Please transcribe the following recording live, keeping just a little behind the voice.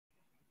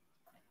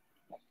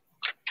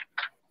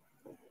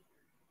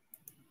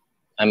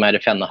I might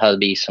have found the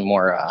hubby some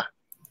more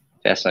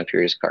Fast and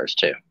Furious cars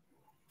too.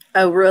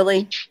 Oh,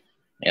 really?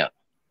 Yeah.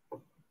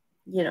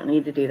 You don't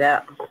need to do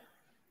that.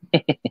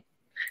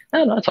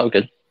 No, it's all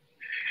good.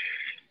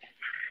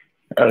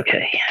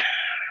 Okay.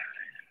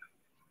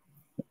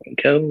 There we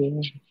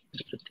go.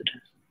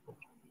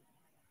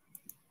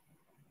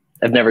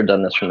 I've never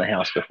done this from the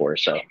house before,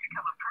 so.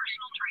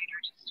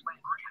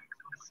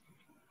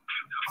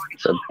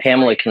 So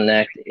Pamela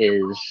Connect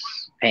is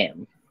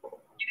Pam.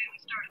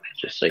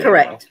 Just so you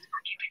Correct. know.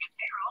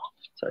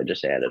 So I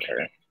just added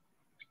her.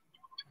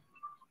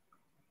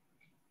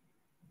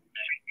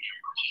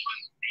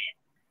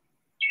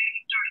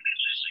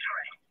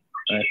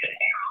 Okay.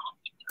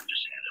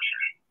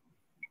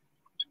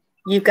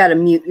 You've got to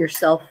mute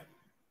yourself.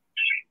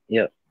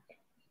 Yep.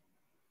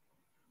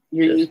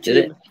 Your Just YouTube. did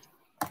it.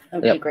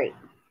 Okay, Yep. great.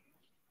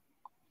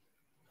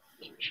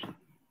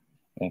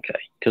 Okay,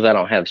 because I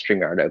don't have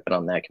StreamYard open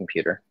on that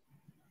computer.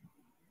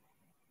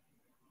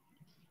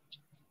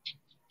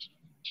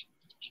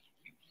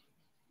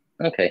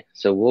 Okay,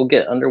 so we'll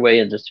get underway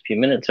in just a few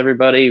minutes,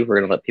 everybody. We're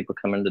going to let people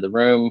come into the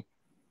room.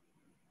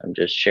 I'm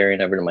just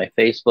sharing over to my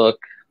Facebook.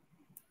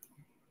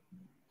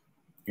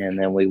 And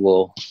then we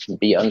will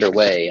be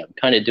underway. I'm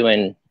kind of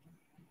doing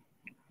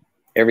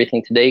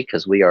everything today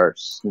because we are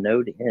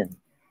snowed in.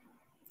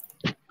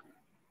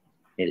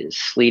 It is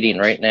sleeting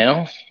right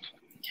now.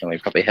 And we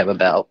probably have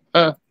about,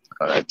 I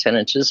don't know, 10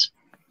 inches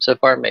so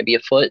far, maybe a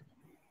foot.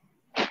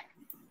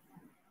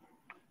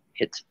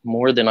 It's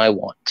more than I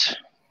want.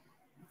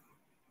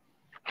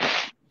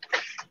 At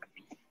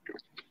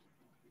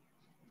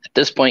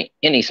this point,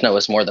 any snow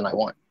is more than I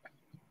want.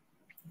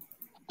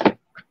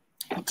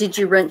 Did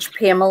you wrench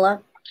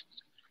Pamela?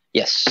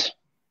 Yes.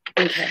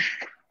 Okay.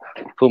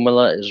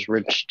 Pamela is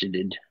wrenched.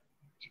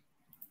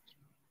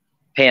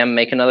 Pam,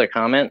 make another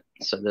comment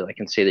so that I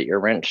can see that you're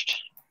wrenched.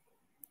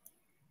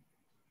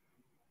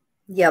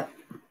 Yep.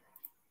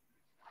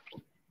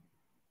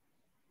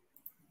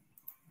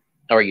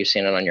 How are you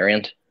seeing it on your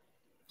end?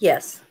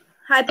 Yes.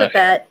 Hi,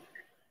 Babette. Okay.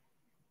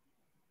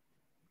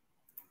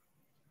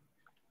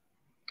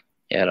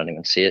 Yeah, I don't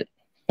even see it.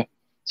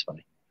 It's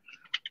funny.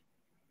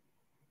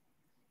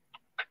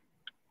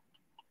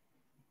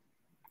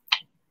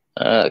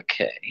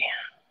 Okay.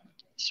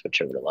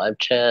 Switch over to live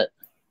chat.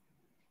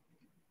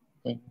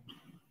 There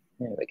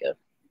we go.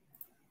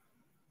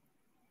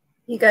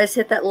 You guys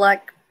hit that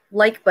like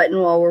button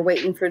while we're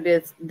waiting for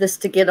this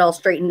to get all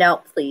straightened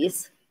out,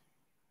 please.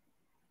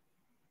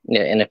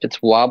 Yeah, and if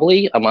it's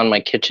wobbly, I'm on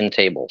my kitchen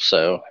table,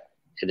 so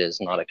it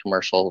is not a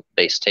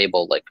commercial-based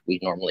table like we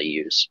normally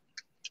use.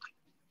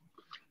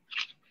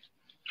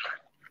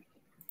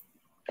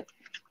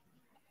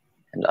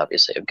 And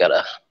obviously, I've got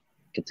to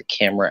get the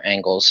camera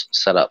angles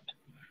set up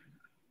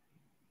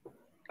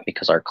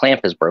because our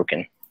clamp is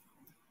broken.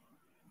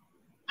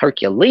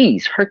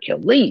 Hercules,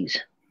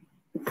 Hercules.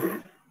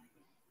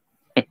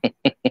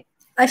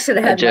 I should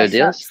have had Joe my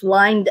shots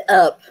lined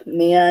up,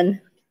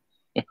 man.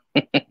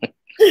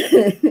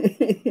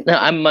 No,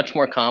 I'm much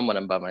more calm when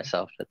I'm by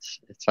myself. It's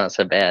not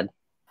so bad.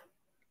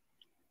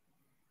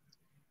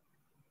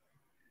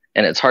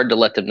 And it's hard to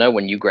let them know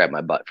when you grab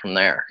my butt from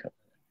there.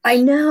 I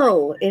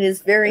know. It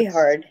is very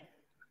hard.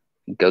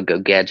 Go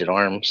gadget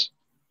arms.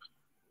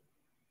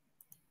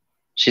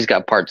 She's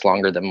got parts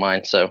longer than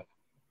mine, so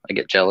I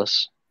get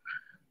jealous.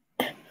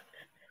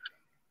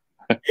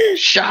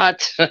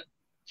 Shot.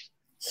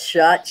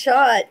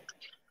 Shot.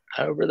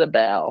 Over the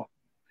bow.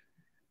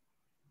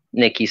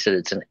 Nikki said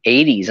it's an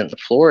 80s in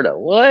Florida.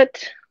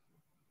 What?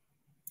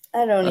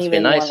 I don't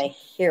even want to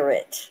hear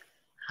it.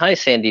 Hi,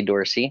 Sandy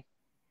Dorsey.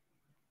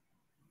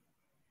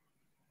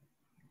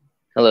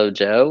 Hello,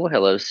 Joe.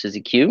 Hello,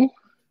 Suzy Q.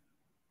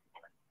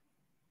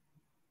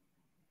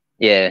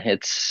 Yeah,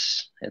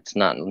 it's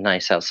not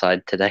nice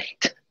outside today.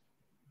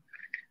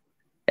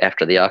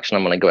 After the auction,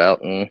 I'm going to go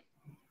out and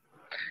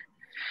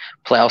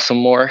plow some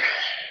more.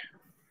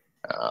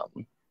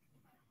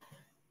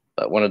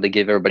 But wanted to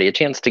give everybody a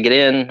chance to get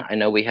in. I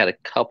know we had a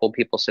couple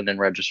people send in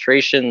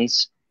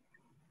registrations.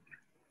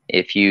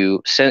 If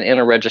you sent in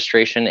a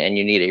registration and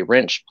you need a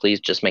wrench, please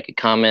just make a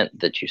comment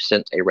that you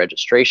sent a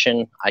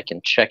registration. I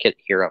can check it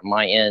here on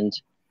my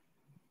end.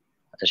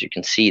 As you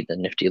can see, the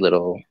nifty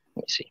little,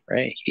 let me see,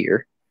 right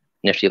here,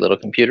 nifty little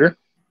computer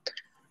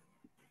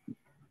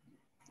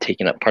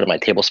taking up part of my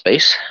table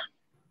space.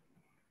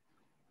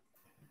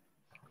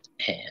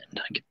 And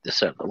I get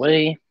this out of the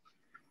way.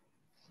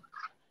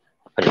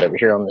 Put it over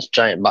here on this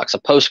giant box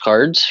of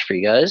postcards for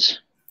you guys.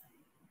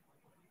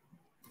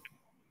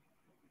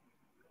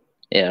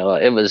 Yeah, well,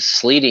 it was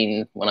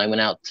sleeting when I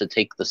went out to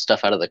take the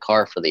stuff out of the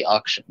car for the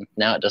auction.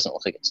 Now it doesn't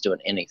look like it's doing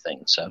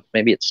anything, so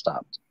maybe it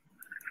stopped.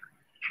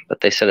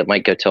 But they said it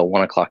might go till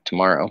 1 o'clock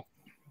tomorrow.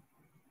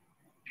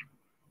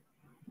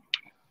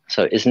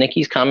 So is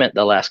Nikki's comment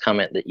the last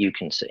comment that you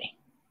can see?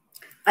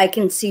 I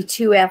can see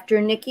two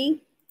after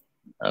Nikki.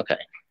 Okay.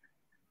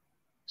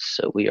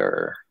 So we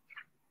are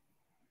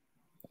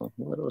a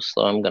little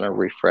slow. I'm going to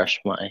refresh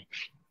my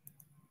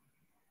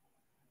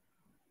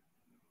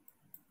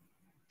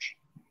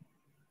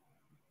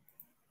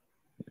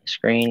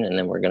screen, and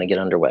then we're going to get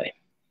underway.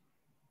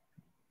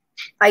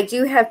 I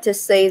do have to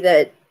say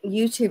that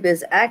YouTube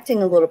is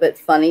acting a little bit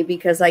funny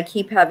because I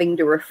keep having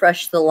to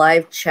refresh the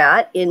live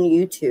chat in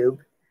YouTube.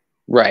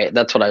 Right,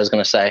 that's what I was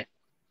going to say.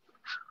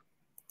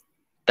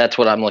 That's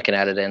what I'm looking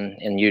at it in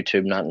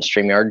YouTube, not in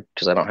StreamYard,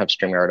 because I don't have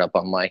StreamYard up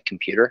on my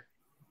computer.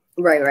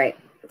 Right.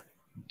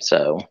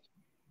 So,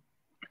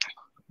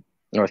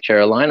 North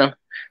Carolina,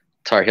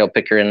 Tar Heel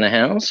Picker in the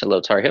house.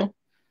 Hello, Tar Heel.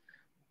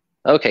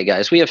 Okay,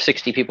 guys, we have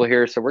 60 people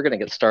here, so we're going to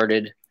get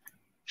started.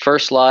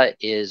 First lot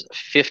is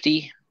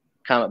 50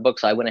 comic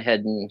books. I went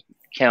ahead and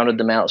counted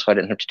them out, so I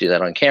didn't have to do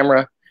that on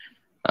camera.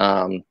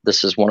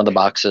 This is one of the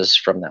boxes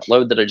from that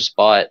load that I just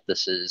bought.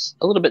 This is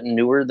a little bit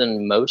newer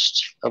than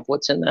most of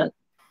what's in that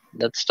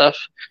stuff.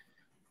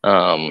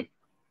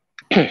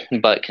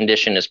 But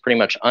condition is pretty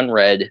much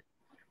unread,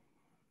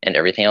 and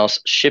everything else.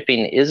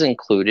 Shipping is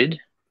included,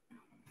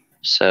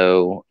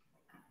 so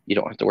you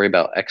don't have to worry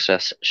about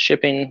excess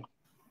shipping.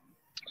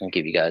 I'll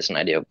give you guys an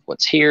idea of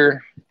what's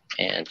here,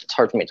 and it's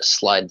hard for me to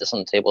slide this on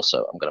the table,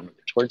 so I'm going to move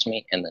it towards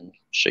me and then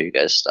show you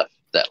guys stuff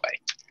that way.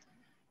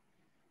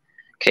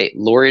 Okay,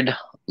 Lloyd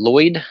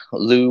Llewellyn.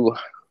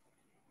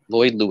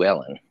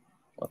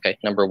 Okay,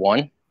 number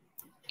 1,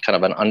 kind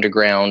of an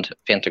underground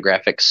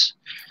Fantagraphics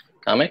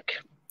comic.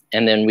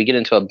 And then we get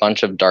into a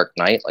bunch of Dark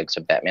Knight, like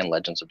some Batman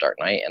Legends of Dark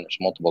Knight, and there's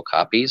multiple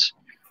copies,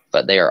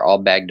 but they are all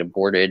bagged and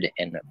boarded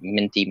in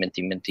minty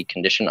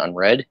condition,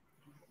 unread.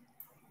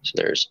 So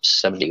there's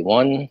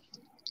 71,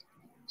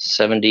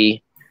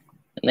 70,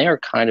 and they are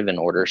kind of in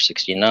order,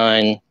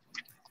 69,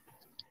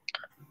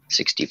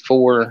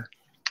 64, and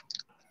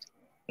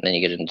then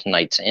you get into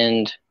Night's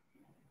End.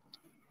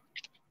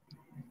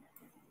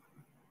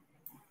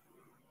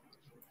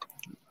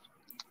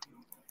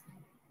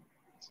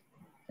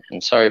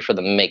 And sorry for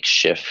the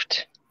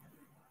makeshift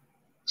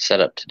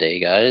setup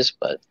today, guys,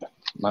 but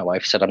my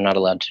wife said I'm not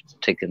allowed to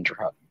take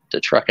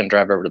the truck and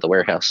drive over to the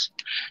warehouse.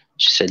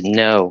 She said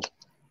no.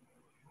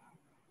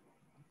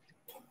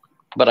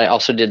 But I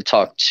also did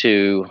talk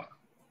to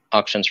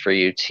Auctions for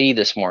UT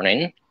this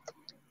morning.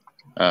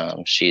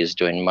 She is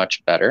doing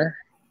much better,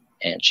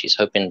 and she's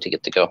hoping to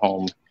get to go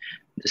home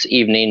this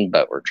evening,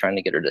 but we're trying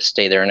to get her to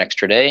stay there an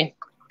extra day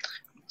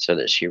so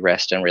that she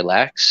rests and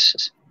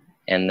relax.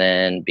 And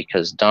then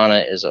because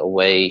Donna is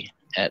away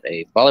at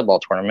a volleyball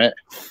tournament,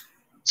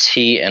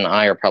 T and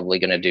I are probably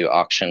going to do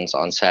auctions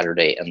on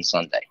Saturday and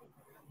Sunday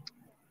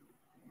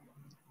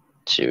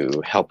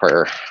to help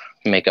her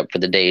make up for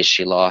the days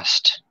she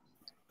lost,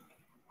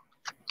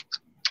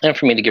 and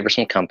for me to give her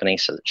some company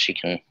so that she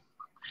can,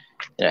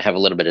 have a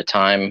little bit of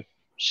time.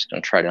 She's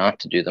going to try not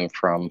to do them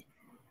from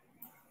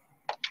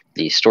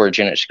the storage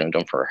unit. She's going to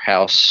do them for her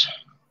house.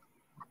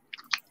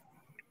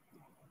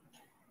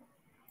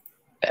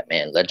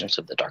 Batman Legends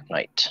of the Dark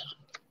Knight.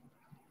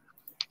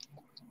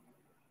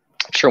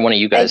 I'm sure one of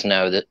you guys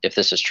know that if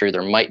this is true,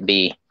 there might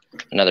be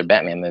another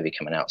Batman movie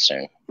coming out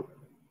soon.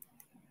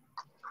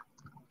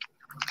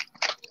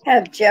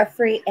 Have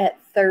Jeffrey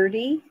at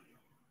 30.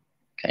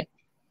 Okay.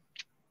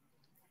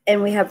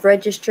 And we have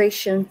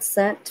registration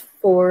sent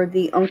for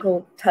the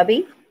Uncle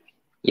Tubby.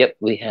 Yep,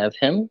 we have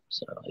him,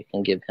 so I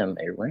can give him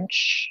a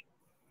wrench.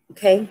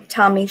 Okay,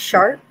 Tommy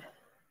Sharp.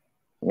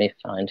 Let me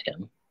find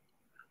him.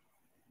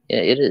 Yeah,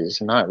 it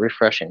is not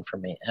refreshing for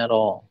me at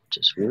all.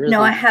 Just really.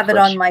 No, I have it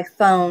on my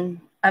phone.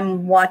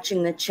 I'm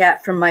watching the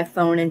chat from my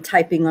phone and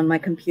typing on my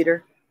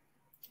computer.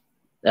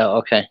 Oh,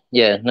 okay.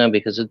 Yeah, no,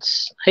 because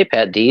it's, hey,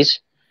 Pat D's.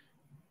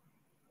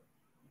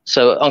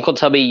 So, Uncle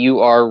Tubby,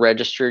 you are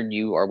registered.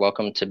 You are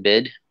welcome to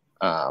bid.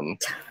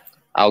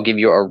 I'll give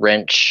you a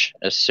wrench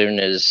as soon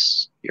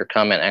as your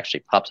comment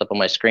actually pops up on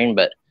my screen,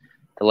 but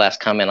the last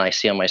comment I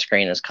see on my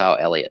screen is Kyle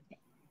Elliott.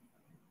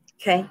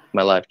 Okay.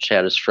 My live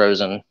chat is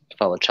frozen.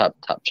 Follow top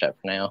chat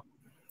for now.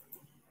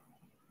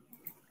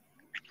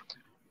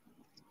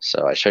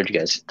 So I showed you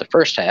guys the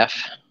first half.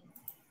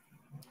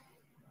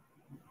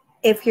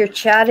 If your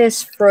chat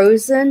is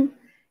frozen,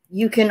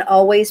 you can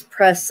always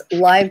press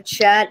live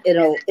chat.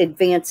 It'll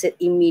advance it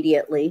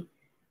immediately.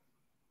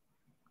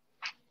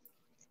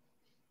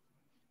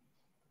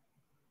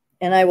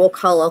 And I will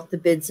call out the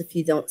bids if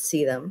you don't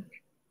see them.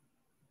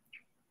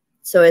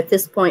 So at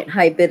this point,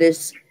 high bid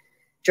is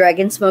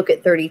Dragon Smoke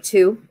at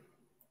 32.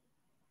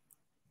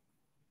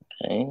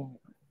 Okay.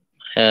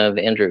 I have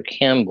Andrew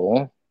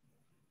Campbell,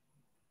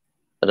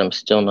 but I'm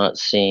still not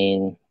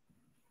seeing.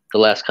 The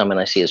last comment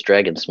I see is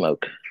Dragon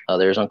Smoke. Oh,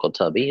 there's Uncle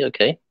Tubby.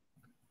 Okay.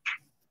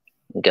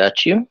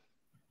 Got you.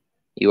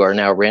 You are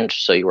now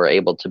wrenched, so you are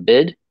able to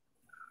bid.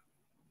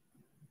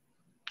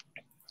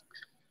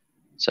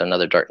 So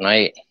another Dark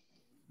Knight.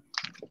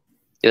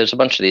 Yeah, there's a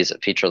bunch of these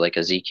that feature like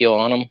Ezekiel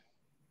on them.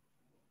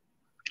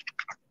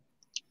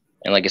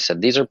 And like I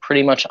said, these are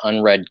pretty much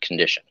unread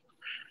condition.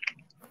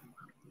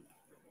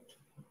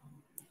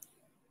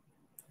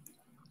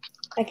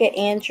 I get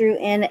Andrew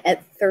in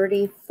at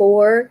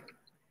 34.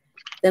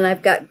 Then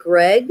I've got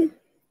Greg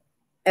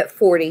at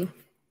 40.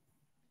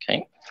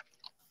 Okay.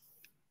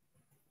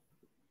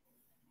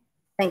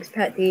 Thanks,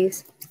 Pat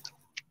D's.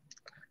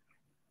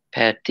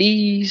 Pat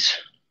D's.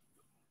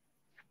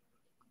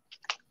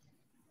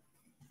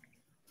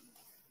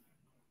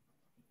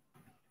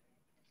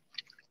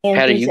 Pat,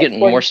 are Andrew's you at getting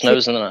more 42.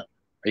 snows than are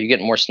you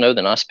getting more snow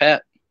than us,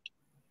 Pat?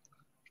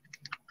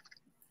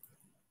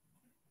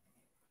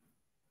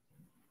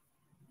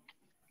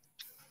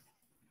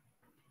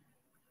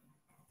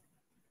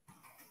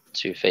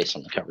 Two-Face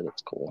on the cover.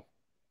 That's cool.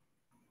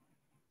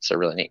 It's a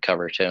really neat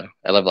cover too.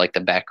 I love like the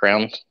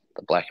background,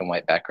 the black and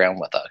white background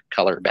with a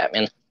colored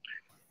Batman.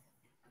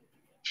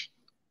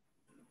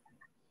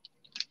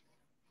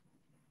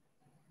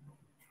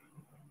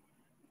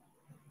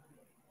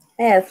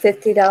 I have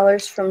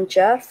 $50 from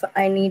Jeff.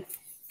 I need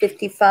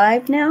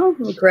 55 now.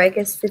 And Greg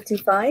is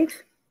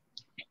 55.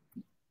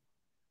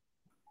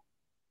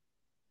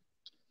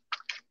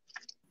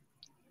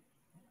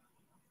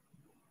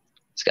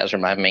 These guys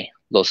remind me.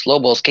 Los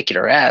Lobos kick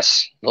your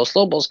ass. Los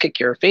Lobos kick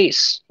your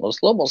face.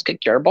 Los Lobos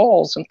kick your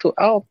balls into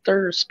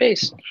outer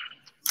space.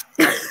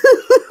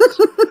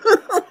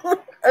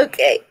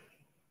 Okay.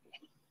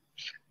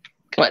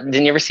 Come on,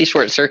 didn't you ever see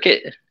Short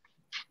Circuit?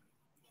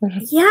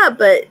 Yeah,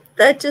 but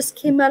that just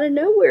came out of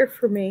nowhere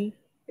for me.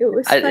 It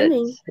was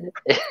funny.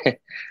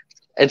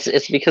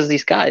 It's because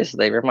these guys,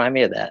 they remind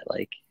me of that,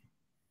 like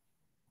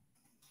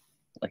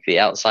the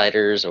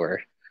Outsiders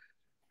or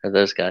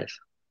those guys.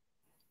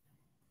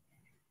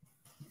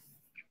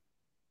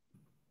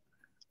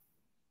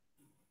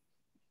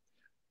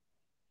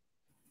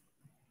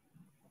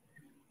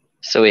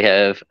 So we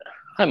have,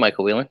 hi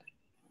Michael Whelan.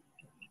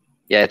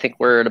 Yeah, I think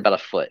we're at about a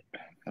foot.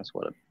 That's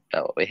about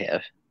what we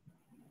have.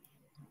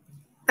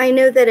 I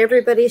know that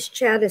everybody's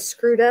chat is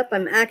screwed up.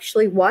 I'm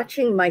actually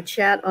watching my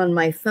chat on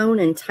my phone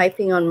and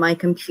typing on my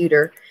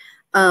computer.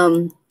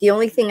 The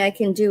only thing I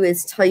can do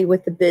is tell you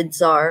what the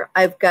bids are.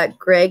 I've got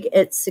Greg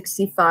at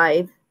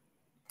 65.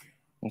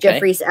 Okay.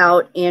 Jeffrey's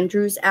out.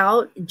 Andrew's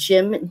out.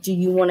 Jim, do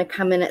you want to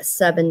come in at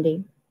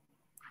 70?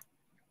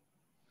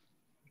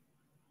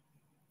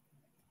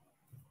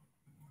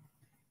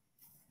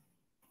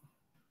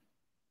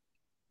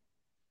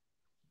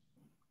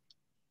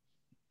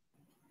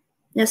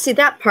 Now, see,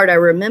 that part I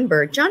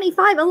remember. Johnny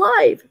 5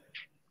 alive.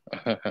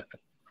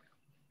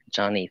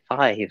 Johnny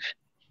 5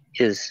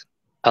 is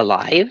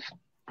alive?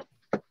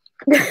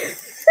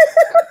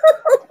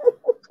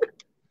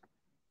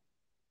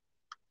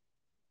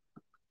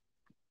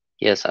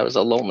 Yes, I was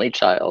a lonely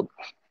child.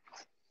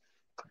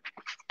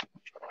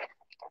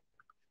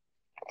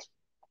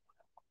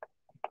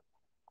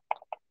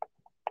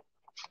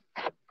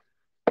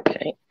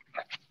 Okay,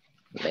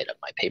 made up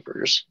my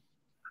papers.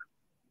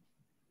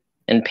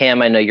 And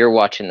Pam, I know you're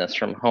watching this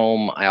from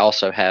home. I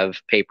also have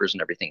papers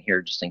and everything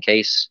here just in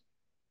case.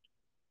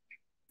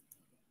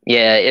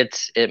 Yeah,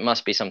 it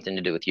must be something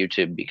to do with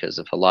YouTube because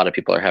if a lot of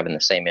people are having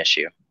the same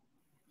issue.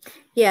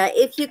 Yeah,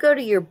 if you go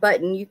to your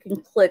button, you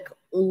can click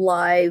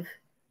live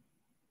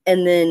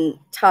and then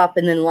top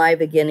and then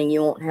live again, and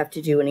you won't have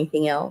to do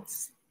anything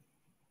else.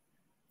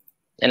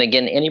 And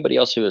again, anybody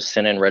else who has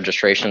sent in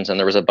registrations, and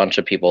there was a bunch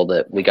of people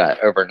that we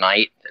got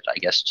overnight that I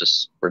guess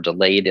just were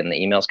delayed in the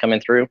emails coming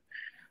through.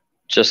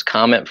 Just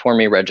comment for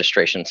me,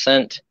 registration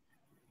sent.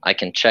 I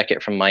can check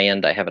it from my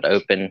end. I have it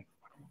open,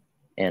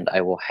 and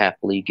I will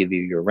happily give you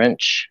your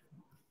wrench.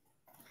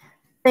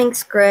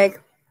 Thanks,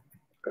 Greg.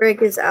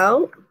 Greg is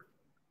out.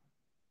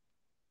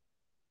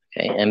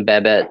 Okay, and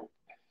Babette,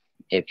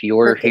 if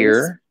you're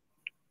here,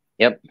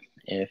 yep,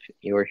 if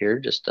you're here,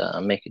 just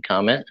make a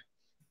comment,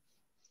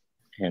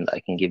 and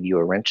I can give you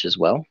a wrench as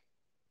well.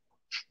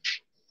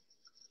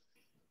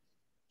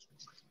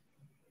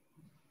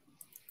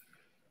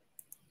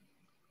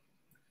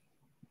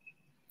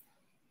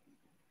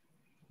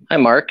 Hi,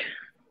 Mark.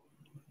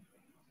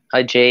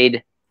 Hi,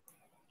 Jade.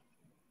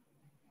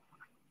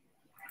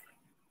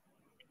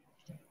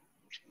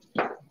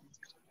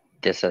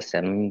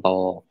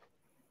 Disassemble.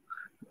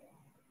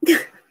 So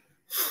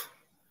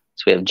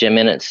we have Jim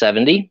in at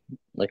 70,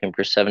 looking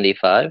for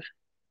 75.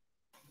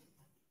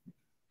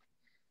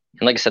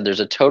 And like I said,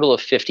 there's a total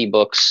of 50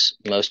 books.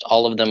 Most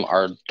all of them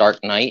are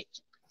Dark Knight,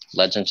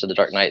 Legends of the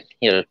Dark Knight.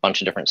 You know, a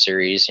bunch of different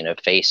series, you know,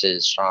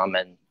 Faces,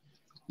 Shaman,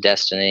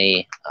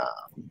 Destiny,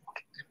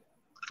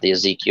 the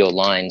Ezekiel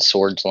line,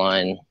 Swords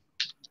line.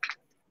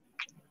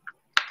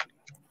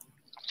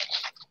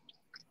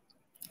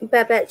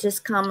 Babette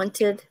just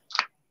commented.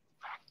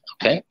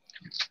 Okay.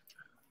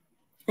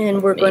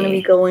 And we're going to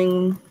be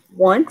going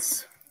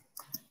once.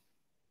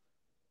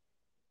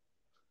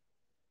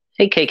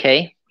 Hey,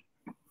 KK.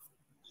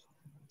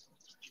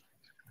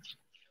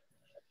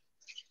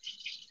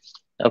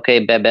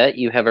 Okay, Babette,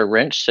 you have a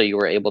wrench, so you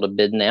were able to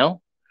bid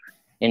now.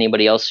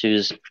 Anybody else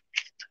who's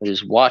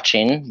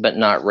watching but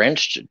not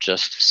wrenched,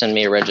 just send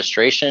me a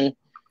registration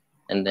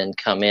and then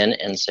come in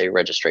and say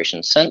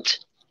registration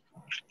sent.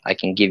 I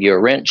can give you a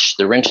wrench.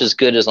 The wrench is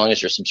good as long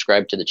as you're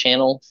subscribed to the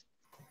channel,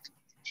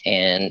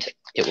 and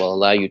it will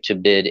allow you to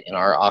bid in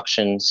our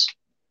auctions.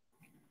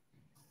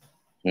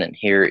 And then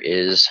here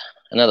is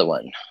another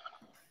one.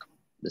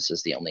 This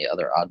is the only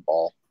other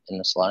oddball in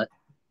the slot.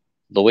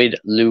 Lloyd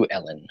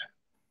Llewellyn.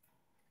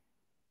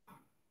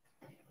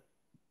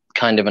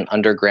 Kind of an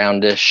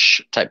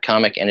undergroundish type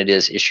comic, and it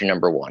is issue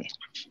number 1.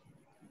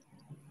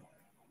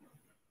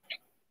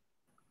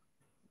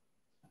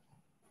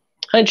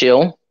 Hi,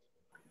 Jill.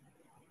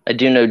 I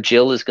do know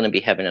Jill is going to be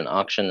having an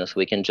auction this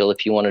weekend. Jill,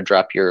 if you want to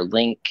drop your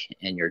link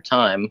and your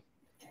time,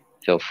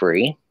 feel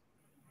free.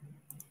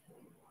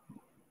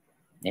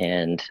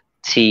 And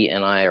T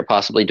and I are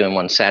possibly doing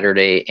one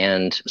Saturday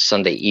and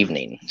Sunday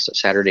evening. So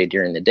Saturday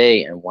during the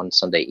day and one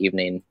Sunday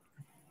evening.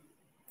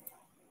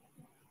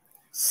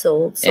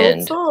 Sold.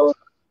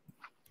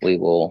 We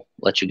will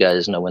let you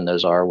guys know when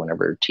those are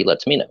whenever T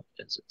lets me know,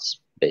 because it's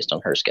based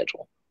on her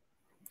schedule.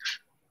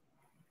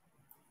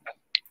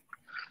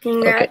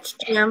 Congrats,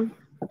 okay. Jim.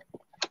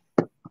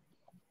 So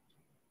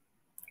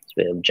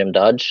we have Jim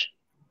Dodge.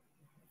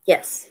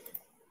 Yes.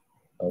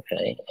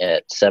 Okay,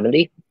 at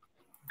 70?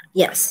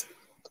 Yes.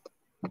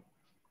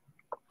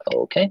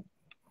 Okay.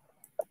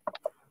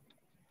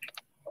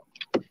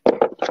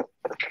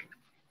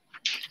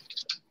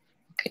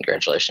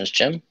 Congratulations,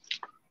 Jim.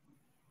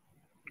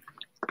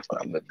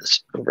 I'll move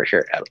this over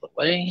here out of the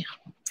way.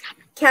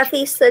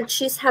 Kathy said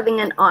she's having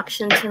an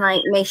auction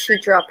tonight. May she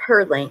drop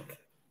her link?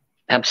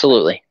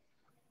 Absolutely.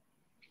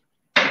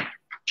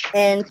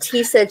 And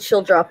T said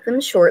she'll drop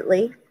them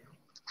shortly.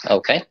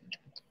 Okay.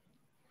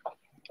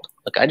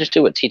 Look, I just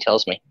do what T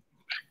tells me.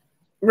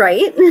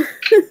 Right.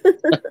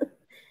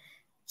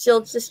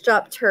 Jill just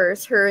dropped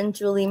hers. Her and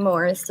Julie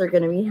Morris are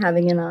going to be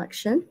having an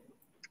auction.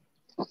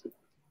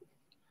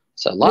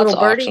 So lots of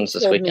auctions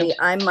this weekend. Me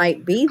I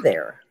might be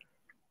there.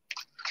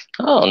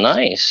 Oh,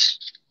 nice.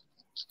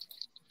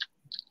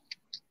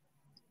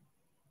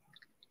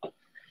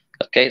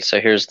 Okay, so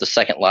here's the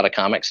second lot of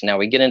comics. Now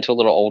we get into a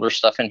little older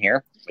stuff in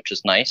here, which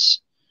is nice.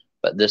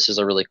 But this is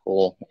a really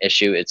cool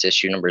issue. It's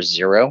issue number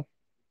 0.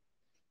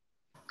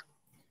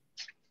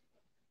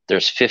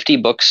 There's 50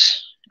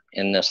 books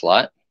in this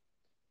lot.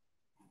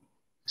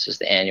 This is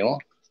the annual.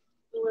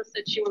 Willa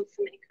said she wants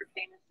to make her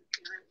famous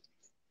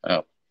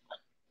appearance. Oh.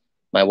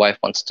 My wife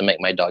wants to make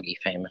my doggy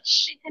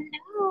famous.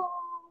 Hello.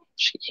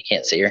 You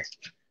can't see her.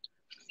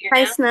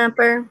 Hi,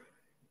 Snapper.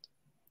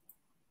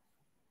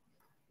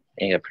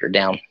 You gotta put her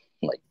down.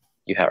 Like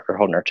you have her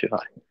holding her too high.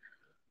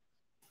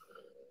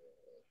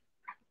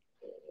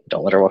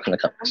 Don't let her walk in the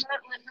comics. I'm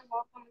not letting her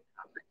walk on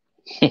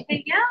the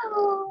comics.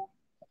 Hello.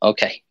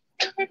 Okay.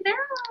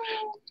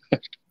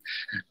 Hello.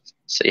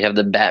 So you have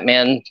the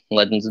Batman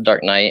Legends of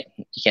Dark Knight.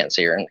 You can't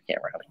see her in the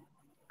camera.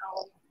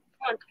 Oh,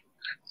 come on.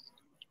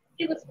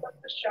 Give us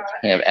a shot.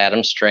 We have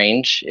Adam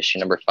Strange, issue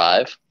number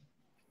 5.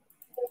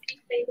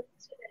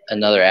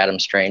 Another Adam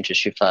Strange,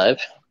 issue 5.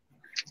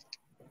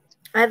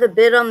 I have a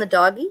bid on the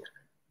doggy.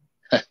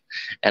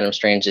 Adam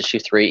Strange, issue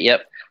 3.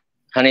 Yep.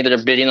 Honey,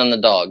 they're bidding on the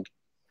dog.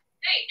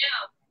 Hey,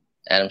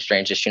 no. Adam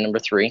Strange, issue number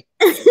 3.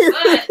 But,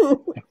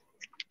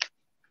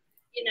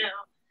 you know.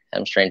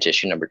 Adam Strange,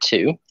 issue number 2.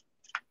 You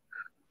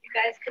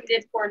guys can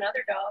bid for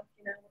another dog,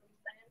 you know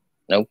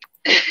what I'm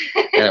saying?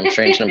 Nope. Adam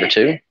Strange, number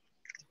 2.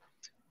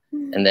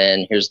 And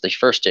then here's the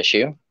first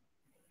issue,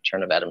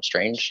 Return of Adam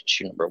Strange,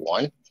 issue number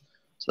 1.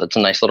 So that's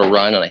a nice little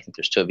run, and I think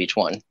there's 2 of each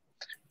one.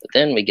 But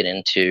then we get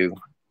into,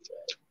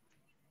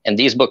 and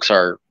these books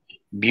are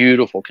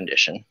beautiful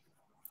condition.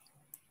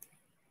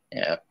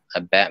 Yeah,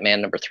 a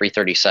Batman number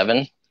 337.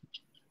 And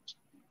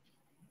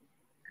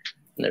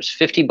there's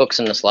 50 books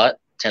in this lot,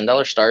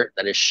 $10 start,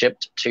 that is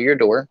shipped to your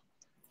door.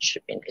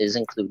 Shipping is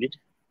included.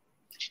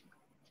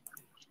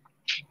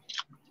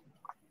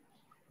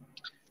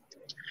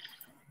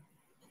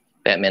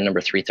 Batman number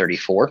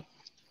 334.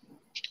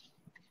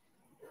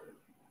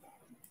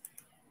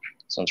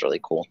 This one's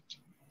really cool.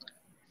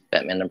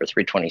 Batman number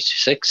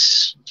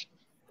 326.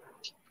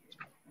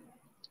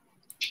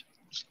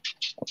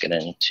 We'll get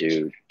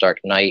into Dark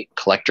Knight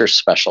Collector's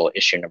Special,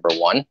 issue number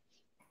 1.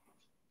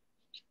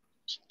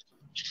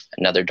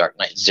 Another Dark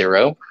Knight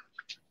 0.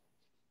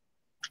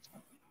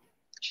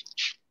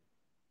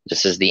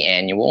 This is the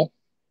annual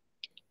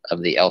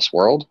of the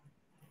Elseworld.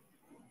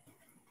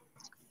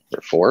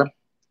 Number 4.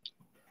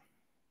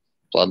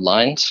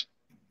 Bloodlines.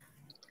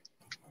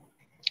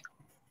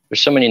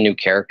 There's so many new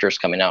characters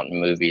coming out in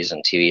movies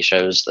and TV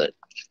shows that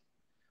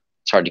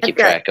it's hard to keep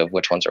track of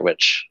which ones are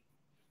which.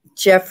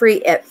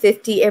 Jeffrey at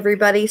 50,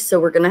 everybody. So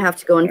we're going to have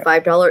to go in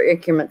 $5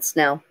 increments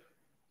now.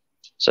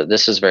 So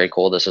this is very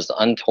cool. This is the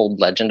Untold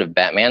Legend of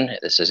Batman.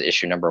 This is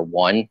issue number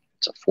 1.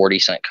 It's a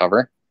 40-cent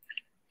cover.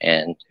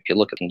 And if you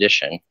look at the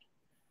condition,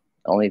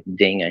 the only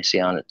ding I see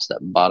on it's that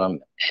bottom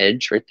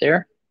edge right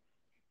there.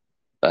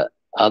 But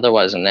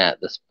otherwise than that,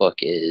 this book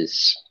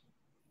is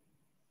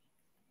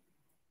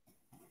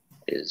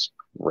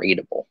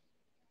rateable.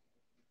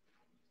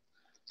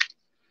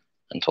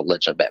 Untold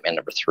Legend of Batman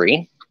number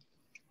 3.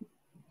 Then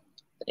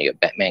you got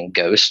Batman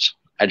Ghost.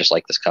 I just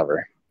like this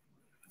cover.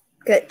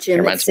 Got Jim.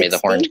 It reminds me of the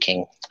Horned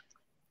King.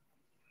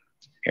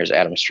 Here's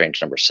Adam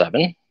Strange number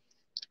 7.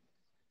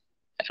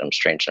 Adam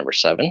Strange number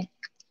 7.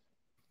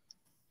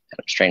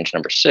 Adam Strange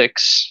number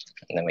 6.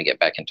 And then we get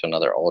back into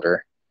another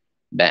older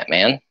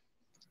Batman.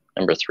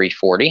 Number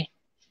 340.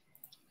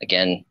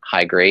 Again,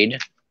 high grade.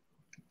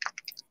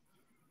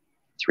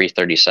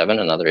 337,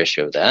 another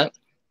issue of that.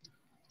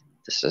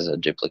 This is a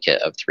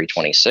duplicate of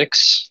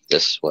 326.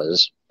 This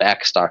was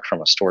back stock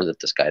from a store that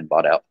this guy had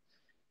bought out.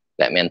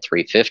 Batman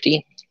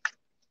 350.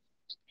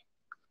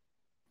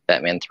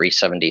 Batman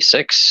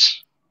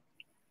 376,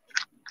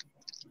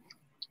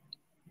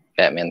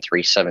 Batman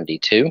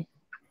 372,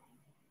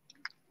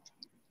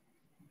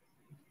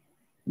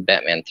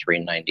 Batman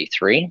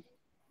 393,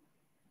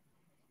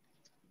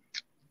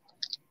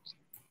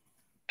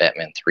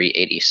 Batman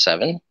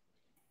 387. And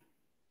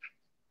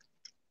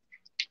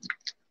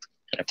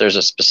if there's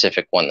a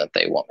specific one that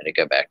they want me to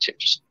go back to,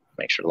 just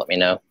make sure to let me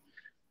know.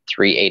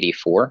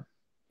 384.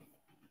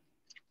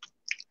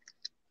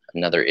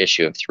 Another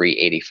issue of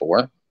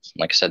 384.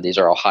 Like I said, these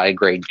are all high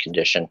grade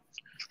condition.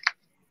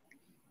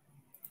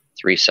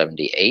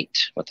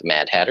 378 with the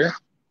Mad Hatter.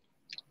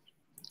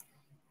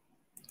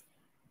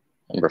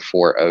 Number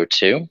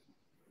 402.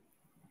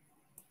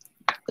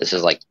 This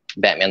is like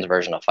Batman's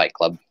version of Fight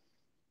Club.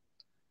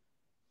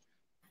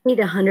 Need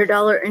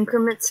 $100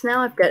 increments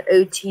now. I've got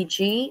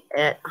OTG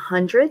at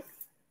 100.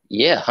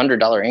 Yeah,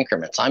 $100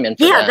 increments. I'm in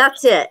for that. Yeah,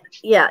 that's it.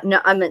 Yeah, no,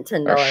 I meant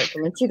 $10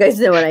 increments. You guys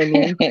know what I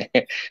mean.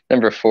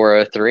 Number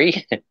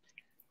 403.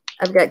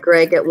 I've got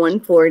Greg at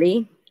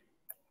 140.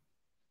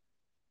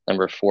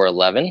 Number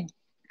 411.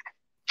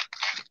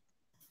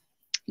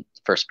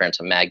 First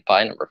appearance of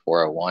Magpie, number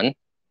 401.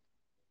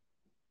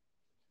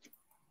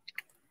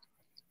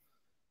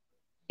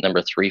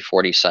 Number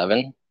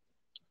 347.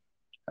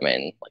 I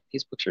mean, like,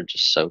 these books are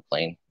just so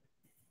plain.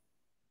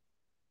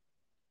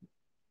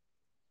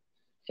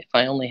 If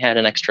I only had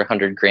an extra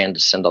 $100,000 to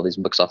send all these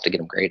books off to get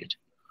them graded.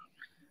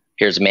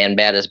 Here's Man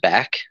Bad is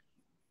Back.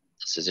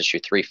 This is issue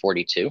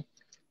 342.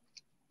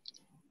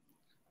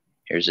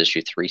 Here's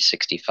issue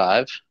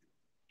 365.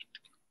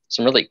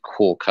 Some really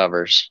cool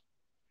covers.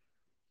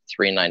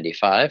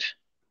 395.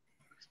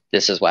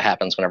 This is what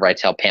happens whenever I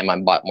tell Pam I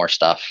bought more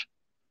stuff.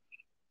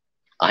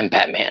 I'm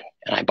Batman,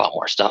 and I bought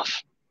more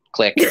stuff.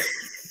 Click.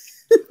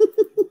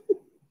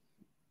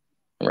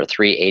 Number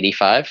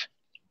 385.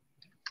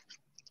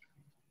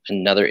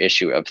 Another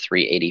issue of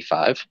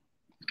 385.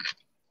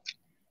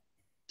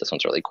 This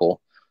one's really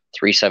cool.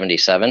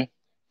 377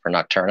 for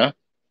Nocturna.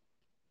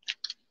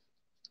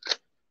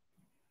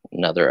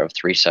 Another of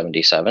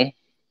 377.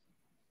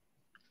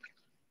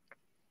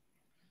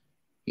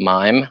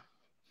 Mime,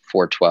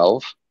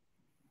 412.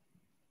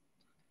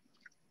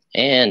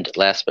 And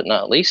last but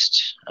not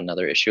least,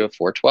 another issue of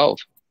 412.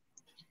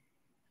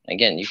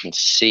 Again, you can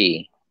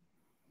see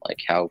like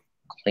how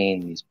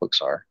clean these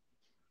books are.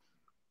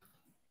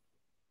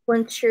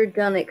 Once you're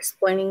done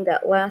explaining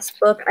that last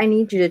book, I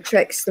need you to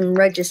check some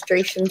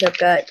registrations. I've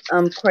got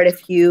quite a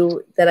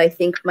few that I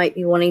think might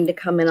be wanting to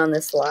come in on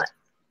this lot.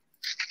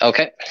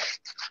 Okay.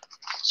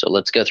 So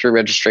let's go through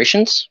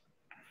registrations.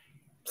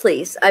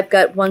 Please. I've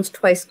got Once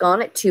Twice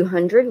Gone at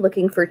 200,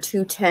 looking for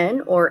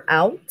 210 or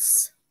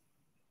outs.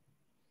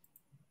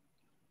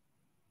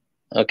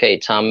 Okay,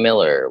 Tom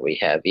Miller, we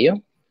have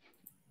you.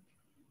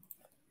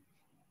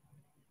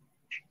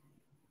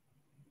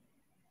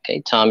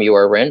 Okay, Tom, you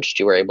are wrenched.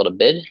 You were able to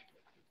bid.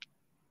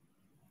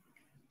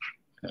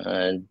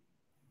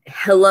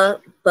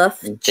 Hella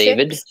Buff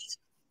David. Chicks.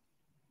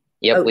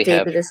 Yep, oh, we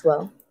David have. as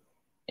well.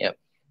 Yep.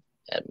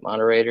 Add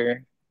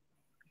moderator.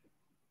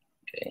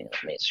 Okay,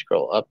 let me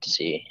scroll up to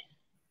see.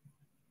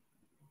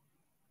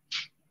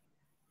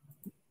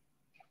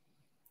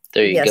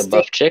 There you Yes, go,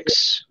 Buff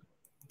Chicks.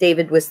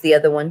 David was the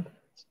other one.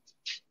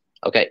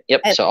 Okay, yep.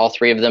 So all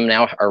three of them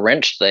now are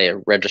wrenched.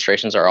 The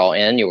registrations are all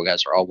in. You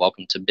guys are all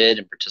welcome to bid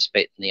and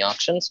participate in the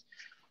auctions.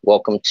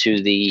 Welcome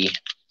to the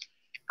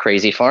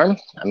crazy farm.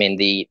 I mean,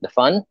 the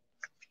fun.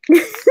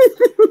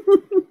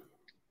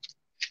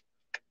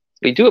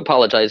 We do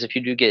apologize if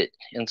you do get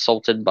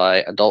insulted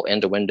by adult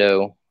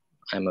innuendo.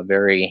 I'm a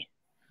very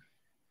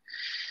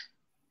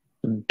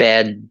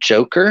bad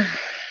joker,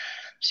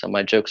 so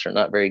my jokes are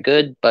not very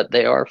good, but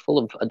they are full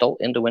of adult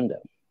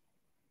innuendo.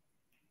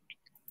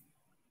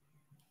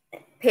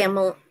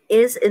 Pamela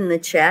is in the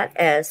chat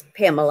as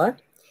Pamela,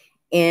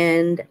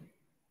 and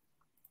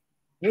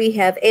we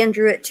have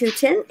Andrew at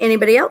 210.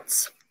 Anybody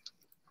else?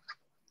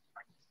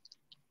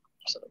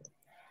 So,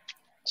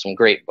 some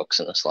great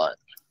books in this lot.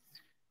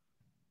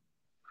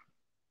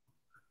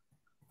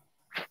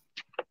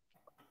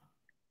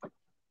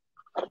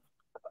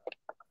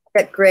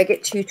 Got Greg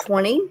at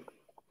 220.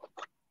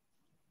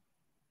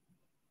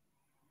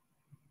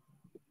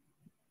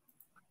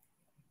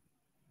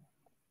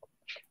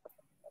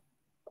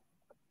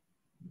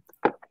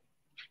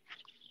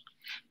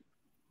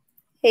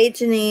 Hey,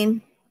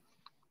 Janine.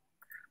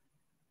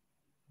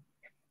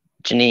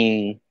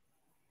 Janine.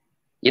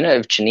 You know,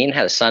 if Janine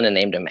had a son and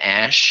named him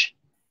Ash,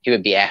 he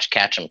would be Ash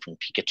Ketchum from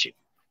Pikachu.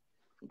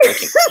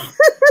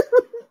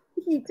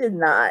 He did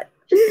not.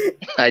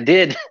 I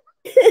did.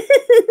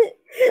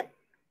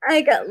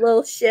 I got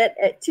little shit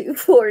at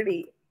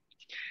 240.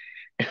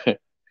 So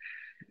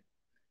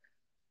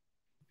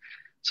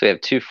we have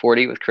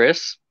 240 with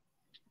Chris.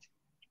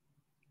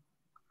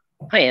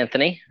 Hi,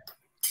 Anthony.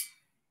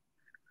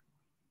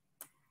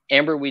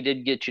 Amber, we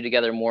did get you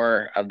together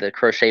more of the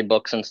crochet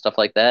books and stuff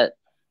like that.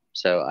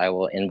 So I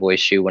will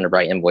invoice you whenever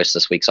I invoice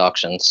this week's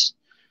auctions,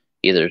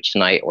 either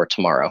tonight or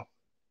tomorrow.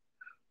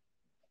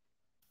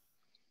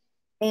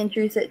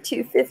 Andrew's at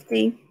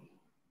 250.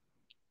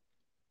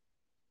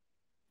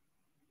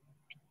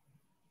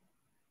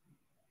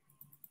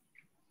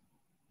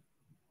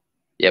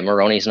 Yeah,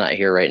 Maroney's not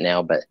here right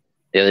now, but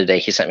the other day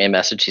he sent me a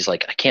message. He's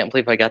like, I can't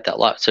believe I got that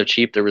lot so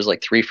cheap. There was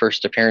like 3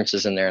 first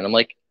appearances in there. And I'm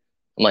like,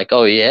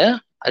 oh yeah?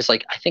 I was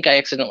like, I think I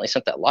accidentally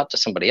sent that lot to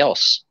somebody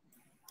else.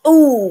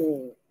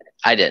 Oh.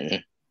 I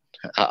didn't,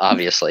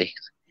 obviously.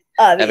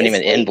 I haven't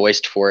even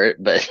invoiced for it,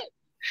 but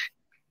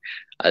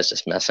I was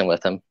just messing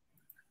with him.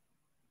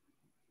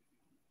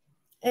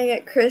 I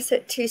got Chris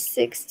at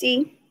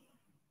 260.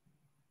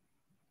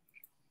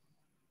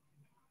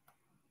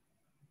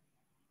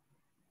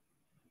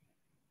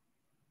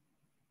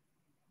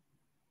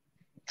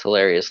 It's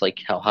hilarious, like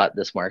how hot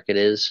this market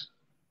is.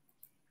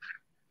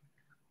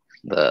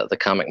 The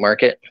comic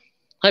market.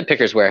 Hi,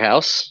 Picker's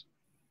Warehouse.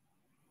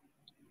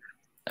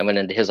 I went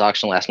into his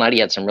auction last night. He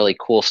had some really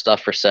cool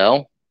stuff for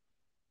sale.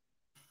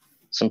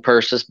 Some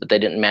purses, but they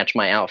didn't match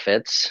my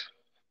outfits.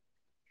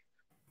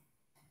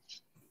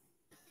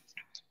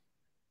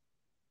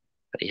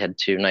 But he had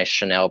 2 nice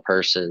Chanel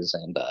purses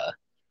and a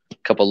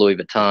couple Louis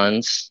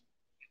Vuittons.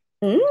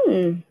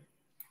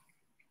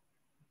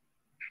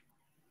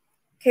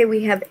 Okay,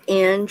 we have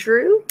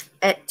Andrew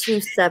at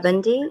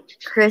 270.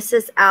 Chris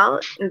is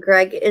out and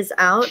Greg is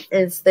out.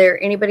 Is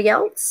there anybody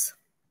else?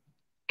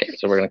 Okay,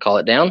 so we're going to call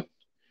it down.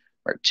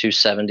 We're at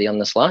 270 on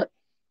this lot.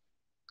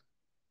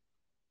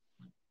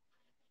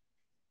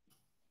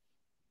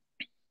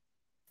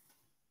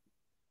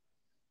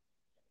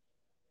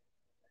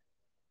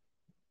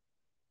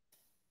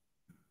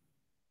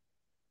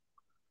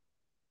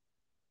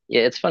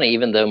 Yeah, it's funny,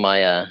 even though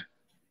my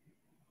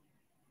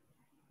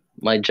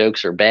my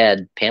jokes are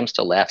bad, Pam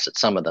still laughs at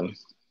some of them.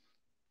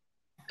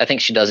 I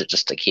think she does it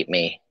just to keep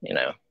me,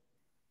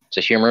 to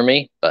humor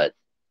me, but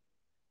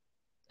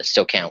it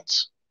still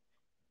counts.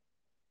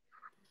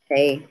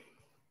 Hey,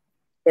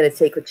 gotta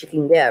take what you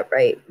can get,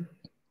 right?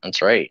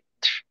 That's right.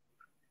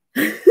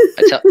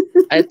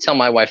 I tell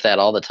my wife that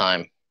all the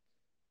time.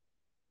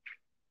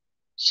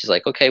 She's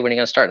like, okay, when are you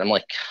going to start? And I'm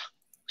like,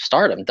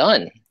 start, I'm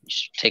done. You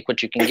should take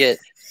what you can get.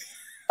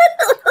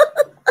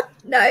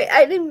 No,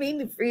 I didn't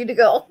mean for you to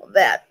go all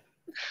that.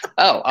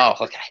 Oh,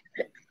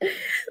 okay.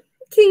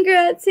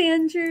 Congrats,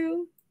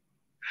 Andrew.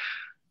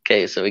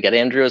 Okay, so we got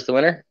Andrew as the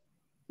winner?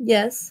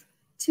 Yes,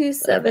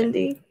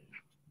 270.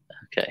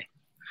 Okay,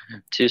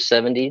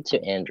 270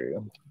 to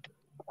Andrew.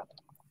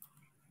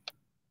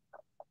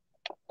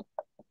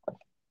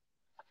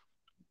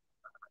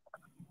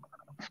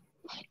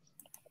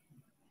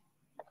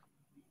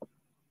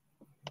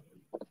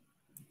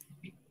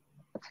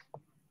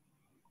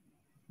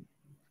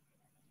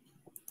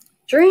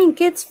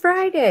 Drink, it's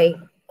Friday.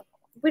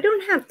 We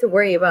don't have to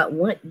worry about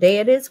what day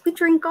it is. We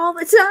drink all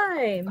the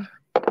time.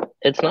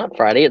 It's not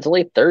Friday, it's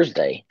late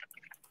Thursday.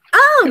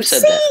 Oh, Who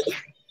said see? that?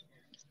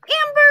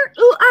 Amber,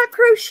 ooh, I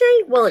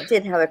crochet. Well, it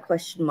did have a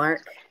question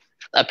mark.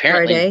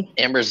 Apparently,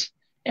 Friday.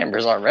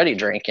 Amber's already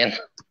drinking.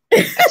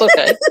 That's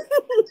okay.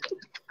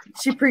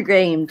 She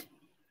pre-gamed.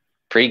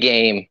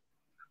 Pre-game.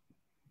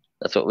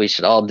 That's what we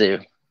should all do.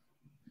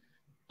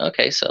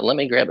 Okay, so let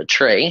me grab a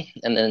tray,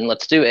 and then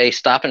let's do a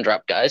stop and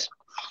drop, guys.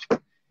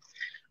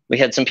 We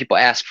had some people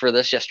ask for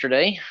this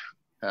yesterday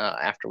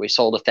after we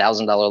sold a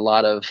 $1,000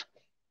 lot of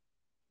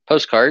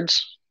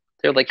postcards.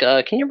 They're like,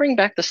 can you bring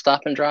back the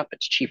stop and drop?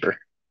 It's cheaper.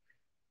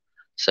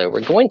 So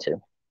we're going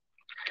to.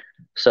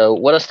 So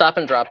what a stop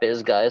and drop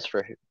is, guys,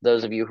 for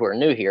those of you who are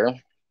new here,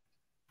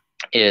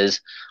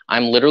 is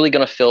I'm literally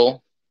going to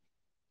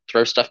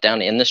throw stuff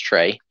down in this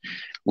tray.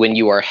 When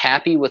you are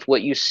happy with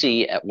what you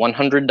see at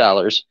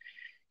 $100,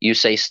 you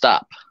say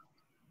stop.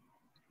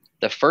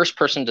 The first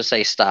person to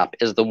say stop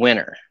is the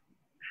winner.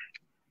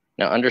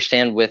 Now,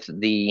 understand with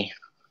the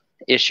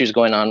issues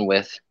going on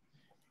with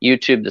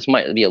YouTube, this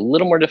might be a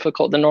little more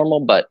difficult than normal,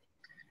 but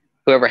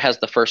whoever has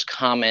the first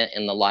comment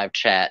in the live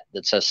chat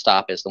that says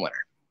stop is the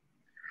winner.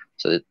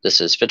 So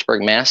this is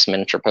Fitchburg, Mass.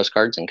 Miniature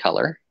postcards in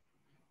color.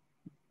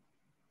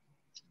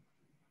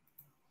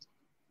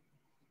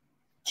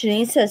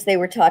 Janine says they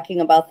were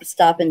talking about the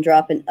stop and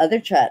drop in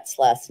other chats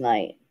last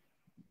night.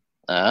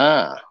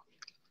 Ah.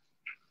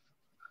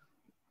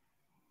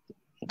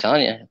 I'm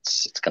telling you,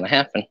 it's going to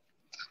happen.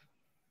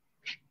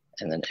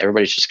 And then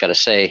everybody's just got to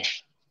say,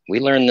 we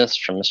learned this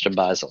from Mr.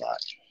 Buysalot.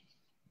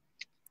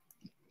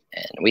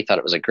 And we thought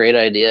it was a great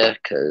idea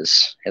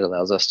because it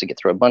allows us to get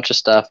through a bunch of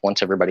stuff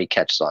once everybody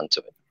catches on to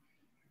it.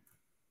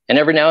 And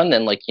every now and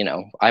then, like,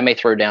 I may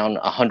throw down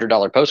a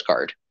 $100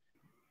 postcard.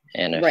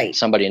 And if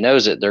somebody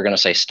knows it, they're going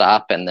to say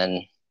stop. And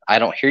then I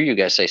don't hear you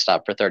guys say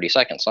stop for 30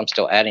 seconds. So I'm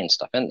still adding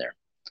stuff in there.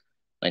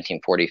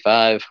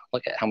 1945.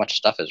 Look at how much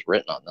stuff is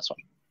written on this one.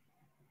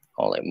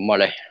 Holy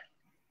moly.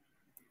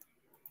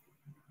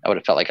 I would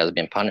have felt like I was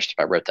being punished if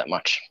I wrote that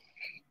much.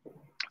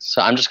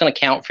 So I'm just going to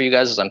count for you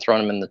guys as I'm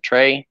throwing them in the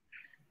tray.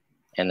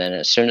 And then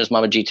as soon as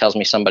Mama G tells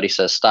me somebody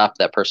says stop,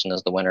 that person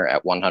is the winner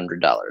at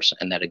 $100.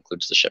 And that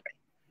includes the shipping.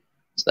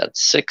 So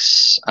that's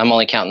 6. I'm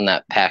only counting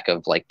that pack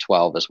of like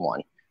 12 as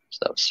one. So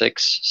that was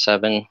 6,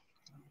 7,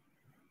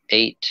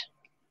 8,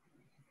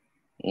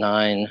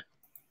 9,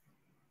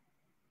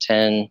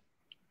 10,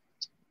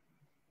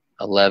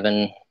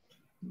 11.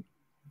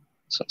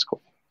 Sounds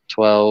cool.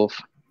 12,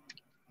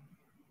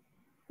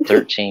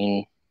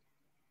 13,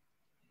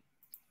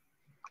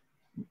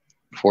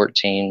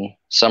 14.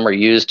 Some are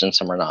used and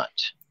some are not.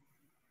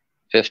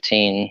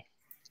 15.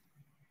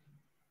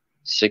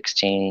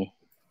 16.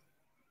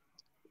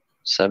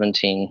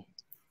 17.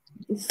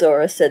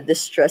 Zora said this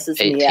stresses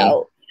 18, me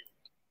out.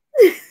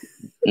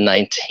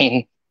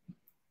 19.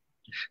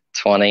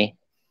 20.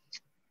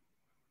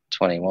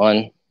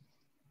 21.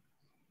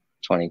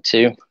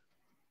 22.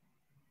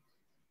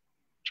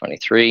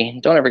 23.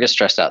 Don't ever get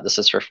stressed out. This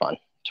is for fun.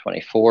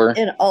 24.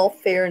 In all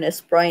fairness,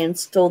 Brian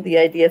stole the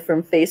idea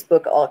from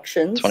Facebook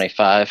auctions.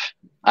 25.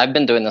 I've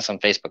been doing this on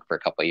Facebook for a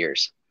couple of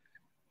years.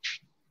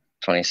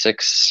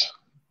 26.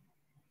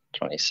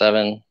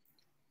 27.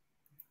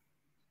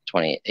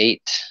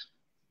 28.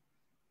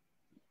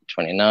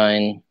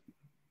 29.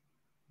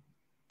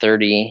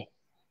 30.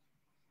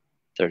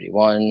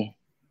 31.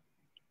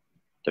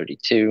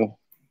 32.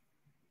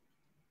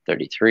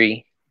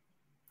 33.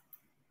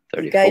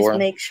 34. You guys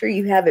make sure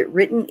you have it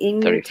written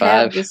in 35, your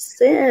tab to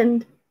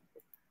send.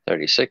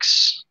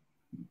 36,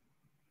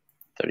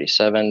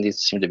 37. These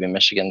seem to be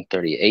Michigan.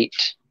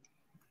 38.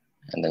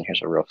 And then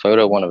here's a real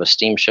photo, one of a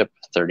steamship.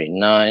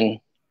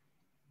 39,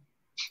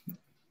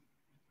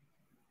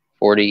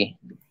 40.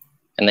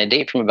 And they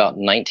date from about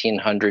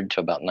 1900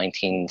 to about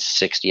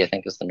 1960, I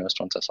think is the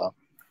newest ones I saw.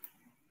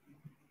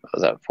 What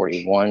was that?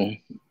 41,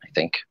 I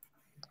think.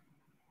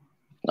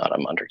 Not,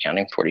 I'm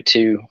undercounting.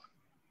 42,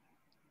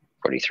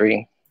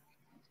 43.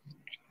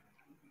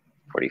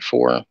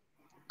 44,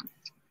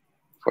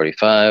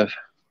 45,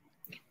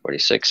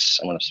 46.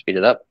 I'm going to speed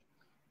it up.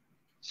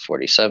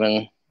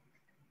 47,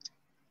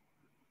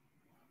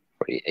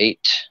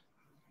 48,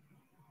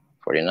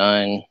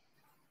 49.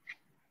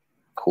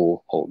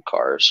 Cool old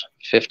cars.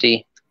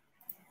 50,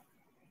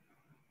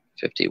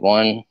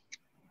 51,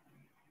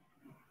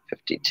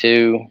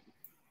 52,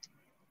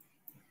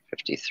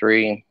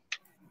 53,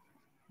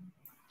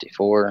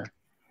 54,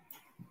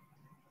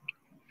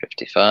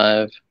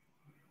 55.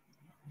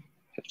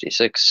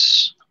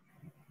 56,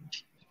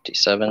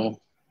 57,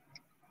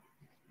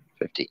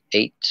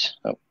 58.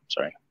 Oh,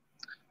 sorry.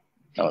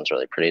 That one's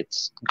really pretty.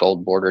 It's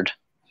gold bordered.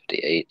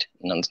 58.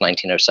 And one's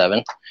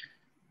 1907.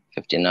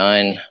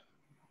 59,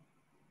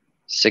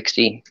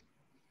 60,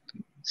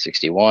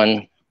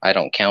 61. I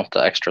don't count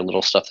the extra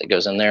little stuff that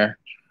goes in there.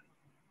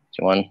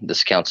 61.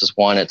 This counts as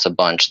one. It's a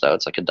bunch, though.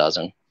 It's like a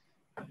dozen.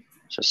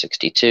 So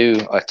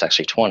 62. Oh, it's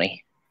actually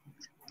 20.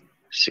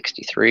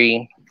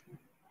 63.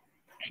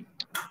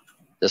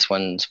 This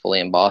one's fully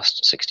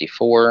embossed.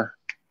 64,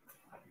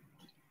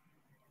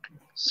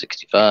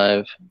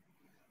 65,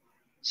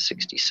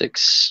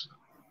 66,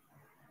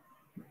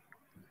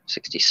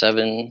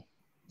 67,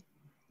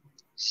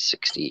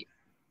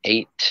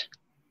 68,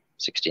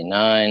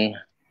 69,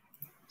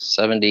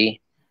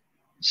 70,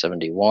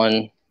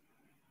 71,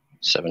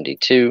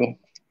 72,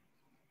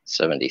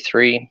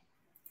 73,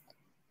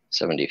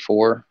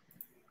 74,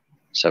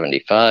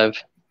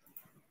 75,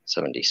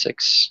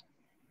 76,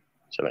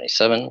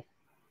 77,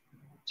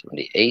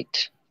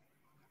 78,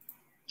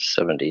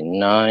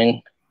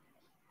 79,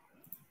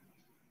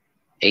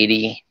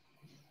 80,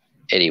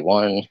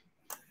 81,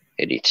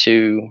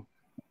 82,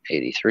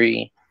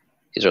 83.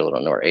 These are a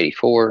little newer.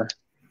 84,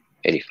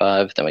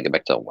 85. Then we go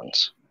back to old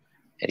ones.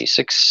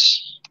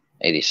 86,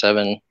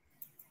 87,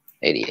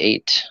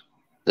 88.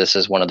 This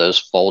is one of those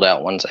fold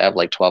out ones. I have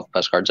like 12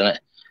 postcards in it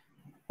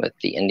with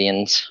the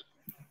Indians.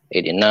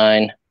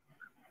 89.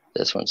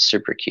 This one's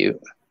super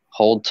cute.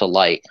 Hold to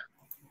light.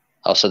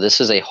 Also, this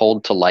is a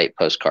hold to light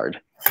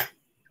postcard.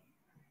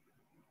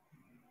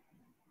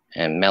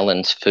 And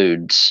Melon's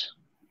Foods.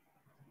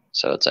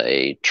 So it's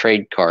a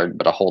trade card,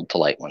 but a hold to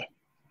light one.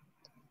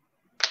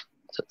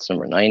 So it's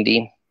number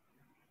 90,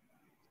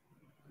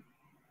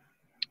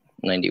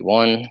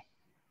 91,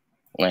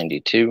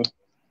 92,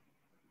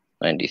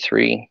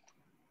 93,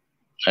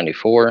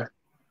 94,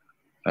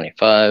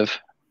 95,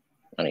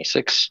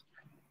 96,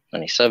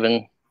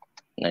 97,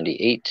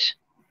 98,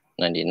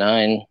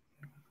 99,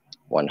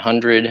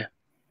 100,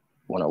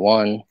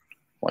 101,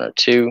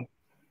 102,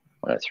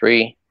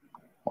 103,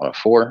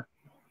 104,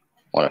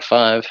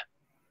 105,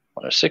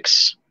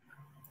 106,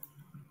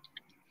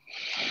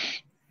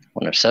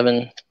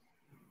 107,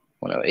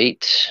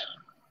 108,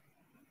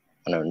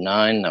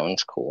 109, that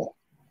one's cool.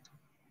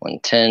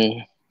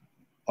 110,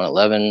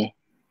 111,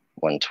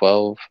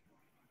 112,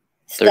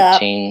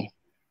 13. Stop.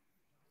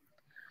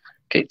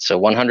 Okay, so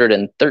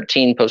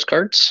 113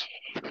 postcards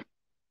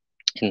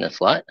in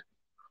this lot.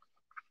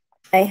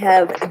 I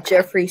have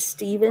Jeffrey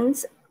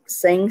Stevens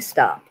saying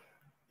stop.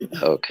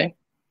 Okay.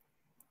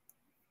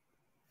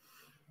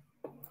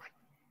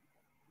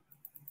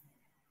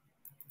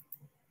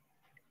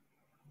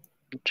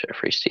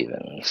 Jeffrey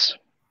Stevens.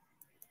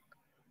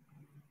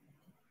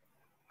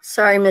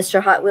 Sorry,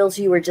 Mr. Hot Wheels,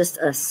 you were just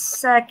a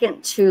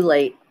second too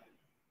late.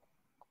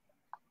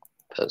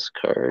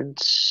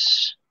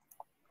 Postcards.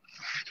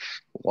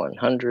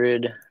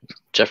 100.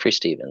 Jeffrey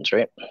Stevens,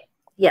 right?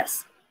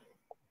 Yes.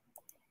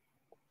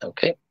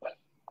 Okay.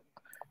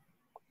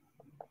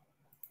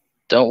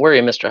 Don't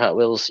worry, Mr. Hot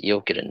Wheels.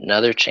 You'll get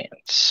another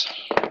chance.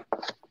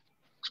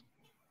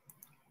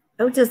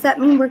 Oh, does that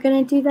mean we're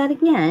going to do that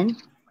again?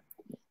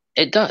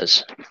 It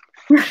does.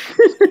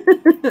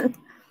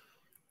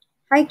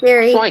 Hi,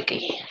 Gary.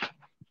 Crikey.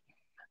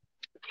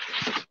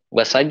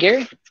 Westside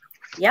Gary?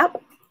 Yep.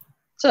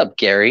 What's up,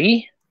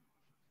 Gary?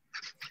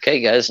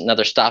 Okay, guys,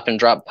 another stop and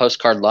drop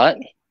postcard lot.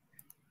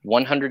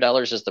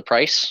 $100 is the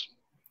price.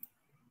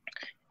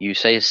 You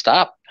say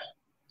stop,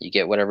 you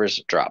get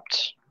whatever's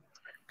dropped.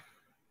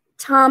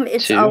 Tom,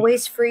 it's 2,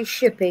 always free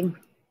shipping.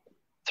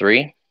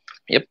 3,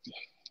 yep.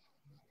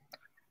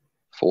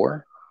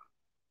 4,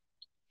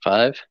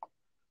 5,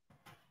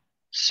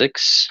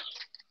 6.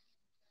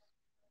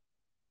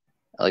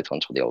 I like the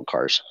ones with the old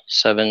cars.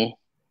 7,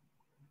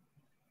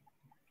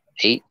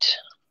 8,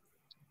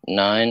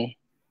 9,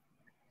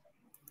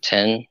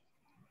 10,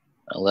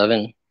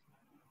 11,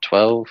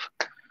 12,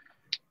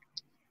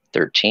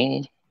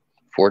 13,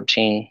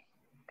 14,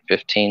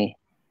 15,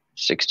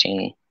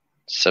 16,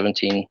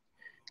 17,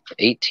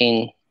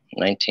 18,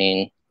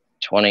 19,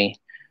 20.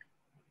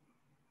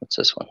 What's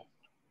this one?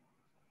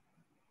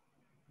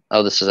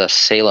 Oh, this is a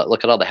Salem.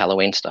 Look at all the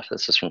Halloween stuff.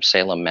 This is from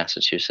Salem,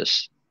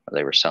 Massachusetts.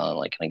 They were selling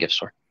like in a gift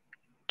store.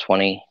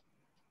 20,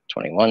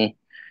 21,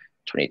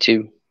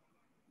 22,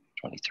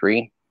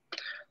 23,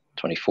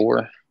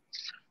 24.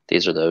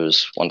 These are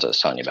those ones I was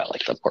telling you about,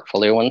 like the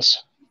portfolio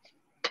ones.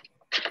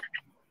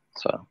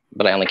 So,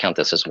 but I only count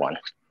this as one.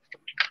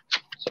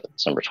 So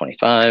it's number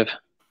 25,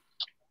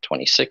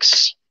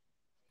 26.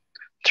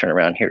 Turn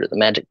around here to the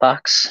magic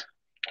box.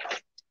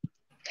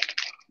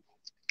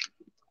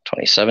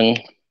 27,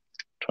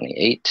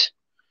 28,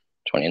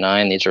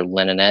 29. These are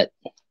Linenette.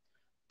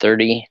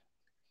 30,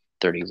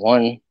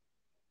 31.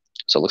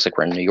 So it looks like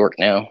we're in New York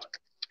now.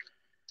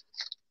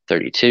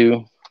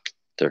 32,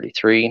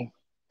 33,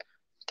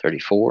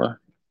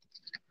 34,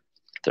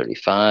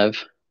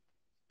 35,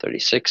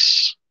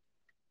 36,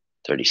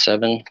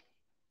 37.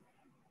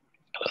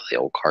 Oh, the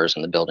old cars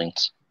in the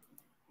buildings.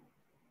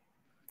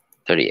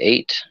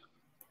 38,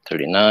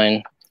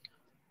 39,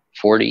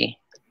 40,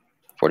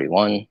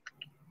 41,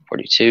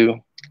 42,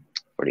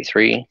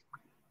 43,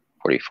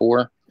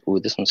 44. Ooh,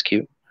 this one's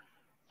cute.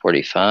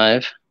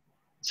 45,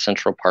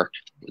 Central Park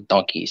with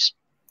donkeys.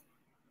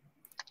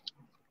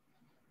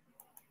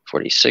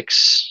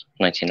 46,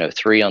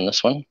 1903 on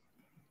this one.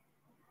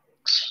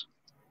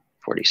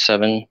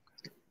 47,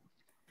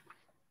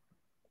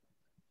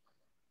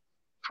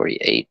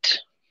 48,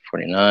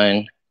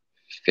 49,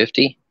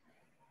 50,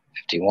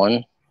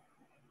 51,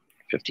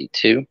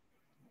 52,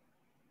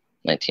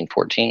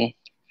 1914,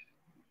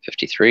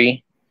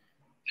 53,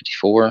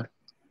 54,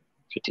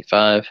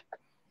 55,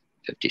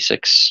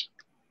 56,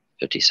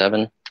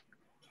 57,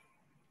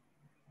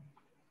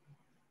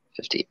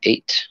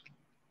 58,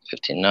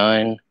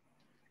 59,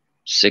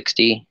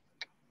 60,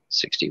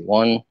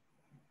 61,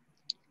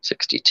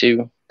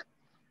 62,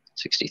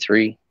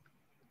 63,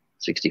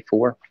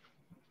 64,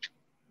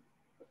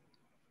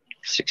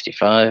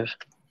 65,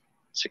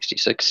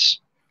 66,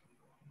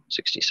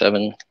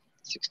 67,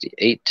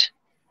 68,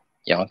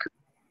 Yonkers.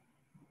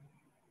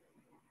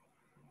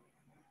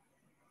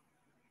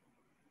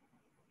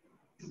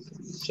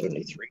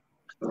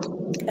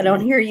 $73. I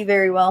don't hear you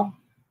very well.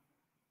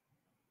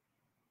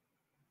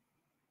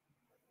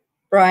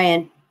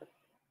 Brian,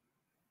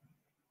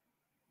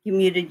 you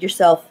muted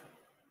yourself.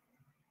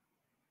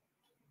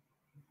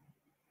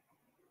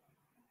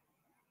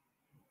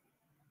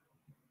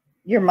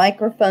 Your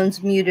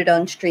microphone's muted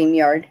on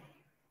StreamYard.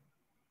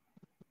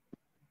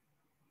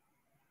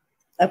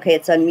 Okay,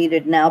 it's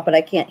unmuted now, but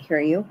I can't hear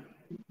you.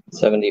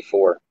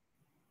 74.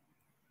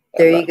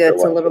 There you go.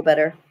 It's a little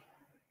better.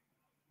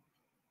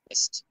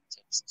 Test.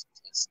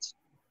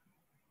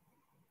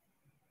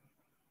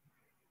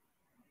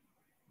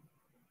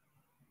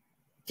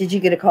 Did you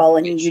get a call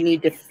and you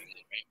need to...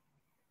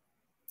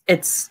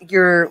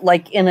 You're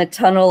like in a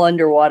tunnel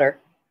underwater.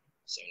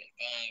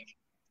 75,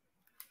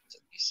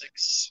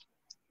 76,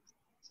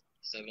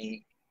 7,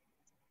 8,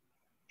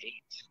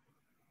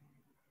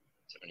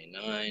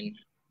 79,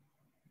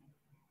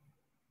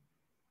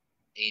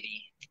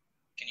 80.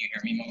 Can you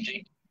hear me,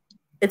 Moji?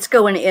 It's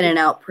going in and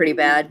out pretty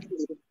bad. Okay,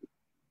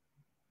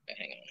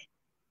 hang on.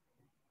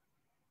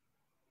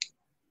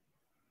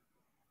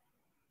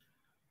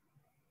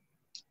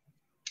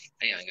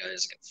 Hang on,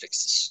 guys. I can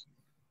fix this.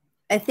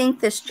 I think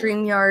the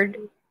StreamYard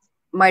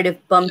might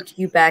have bumped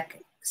you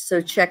back,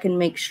 so check and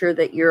make sure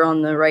that you're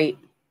on the right.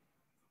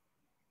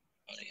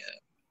 Oh, yeah.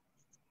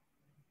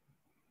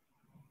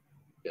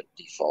 Good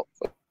default.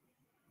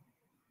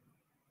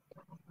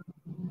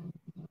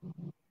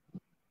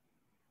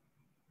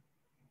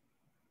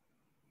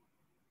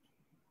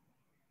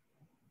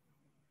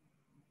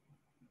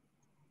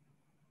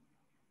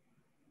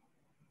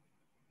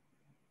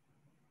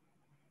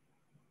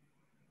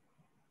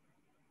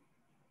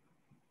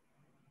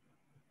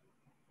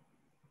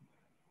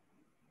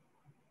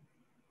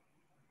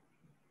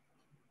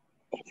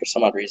 For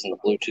some odd reason, the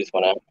Bluetooth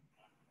went out.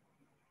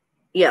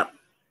 Yeah,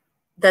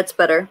 that's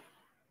better.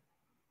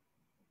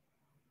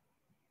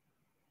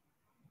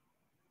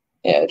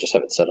 Yeah, I just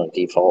have it set on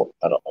default.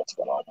 I don't know what's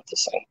going on with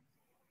this thing.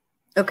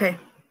 Okay.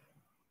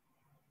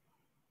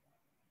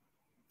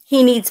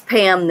 He needs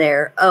Pam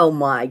there. Oh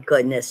my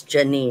goodness,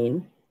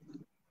 Janine.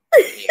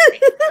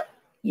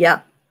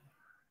 Yeah.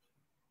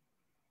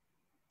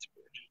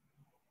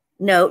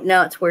 No,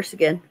 now it's worse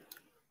again.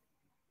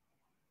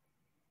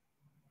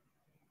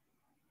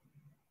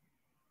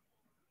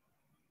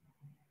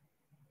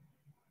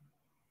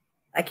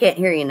 I can't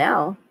hear you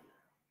now.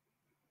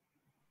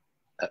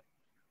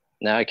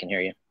 Now I can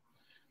hear you.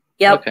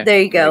 Yep, okay,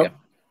 there you go.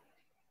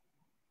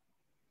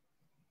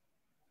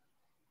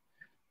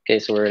 Okay,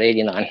 so we're at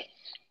 89.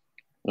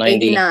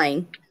 90,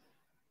 89.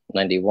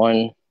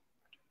 91,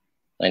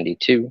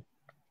 92,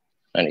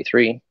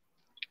 93,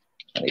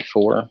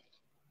 94,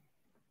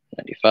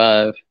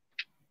 95,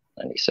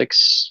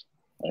 96,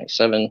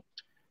 97,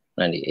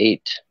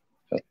 98.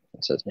 Oh,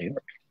 it says New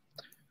York.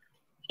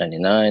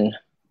 99,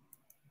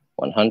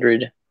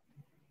 100,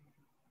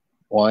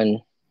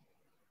 1,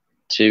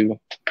 2,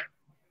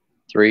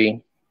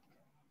 3,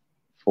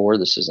 4.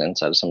 This is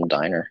inside of some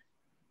diner.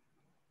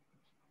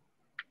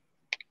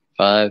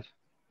 5,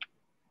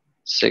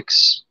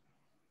 6,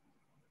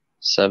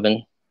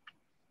 7,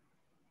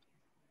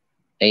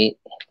 8,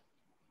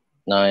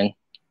 9,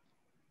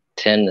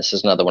 10. This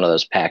is another one of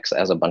those packs that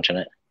has a bunch in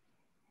it.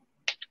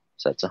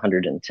 So that's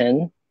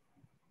 110.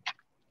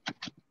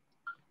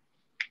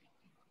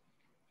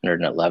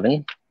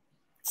 111.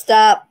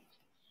 Stop.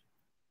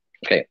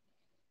 Okay.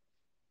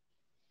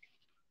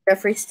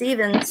 Jeffrey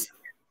Stevens.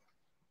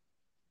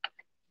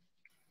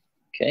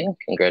 Okay,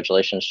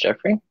 congratulations,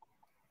 Jeffrey.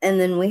 And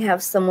then we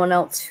have someone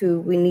else who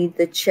we need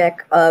the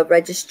check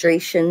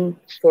registration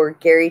for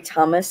Gary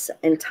Thomas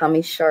and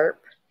Tommy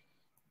Sharp.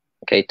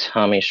 Okay,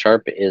 Tommy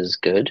Sharp is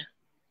good.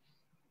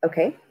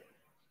 Okay.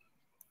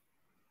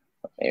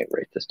 Let me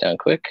write this down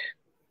quick.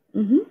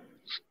 Mm-hmm.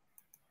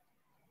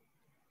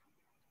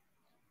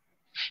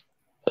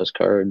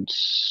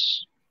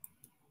 Postcards.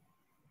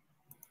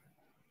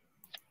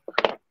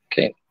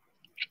 Okay.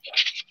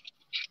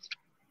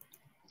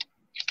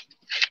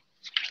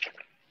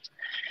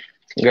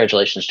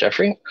 Congratulations,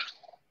 Jeffrey.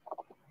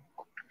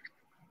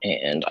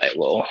 And I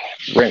will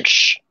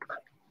wrench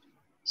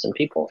some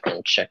people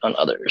and check on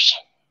others.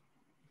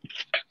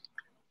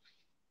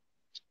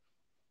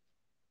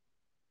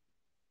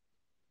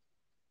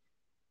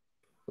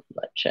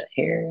 My chat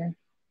here.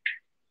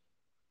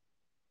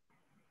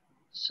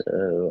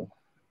 So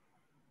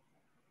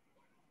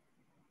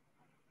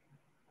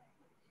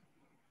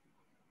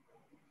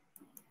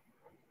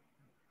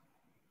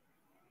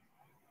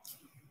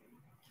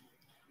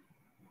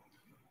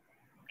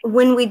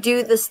when we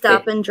do the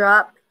stop and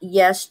drop,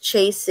 yes,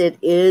 Chase, it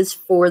is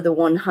for the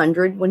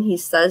 100 when he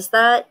says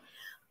that.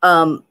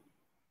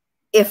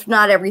 If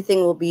not,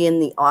 everything will be in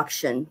the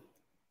auction.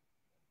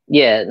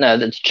 Yeah, no,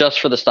 that's just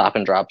for the stop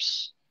and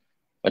drops,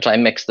 which I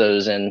mix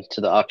those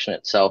into the auction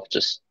itself,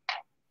 just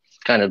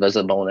kind of as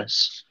a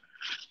bonus.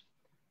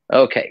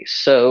 Okay,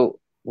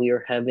 so we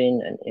are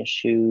having an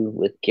issue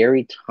with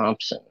Gary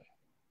Thompson.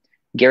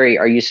 Gary,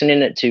 are you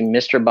sending it to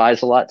Mr.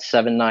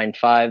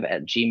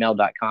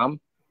 Buysalot795@gmail.com?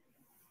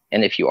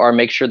 And if you are,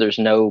 make sure there's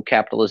no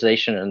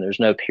capitalization and there's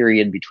no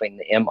period between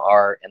the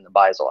MR and the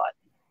Buysalot.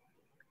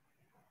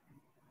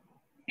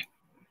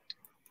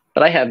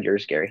 But I have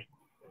yours, Gary.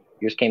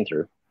 Yours came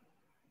through.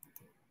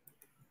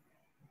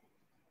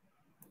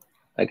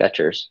 I got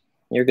yours.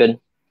 You're good.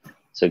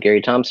 So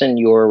Gary Thompson,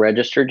 you're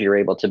registered. You're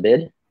able to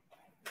bid.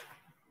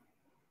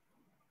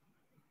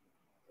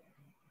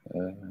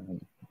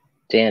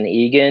 Dan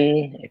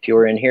Egan, if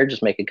you're in here,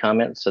 just make a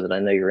comment so that I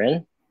know you're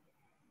in.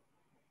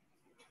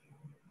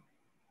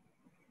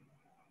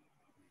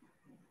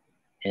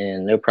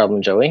 And no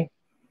problem, Joey.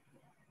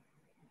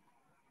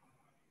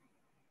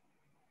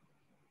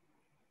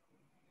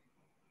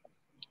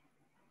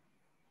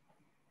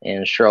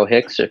 And Cheryl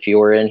Hicks, if you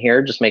were in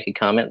here, just make a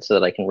comment so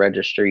that I can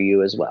register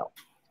you as well.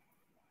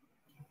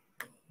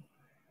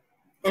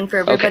 And for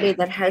everybody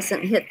that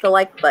hasn't hit the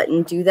like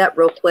button, do that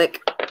real quick.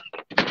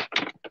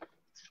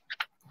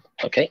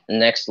 Okay,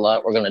 next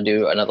lot, we're going to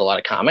do another lot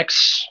of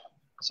comics.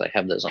 So I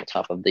have those on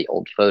top of the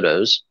old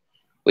photos.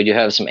 We do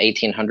have some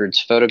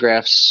 1800s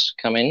photographs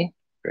coming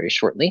very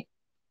shortly.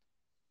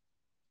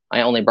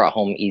 I only brought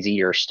home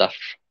easier stuff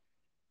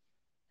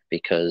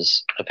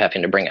because of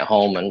having to bring it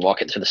home and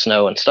walk it through the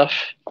snow and stuff.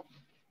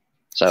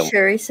 So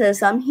Sherry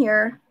says, I'm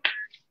here.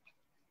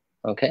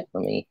 Okay,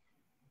 let me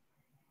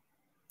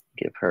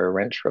give her a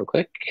wrench real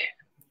quick.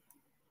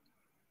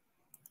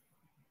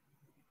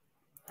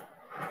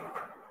 Add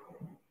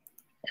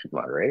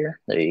moderator.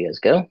 There you guys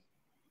go.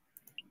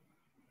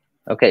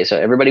 Okay, so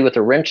everybody with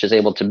a wrench is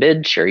able to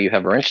bid. Sherry, you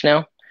have a wrench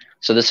now.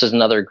 So this is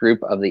another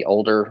group of the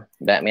older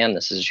Batman.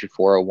 This is issue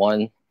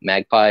 401,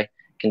 Magpie.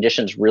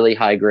 Condition's really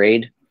high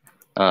grade.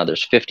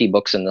 There's 50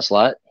 books in this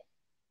lot.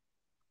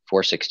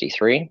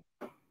 463.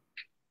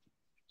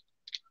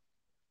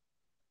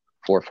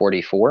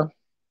 444.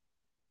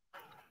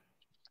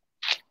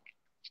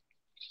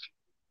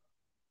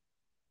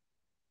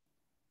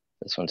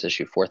 This one's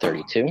issue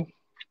 432.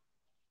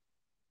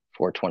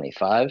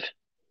 425.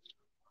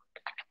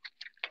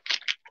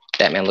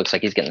 Batman looks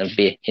like he's gonna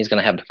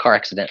have a car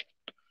accident.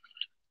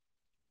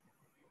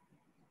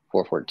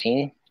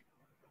 414,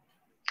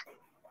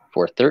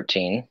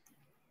 413,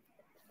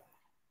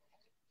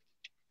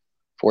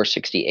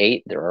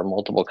 468. There are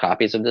multiple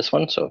copies of this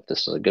one, so if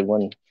this is a good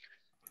one,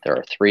 there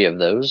are 3 of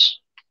those.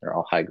 They're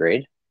all high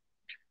grade.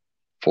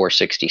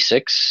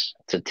 466.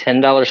 It's a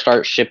 $10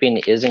 start. Shipping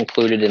is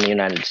included in the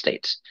United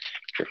States.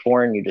 If you're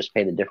foreign, you just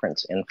pay the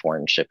difference in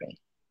foreign shipping.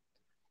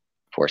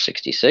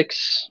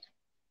 466.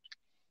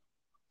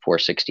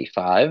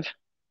 465.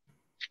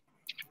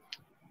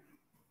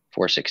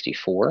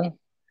 464.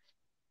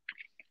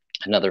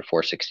 Another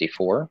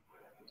 464.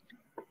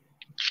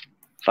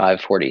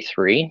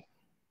 543.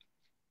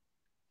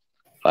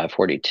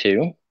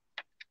 542.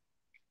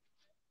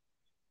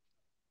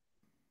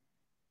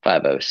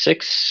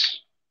 506.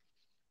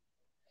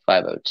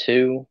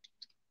 502,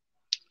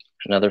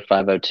 another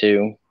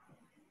 502,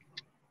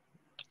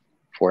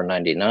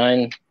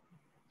 499.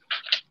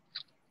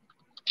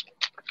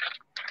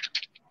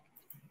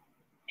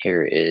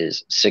 Here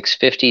is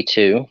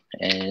 652,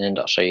 and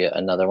I'll show you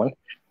another one.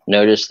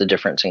 Notice the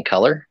difference in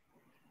color.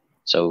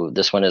 So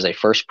this one is a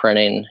first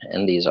printing,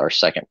 and these are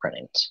second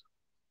printings.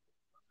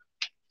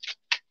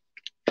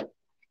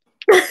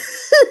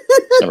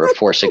 Number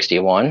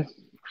 461.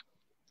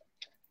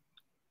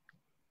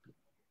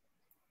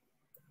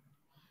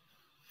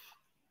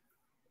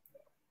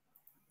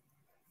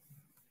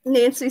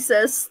 Nancy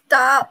says,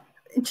 stop.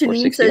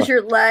 Janine says,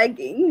 you're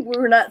lagging.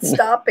 We're not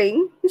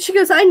stopping. She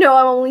goes, I know,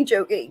 I'm only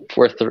joking.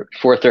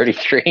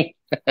 433.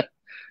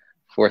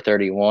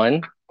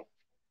 431.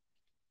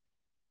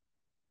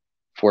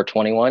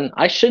 421.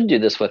 I should do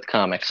this with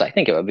comics. I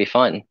think it would be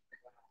fun.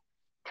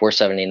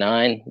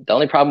 479. The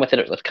only problem with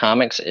it with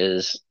comics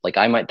is, like,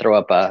 I might throw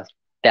up a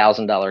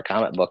 $1,000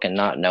 comic book and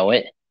not know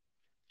it.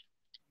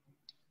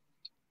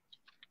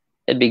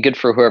 It'd be good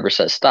for whoever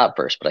says stop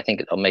first, but I think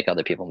it'll make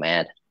other people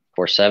mad.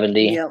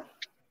 470. Yep.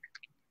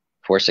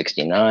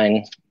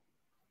 469.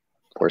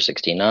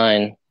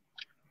 469.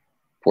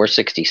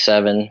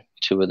 467.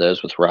 2 of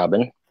those with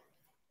Robin.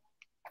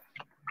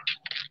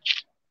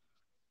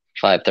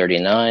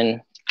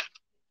 539.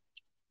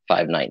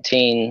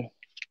 519.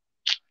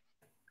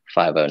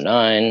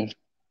 509.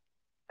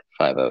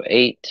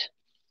 508.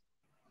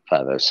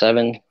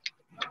 507. This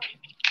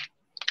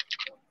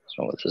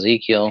one with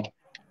Ezekiel.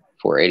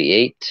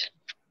 488.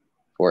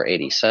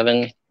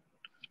 487.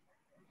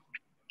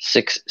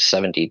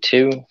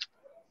 672.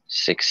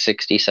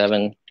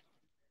 667.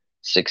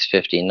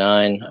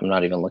 659. I'm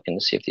not even looking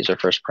to see if these are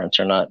first prints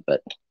or not,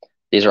 but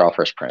these are all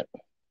first print.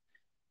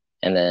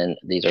 And then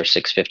these are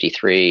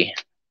 653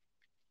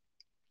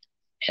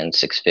 and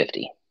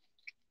 650.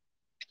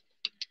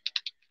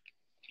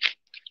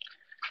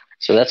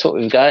 So that's what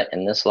we've got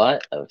in this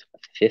lot of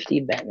 50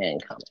 Batman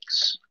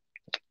comics.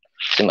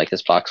 Seemed like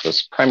this box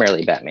was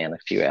primarily Batman, a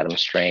few Adam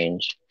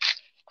Strange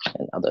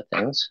and other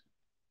things.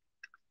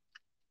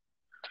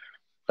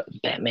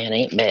 But Batman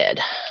ain't bad.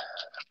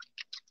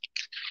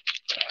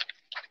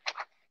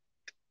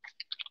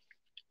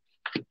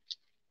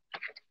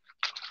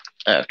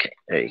 Okay,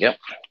 there you go.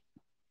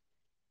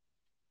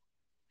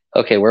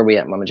 Okay, where are we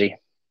at, Mama G?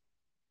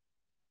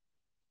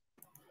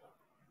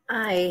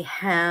 I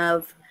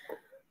have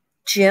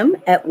Jim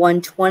at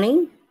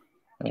 120.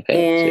 Okay, so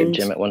you have And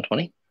Jim at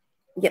 120.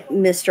 yep,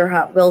 Mr.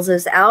 Hot Wheels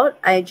is out.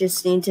 I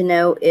just need to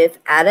know if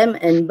Adam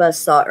and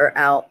Buzzsaw are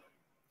out.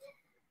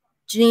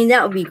 Janine,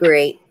 that would be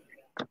great.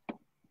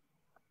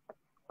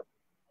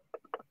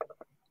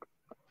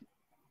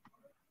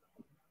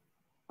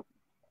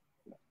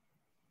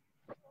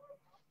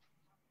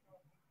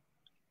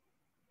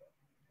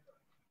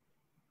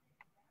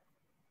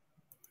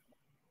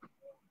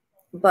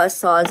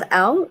 Buzzsaw's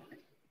out.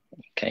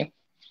 Okay.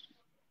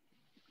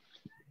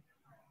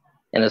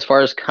 And as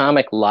far as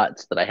comic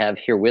lots that I have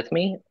here with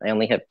me, I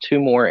only have 2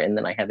 more, and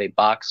then I have a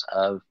box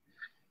of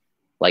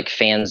like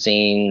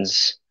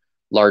fanzines,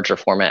 larger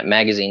format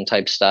magazine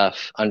type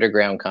stuff,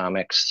 underground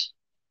comics,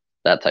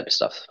 that type of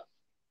stuff.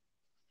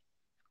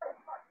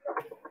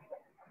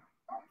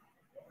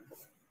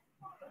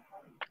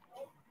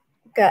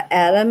 Got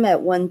Adam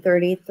at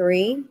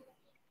 133.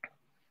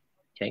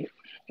 Okay.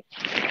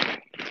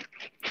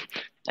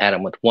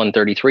 Adam with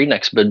 133.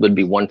 Next bid would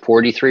be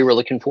 143 we're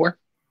looking for.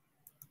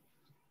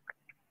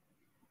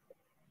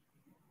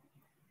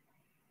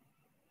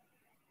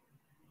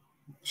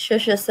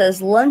 Shusha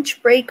says,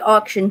 lunch break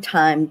auction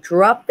time.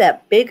 Drop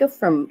that big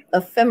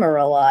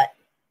ephemera lot.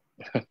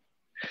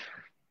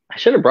 I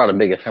should have brought a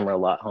big ephemera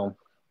lot home.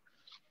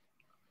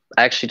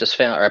 I actually just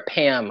found, or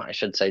Pam, I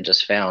should say,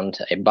 just found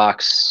a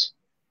box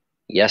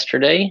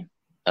yesterday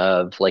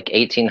of like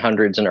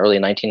 1800s and early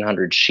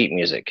 1900s sheet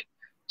music.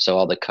 So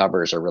all the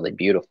covers are really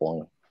beautiful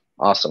and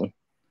awesome.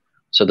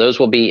 So those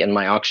will be in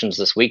my auctions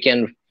this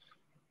weekend.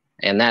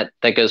 And that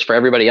goes for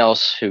everybody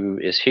else who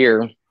is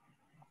here.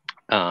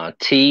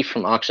 T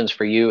from Auctions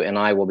for You and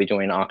I will be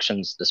doing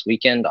auctions this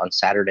weekend on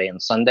Saturday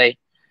and Sunday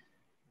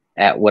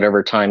at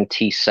whatever time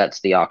T sets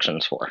the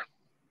auctions for.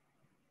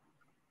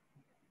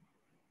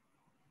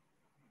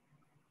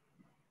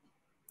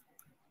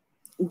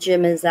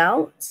 Jim is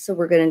out, so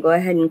we're going to go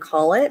ahead and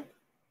call it.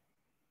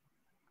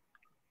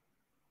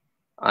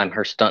 I'm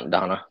her stunt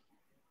Donna.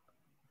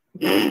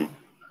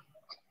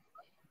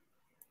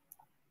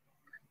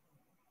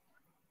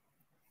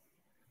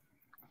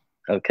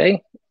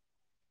 Okay.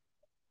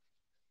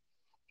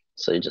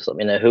 So you just let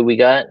me know who we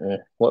got and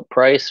what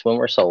price when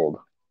we're sold.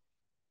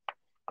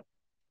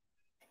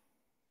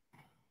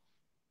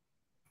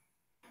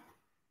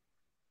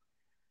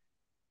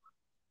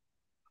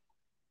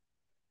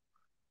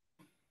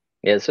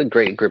 Yeah, it's a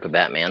great group of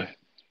Batman.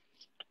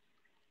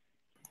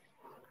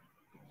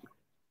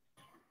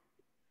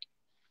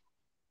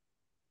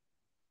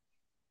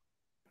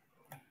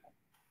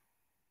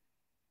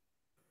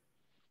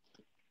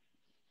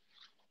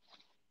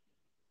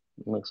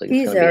 Looks like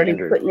He's it's going to be already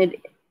Andrew.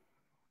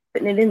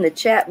 putting it in the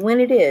chat when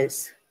it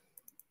is.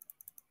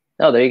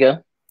 Oh, there you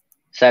go.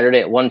 Saturday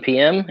at 1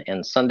 p.m.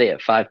 and Sunday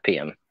at 5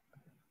 p.m.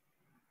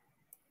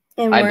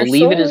 And I we're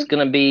believe sold. it is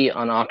going to be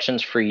on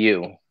auctions for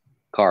you,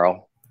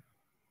 Carl.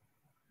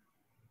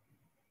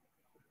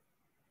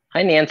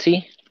 Hi,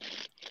 Nancy.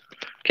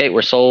 Okay,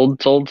 we're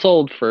sold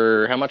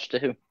for how much to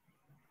who?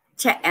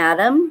 To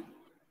Adam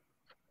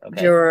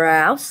Okay.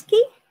 Jurowski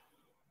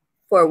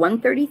for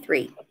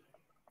 $133.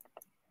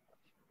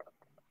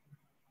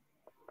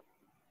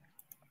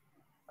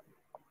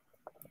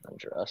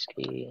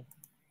 Jurowski.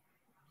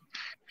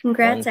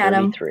 Congrats,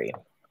 Adam.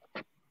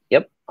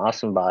 Yep,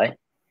 awesome buy.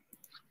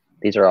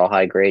 These are all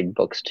high grade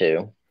books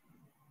too.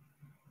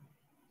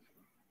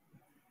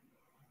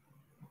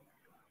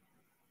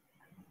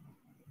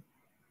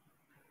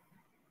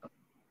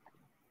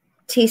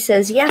 T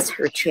says yes,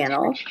 her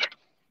channel.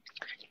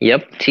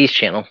 Yep, T's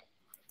channel.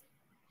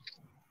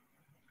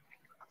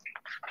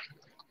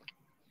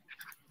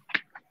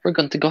 We're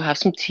going to go have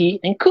some tea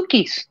and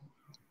cookies.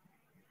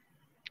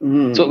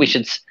 That's what we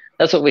should.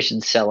 That's what we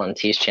should sell on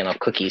T's channel.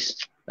 Cookies.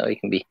 So you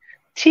can be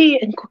tea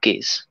and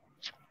cookies.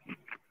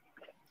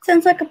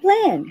 Sounds like a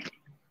plan.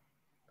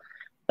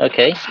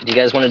 Okay. Do you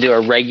guys want to do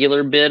a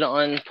regular bid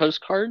on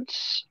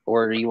postcards,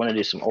 or do you want to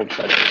do some old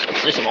photos?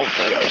 Let's do some old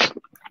photos.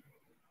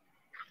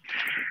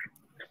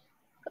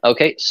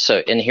 Okay. So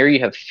in here you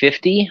have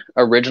 50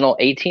 original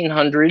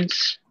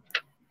 1800s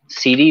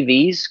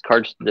CDVs,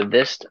 cards to the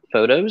Vist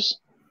photos.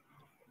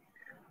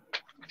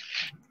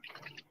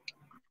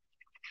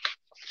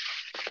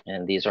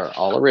 And these are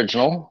all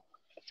original.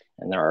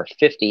 And there are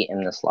 50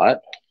 in this lot.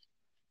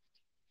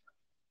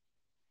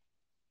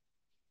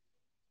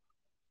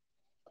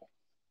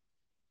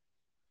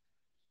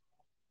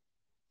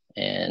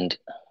 And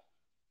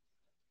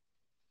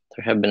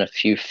there have been a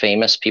few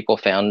famous people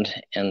found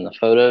in the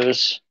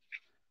photos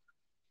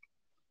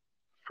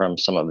from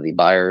some of the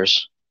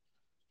buyers.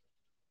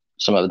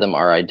 Some of them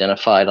are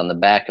identified on the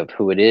back of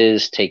who it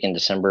is, taken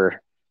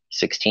December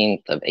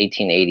 16th of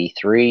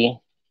 1883.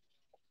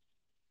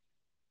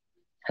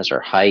 Has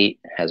her height,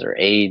 has her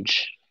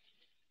age,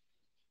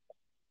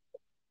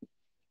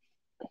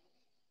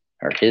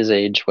 or his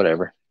age,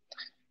 whatever.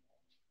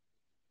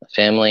 The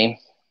family.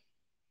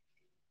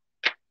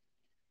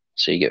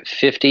 So you get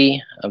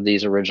 50 of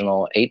these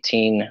original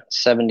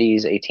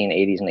 1870s,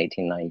 1880s, and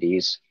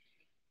 1890s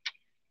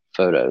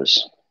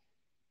photos.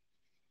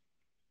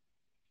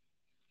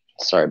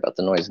 Sorry about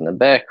the noise in the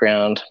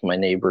background. My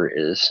neighbor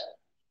is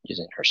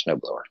using her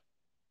snowblower.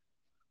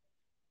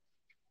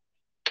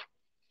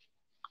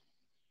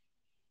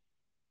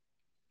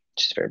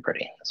 She's very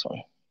pretty, this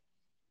one.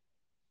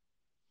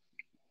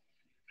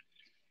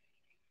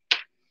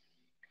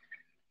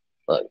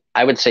 Look,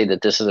 I would say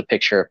that this is a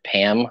picture of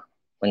Pam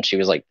when she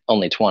was like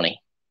only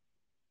 20.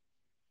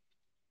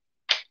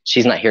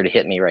 She's not here to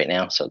hit me right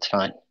now, so it's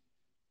fine.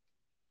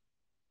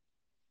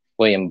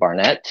 William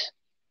Barnett.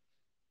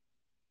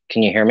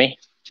 Can you hear me?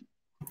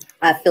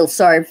 I feel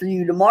sorry for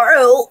you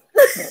tomorrow.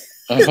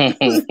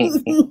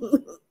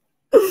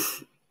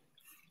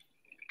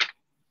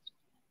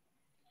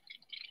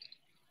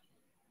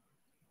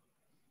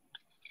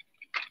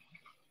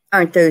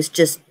 Aren't those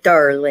just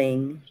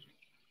darling?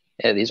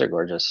 Yeah, these are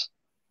gorgeous.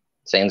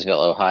 Zanesville,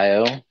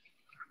 Ohio. And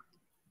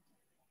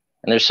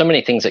there's so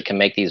many things that can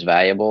make these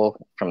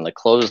valuable, from the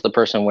clothes the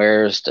person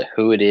wears to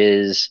who it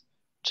is,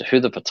 to who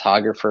the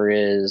photographer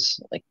is.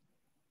 Like,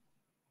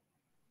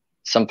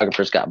 some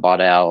photographers got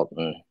bought out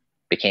and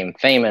became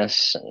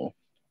famous. And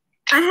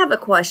I have a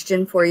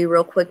question for you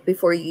real quick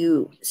before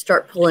you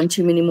start pulling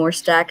too many more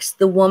stacks.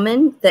 The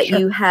woman that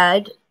you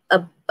had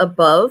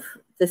above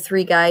the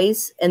three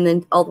guys and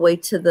then all the way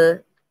to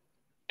the,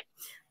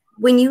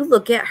 when you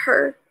look at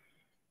her,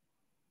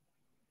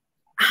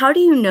 how do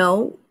you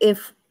know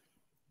if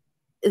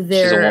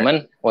they're... She's a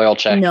woman? Oil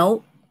check.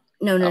 No.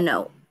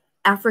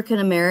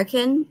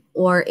 African-American,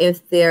 or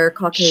if they're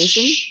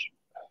Caucasian?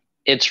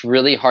 It's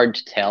really hard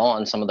to tell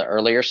on some of the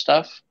earlier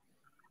stuff.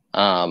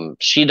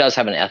 She does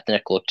have an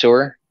ethnic look to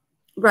her.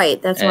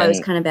 Right. That's why I was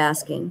kind of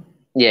asking.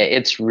 Yeah,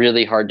 it's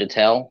really hard to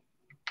tell.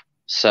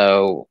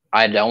 So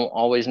I don't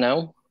always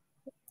know.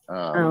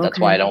 Okay. That's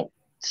why I don't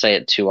say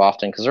it too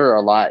often, because there are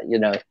a lot, you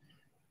know,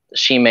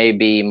 she may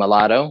be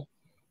mulatto.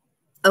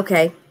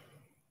 Okay.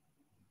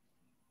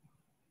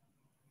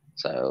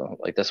 So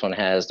like this one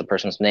has the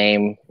person's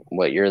name,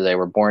 what year they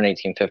were born,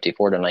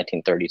 1854 to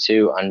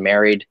 1932,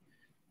 unmarried,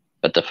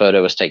 but the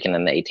photo was taken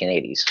in the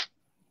 1880s.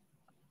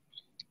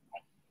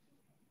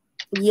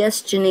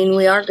 Yes, Janine,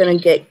 we are going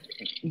to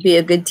be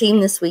a good team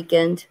this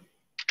weekend.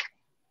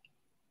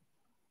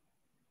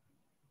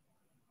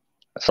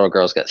 This little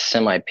girl's got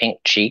semi-pink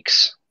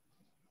cheeks.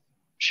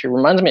 She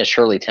reminds me of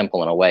Shirley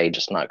Temple in a way,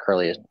 just not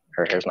curly.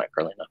 Her hair's not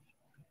curly enough.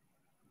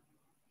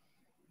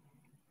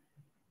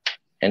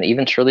 And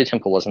even Shirley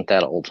Temple wasn't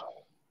that old.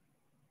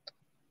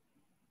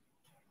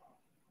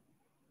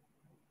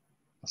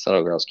 This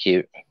little girl's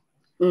cute.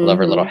 Mm-hmm. Love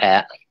her little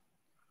hat.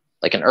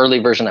 Like an early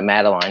version of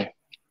Madeline.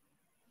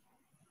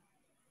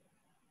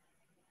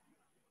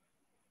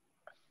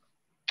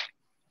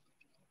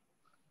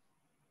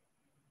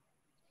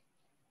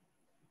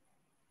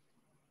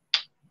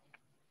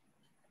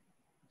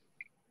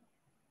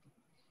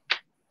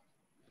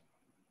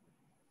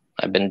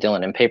 I've been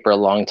dealing in paper a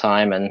long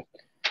time, and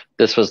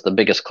this was the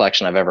biggest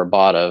collection I've ever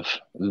bought of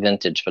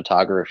vintage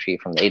photography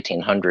from the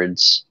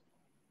 1800s.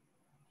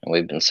 And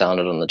we've been selling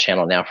it on the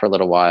channel now for a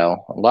little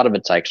while. A lot of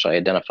it's actually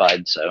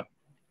identified, so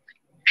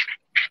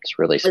it's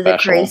really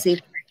special.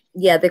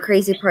 The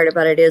crazy part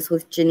about it is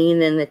with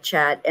Janine in the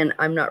chat, and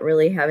I'm not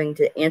really having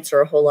to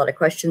answer a whole lot of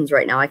questions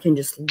right now. I can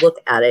just look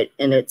at it,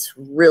 and it's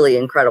really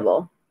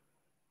incredible.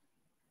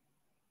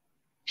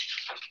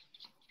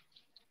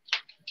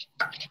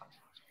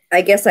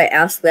 I guess I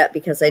asked that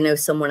because I know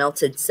someone else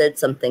had said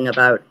something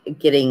about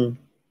getting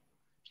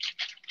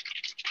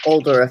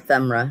older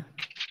ephemera.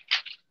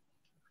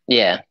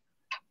 Yeah.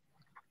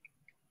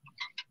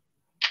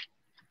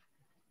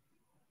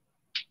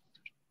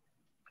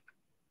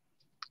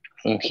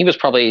 And he was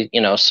probably,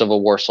 a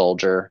Civil War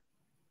soldier.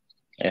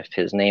 If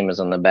his name is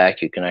on the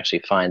back, you can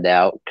actually find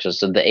out,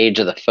 because of the age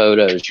of the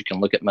photos, you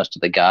can look at most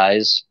of the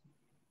guys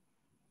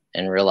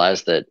and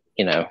realize that,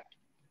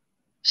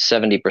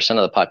 70%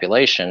 of the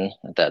population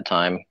at that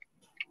time,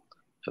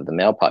 of the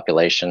male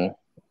population,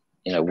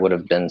 would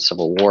have been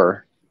Civil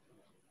War,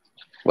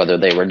 whether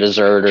they were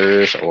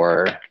deserters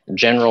or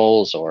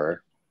generals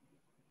or,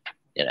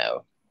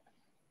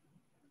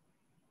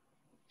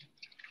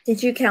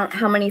 Did you count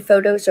how many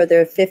photos? Are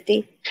there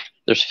 50?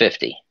 There's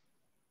 50.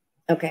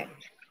 Okay.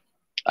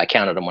 I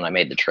counted them when I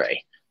made the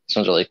tray. This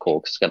one's really cool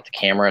because it's got the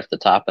camera at the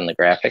top and the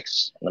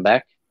graphics in the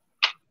back.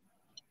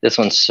 This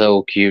one's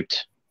so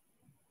cute.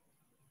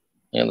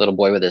 Little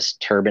boy with his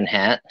turban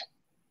hat.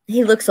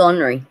 He looks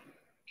ornery.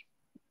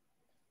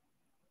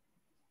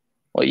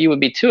 Well, you would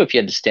be too if you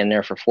had to stand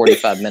there for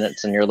 45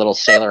 minutes in your little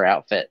sailor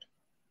outfit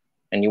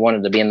and you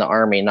wanted to be in the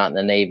Army, not in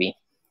the Navy.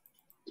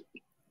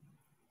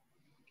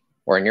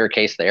 Or in your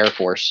case, the Air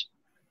Force.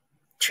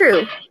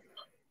 True.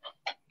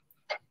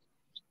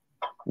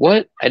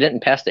 What? I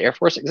didn't pass the Air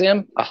Force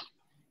exam? Oh,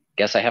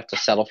 guess I have to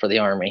settle for the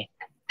Army.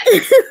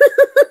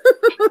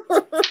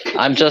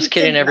 I'm just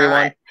kidding,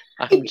 everyone.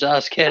 I'm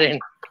just kidding.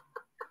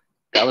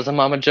 That was a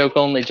mama joke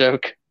only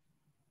joke.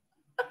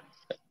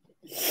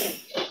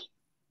 This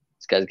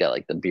guy's got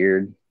like the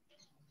beard.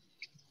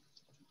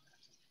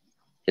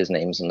 His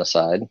name's on the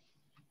side.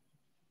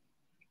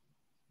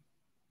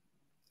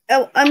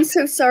 Oh, I'm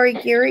so sorry,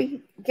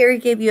 Gary. Gary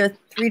gave you a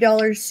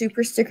 $3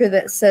 super sticker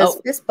that says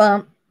fist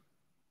bump.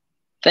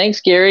 Thanks,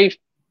 Gary.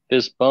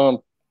 Fist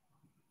bump.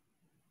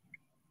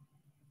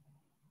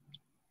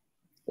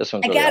 This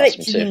one's really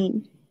awesome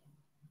too.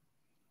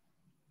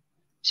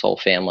 This whole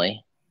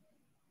family.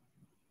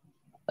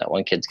 That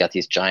one kid's got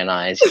these giant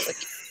eyes. He's like,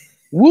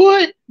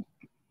 what?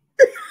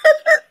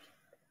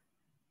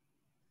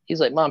 He's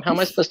like, Mom, how am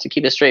I supposed to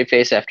keep a straight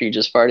face after you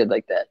just farted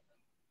like that?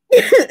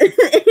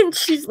 And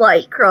she's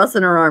like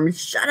crossing her arms.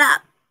 Shut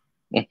up.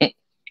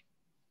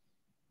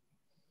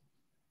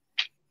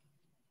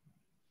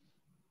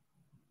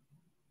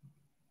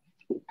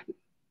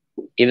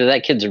 Either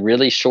that kid's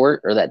really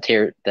short or that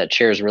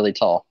chair is really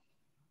tall.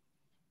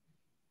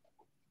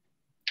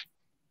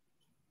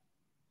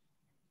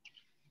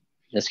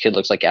 This kid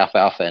looks like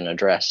Alfalfa in a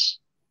dress.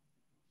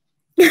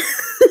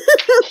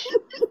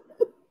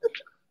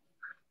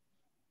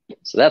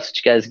 So that's what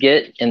you guys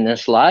get in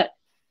this lot.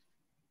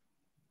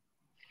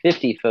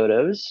 50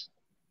 photos.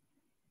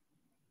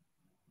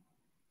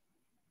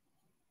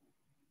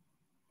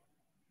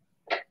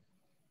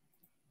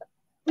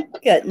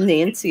 Got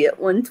Nancy at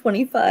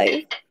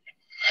 125.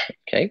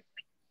 Okay.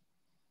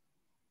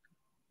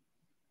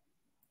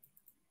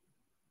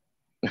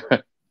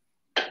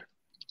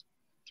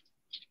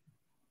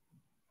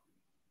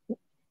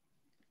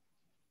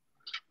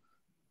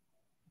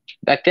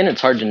 Back then, it's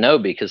hard to know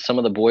because some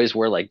of the boys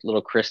wear like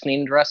little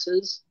christening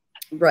dresses.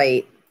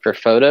 Right. For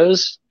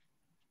photos.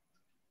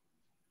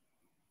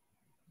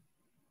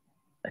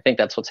 I think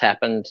that's what's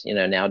happened,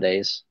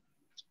 nowadays.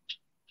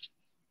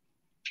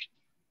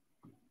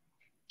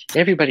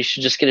 Everybody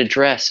should just get a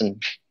dress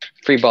and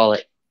free ball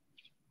it.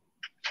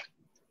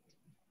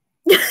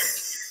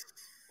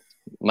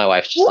 My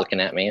wife's just looking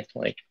at me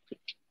like,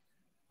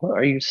 what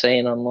are you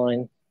saying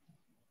online?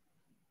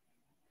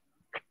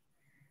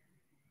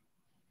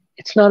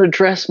 It's not a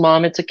dress,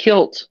 Mom. It's a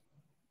kilt.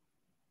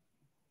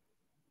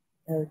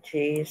 Oh,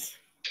 geez.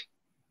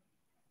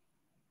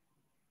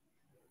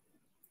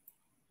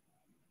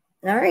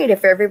 All right,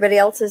 if everybody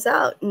else is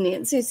out,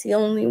 Nancy's the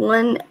only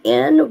one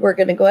in, we're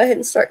going to go ahead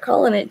and start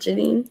calling it,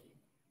 Janine.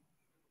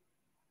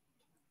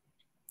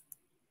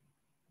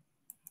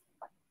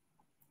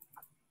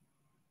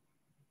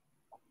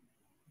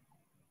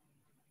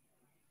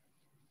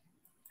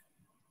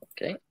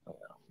 Okay, I'll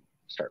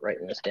start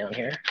writing this down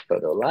here.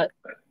 Photo lot.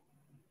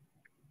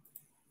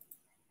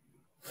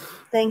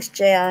 Thanks,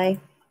 J.I.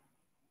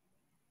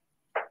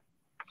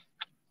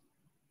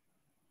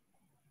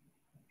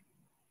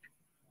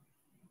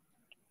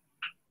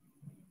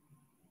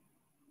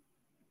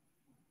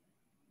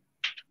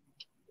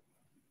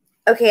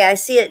 Okay, I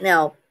see it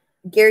now.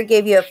 Gary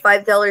gave you a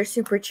 $5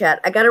 super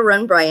chat. I got to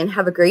run, Brian.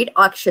 Have a great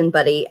auction,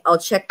 buddy. I'll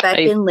check back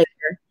in later.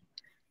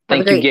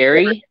 Thank you,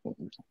 Gary.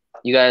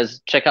 You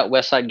guys check out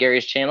Westside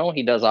Gary's channel.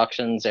 He does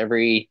auctions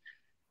every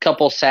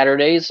couple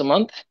Saturdays a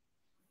month.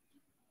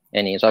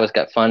 And he's always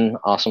got fun,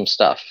 awesome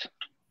stuff.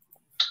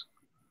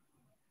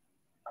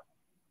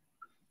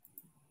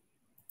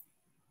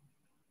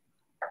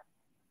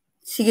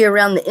 See you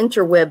around the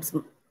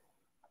interwebs.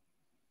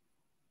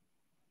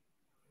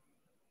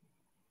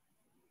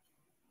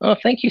 Oh,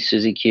 thank you,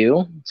 Susie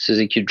Q.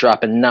 Susie Q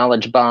dropping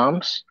knowledge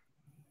bombs.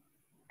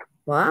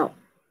 Wow.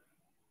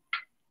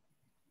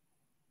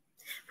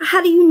 How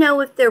do you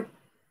know if they're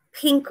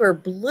pink or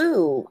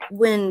blue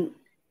when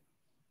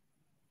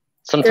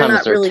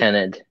sometimes they're really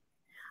tinted?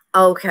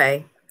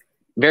 Okay.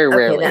 Very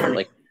rarely.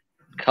 Like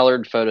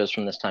colored photos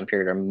from this time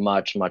period are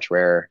much, much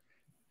rarer,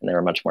 and they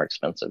were much more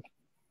expensive.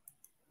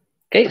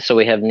 Okay, so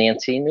we have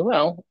Nancy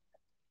Newell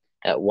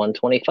at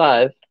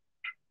 125.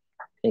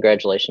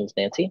 Congratulations,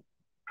 Nancy.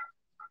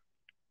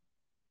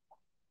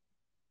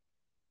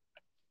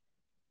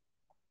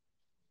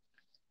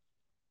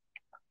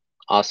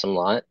 Awesome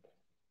lot.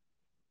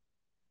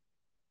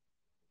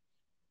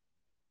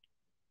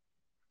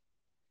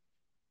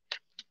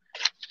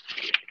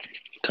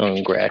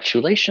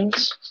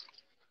 Congratulations.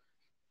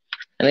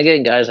 And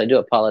again, guys, I do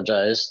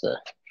apologize. The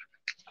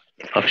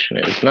auction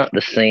is not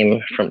the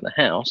same from the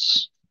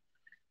house,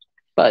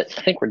 but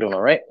I think we're doing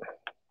all right.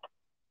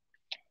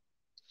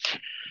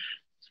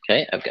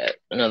 Okay, I've got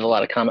another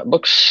lot of comic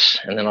books,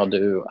 and then I'll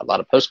do a lot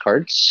of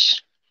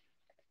postcards.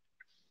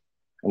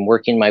 I'm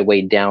working my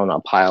way down a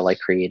pile I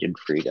created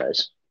for you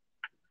guys.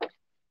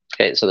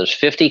 Okay, so there's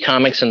 50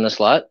 comics in this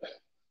lot.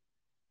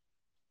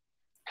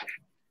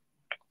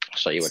 I'll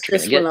show you what you're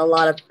going to get. This one, a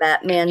lot of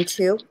Batman,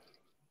 too?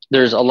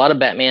 There's a lot of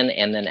Batman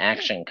and then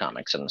action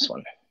comics in this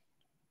one.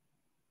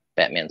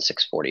 Batman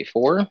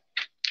 644.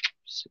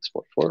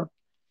 644.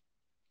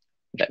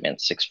 Batman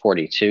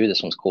 642.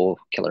 This one's cool.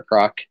 Killer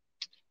Croc.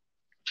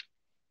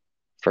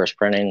 First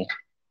printing.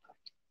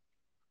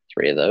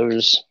 3 of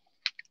those.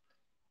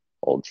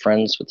 Old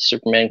Friends with the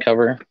Superman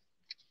cover.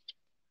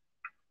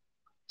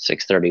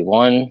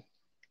 631.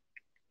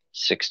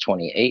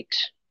 628.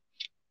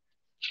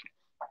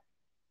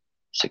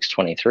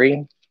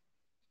 623.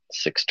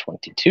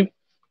 622.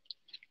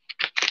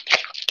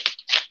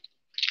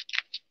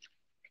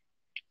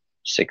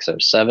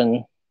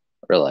 607.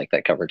 Really like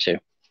that cover too.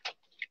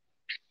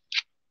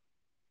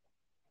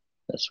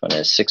 This one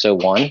is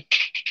 601.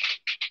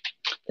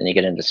 Then you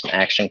get into some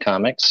action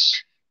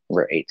comics.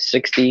 Number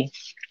 860,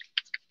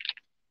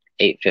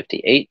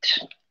 858,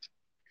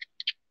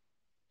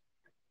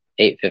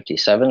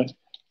 857,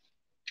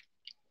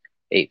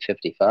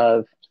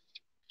 855,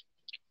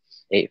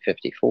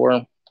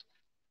 854,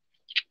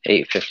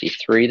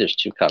 853. There's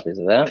 2 copies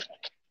of that.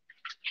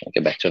 I'll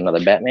get back to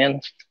another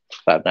Batman.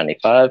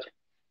 595.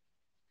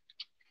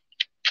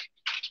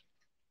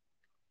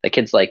 The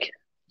kid's like,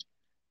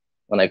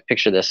 when I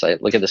picture this, I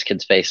look at this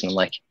kid's face and I'm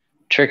like,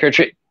 trick or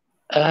treat.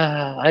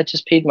 I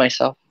just peed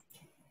myself.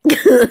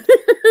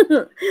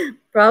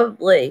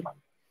 Probably.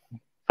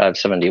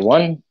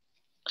 571,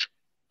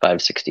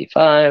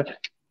 565,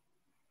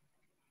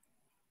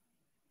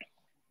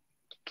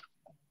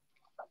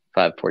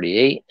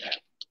 548.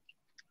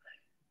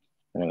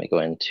 And then we go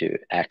into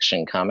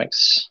Action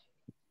Comics.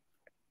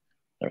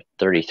 Number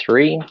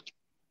 33.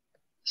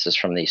 This is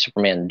from the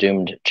Superman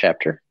Doomed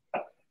chapter.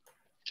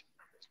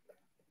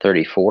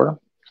 34.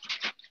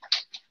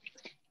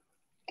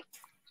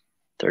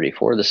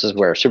 34. This is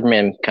where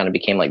Superman kind of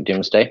became like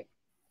Doomsday.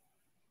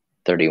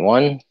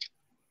 31.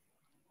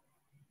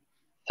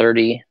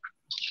 30.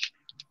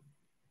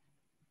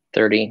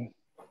 30.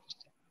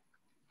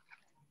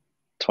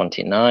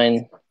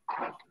 29.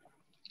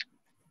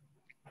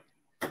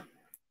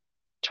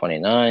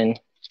 29.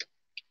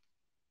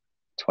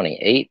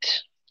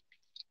 28.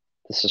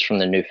 This is from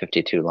the New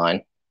 52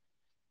 line.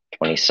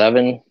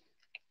 27.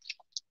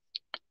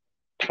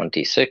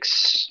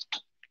 26.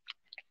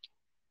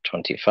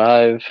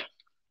 25.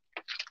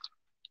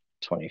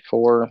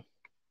 24.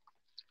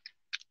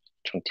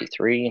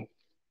 23.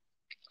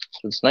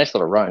 So it's a nice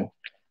little run.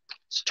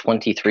 It's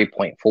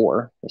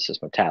 23.4. This is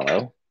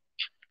Metallo.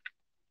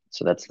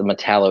 So that's the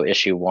Metallo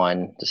issue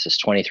 1. This is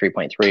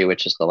 23.3,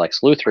 which is the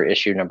Lex Luthor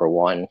issue number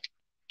 1.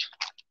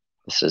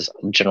 This is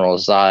General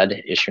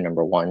Zod, issue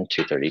number 1,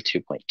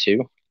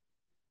 232.2.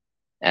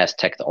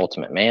 Aztec the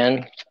Ultimate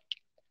Man.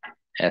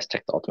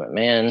 Aztec the Ultimate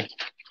Man.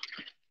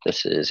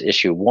 This is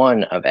issue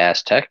 1 of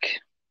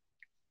Aztec.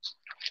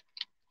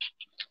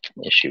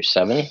 Issue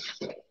 7.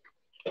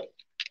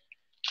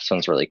 This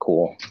one's really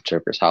cool.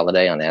 Joker's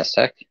Holiday on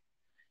Aztec.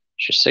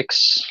 Issue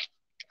 6.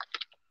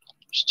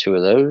 There's 2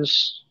 of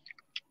those.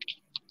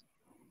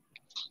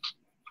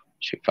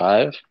 Issue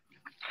 5.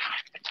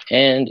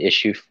 And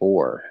issue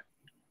 4.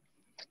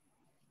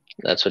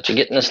 That's what you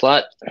get in this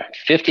lot.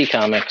 50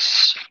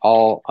 comics,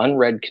 all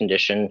unread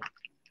condition,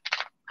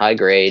 high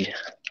grade.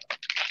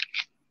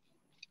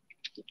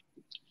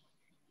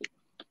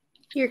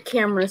 Your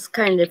camera's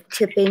kind of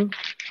tipping.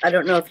 I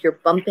don't know if you're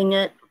bumping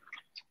it.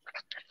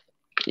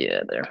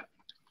 Yeah, there.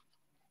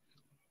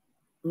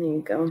 There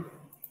you go.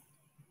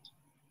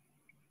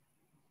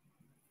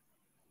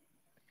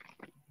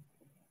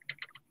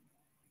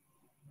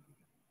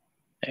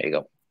 There you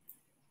go.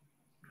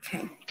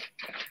 Okay.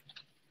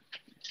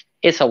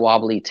 It's a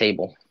wobbly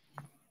table.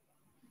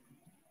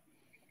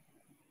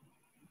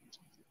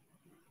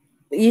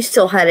 You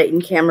still had it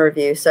in camera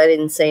view, so I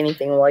didn't say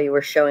anything while you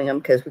were showing them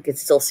because we could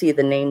still see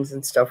the names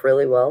and stuff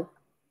really well.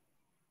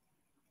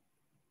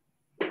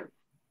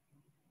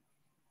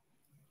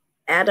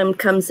 Adam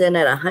comes in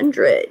at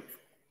 100.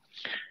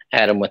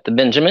 Adam with the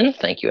Benjamin.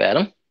 Thank you,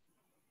 Adam.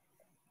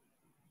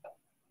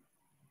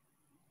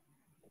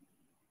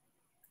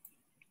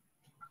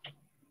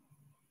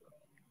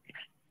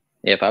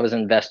 If I was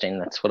investing,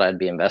 that's what I'd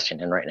be investing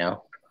in right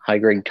now.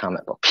 High-grade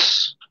comic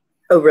books.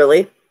 Oh,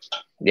 really?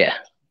 Yeah.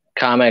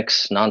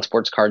 Comics,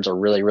 non-sports cards are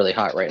really, really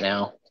hot right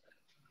now.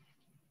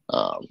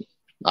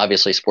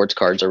 Obviously, sports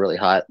cards are really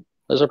hot.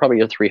 Those are probably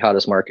your 3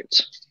 hottest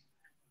markets.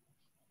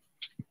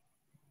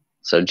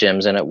 So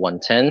Jim's in at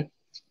 110.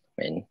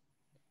 I mean,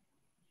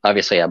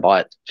 obviously, I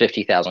bought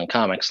 50,000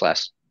 comics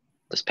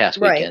this past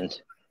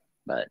weekend,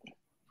 but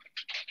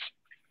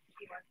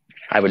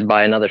I would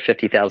buy another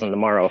 50,000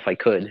 tomorrow if I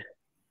could,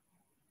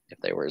 if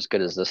they were as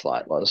good as this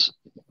lot was.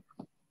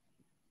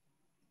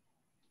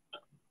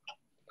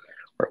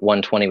 We're at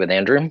 120 with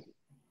Andrew.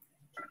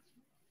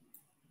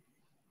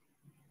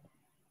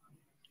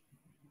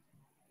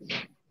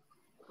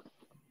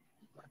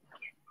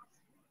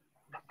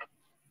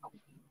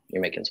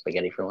 You're making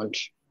spaghetti for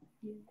lunch?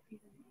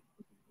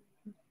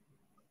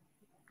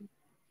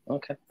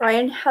 Okay.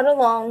 Brian, how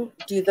long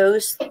do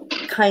those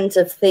kinds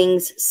of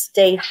things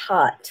stay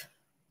hot?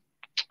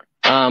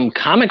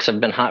 Comics have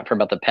been hot for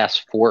about the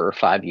past 4 or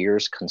 5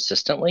 years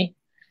consistently.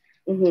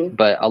 Mm-hmm.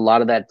 But a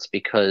lot of that's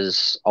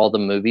because all the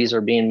movies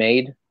are being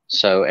made.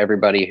 So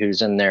everybody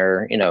who's in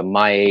their,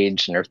 my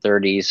age in their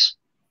 30s,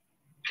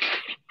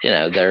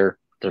 they're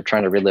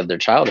trying to relive their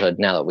childhood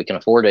now that we can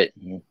afford it.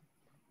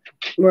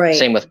 Right.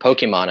 Same with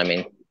Pokemon. I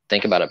mean,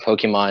 think about it.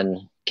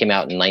 Pokemon came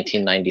out in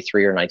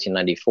 1993 or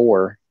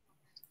 1994,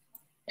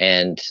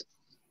 and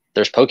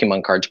there's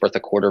Pokemon cards worth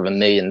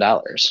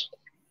 $250,000.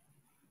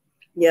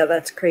 Yeah,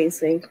 that's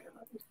crazy.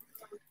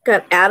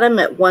 Got Adam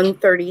at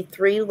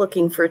 133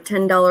 looking for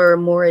 $10 or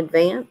more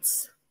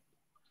advance.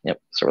 Yep.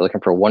 So we're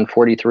looking for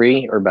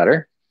 143 or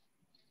better.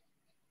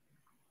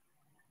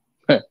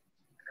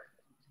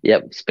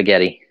 Yep.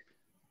 Spaghetti.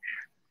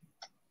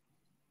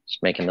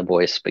 Just making the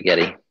boys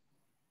spaghetti.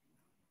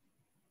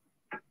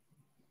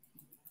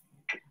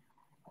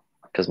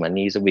 Because my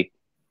knees are weak.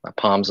 My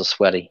palms are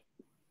sweaty.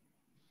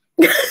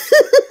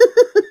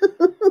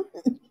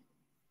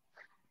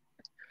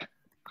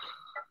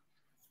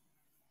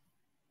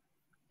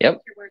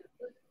 Yep.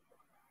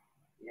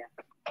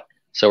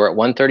 So we're at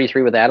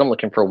 133 with Adam,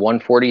 looking for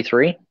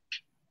 143.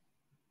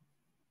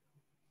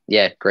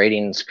 Yeah,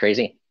 grading's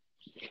crazy.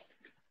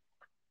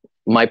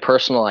 My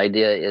personal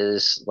idea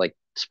is like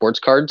sports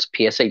cards.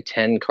 PSA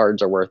 10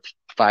 cards are worth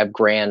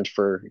 $5,000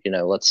 for,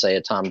 let's say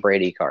a Tom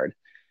Brady card,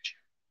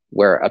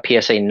 where a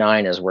PSA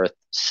 9 is worth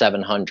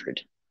 $700.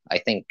 I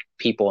think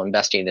people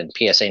investing in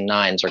PSA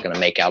 9s are going to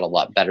make out a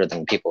lot better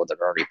than people that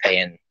are already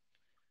paying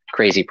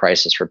crazy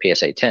prices for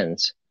PSA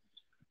 10s.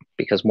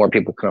 Because more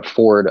people can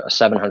afford a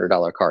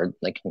 $700 card than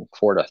they can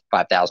afford a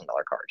 $5,000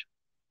 card.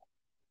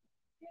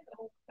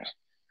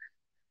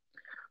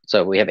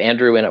 So we have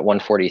Andrew in at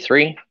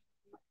 143.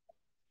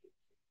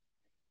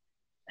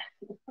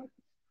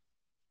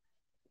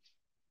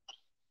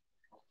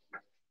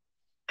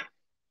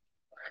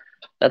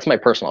 That's my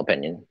personal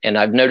opinion. And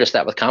I've noticed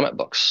that with comic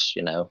books,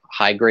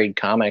 high-grade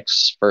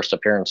comics, first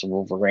appearance of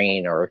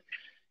Wolverine, or,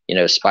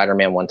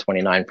 Spider-Man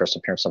 129, first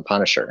appearance of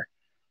Punisher.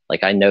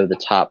 Like, I know the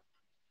top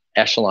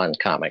echelon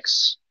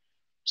comics,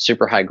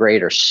 super high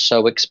grade, are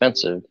so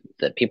expensive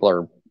that people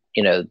are,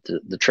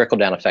 the trickle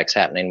down effects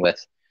happening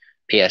with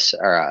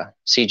CGC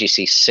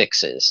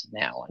 6s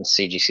now, and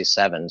CGC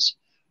 7s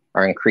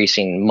are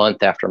increasing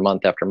month after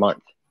month after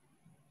month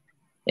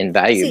in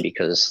value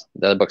because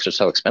the other books are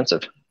so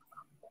expensive.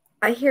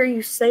 I hear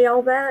you say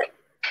all that,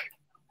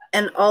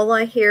 and all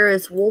I hear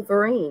is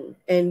Wolverine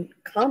and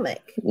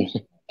comic.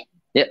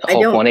 Yeah,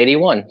 Hulk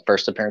 181,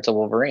 first appearance of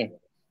Wolverine.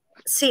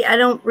 See, I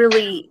don't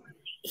really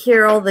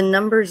hear all the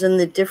numbers and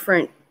the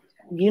different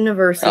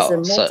universes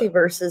and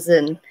multiverses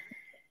and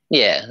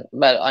yeah,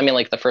 but I mean,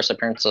 like the first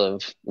appearance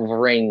of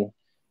Wolverine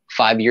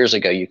 5 years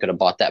ago, you could have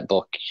bought that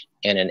book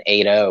in an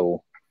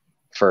 8.0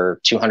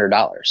 for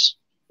 $200,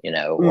 you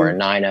know, or a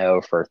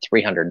 9.0 for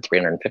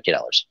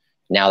 $350.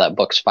 Now that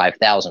book's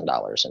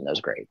 $5,000 in those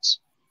grades.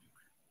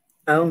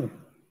 Oh.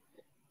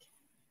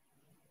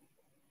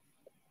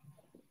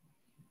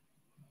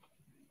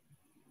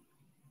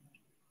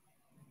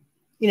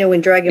 You know,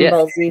 when Dragon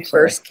Ball Z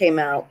first came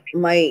out,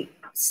 my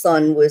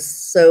son was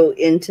so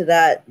into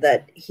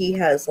that he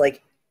has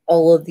like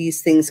all of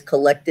these things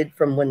collected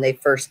from when they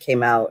first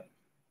came out,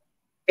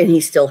 and he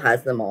still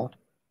has them all.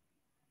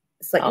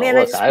 It's like, man,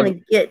 look, I just want to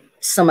get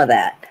some of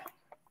that.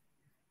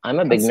 I'm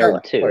a big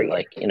nerd too.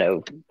 Like, you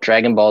know,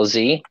 Dragon Ball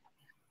Z,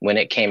 when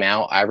it came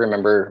out, I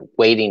remember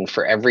waiting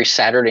for every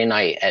Saturday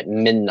night at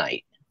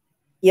midnight.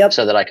 Yep.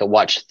 So that I could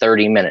watch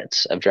 30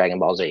 minutes of Dragon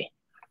Ball Z.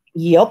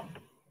 Yep.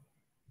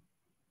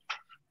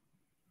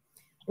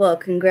 Well,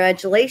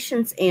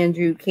 congratulations,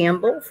 Andrew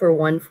Campbell, for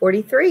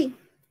 143.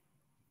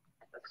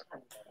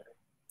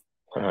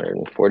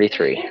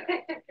 143.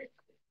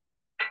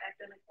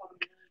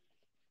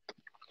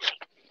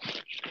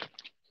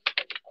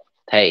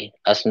 Hey,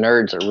 us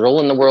nerds are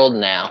ruling the world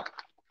now.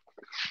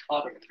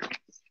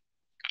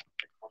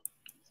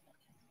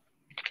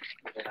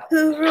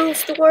 Who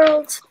rules the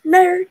world?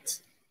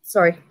 Nerds.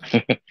 Sorry.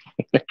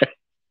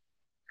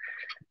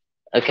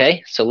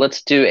 Okay, so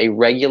let's do a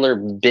regular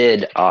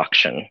bid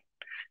auction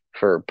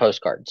for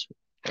postcards.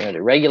 We're going to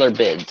do regular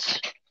bids.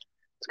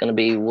 It's going to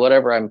be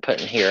whatever I'm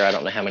putting here. I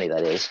don't know how many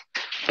that is,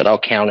 but I'll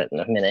count it in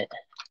a minute.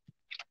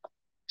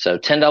 So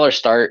 $10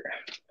 start.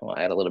 I'll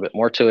add a little bit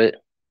more to it.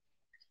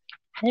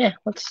 Yeah,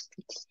 let's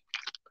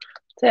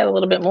add a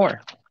little bit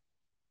more.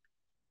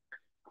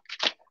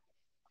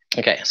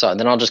 Okay, so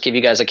then I'll just give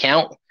you guys a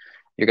count.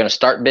 You're going to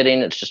start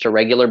bidding. It's just a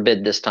regular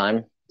bid this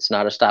time. It's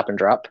not a stop and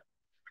drop.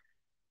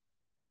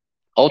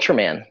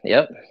 Ultraman,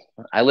 yep.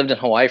 I lived in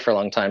Hawaii for a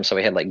long time, so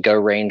we had like Go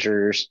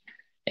Rangers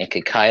and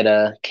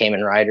Kakaida,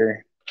 Kamen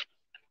Rider.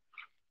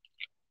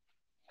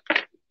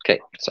 Okay,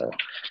 so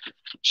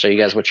show you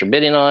guys what you're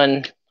bidding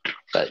on,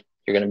 but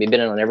you're going to be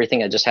bidding on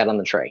everything I just had on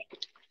the tray.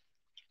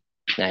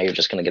 Now you're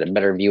just going to get a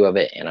better view of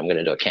it, and I'm going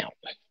to do a count.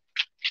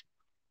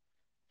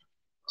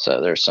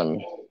 So there's some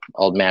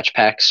old match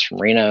packs from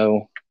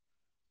Reno,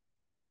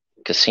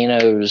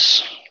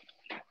 Casinos,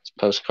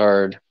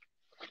 postcard,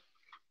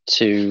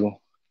 2,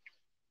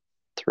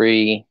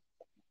 3,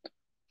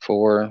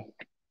 4,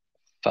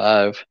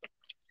 5,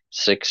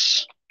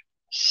 6,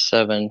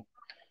 7,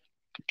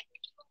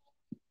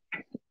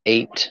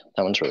 8.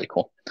 That one's really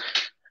cool.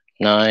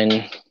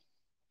 9,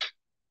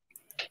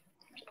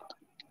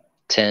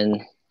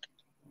 10,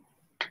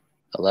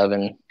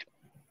 11,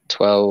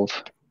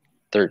 12,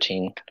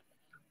 13,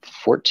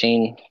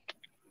 14,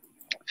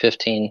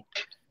 15,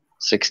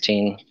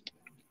 16,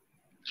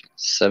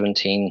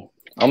 17.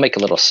 I'll make a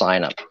little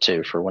sign up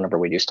too for whenever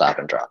we do stop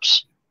and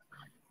drops.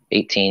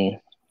 18,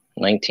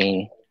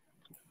 19,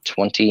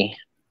 20,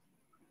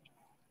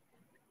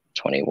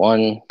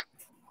 21,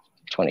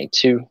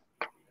 22,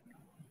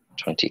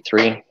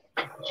 23,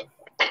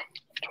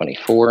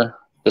 24.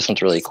 This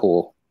one's really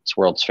cool. It's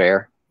World's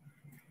Fair.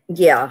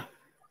 Yeah.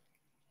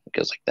 It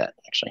goes like that,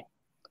 actually.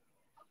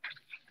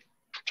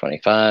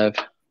 25,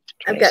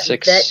 26. I've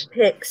got vet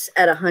picks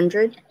at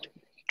 100.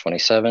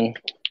 27,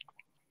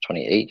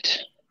 28,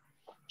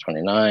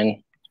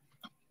 29,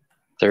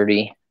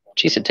 30.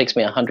 Geez, it takes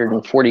me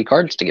 140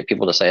 cards to get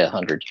people to say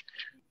 100.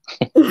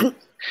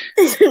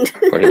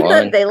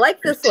 41. They like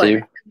this 42,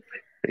 one.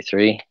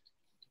 43,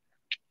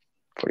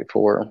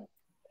 44,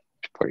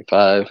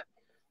 45,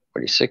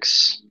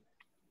 46,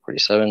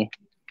 47,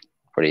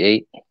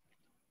 48,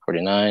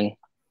 49,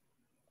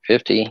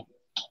 50,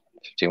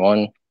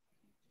 51,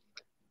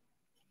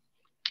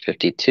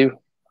 52,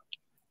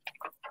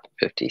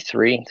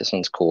 53. This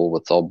one's cool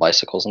with all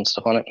bicycles and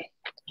stuff on it.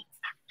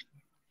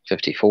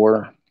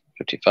 54,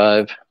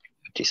 55,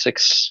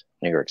 56.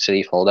 New York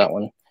City, follow that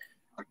one.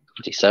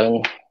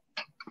 57.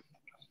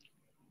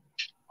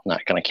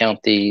 Not going to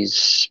count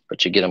these,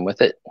 but you get them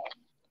with it.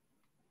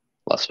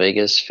 Las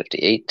Vegas,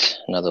 58.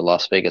 Another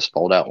Las Vegas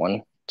fold out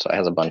one. So it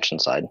has a bunch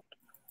inside.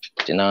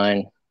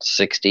 59,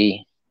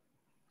 60,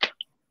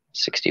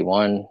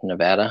 61,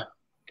 Nevada.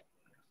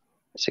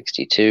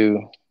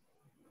 62,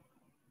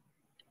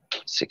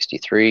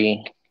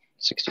 63,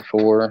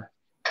 64,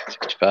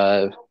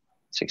 65,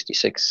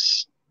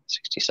 66,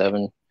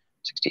 67,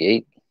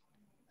 68,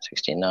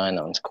 69.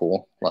 That one's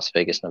cool. Las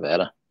Vegas,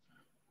 Nevada.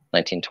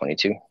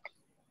 1922.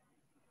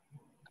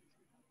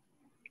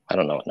 I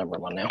don't know what number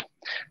I'm on now.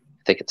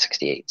 I think it's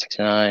 68,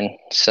 69,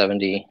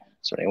 70,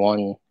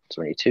 71,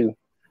 72.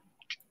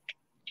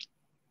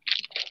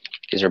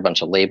 These are a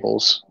bunch of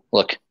labels.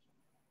 Look,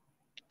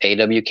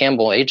 A.W.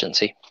 Campbell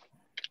Agency.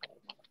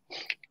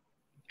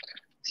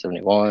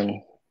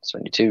 71,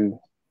 72,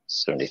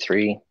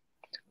 73,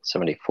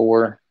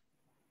 74,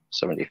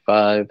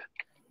 75,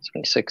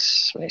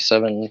 76,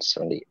 77,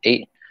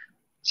 78,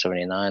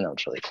 79. That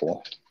was really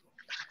cool.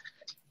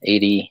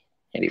 80,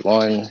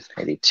 81,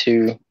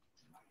 82,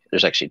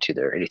 there's actually 2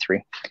 there,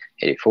 83,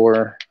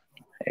 84,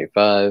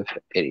 85,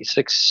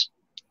 86,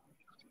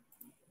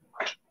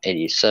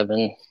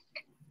 87,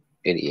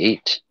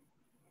 88,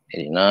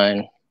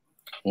 89,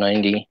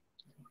 90,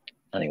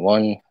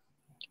 91,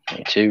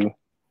 92,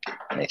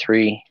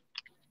 93,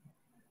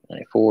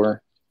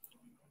 94,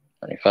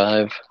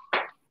 95,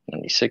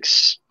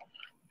 96,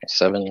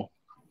 97,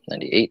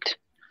 98,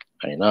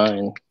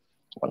 99,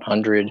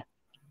 100,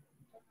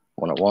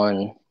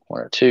 101,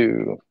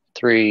 102,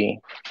 3,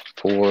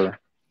 4,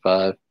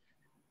 5,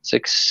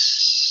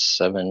 6,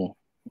 7,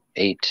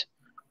 8,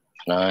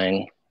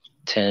 9,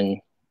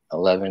 10,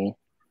 11,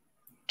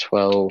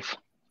 12,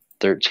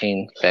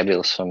 13.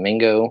 Fabulous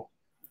Flamingo.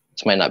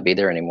 This might not be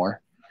there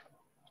anymore.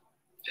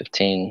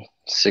 15,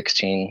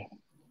 16,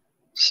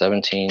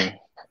 17,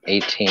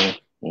 18,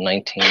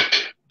 19,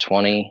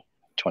 20,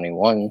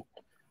 21.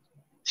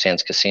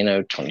 Sands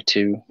Casino,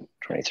 22,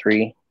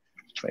 23,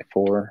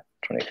 24,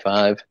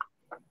 25,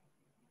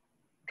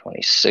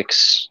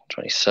 26,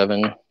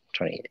 27,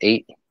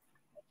 28,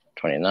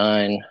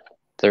 29,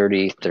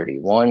 30,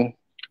 31.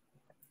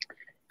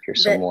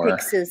 Here's some more.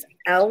 Picks is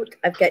out.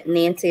 I've got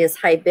Nancy as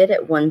high bid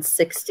at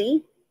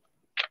 160.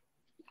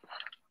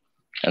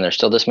 And there's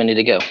still this many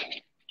to go.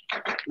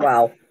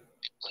 Wow.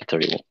 So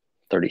 30,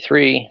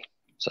 33.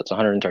 So that's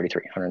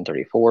 133,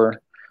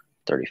 134,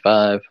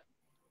 35,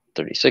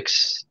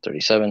 36,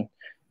 37,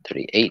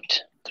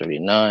 38,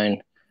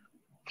 39,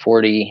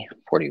 40,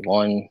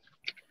 41,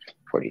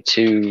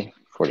 42,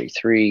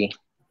 43,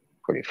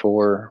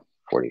 44,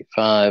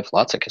 45.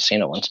 Lots of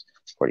casino ones.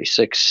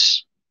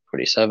 46,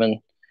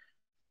 47,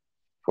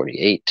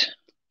 48,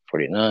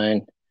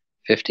 49,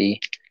 50.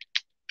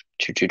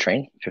 Choo-choo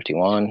train.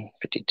 51,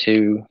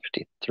 52,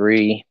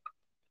 53,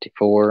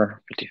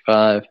 54,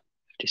 55,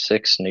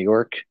 56. New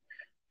York.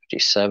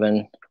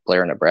 57.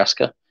 Blair,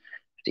 Nebraska.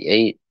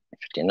 58,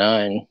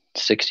 59,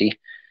 60,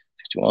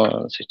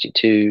 61,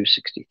 62,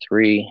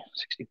 63,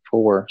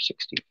 64,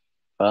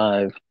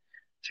 65,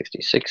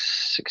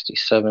 66,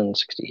 67,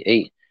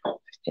 68,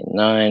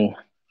 69.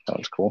 That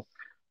one's cool.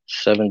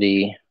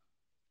 70,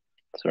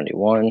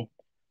 71.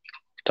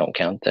 Don't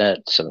count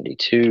that.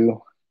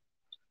 72.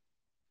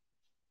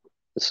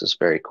 This is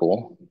very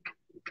cool.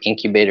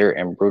 Incubator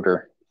and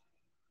Brooder.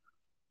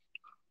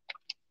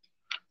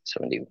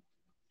 70,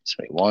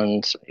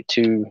 71,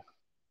 72,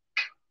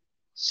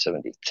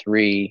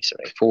 73,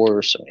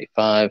 74,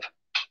 75.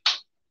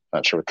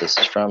 Not sure what this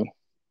is from.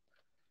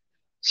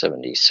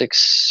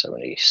 76,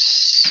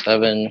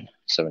 77,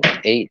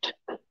 78,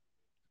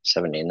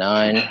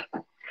 79.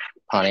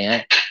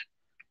 Pontiac.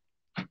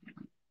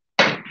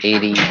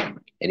 80,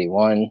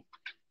 81.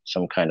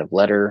 Some kind of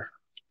letter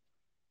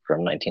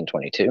from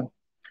 1922.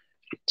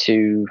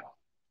 2,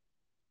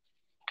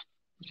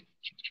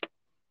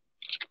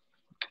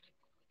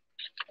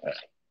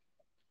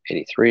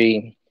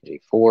 83,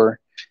 84,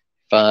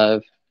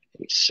 85,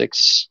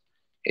 86,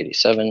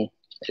 87,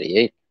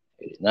 88,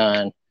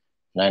 89,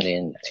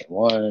 90,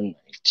 91,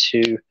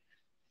 92,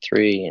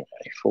 3,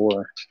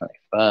 94,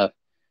 95,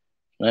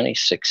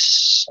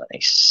 96,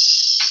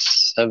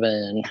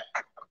 97,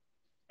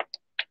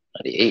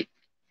 98,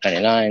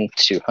 99,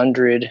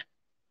 200,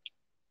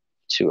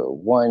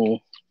 201,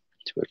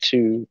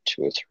 202,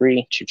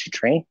 203, choo-choo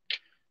train,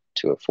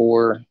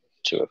 204,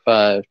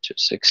 205,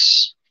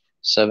 206,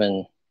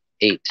 7,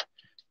 8,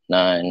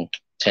 9,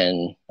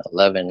 10,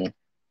 11,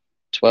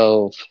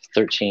 12,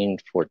 13,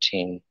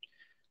 14,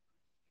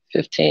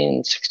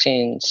 15,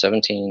 16,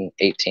 17,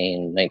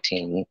 18,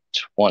 19,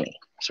 20.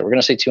 So we're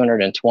going to say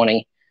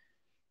 220,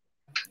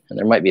 and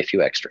there might be a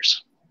few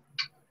extras.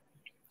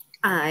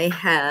 I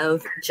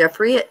have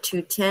Jeffrey at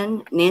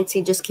 210.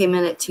 Nancy just came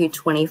in at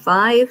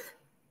 225.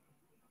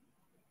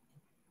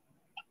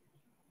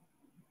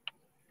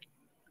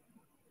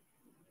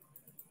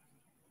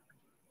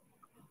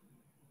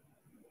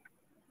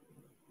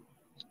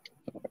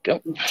 Go.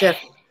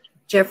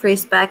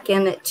 Jeffrey's back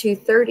in at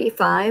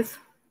 235.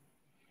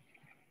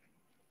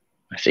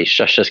 I see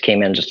Shush just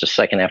came in just a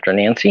second after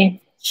Nancy.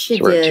 She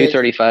so we're did. at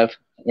 235.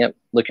 Yep.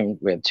 Looking,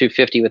 we have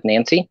 250 with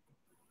Nancy.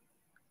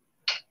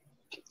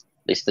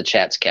 At least the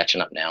chat's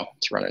catching up now.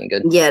 It's running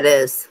good. Yeah, it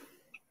is.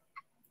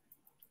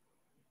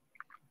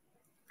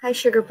 Hi,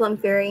 Sugar Plum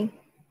Fairy.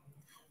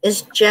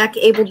 Is Jack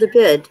able to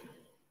bid?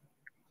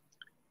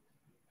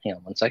 Hang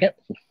on one second.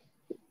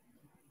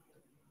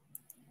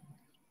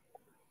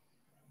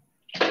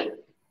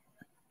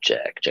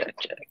 Jack.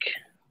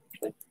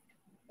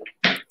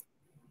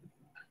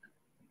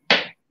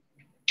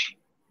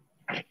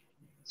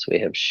 So we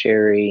have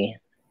Sherry,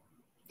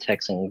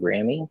 Tex, and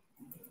Grammy.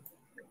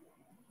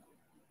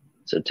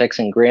 So Tex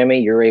and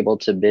Grammy, you're able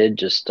to bid.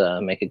 Just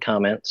make a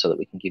comment so that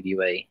we can give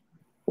you a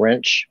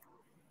wrench.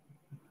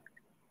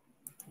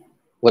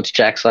 What's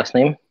Jack's last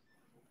name?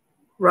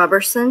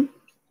 Robertson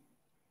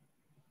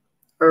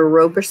or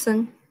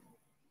Roberson?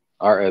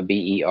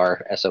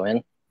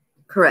 Roberson.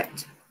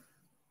 Correct.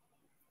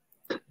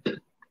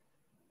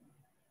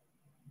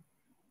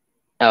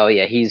 Oh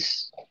yeah,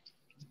 he's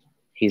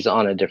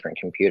on a different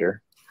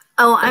computer.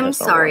 Oh, I'm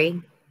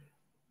sorry.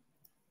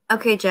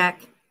 Okay,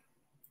 Jack.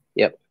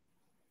 Yep.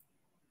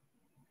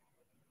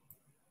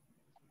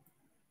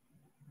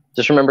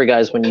 Just remember,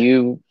 guys, when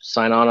you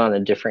sign on a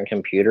different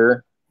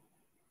computer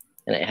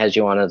and it has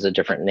you on as a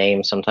different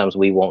name, sometimes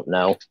we won't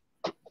know.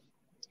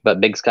 But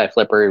Big Sky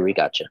Flipper, we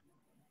got you.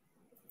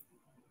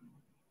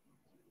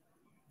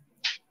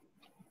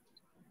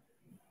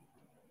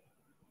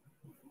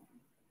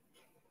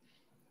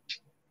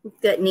 We've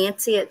got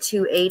Nancy at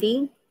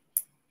 280.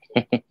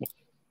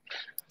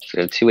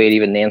 So 280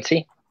 with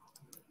Nancy.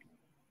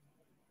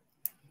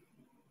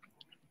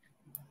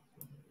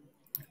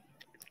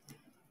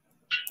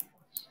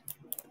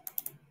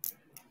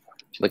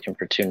 Looking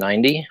for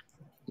 290.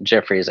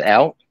 Jeffrey is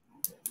out.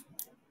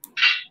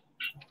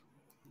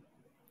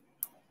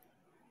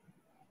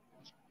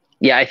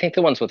 Yeah, I think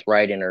the ones with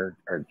writing are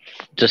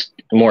just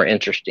more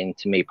interesting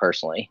to me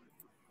personally.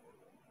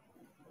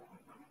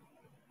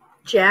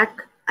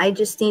 Jack, I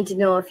just need to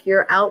know if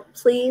you're out,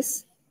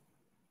 please.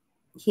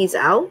 He's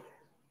out.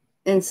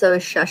 And so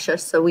is Shusha,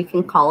 so we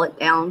can call it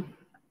down.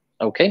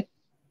 Okay.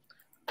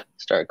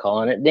 Start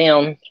calling it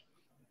down.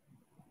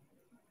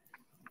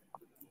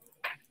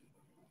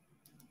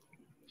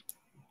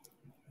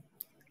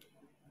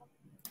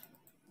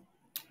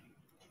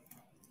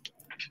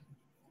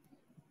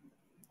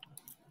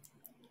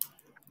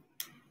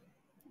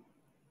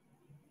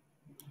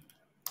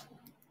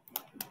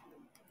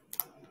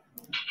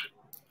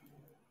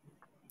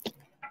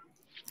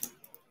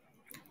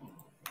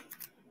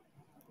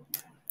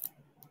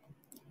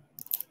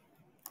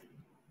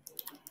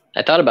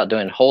 I thought about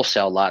doing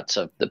wholesale lots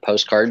of the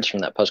postcards from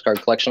that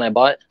postcard collection I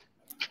bought.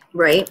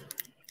 Right.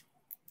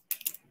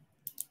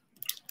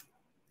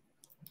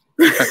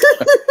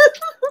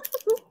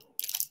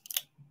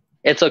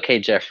 It's okay,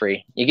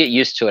 Jeffrey. You get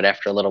used to it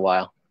after a little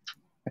while.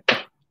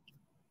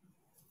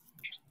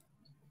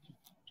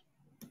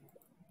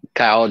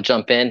 Kyle will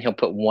jump in. He'll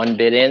put one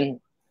bid in,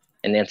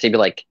 and Nancy will be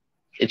like,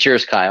 "It's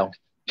yours, Kyle."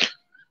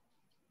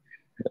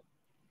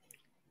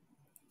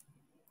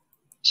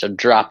 So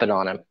drop it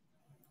on him.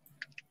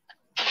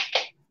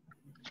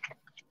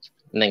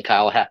 And then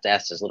Kyle will have to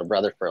ask his little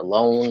brother for a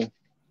loan.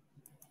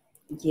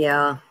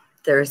 Yeah,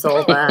 there's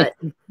all that.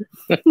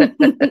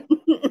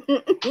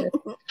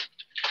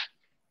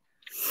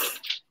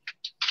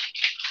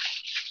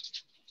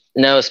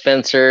 No,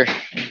 Spencer.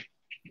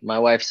 My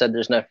wife said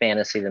there's no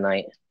fantasy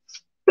tonight.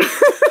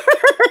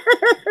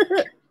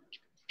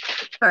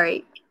 All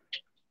right.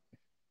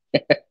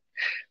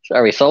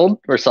 Are we sold?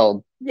 We're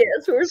sold.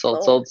 Yes, we're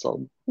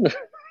Sold.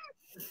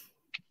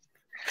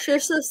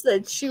 Trisha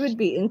said she would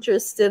be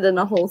interested in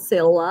a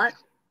wholesale lot.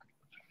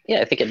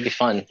 Yeah, I think it'd be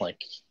fun.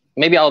 Like,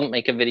 maybe I'll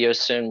make a video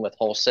soon with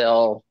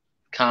wholesale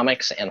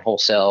comics and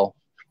wholesale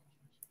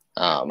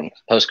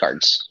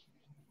postcards,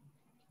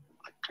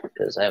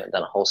 because I haven't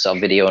done a wholesale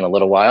video in a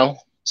little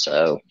while.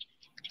 So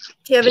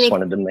do you have just any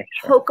wanted to make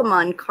sure.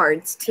 Pokemon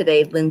cards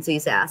today?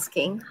 Lindsay's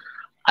asking.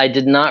 I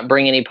did not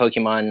bring any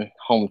Pokemon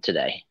home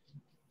today.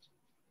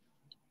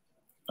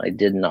 I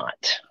did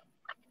not.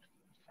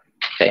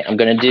 Okay, I'm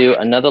going to do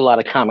another lot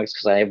of comics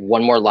because I have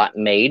one more lot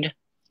made.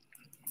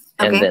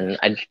 And then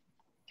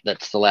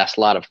that's the last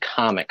lot of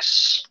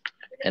comics.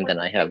 And then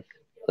I have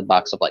the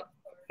box of like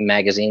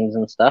magazines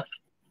and stuff.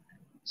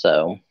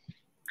 So,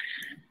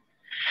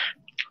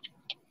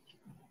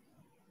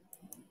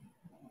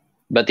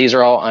 but these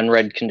are all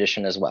unread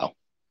condition as well.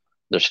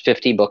 There's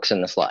 50 books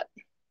in this lot.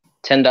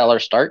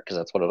 $10 start because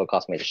that's what it'll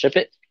cost me to ship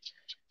it.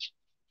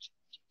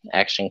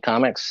 Action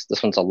Comics.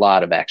 This one's a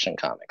lot of Action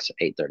Comics.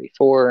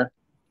 834,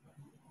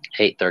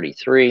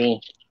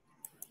 833.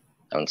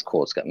 That one's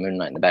cool. It's got Moon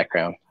Knight in the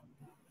background.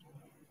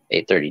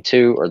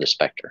 832, or the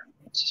Spectre.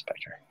 What's the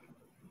Spectre?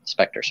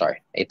 Spectre,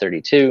 sorry.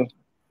 832,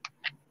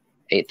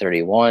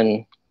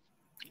 831,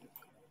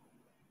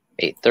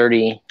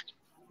 830,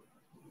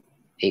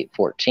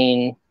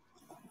 814,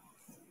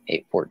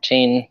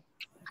 814.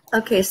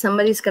 Okay,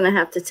 somebody's going to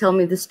have to tell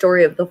me the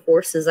story of the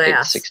horse's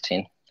ass.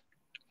 816.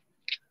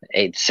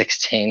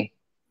 816.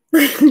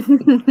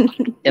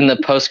 In the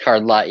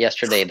postcard lot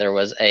yesterday, there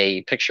was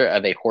a picture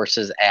of a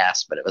horse's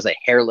ass, but it was a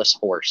hairless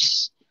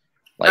horse.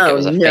 Like it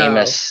was a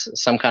famous,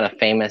 some kind of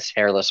famous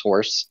hairless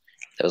horse.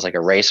 It was like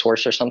a race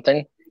horse or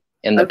something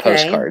in the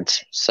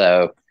postcards.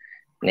 So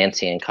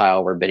Nancy and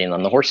Kyle were bidding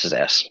on the horse's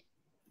ass.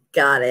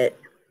 Got it.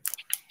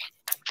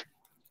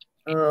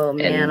 Oh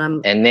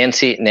man, and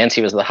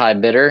Nancy was the high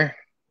bidder,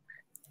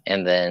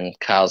 and then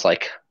Kyle's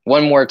like,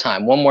 one more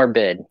time, one more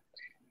bid,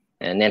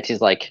 and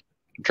Nancy's like,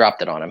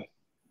 dropped it on him.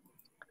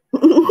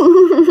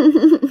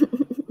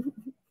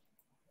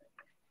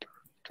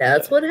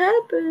 That's what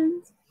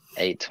happens.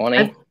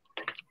 820.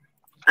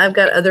 I've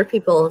got other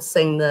people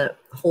saying the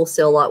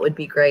wholesale lot would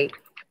be great.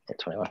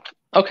 821.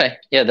 Okay,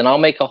 yeah, then I'll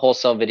make a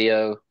wholesale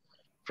video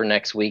for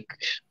next week.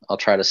 I'll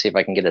try to see if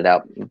I can get it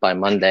out by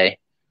Monday.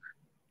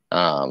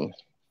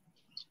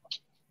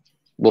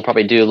 We'll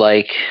probably do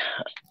like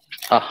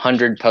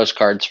 100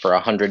 postcards for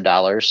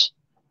 $100,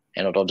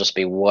 and it'll just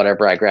be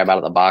whatever I grab out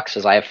of the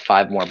boxes. I have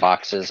 5 more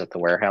boxes at the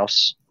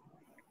warehouse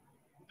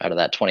out of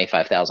that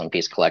 25,000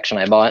 piece collection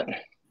I bought.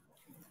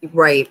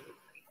 Right.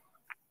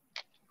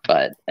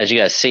 But as you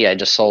guys see, I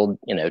just sold,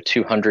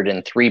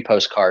 203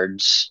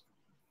 postcards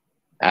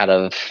out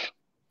of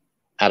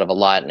a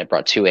lot, and it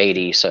brought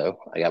 280. So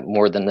I got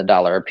more than the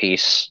 $1 a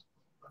piece.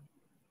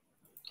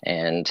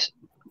 And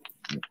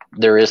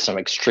there is some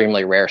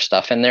extremely rare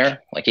stuff in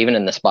there. Like even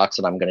in this box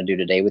that I'm going to do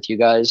today with you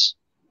guys,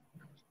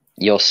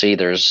 you'll see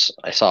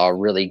I saw a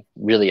really,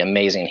 really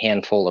amazing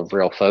handful of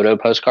real photo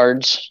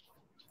postcards,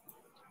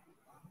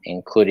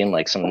 including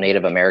like some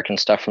Native American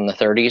stuff from the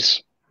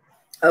 30s.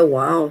 Oh,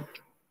 wow.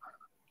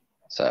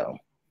 So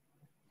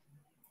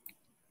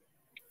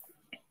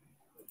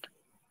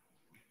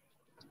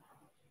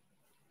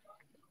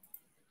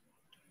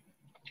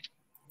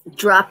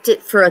Dropped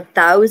it for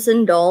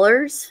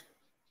 $1,000?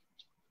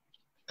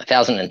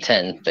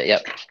 1,010, but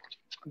yep.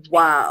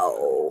 Wow.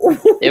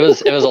 It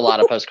was a lot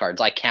of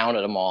postcards. I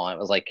counted them all. It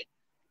was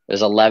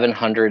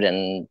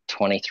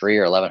 1,123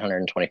 or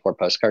 1,124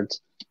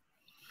 postcards.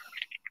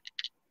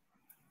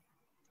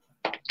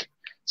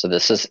 So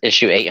this is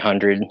issue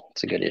 800.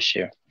 It's a good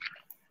issue.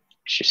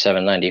 Issue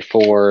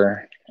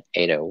 794,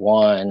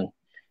 801,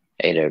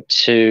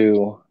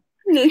 802.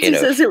 Nancy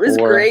says it was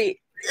great.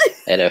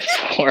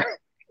 804,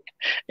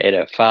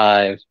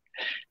 805,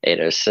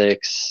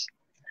 806,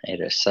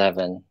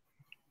 807,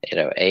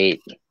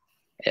 808,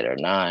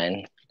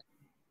 809,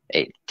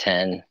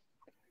 810.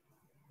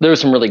 There were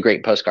some really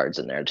great postcards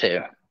in there too.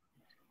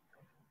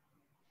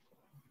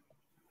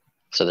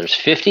 So there's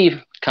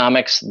 50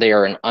 comics. They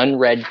are in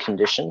unread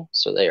condition.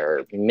 So they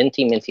are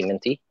minty, minty,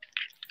 minty.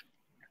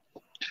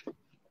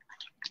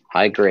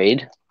 High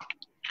grade.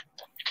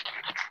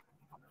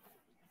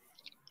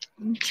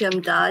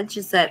 Jim Dodge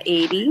is at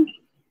 80.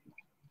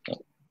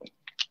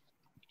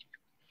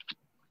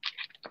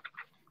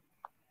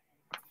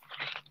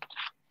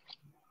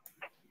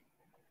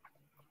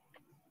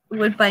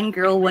 Woodbine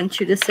Girl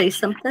wants you to say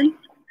something.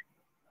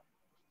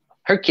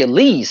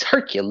 Hercules,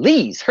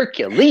 Hercules,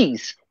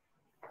 Hercules.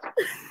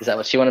 Is that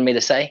what she wanted me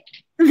to say?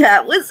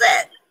 That was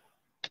it.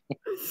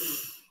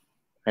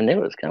 I knew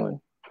it was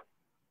coming.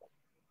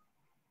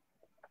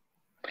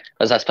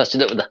 Was I supposed to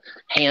do it with the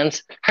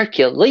hands?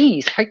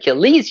 Hercules,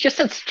 Hercules, you're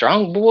such a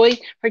strong boy.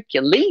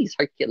 Hercules,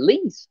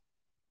 Hercules.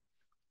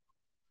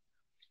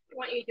 I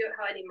want you to do it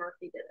how Eddie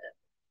Murphy did it.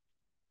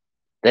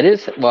 That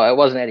is, well, it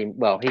wasn't Eddie.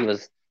 Well, he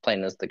was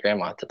playing as the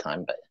grandma at the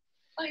time, but.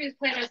 Oh, he was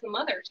playing as the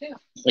mother, too.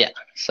 Yeah.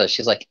 So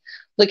she's like,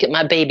 look at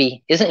my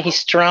baby. Isn't he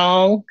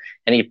strong?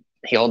 And he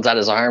holds out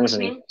his arms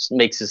and he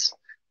makes his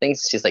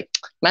things. She's like,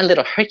 my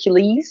little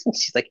Hercules. And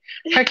she's like,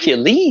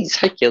 Hercules,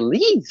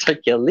 Hercules,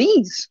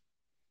 Hercules.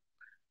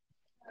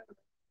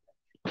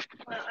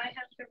 Well, I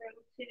have to run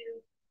to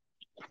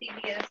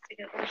CVS to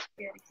get more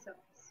spaghetti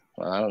sauce.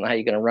 Well, I don't know how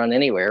you're going to run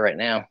anywhere right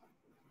now.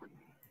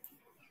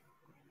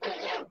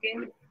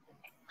 Walking.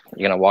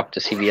 You're going to walk to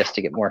CVS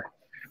to get more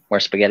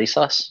spaghetti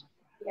sauce?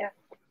 Yeah.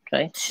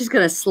 Okay. She's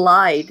going to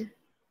slide.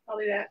 I'll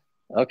do that.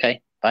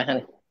 Okay. Bye,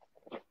 honey.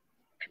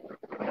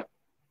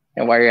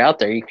 And while you're out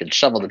there, you could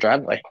shovel the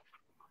driveway.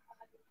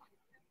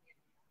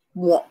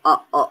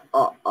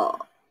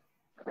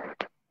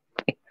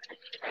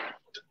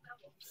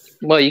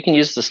 Well, you can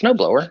use the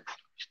snowblower.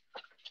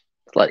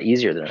 It's a lot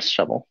easier than a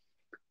shovel.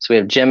 So we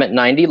have Jim at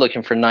 90,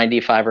 looking for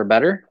 95 or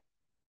better.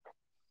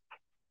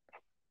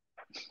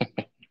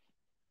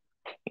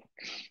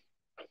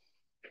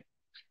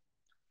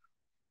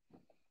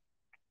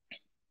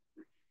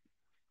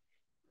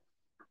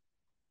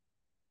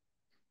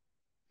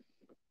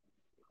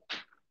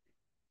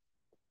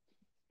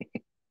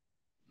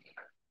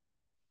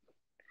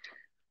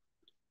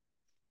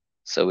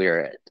 So we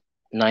are at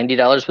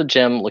 $90 with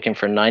Jim, looking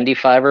for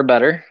 95 or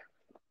better.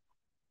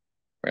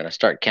 We're going to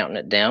start counting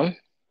it down.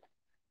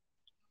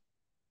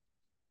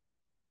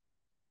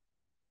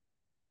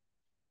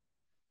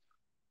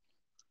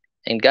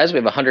 And guys, we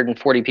have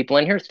 140 people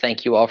in here.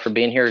 Thank you all for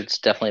being here. It's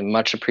definitely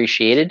much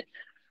appreciated.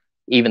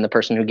 Even the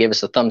person who gave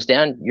us a thumbs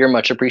down, you're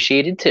much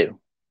appreciated too.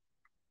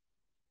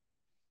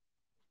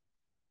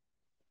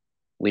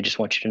 We just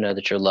want you to know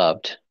that you're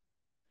loved.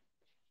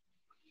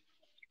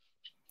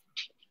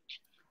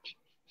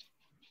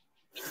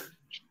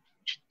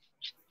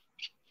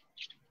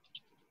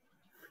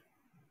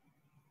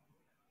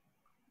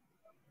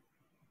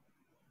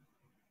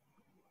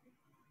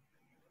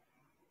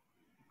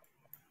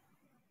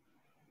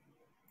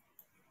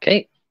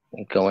 Okay,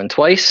 going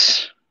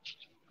twice.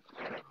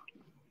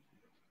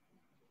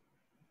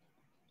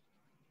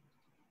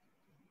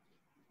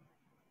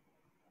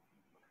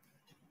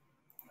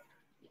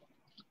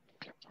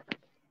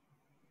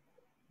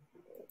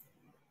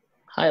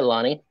 Hi,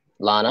 Lana,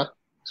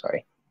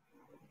 sorry.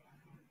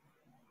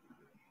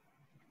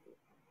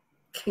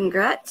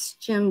 Congrats,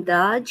 Jim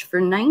Dodge, for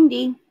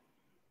 90.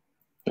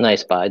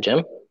 Nice buy,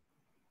 Jim.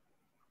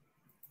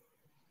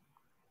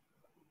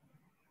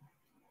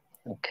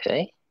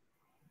 Okay.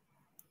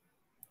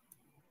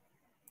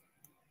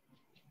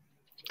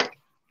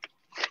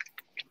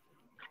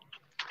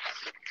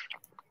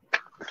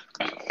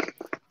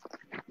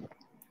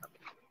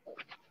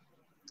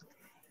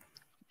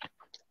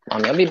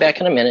 Mommy, I'll be back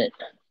in a minute.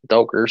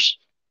 Dogers.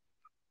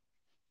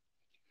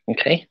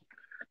 Okay.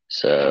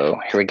 So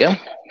here we go.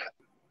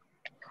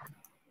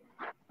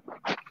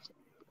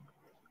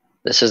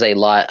 This is a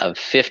lot of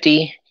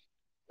 50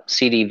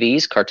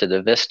 CDVs, carte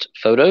de visite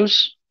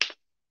photos.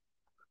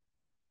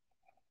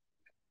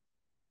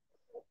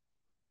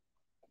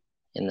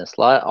 In this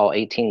lot, all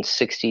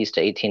 1860s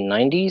to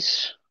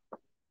 1890s.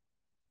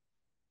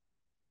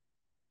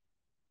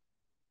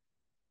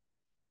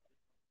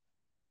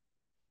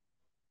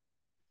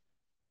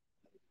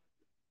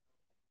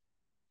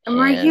 I'm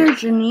right here,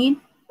 Janine.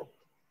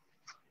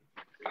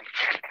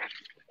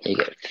 You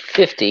get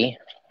 50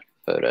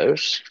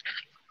 photos.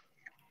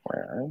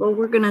 Well,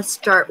 we're going to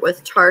start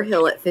with Tar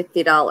Heel at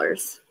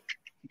 $50.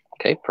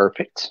 Okay,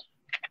 perfect.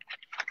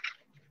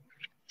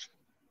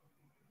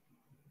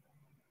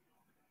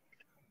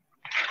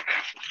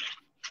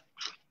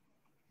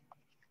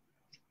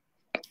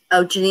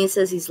 Oh, Janine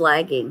says he's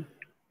lagging.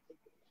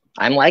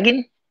 I'm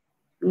lagging?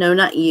 No,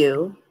 not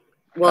you.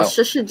 Well,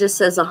 Shusha just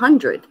says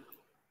 100.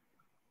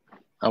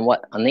 On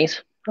what? On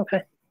these?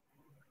 Okay.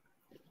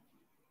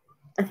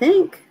 I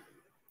think.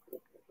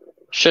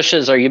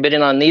 Shushes, are you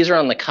bidding on these or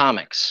on the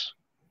comics?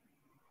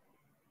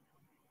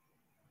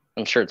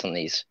 I'm sure it's on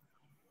these.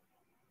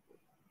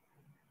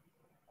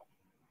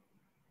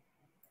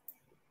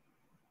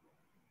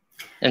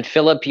 And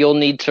Philip, you'll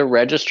need to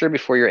register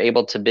before you're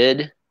able to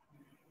bid.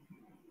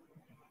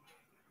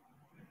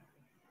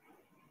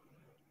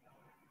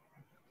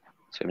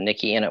 So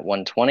Nikki in at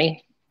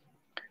 120.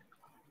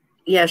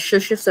 Yeah,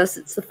 Shusha says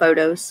it's the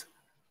photos.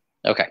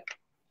 Okay.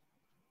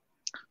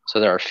 So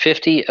there are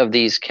 50 of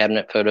these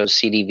cabinet photos,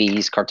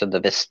 CDVs, carte de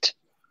visite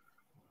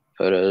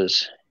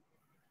photos.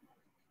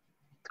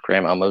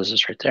 Grandma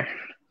Moses right there.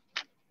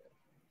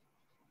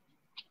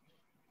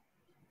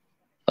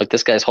 Look,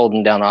 this guy's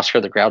holding down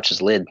Oscar the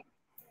Grouch's lid.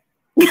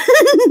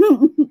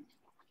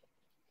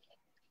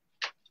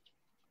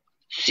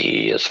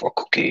 C is for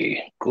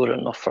cookie. Good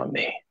enough for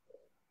me.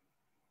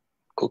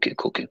 Cookie,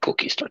 cookie,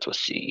 cookie starts with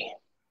C.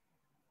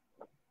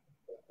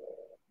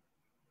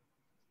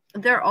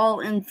 They're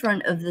all in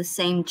front of the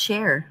same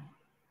chair.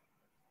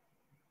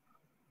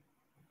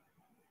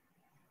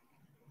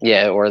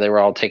 Yeah, or they were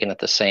all taken at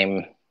the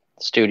same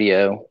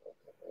studio.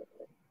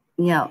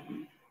 Yeah.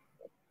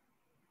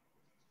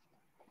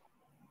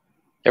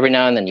 Every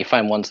now and then you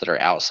find ones that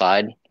are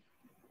outside,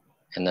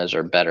 and those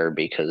are better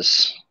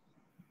because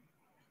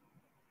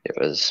it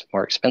was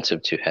more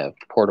expensive to have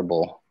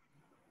portable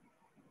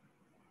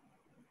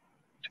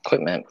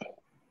equipment.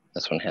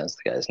 This one has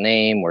the guy's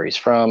name, where he's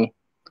from.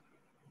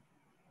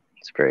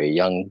 It's a very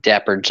young,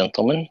 dapper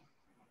gentleman.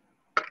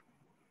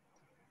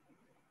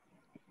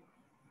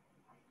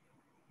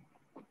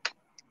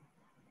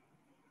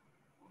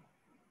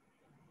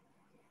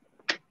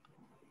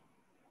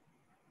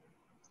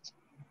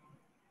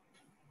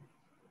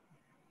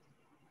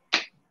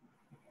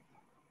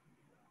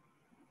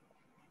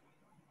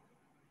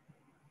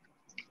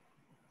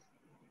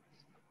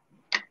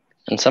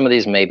 And some of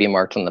these may be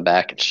marked on the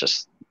back. It's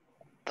just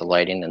the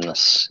lighting in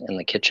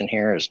the kitchen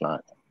here is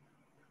not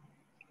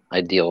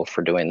ideal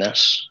for doing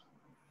this.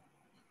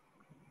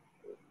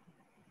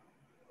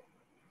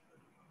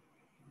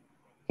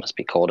 Must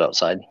be cold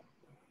outside.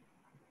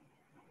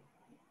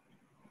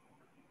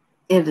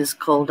 It is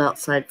cold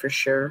outside for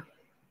sure.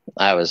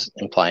 I was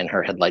implying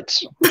her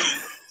headlights.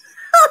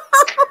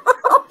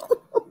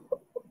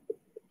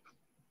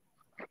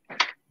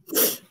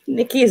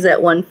 Nikki's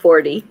at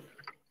 140.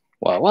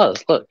 Well, it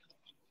was. Look.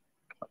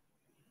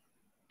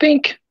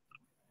 Pink.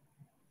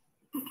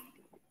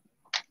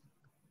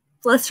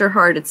 Bless her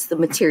heart, it's the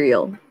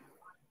material.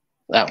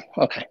 Oh,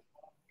 okay.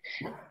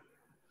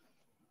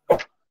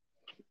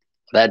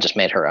 That just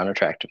made her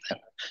unattractive then.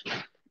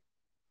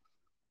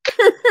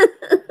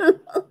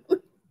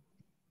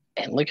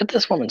 And look at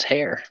this woman's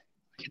hair.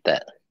 Look at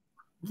that.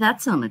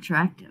 That's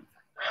unattractive.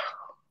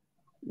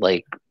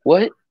 Like,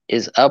 what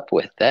is up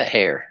with that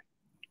hair?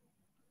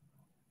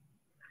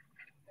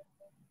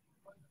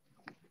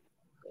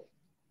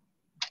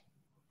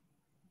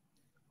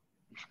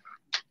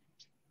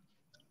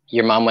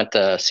 Your mom went to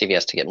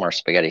CVS to get more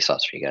spaghetti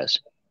sauce for you guys.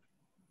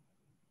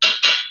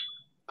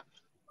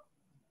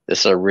 This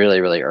is a really,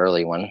 really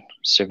early one.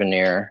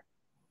 Souvenir.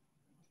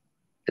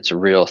 It's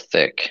real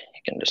thick.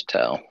 You can just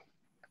tell.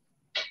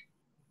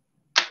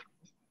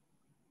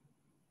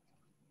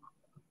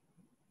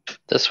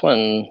 This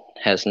one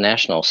has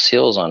national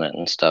seals on it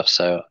and stuff,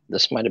 so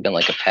this might have been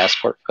like a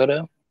passport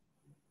photo.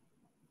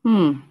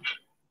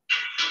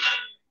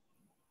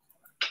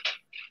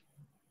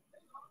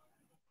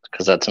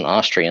 Because that's an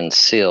Austrian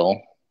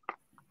seal.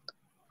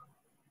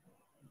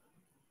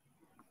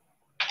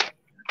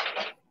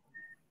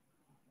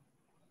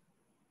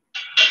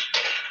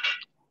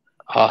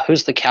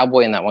 Who's the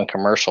cowboy in that one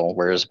commercial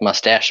where his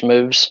mustache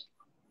moves?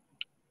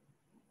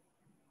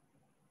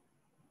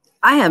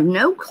 I have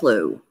no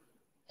clue.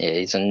 Yeah,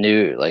 he's a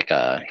new,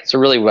 he's a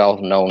really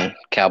well-known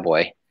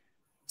cowboy.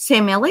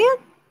 Sam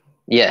Elliott?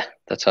 Yeah,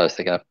 that's what I was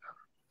thinking of.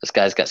 This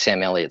guy's got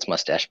Sam Elliott's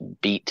mustache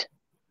beat.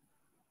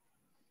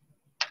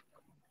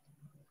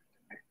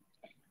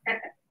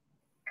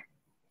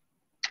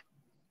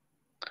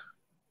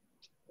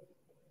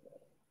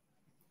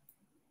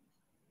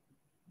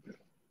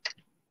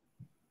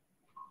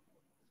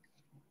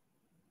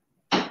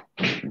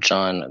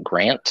 John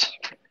Grant.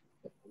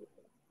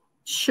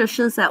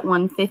 Shusha's at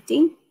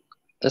 150.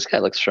 This guy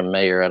looks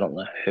familiar. I don't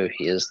know who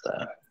he is,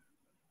 though.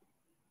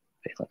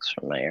 He looks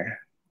familiar.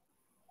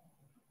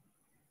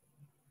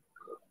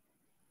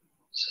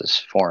 This is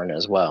foreign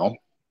as well.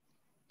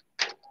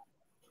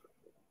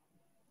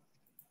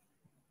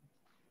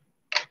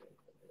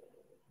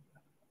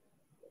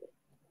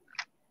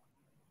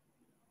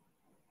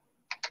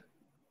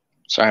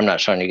 Sorry, I'm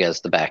not showing you guys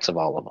the backs of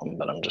all of them,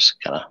 but I'm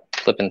just kind of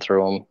flipping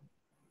through them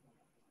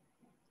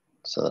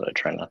so that I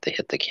try not to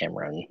hit the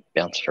camera and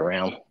bounce it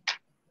around.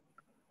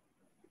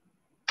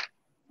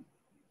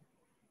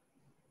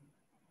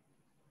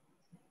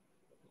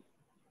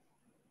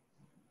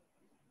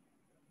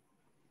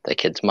 The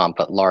kid's mom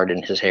put lard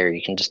in his hair.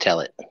 You can just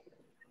tell it.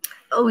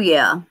 Oh,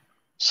 yeah.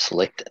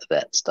 Slicked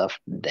that stuff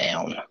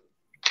down.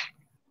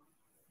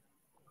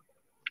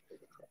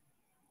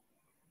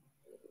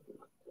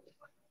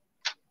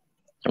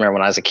 I remember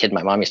when I was a kid,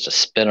 my mom used to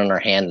spit on her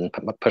hand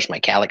and push my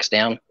calyx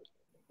down.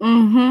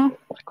 Mm-hmm.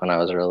 Like when I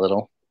was real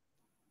little.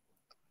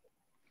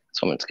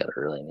 This woman's got a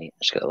really neat.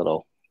 She's got a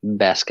little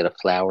basket of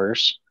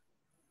flowers.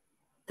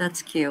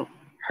 That's cute.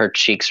 Her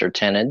cheeks are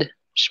tinted.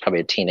 She's probably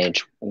a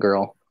teenage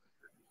girl.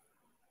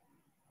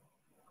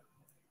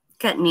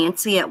 Got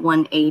Nancy at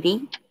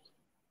 180.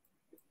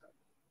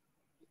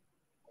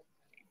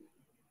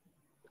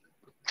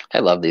 I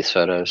love these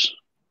photos.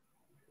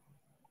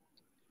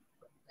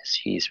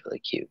 She's really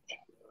cute.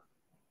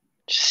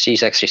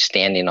 She's actually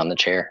standing on the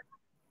chair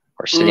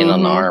or sitting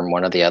on the arm,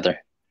 one or the other.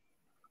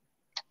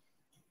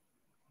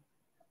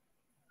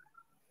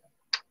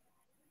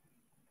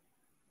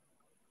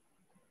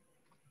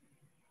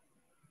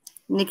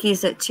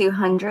 Nikki's at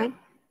 200.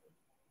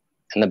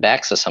 And the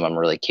backs of some of them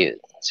are really cute.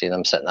 See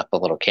them setting up a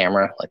little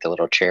camera, like the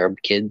little cherub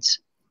kids.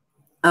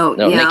 Oh,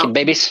 little yeah. naked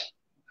babies.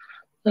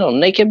 Little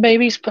naked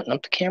babies putting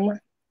up the camera.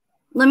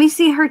 Let me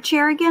see her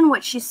chair again,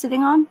 what she's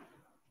sitting on.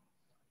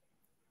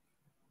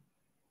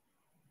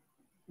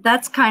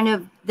 That's kind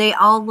of, they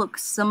all look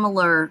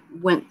similar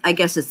when, I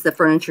guess it's the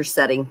furniture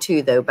setting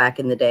too, though, back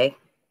in the day.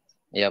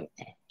 Yep.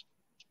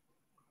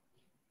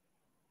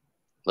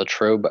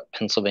 Latrobe,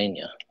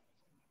 Pennsylvania.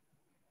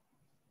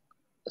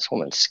 This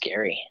woman's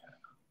scary.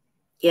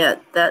 Yeah,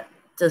 that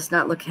does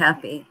not look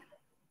happy.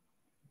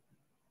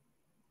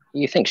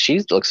 You think she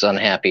looks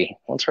unhappy?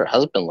 What's her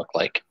husband look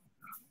like?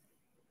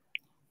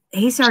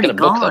 He's already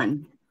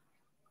gone.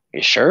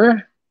 You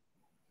sure?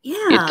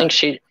 Yeah.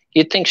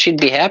 You'd think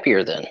she'd be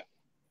happier then.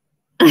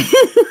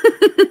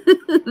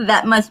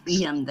 That must be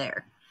him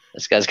there.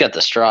 This guy's got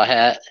the straw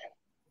hat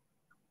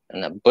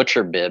and the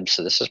butcher bib,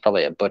 so this is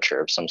probably a butcher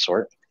of some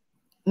sort.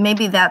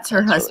 Maybe that's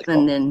her husband,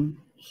 really cool. And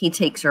he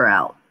takes her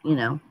out. You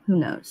know, who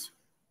knows?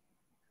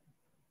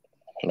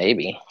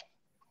 Maybe.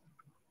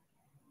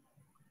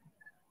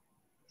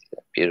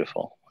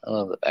 Beautiful. I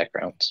love the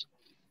backgrounds.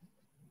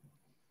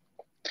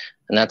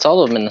 And that's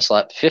all of them in this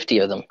lot, 50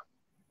 of them.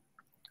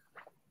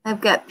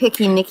 I've got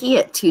Picky Nikki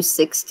at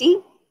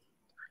 260.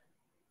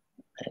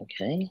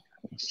 Okay,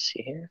 let me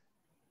see here.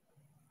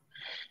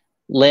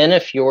 Lynn,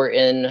 if you're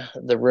in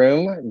the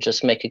room,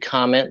 just make a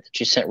comment that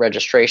you sent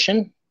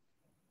registration.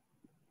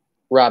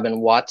 Robin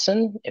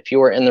Watson, if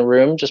you are in the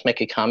room, just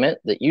make a comment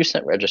that you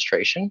sent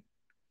registration.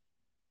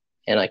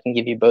 And I can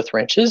give you both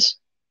wrenches.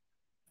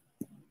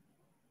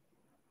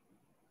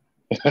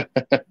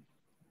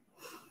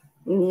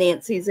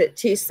 Nancy's at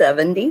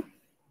 270.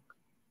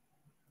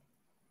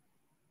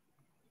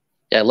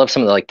 Yeah, I love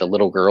some of the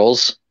little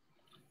girls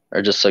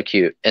are just so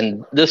cute.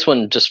 And this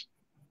one just,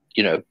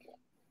 you know,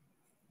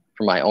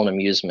 for my own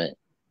amusement.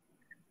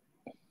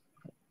 I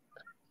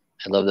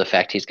love the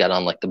fact he's got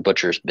on the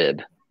butcher's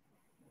bib.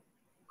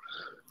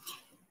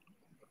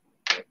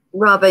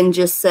 Robin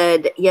just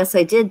said, yes,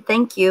 I did.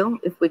 Thank you.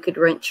 If we could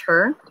wrench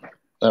her.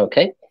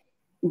 Okay.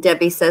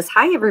 Debbie says,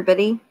 hi,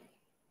 everybody.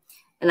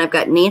 And I've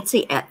got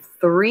Nancy at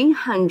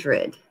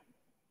 300.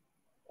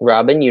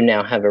 Robin, you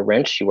now have a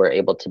wrench. You are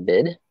able to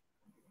bid.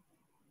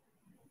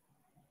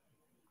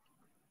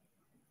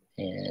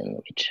 And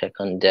let me check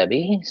on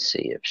Debbie,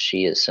 see if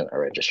she has sent a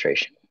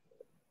registration.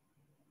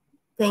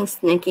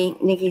 Thanks, Nikki.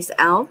 Nikki's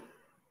out.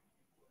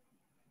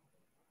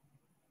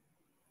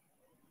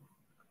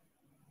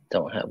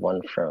 Don't have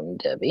one from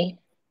Debbie.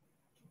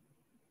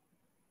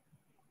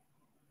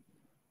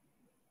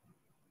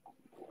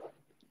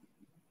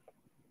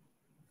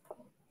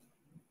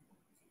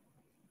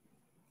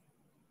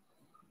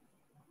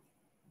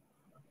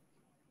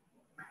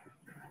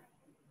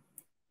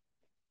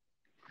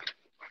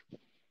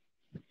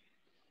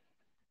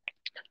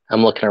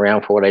 I'm looking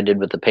around for what I did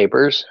with the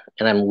papers,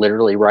 and I'm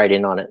literally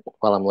writing on it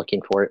while I'm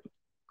looking for it.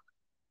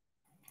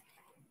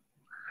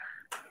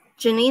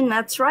 Janine,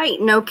 that's right.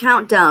 No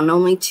countdown.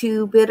 Only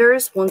 2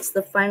 bidders. Once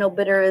the final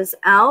bidder is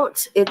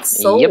out,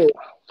 it's sold. Yep.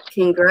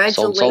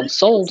 Congratulations,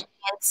 Sold.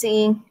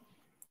 Nancy.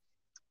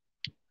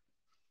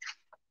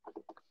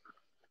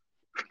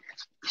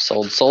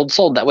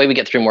 Sold. That way we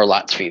get through more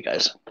lots for you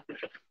guys.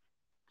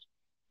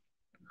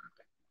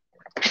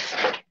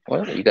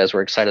 Well, you guys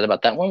were excited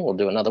about that one. We'll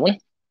do another one.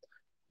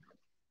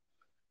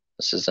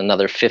 This is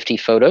another 50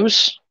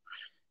 photos.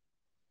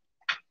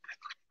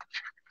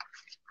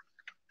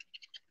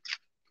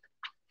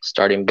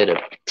 Starting bid of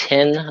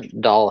 10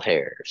 doll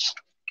hairs.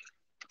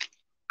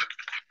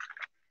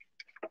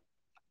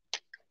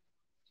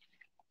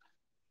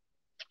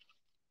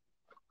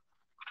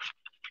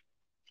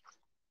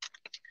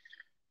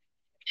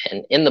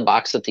 And in the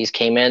box that these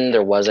came in,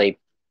 there was a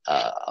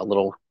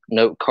little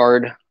note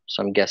card.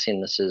 So I'm guessing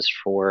this is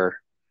for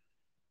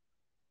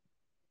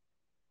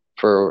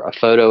a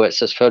photo. It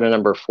says photo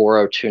number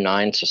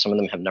 4029. So some of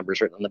them have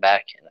numbers written on the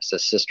back. And it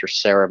says Sister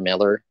Sarah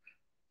Miller,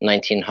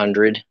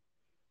 1900.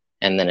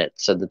 And then it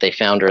said that they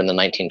found her in the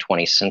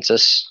 1920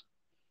 census.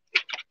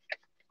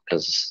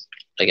 Because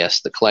I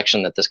guess the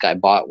collection that this guy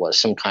bought was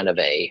some kind of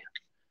a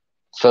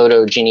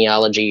photo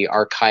genealogy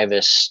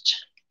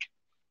archivist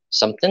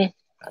something.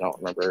 I don't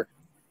remember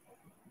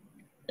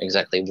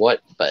exactly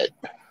what, but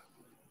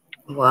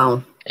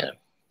wow. Yeah,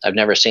 I've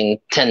never seen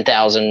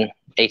 10,000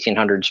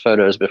 1800s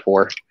photos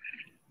before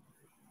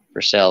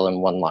for sale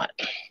in one lot.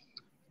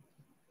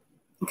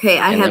 Okay,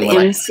 I have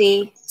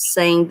MC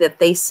saying that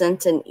they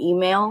sent an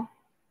email.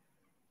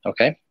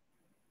 Okay.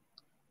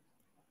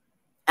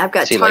 I've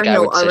got Tar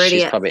Heel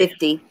already at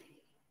 50.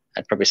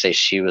 I'd probably say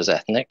she was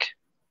ethnic.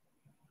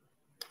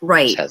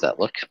 Right. Just has that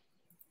look.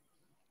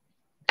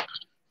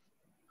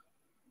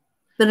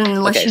 But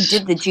unless you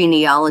did the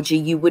genealogy,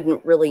 you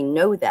wouldn't really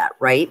know that,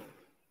 right?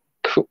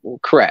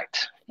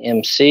 Correct.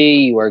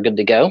 MC, you are good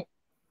to go.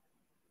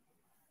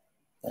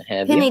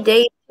 Penny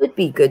Day would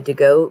be good to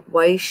go.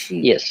 Why is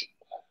she? Yes.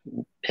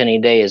 Penny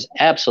Day is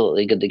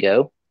absolutely good to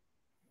go.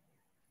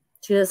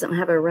 She doesn't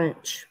have a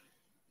wrench.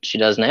 She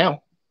does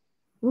now.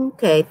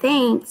 Okay,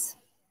 thanks.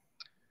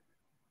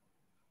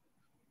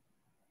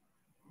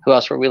 Who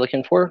else were we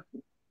looking for?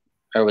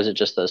 Or was it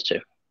just those two?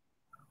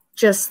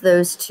 Just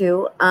those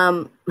two.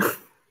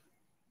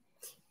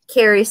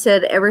 Carrie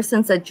said, ever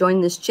since I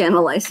joined this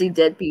channel, I see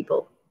dead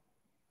people.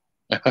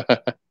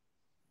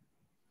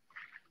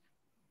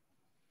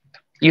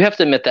 You have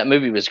to admit that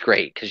movie was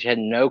great because you had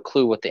no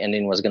clue what the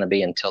ending was going to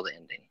be until the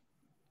ending.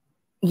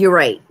 You're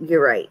right.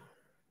 You're right.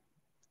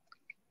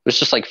 It was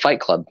just like Fight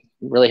Club.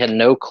 You really had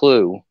no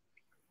clue.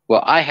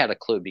 Well, I had a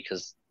clue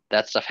because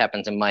that stuff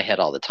happens in my head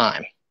all the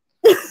time.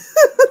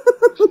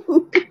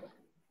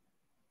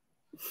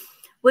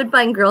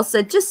 Woodbine Girl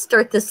said, just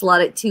start this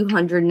lot at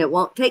 200 and it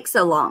won't take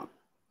so long.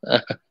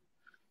 But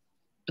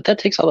that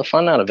takes all the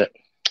fun out of it.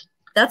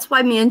 That's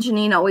why me and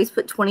Janine always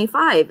put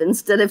 25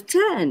 instead of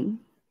 10.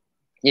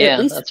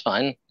 Yeah, that's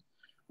fine.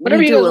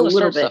 Whatever you guys want to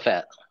start stuff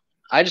at.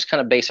 I just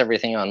kind of base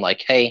everything on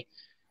like, hey,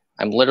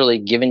 I'm literally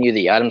giving you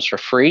the items for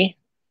free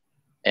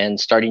and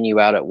starting you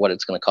out at what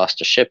it's going to cost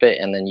to ship it.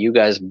 And then you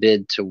guys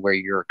bid to where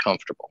you're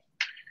comfortable.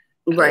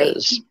 Right.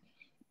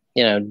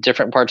 You know,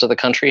 different parts of the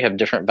country have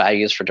different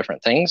values for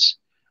different things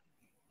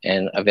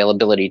and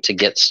availability to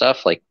get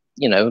stuff. Like,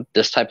 you know,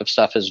 this type of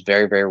stuff is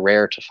very, very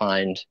rare to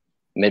find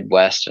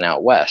Midwest and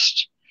out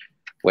West.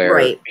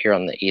 Where here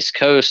on the East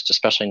Coast,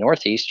 especially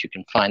Northeast, you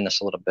can find this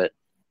a little bit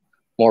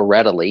more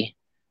readily.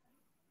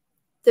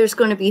 There's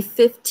going to be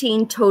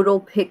 50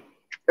 total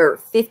pictures,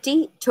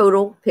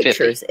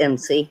 50.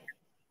 MC.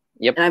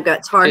 Yep. And I've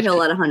got Tar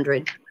Heel at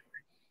 100.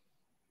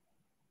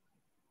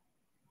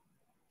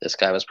 This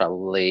guy was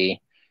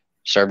probably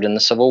served in the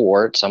Civil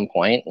War at some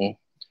point, and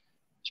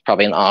he's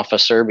probably an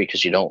officer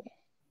because you don't,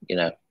 you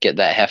know, get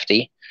that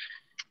hefty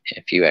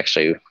if you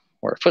actually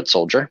were a foot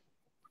soldier.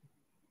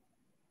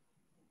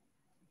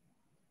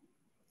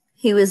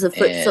 He was a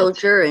foot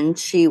soldier and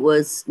she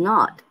was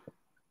not.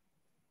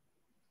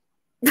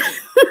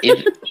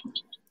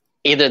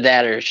 Either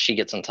that or she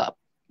gets on top.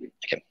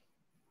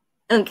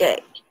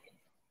 Okay.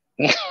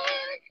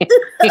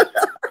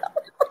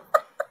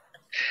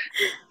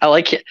 I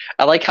like it.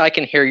 I like how I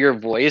can hear your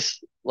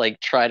voice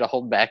like try to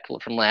hold back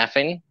from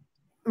laughing.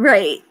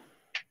 Right.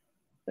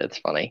 That's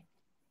funny.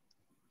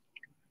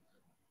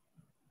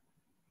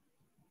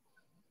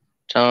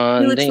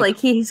 John, he looks like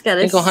he's got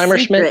a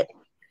secret.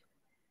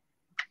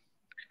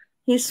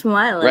 He's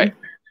smiling.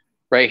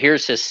 Right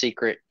here's his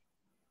secret.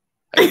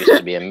 I used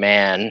to be a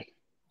man.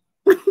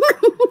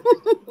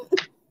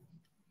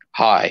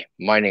 Hi,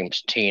 my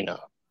name's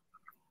Tina.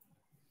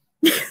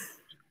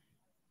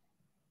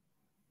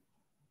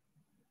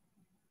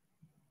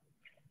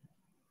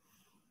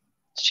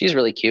 She's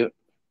really cute.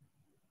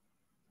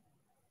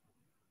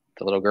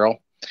 The little girl.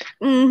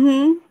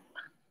 Mm-hmm.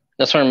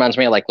 This one reminds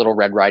me of like Little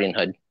Red Riding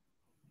Hood.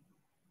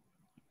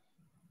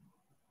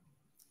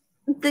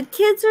 The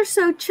kids are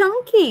so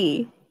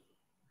chunky.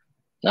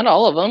 Not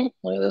all of them.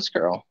 Look at this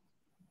girl.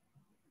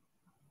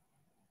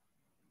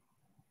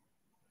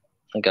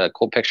 I got a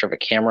cool picture of a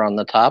camera on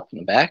the top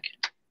and the back.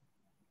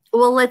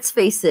 Well, let's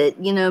face it.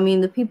 You know, I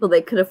mean, the people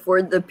that could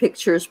afford the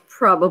pictures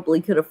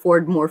probably could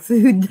afford more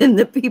food than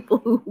the people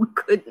who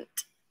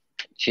couldn't.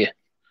 Yeah.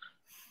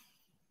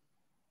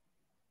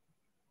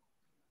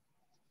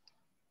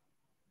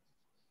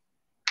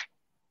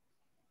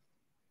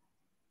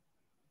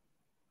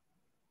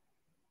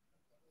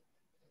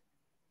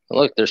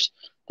 Look, this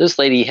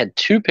lady had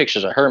 2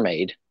 pictures of her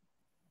made.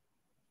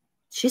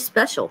 She's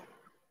special.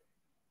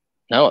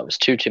 No, it was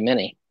too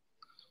many.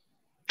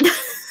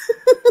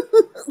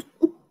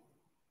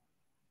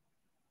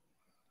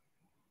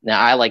 Now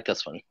I like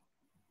this one.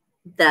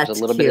 That's There's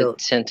a little cute. bit of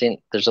tinting.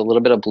 There's a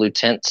little bit of blue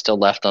tint still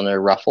left on their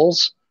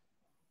ruffles,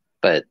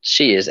 but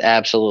she is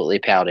absolutely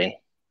pouting.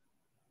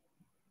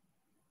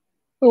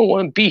 I don't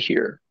want to be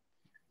here.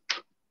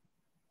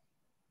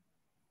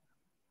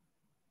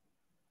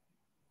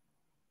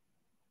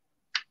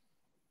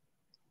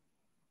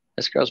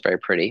 This girl's very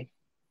pretty.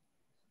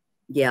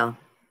 Yeah.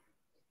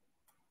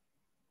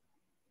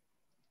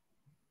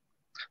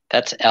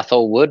 That's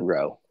Ethel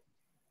Woodrow.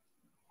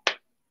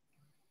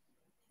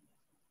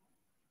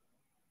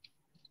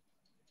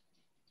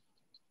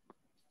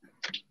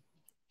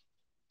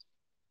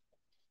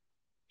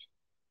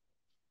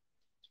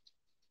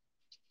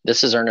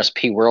 This is Ernest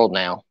P. World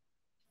now.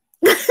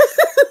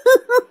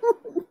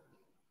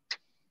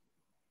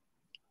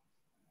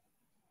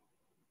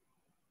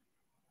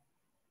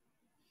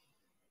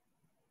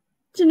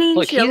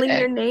 Janine's yelling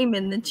your name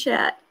in the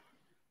chat.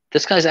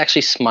 This guy's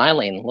actually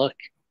smiling. Look.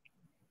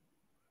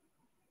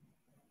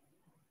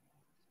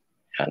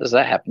 How does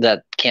that happen?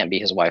 That can't be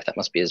his wife. That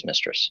must be his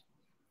mistress.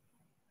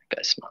 That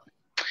guy's smiling.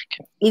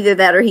 Okay. Either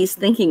that or he's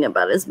thinking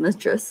about his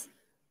mistress.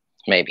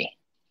 Maybe.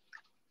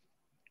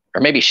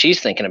 Or maybe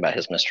she's thinking about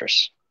his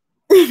mistress.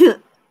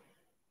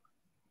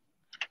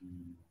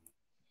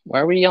 Why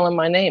are we yelling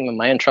my name?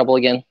 Am I in trouble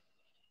again?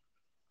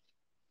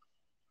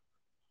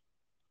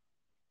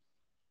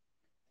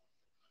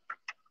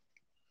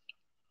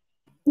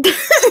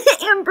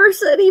 Amber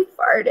said he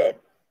farted.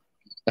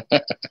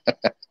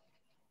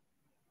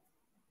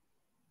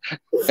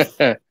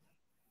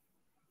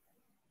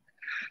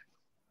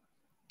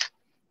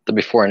 The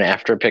before and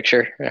after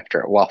picture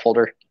after it waffled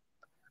her.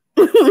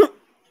 Look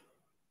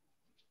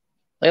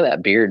at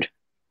that beard.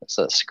 It's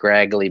a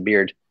scraggly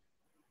beard.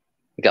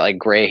 He got like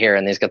gray hair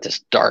and he's got this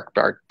dark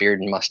beard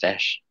and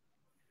mustache.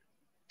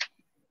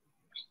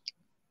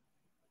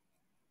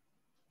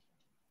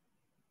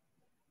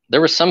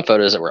 There were some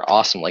photos that were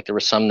awesome. Like there were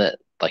some that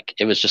like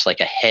it was just like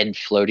a head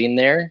floating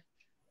there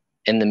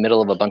in the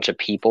middle of a bunch of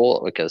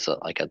people because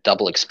like a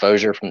double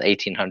exposure from the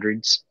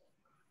 1800s.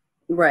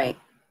 Right.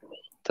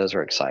 Those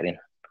were exciting.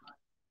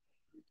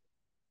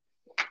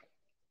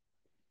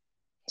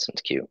 This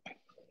one's cute.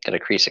 Got a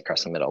crease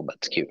across the middle, but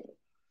it's cute.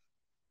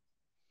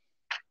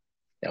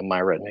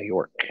 Elmira, New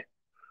York.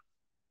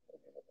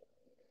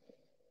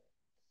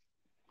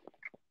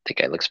 The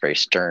guy looks very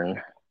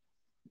stern.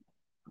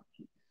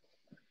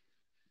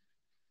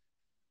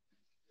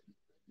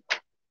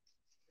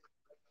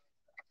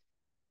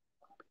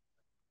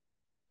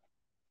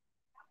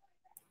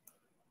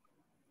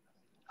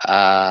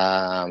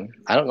 I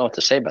don't know what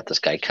to say about this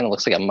guy. He kind of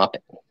looks like a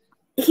Muppet.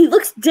 He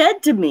looks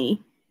dead to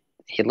me.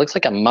 He looks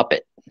like a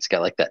Muppet. He's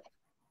got like that.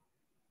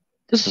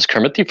 This is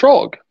Kermit the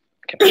Frog.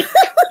 Okay.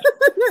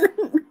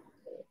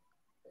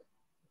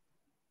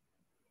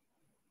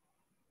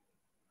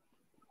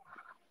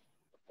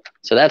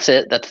 So that's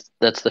it.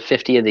 That's the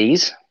 50 of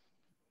these.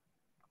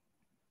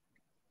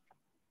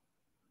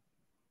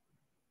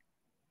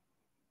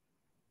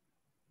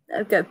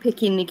 I've got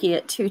Picky Nikki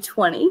at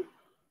 220.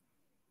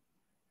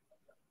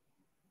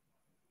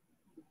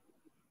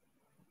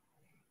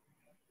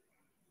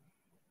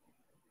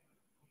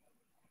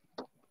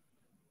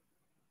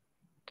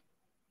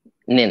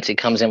 Nancy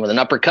comes in with an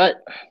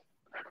uppercut.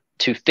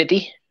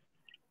 250.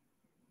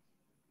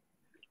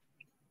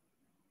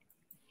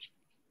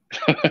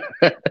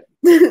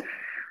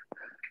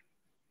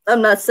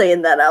 I'm not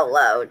saying that out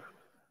loud.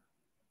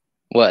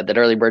 What? That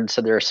early bird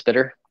said they're a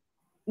spitter?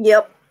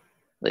 Yep.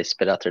 They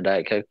spit out their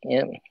Diet Coke.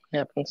 Yeah, it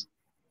happens.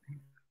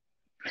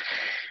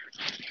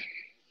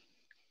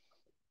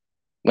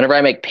 Whenever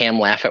I make Pam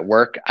laugh at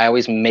work, I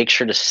always make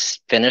sure to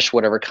finish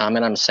whatever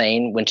comment I'm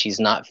saying when she's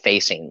not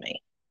facing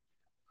me.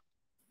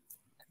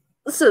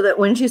 So that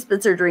when she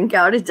spits her drink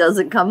out, it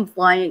doesn't come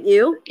flying at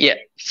you? Yeah,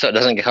 so it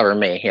doesn't cover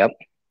me. Yep.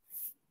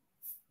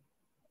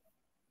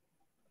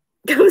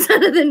 Comes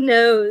out of the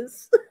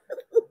nose.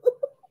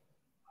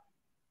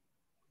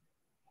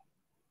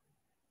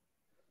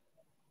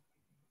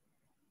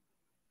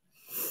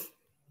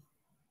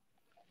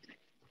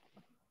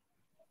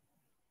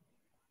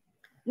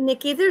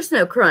 Nikki, there's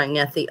no crying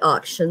at the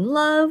auction,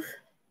 love.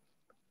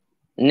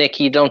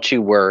 Nikki, don't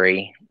you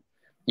worry.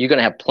 You're going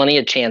to have plenty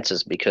of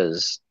chances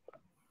because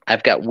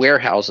I've got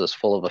warehouses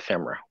full of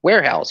ephemera.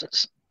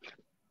 Warehouses.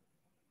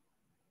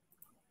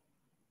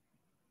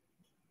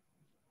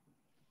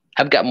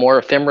 I've got more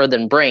ephemera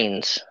than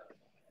brains.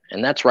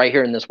 And that's right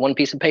here in this one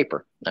piece of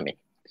paper. I mean.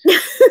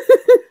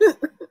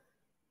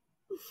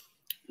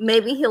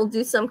 Maybe he'll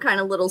do some kind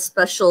of little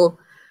special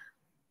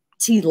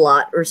tea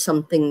lot or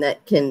something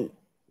that can,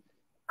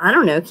 I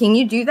don't know. Can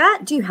you do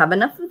that? Do you have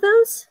enough of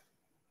those?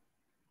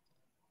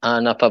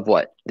 Enough of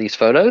what? These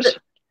photos?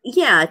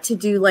 Yeah, to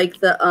do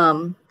like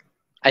the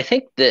I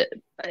think that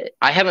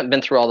I haven't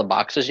been through all the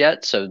boxes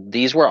yet, so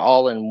these were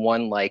all in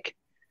one like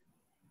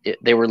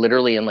they were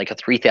literally in like a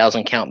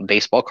 3,000 count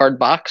baseball card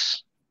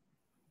box,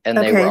 and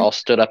they were all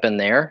stood up in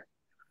there.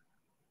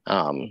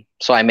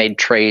 So I made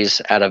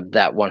trays out of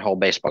that one whole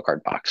baseball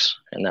card box,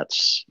 and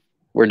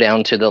we're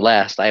down to the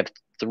last. I have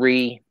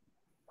three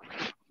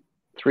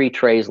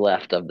trays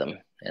left of them,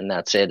 and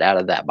that's it out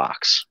of that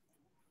box.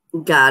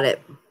 Got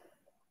it.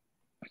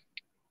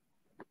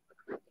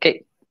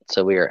 Okay,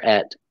 so we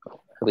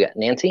got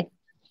Nancy.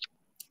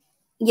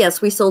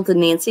 Yes, we sold to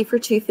Nancy for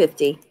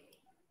 $250.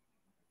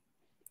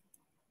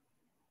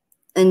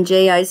 And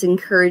J.I.'s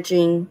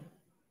encouraging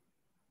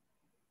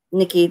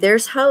Nikki,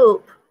 there's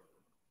hope.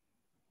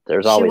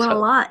 There's always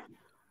hope.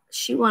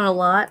 She won a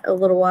lot a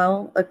little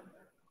while, a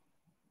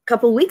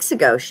couple weeks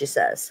ago, she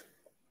says.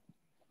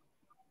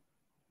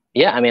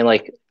 Yeah, I mean,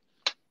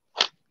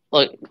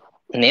 look,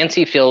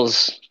 Nancy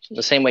feels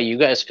the same way you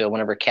guys feel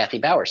whenever Kathy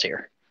Bauer's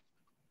here.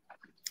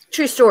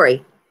 True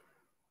story.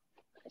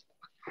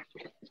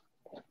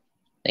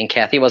 And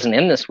Kathy wasn't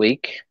in this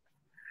week.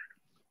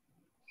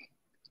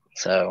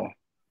 So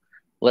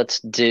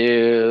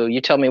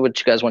you tell me what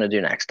you guys want to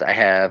do next.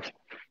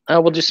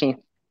 We'll do some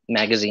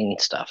magazine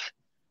stuff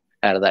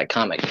out of that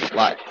comic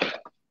lot.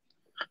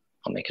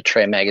 I'll make a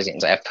tray of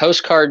magazines. I have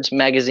postcards,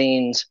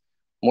 magazines,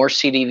 more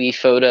CDV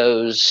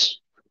photos.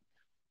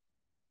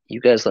 You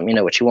guys let me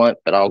know what you want,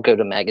 but I'll go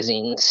to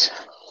magazines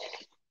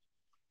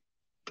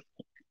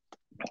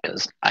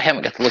because I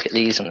haven't got to look at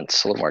these, and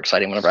it's a little more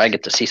exciting whenever I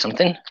get to see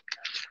something.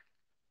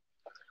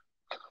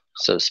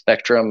 So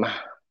Spectrum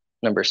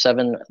number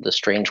 7, The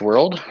Strange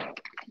World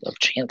of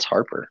Chance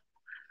Harper.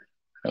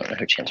 I don't know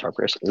who Chance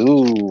Harper is.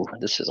 Ooh,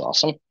 this is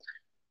awesome.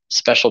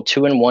 Special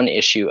 2-in-1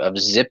 issue of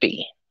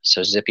Zippy.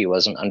 So Zippy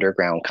was an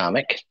underground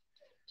comic,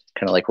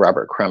 kind of like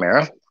Robert Crumb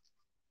era.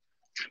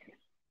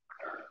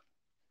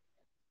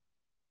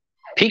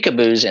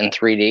 Peekaboos in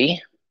 3D.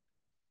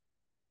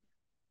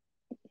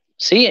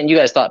 See, and you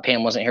guys thought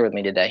Pam wasn't here with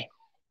me today.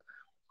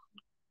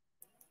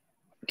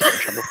 Get in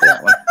trouble for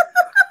that one.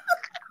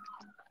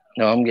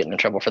 No, I'm getting in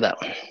trouble for that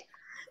one.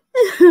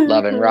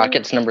 Love and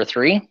Rockets number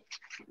 3.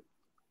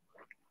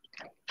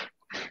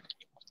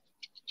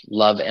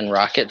 Love and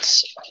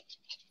Rockets,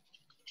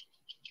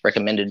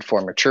 recommended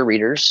for mature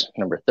readers,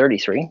 number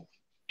 33.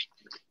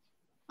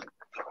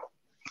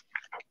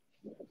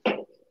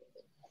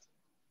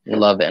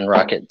 Love and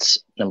Rockets,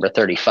 number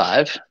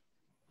 35.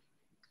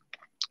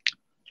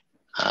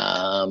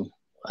 I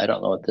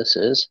don't know what this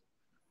is.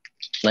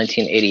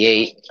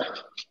 1988.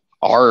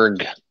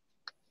 ARG.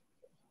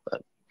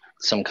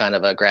 Some kind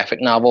of a graphic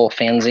novel,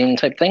 fanzine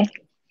type thing.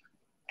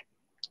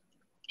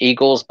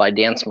 Eagles by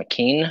Dance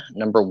McKean,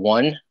 number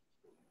 1.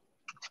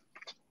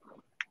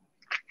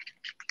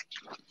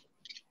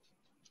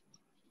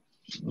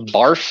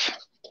 Barf,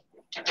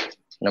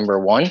 number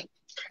 1,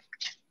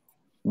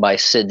 by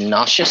Sid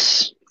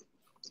Nauseous.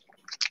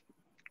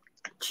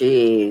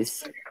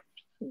 Jeez.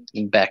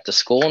 Back to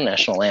School,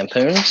 National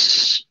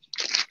Lampoons.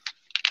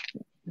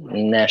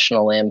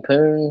 National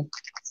Lampoon.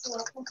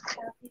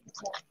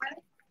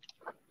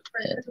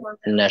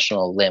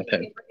 National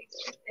Lampoon.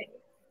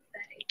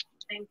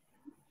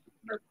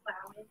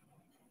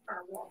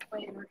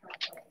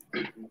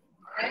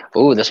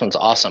 Ooh, this one's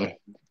awesome.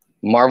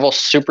 Marvel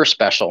Super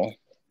Special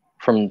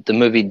from the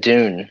movie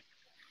Dune,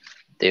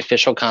 the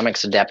official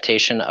comics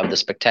adaptation of the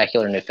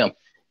spectacular new film.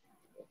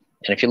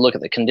 And if you look at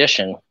the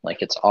condition,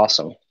 it's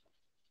awesome.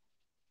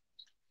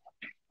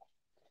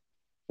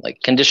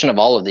 Condition of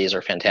all of these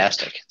are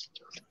fantastic.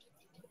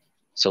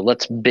 So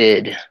let's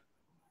bid.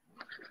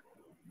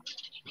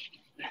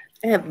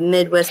 I have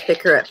Midwest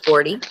Picker at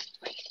 40.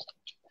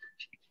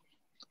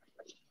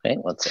 Okay,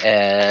 let's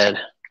add,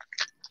 how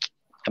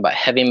about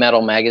Heavy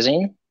Metal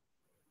Magazine?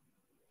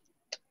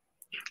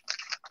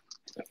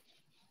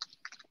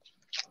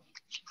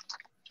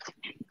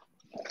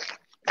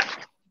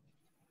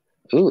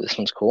 Ooh, this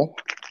one's cool.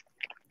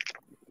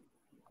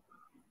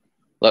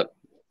 Look,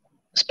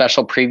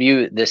 special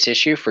preview this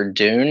issue for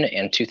Dune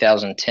and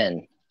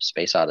 2010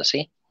 Space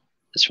Odyssey.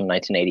 This is from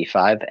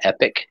 1985,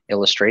 Epic,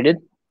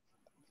 illustrated.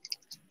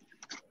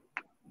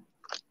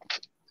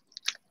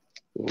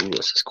 Ooh,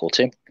 this is cool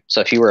too. So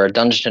if you were a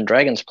Dungeons and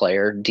Dragons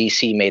player,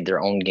 DC made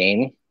their own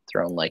game,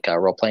 their own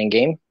role-playing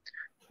game.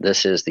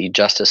 This is the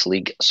Justice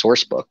League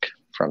source book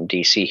from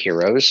DC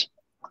Heroes.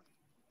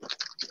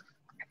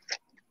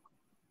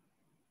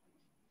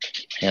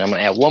 And I'm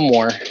going to add one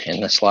more in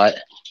this slot.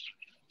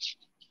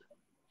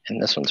 And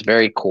this one's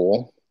very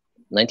cool.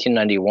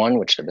 1991,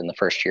 which would have been the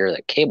first year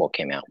that Cable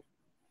came out.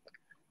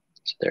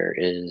 So there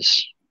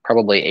is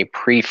probably a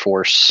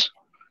pre-Force,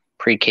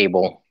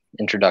 pre-Cable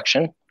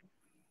introduction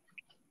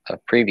of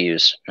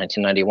previews,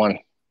 1991.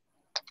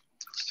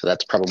 So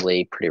that's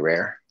probably pretty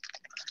rare.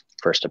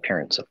 First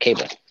appearance of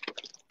Cable.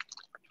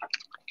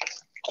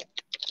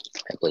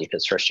 I believe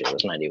his first year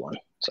was 91.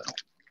 So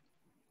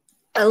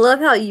I love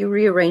how you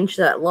rearranged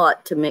that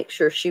lot to make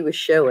sure she was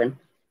showing.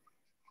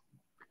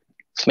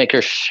 let's make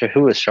her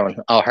who was showing.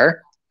 Oh,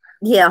 her?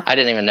 Yeah. I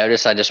didn't even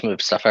notice. I just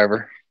moved stuff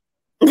over.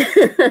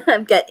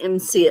 I've got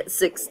MC at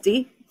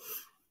 60.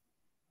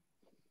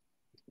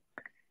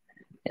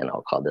 And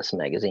I'll call this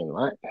magazine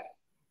lot.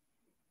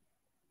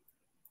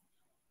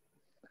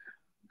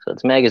 So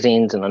it's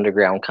magazines and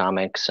underground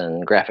comics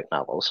and graphic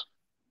novels.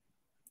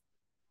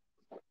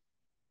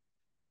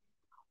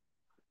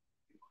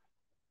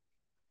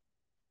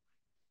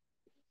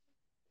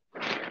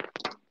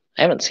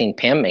 I haven't seen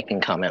Pam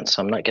making comments,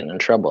 so I'm not getting in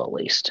trouble at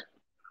least.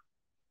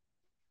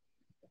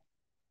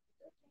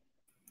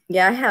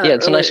 Yeah, I haven't. Yeah,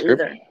 it's really a nice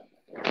group. either.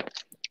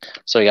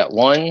 So we got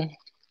 1,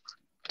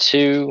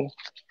 2,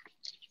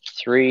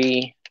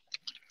 3,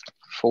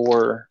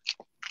 4,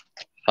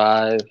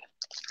 5,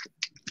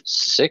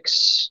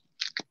 6,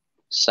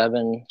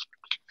 7,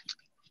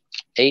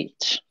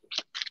 8,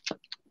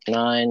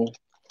 9,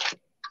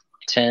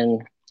 10,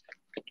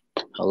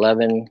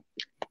 11,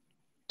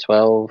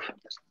 12,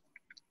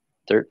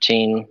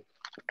 13,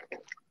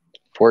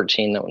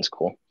 14, that one's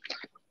cool.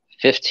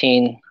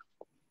 15,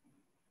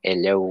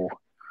 hello,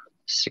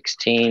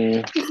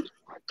 16,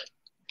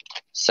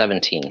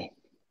 17.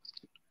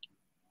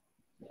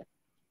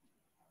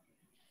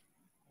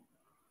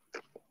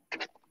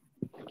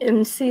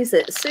 MC's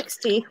at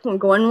 60. We're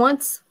going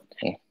once.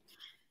 Okay.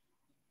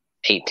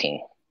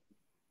 18.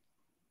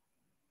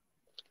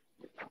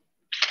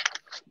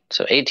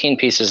 So 18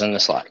 pieces in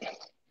this lot.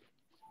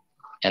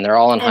 And they're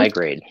all in high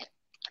grade.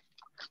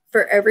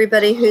 For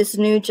everybody who's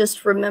new,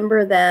 just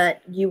remember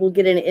that you will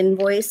get an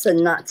invoice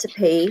and not to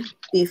pay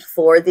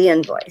before the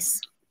invoice.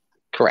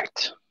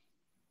 Correct.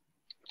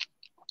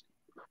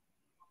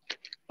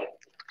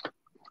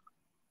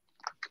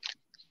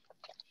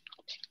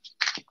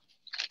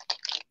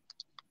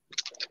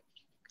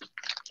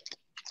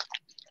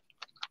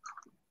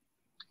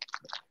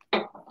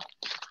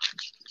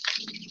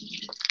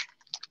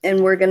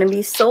 And we're going to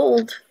be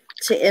sold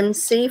to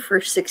MC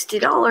for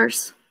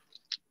 $60.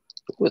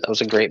 Ooh, that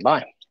was a great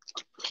buy.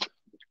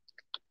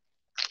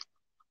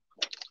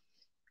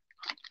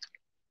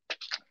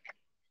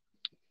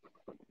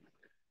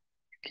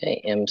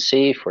 Okay,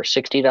 MC for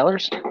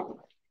 $60.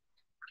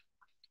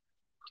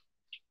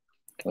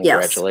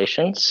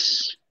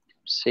 Congratulations.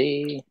 Yes.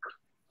 MC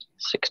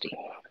 60.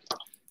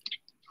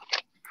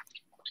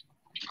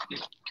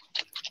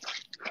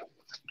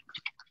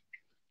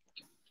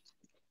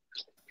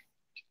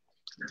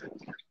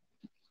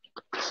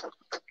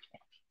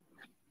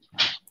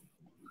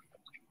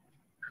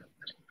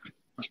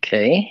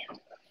 Okay.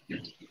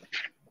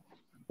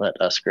 Let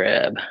us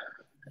grab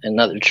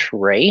another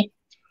tray.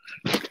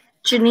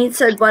 Janine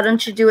said, why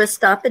don't you do a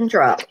stop and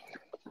drop?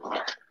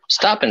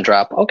 Stop and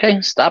drop. Okay,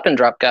 stop and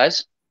drop,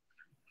 guys.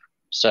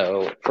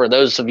 So for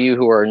those of you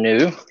who are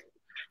new,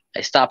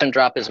 a stop and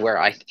drop is where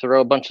I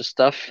throw a bunch of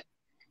stuff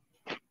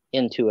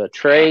into a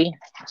tray.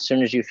 As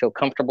soon as you feel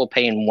comfortable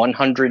paying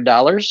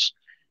 $100,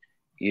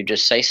 you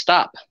just say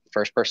stop.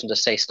 First person to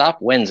say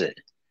stop wins it.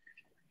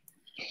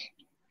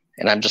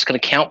 And I'm just going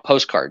to count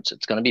postcards.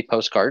 It's going to be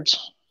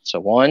postcards. So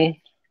 1,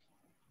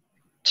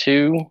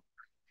 2,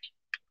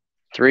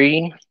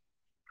 3,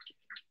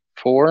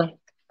 4,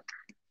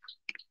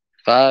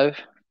 5,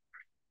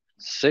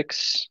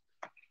 6,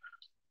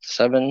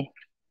 7,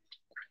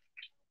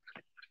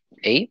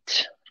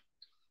 8.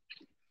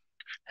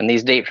 And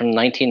these date from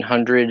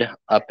 1900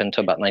 up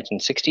until about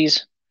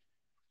 1960s.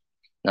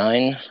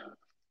 9,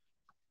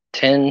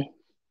 10,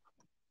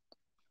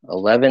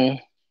 11,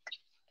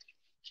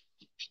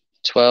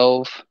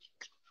 12,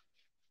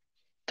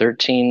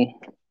 13,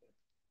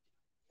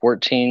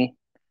 14,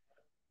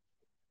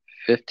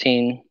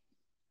 15,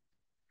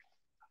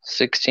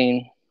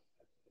 16,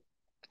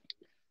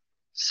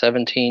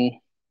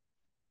 17,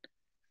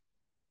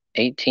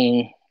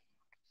 18,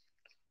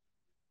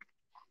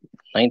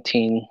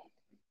 19,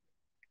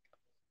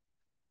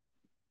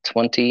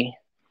 20,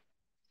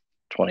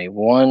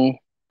 21,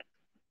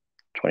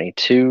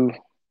 22,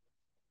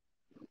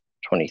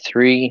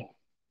 23,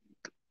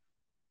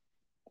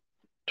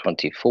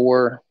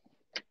 24,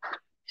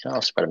 and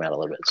I'll spread them out a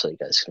little bit so you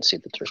guys can see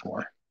that there's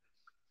more.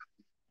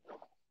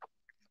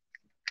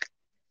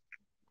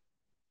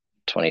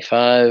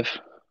 25,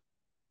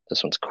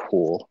 this one's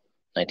cool,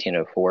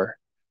 1904,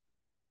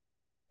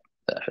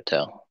 that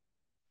hotel.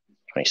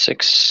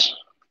 26,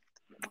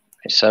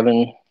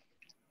 27,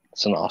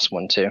 it's an awesome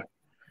one too.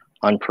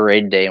 On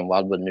Parade Day in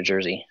Wildwood, New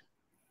Jersey.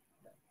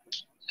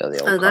 So the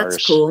old cars.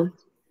 That's cool.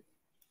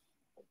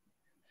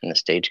 And the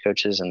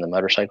stagecoaches and the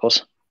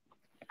motorcycles.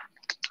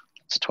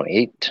 It's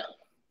 28,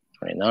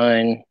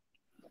 29,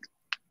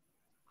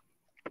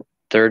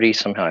 30.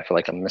 Somehow I feel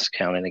like I'm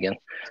miscounting again.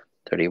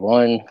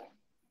 31,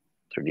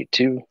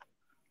 32,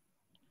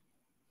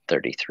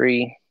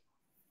 33.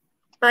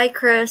 Bye,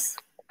 Chris.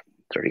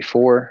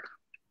 34,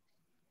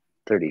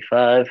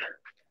 35,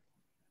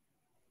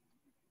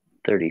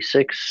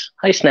 36.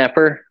 Hi,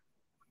 Snapper.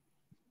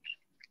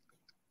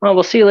 Well,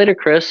 we'll see you later,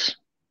 Chris.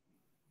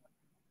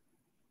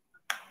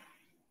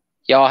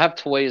 Y'all have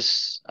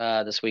toys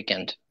this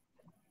weekend.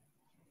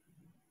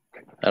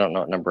 I don't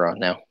know what number we're on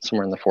now.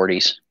 Somewhere in the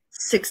 40s.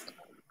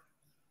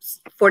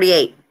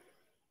 48.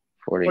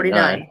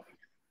 49.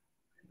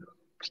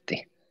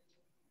 50.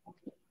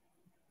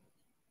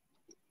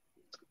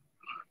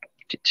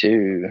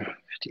 52,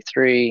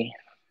 53,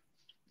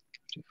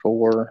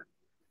 54,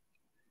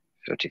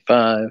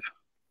 55,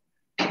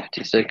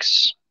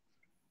 56,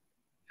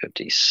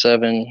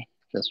 57.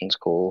 This one's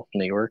cool.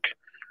 New York.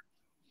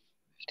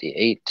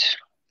 58.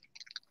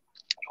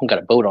 Got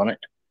a boat on it.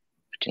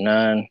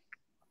 59,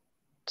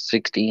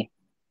 60.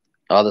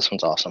 Oh, this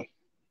one's awesome.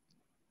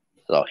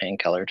 It's all hand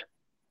colored.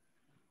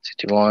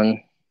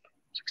 61,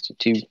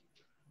 62,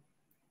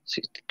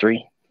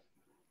 63,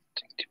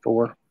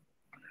 64,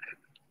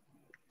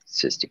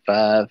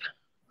 65,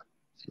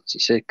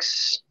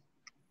 66,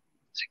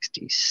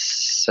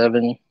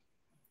 67,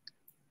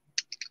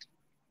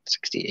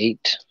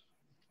 68,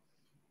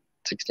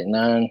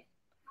 69,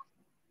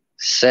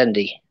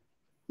 70,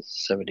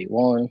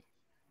 71,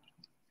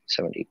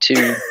 72,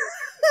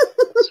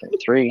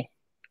 73,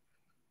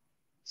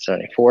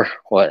 74.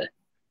 What?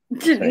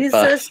 Denise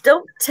says,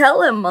 don't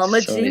tell him, Mama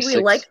G. We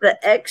like the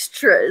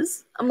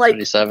extras. I'm like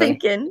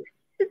thinking,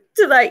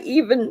 did I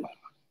even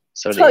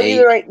tell you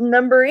the right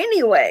number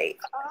anyway?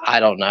 I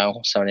don't know.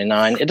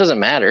 79. It doesn't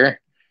matter.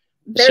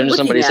 As soon as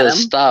somebody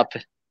says stop,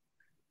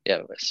 yeah,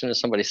 as soon as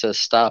somebody says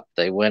stop,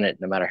 they win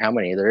it no matter how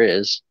many there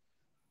is.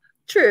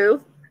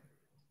 True.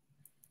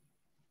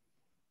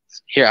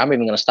 Here, I'm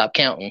even going to stop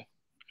counting.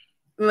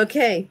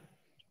 Okay.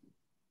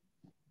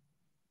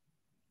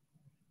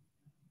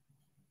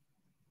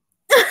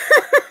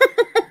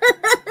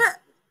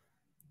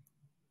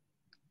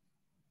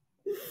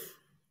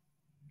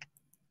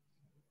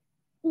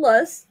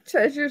 Plus,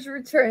 Treasure's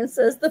Return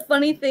says the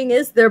funny thing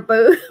is they're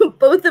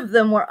both of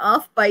them were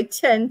off by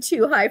 10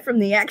 too high from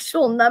the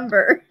actual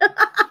number.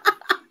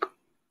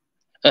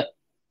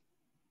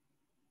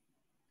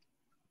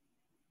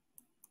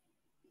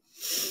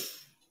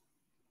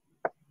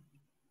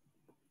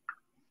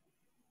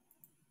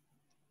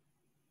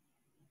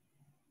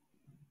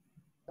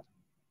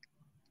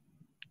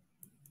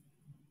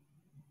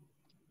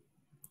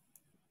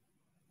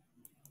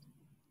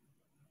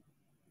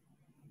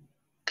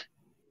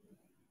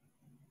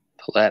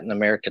 Latin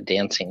America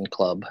Dancing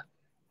Club,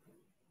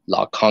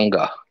 La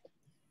Conga,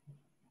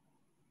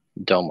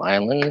 Dome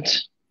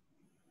Island.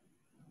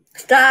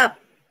 Stop.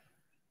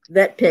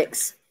 Vet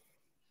picks.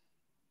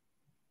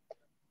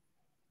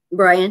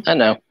 Brian? I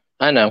know.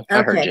 Okay.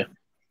 I heard you.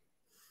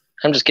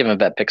 I'm just giving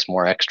vet picks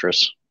more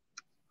extras.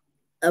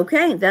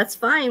 Okay, that's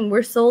fine.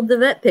 We're sold the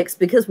vet picks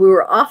because we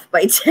were off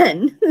by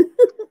 10.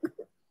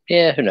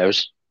 Yeah, who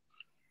knows?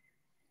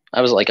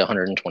 I was like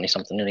 120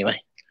 something anyway.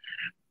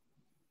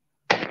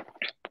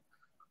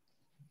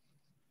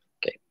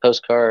 Okay,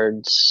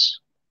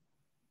 postcards.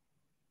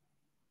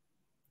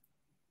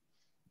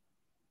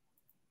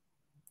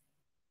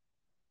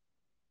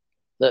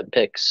 That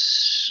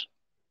picks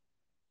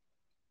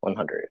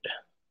 100.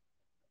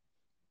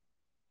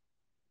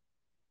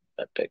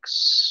 That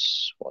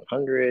picks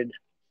 100.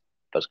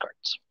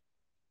 Postcards.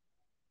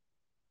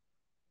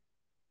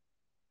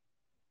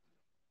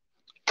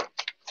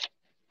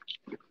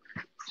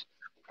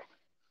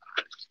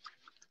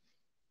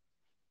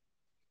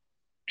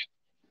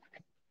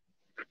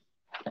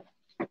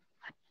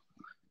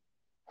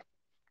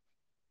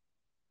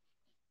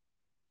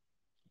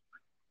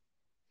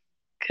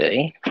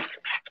 Okay.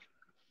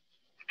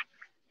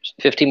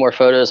 50 more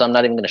photos. I'm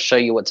not even going to show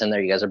you what's in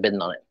there. You guys are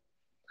bidding on it.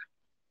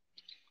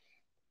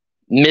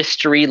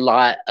 Mystery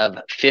lot of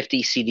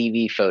 50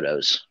 CDV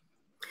photos.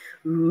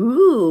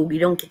 Ooh, we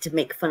don't get to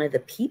make fun of the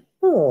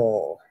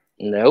people.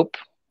 Nope.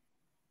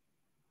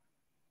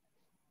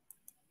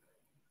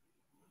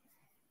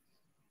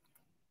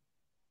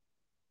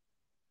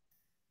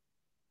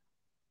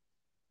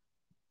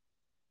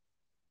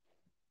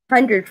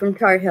 $100 from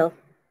Tar Heel.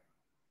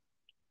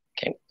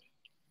 Okay.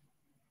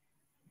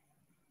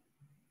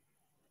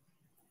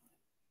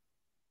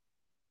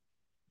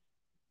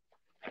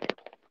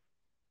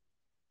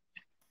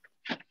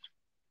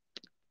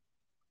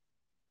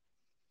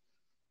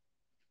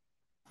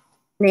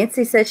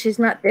 Nancy says she's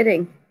not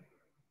bidding.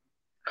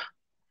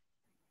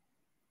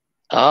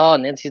 Oh,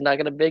 Nancy's not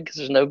going to bid because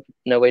there's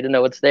no way to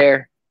know what's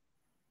there.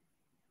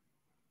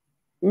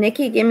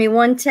 Nikki, give me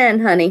 110,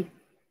 honey.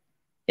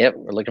 Yep,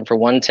 we're looking for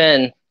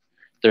 110.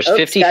 There's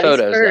 50 Scotty's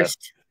photos,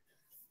 first.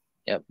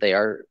 Though. Yep, they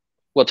are.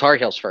 Well, Tar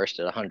Heel's first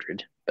at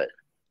 100, but.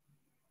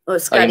 Oh,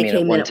 Scotty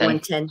came in at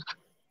 110.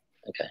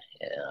 Okay,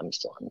 yeah, I'm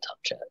still in the top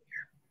chat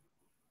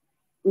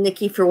here.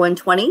 Nikki for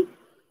 120.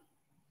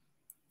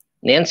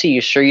 Nancy,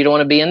 you sure you don't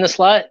want to be in this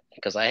lot?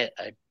 Because I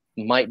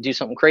might do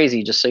something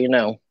crazy, just so you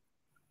know.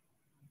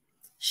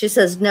 She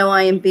says, no,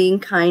 I am being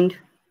kind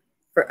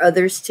for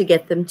others to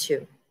get them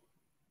too.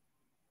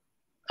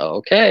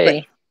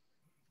 Okay. But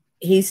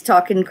he's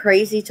talking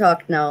crazy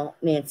talk now,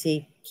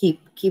 Nancy.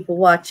 Keep a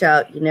watch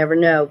out. You never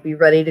know. Be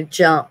ready to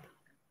jump.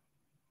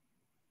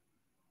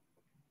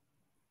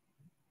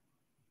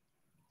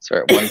 So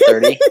we're at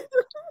 130.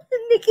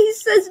 Nikki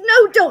says,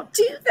 no, don't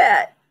do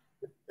that.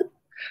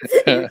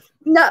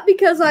 Not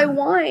because I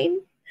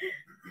whine.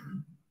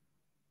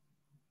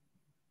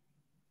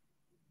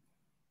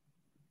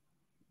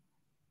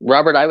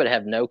 Robert, I would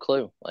have no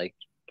clue. Like,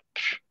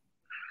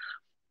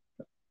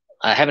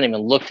 I haven't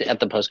even looked at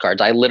the postcards.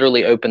 I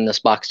literally opened this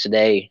box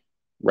today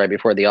right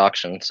before the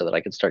auction so that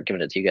I could start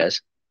giving it to you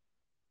guys.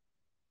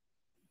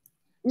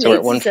 So we're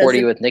at Nancy 140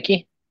 says with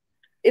Nikki.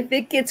 if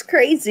it gets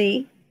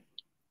crazy,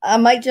 I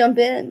might jump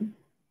in.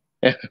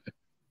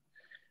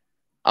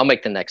 I'll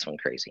make the next one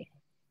crazy.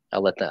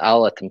 I'll let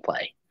them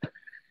play.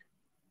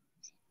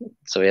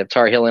 So we have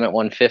Tar Heel in at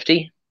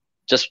 150.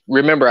 Just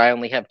remember, I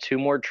only have 2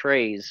 more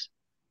trays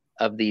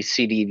of these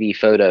CDV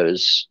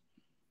photos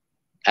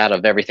out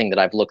of everything that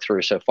I've looked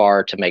through so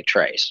far to make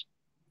trays.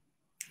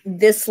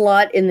 This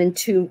lot and then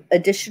 2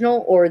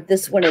 additional, or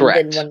this one Correct.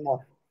 and then 1 more?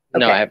 Okay.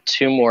 Okay. No, I have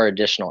 2 more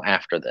additional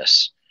after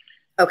this.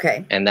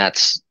 Okay. And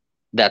that's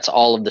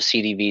all of the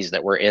CDVs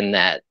that were in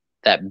that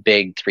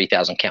big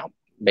 3,000 count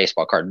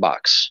baseball card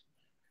box.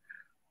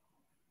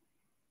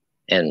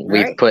 And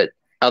we've put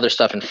other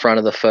stuff in front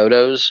of the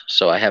photos,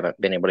 so I haven't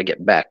been able to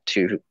get back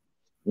to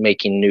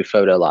making new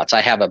photo lots.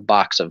 I have a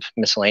box of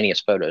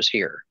miscellaneous photos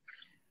here.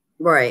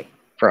 Right.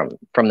 From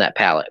that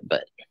palette,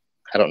 but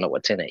I don't know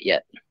what's in it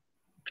yet.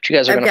 But you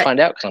guys are going to find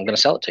out because I'm going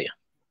to sell it to you.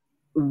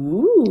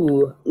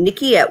 Ooh.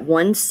 Nikki at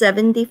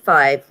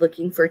 175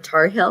 looking for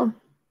Tar Heel.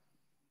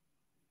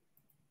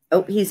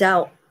 Oh, he's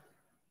out.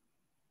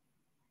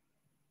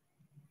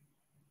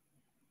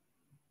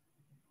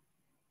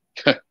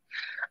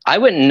 I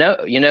wouldn't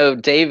know. You know,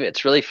 Dave,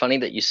 it's really funny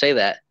that you say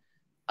that.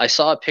 I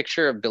saw a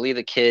picture of Billy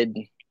the Kid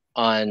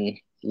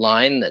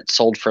online that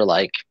sold for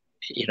like,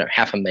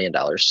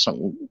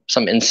 $500,000,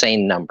 some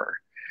insane number.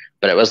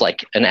 But it was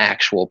like an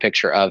actual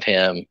picture of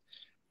him,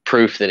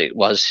 proof that it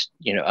was,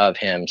 of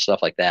him,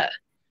 stuff like that.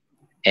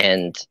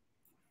 And,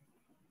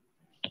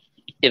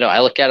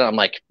 I look at it, I'm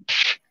like,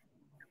 if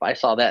I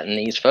saw that in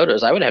these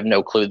photos, I would have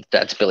no clue that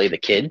that's Billy the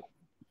Kid.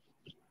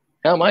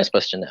 How am I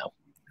supposed to know?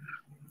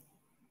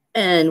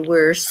 And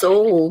we're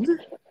sold.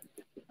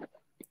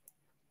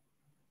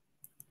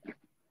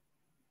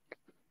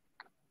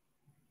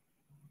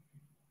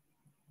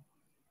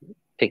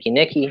 Picky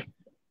Nikki,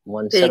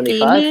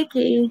 175.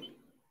 Picky Nikki.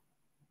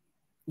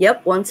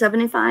 Yep,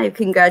 175.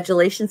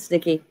 Congratulations,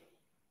 Nikki.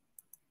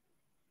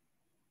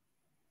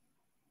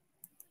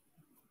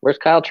 Where's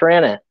Kyle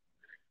Turan at?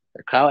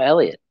 Or Kyle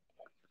Elliott?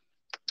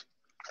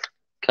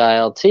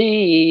 Kyle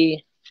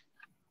T.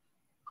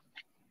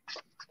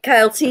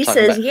 Kyle T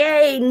says,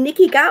 yay,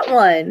 Nikki got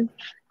one.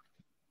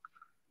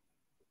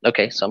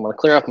 Okay, so I'm going to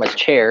clear off my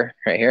chair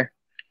right here.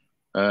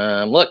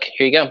 Look,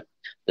 here you go.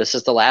 This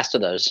is the last of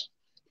those.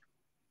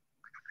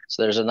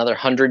 So there's another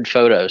 100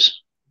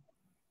 photos.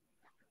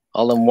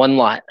 All in one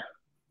lot.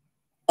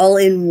 All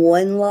in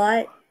one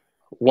lot?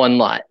 One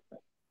lot.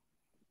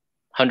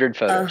 100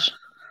 photos.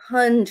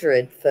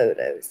 100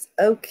 photos.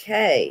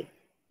 Okay.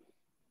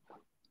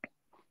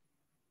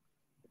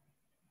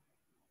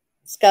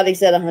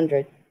 Scotty's at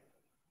 100.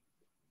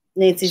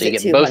 Nancy's so you at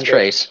get 200. both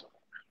trays.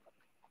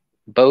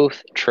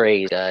 Both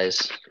trays,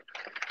 guys.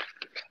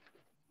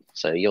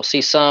 So you'll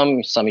see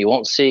some you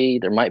won't see.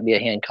 There might be a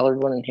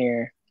hand-colored one in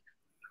here.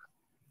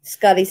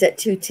 Scotty's at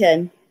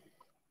 210.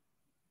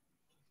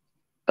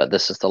 But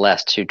this is the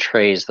last 2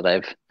 trays that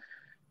I've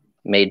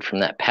made from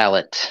that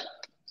palette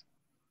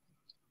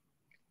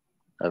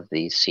of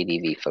these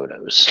CDV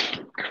photos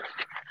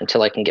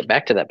until I can get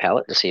back to that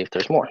palette to see if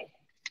there's more.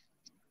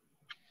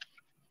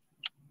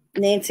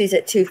 Nancy's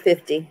at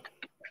 250.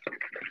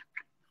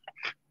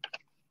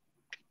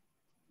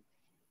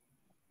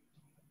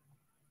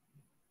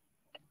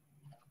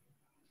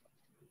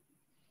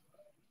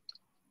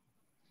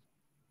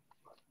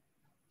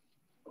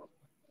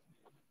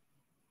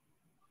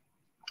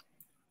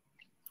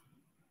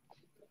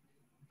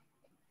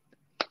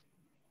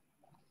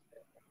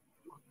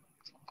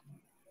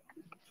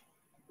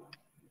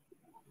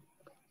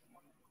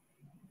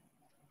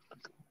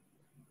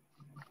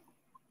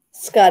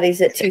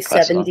 Scotty's at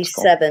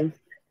 277.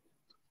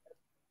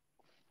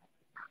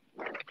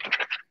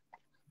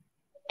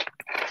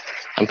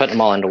 I'm putting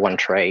them all into one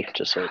tray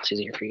just so it's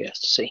easier for you guys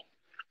to see.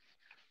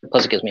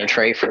 Plus, it gives me a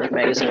tray for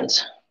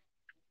magazines.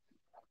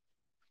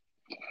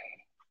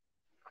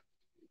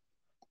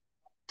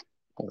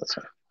 Oh, this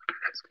one.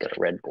 It's got a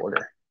red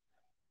border.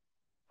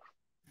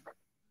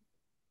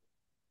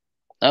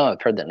 Oh,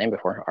 I've heard that name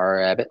before. R.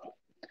 Abbott,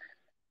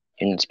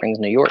 Union Springs,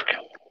 New York.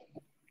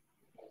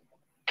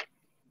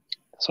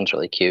 This one's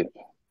really cute.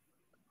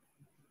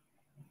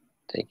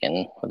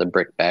 Taken with a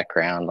brick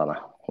background on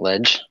a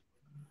ledge.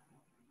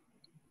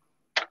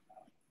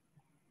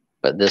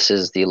 But this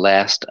is the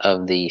last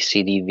of the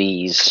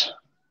CDVs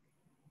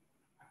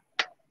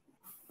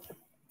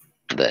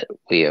that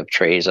we have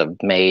trays of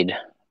made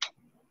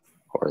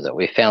or that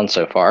we found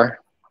so far.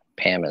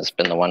 Pam has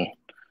been the one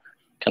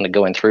kind of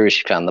going through.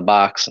 She found the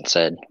box and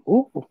said,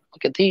 ooh,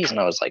 look at these. And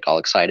I was like all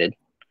excited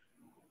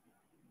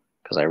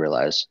because I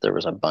realized there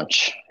was a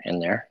bunch in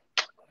there.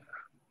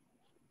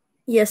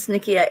 Yes,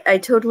 Nikki, I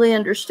totally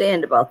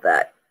understand about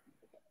that.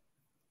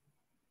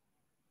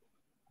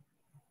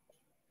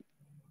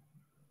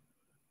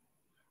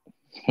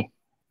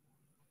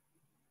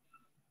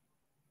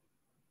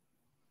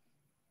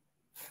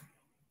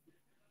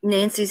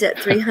 Nancy's at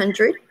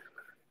 300.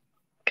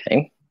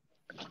 Okay.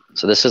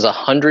 So this is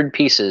 100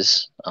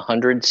 pieces,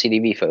 100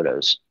 CDV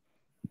photos.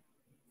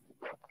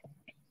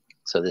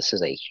 So this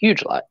is a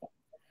huge lot.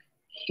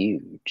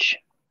 huge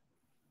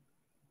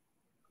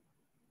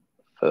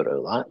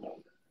photo lot.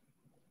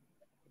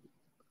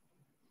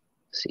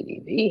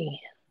 CDV.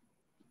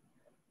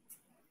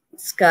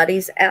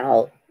 Scotty's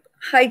out.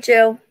 Hi,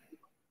 Joe.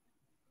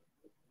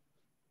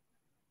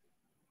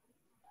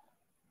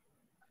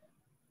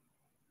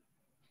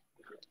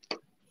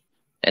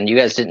 And you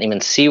guys didn't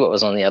even see what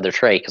was on the other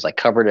tray because I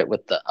covered it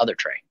with the other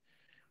tray.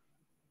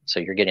 So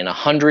you're getting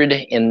 100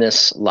 in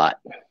this lot.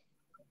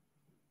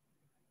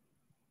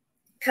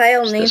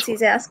 Kyle,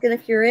 Nancy's asking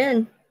if you're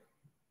in.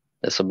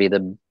 This will be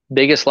the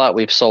biggest lot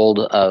we've sold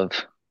of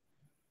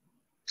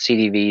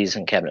CDVs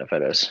and cabinet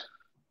photos.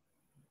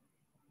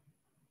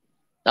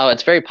 Oh,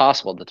 it's very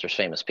possible that there's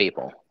famous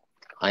people.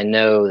 I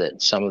know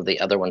that some of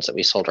the other ones that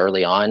we sold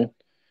early on,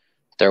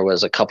 there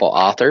was a couple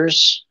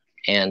authors,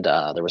 and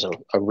there was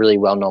a really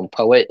well-known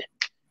poet,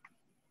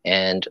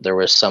 and there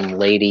was some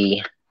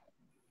lady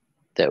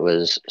that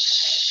was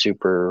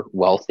super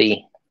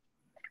wealthy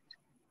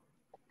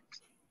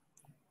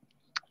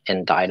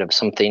and died of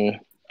something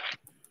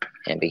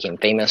and became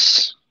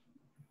famous.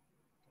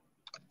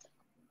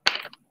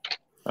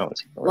 Oh,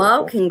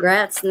 wow,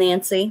 congrats,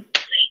 Nancy.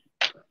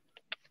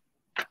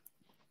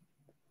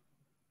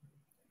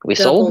 We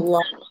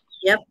sold?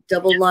 Yep,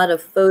 double lot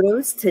of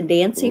photos to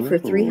Nancy for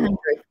 300.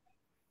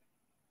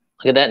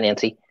 Look at that,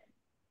 Nancy.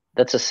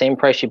 That's the same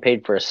price you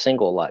paid for a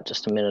single lot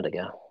just a minute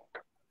ago.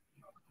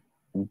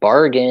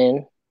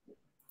 Bargain.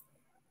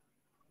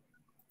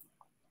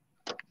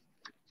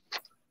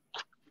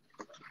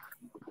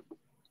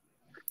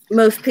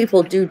 Most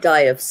people do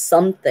die of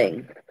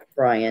something,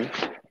 Brian.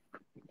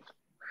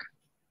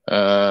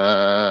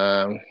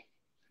 That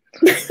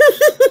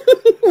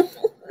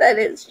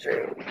is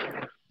true.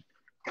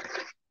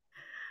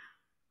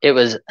 It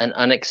was an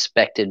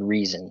unexpected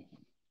reason.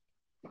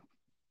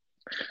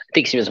 I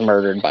think she was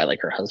murdered by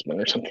like her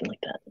husband or something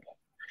like that.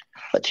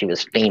 But she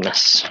was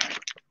famous.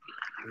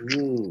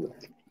 Ooh.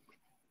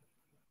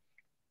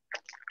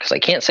 Because I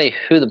can't say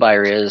who the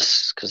buyer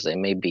is because they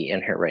may be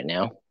in here right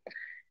now.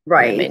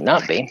 Right. They may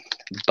not be.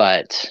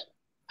 But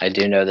I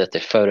do know that the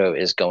photo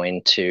is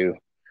going to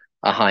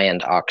a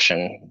high-end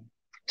auction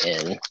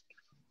in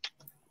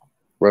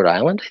Rhode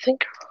Island, I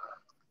think.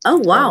 Oh,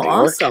 wow.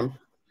 Awesome.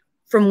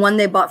 From one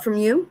they bought from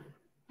you?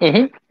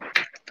 Mm-hmm.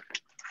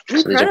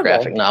 Incredible. So these are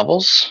graphic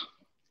novels.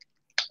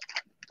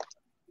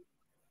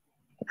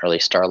 Early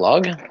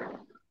Starlog.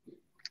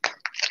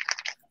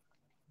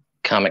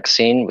 Comic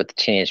scene with the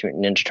Teenage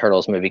Mutant Ninja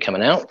Turtles movie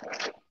coming out.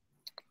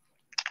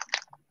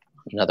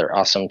 Another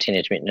awesome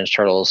Teenage Mutant Ninja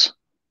Turtles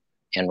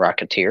and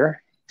Rocketeer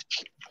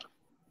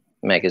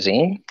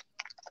magazine.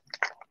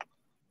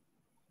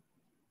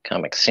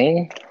 Comic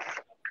scene.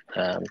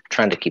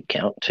 Trying to keep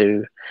count.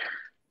 2,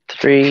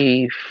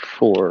 3,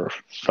 4,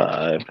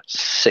 5,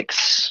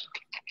 6.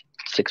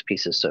 6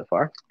 pieces so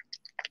far.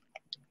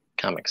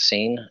 Comic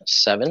scene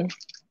 7.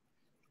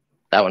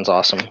 That one's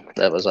awesome.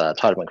 That was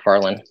Todd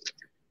McFarlane.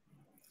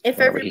 If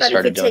everybody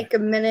could take a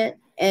minute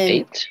and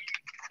 8.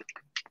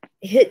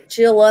 Hit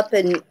Jill up,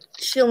 and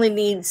she only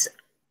needs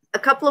a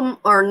couple of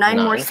or 9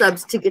 more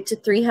subs to get to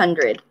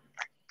 300.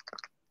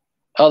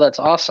 Oh, that's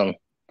awesome.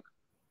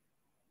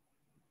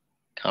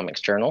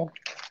 Comics Journal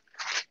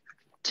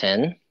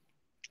 10.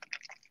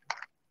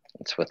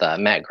 It's with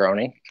Matt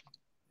Groening.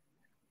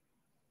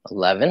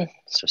 11.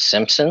 So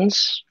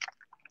Simpsons.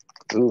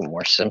 Ooh,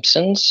 more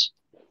Simpsons.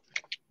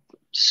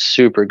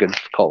 Super good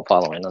cult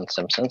following on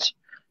Simpsons.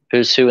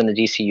 Who's Who in the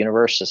DC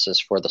Universe. This is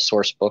for the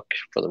source book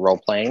for the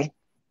role-playing.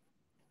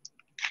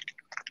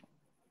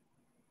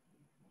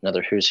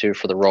 Another Who's Who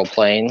for the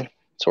role-playing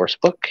source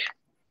book.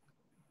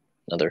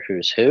 Another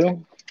Who's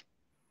Who.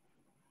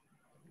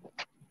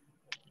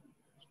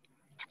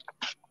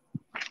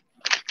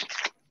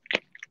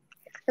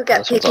 I've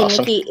got Picky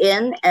Nicky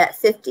in at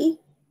 50.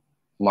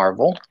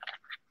 Marvel.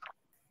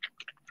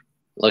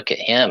 Look at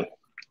him.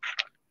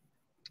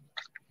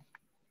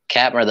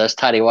 Captain, are those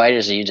tidy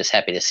whities, or are you just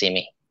happy to see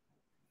me?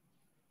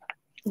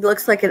 He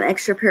looks like an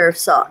extra pair of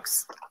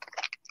socks.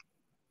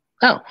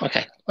 Oh,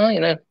 okay. Well, you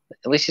know,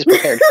 at least he's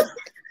prepared.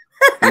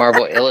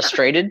 Marvel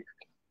Illustrated.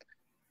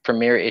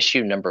 Premiere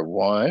issue number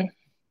 1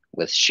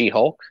 with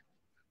She-Hulk.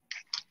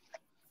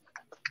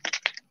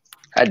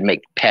 I'd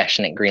make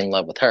passionate green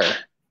love with her.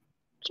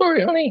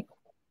 Sorry, honey.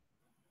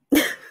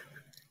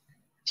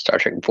 Star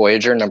Trek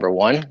Voyager number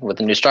 1 with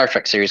the new Star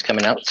Trek series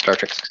coming out. Star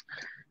Trek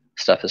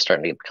stuff is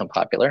starting to become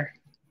popular.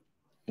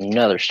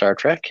 Another Star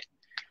Trek.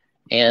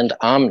 And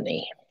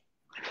Omni.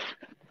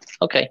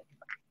 Okay.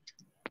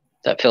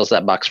 That fills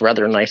that box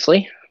rather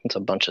nicely. It's a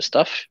bunch of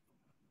stuff.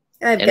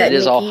 And it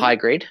is all high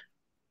grade.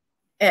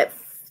 At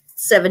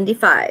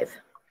 75.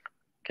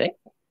 Okay.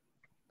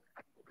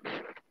 I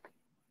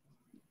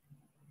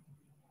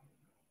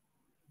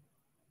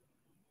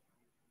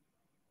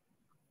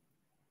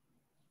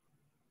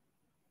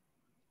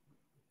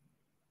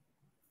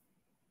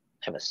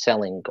have a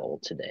selling goal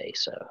today,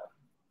 so I'm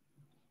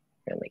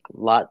going to make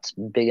lots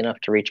big enough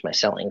to reach my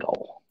selling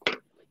goal.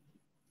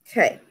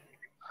 Okay.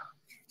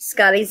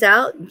 Scotty's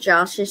out.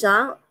 Josh is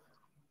out.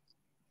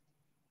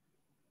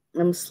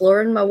 I'm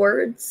slurring my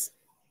words.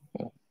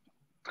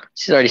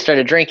 She's already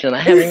started drinking, and I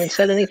haven't even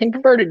said anything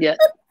perverted yet.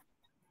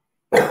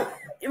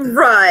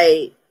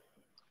 Right.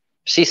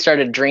 She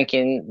started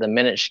drinking the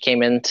minute she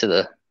came into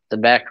the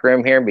back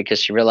room here because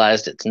she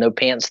realized it's No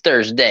Pants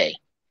Thursday.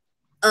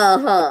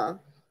 Uh-huh.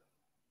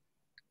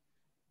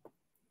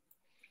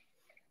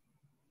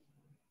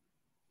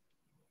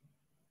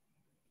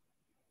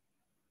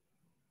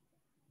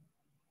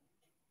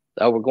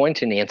 Oh, we're going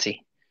to,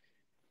 Nancy.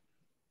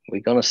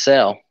 We're going to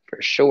sell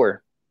for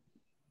sure.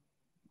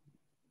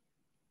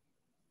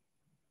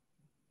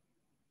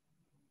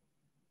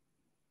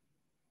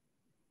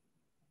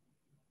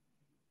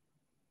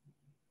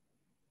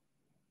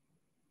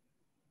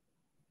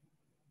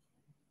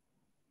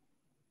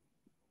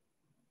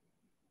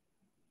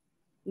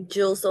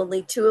 Jill's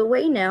only 2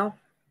 away now.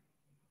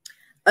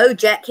 Oh,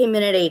 Jack came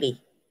in at 80.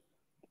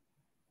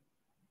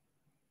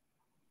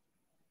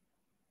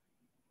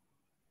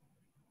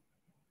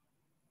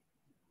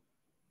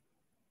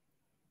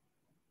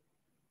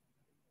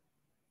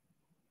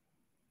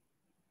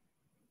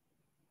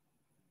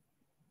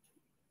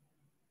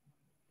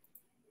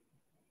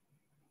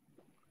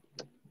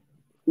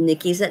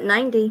 Nikki's at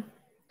 90.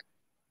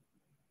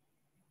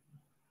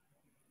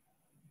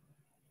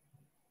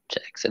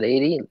 Jack's at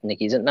 80.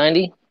 Nikki's at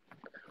 90.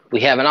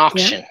 We have an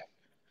auction. Yeah.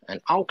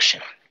 An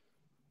auction.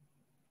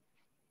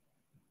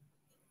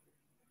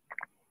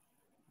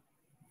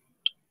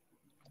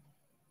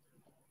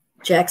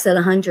 Jack's at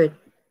 100.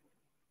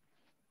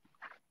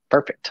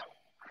 Perfect.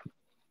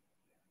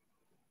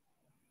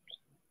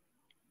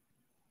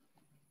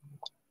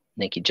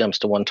 Nikki jumps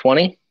to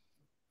 120.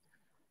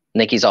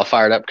 Nikki's all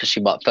fired up because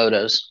she bought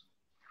photos.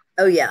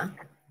 Oh, yeah.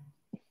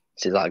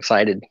 She's all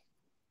excited.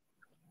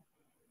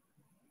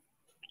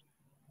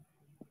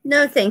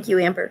 No, thank you,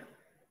 Amber.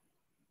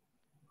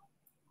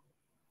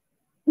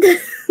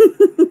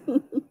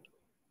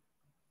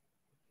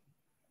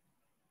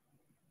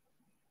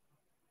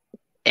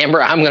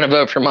 Amber, I'm going to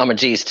vote for Mama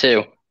G's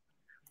too.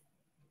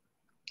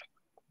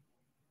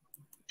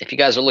 If you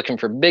guys are looking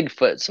for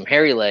Bigfoot, some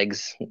hairy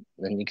legs,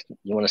 then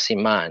you want to see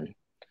mine.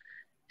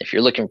 If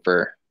you're looking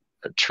for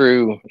a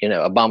true,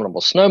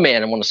 abominable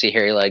snowman and want to see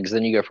hairy legs,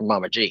 then you go for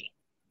Mama G.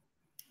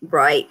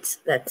 Right.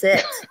 That's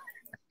it.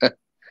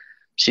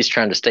 She's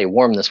trying to stay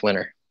warm this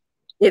winter.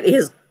 It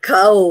is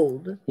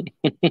cold.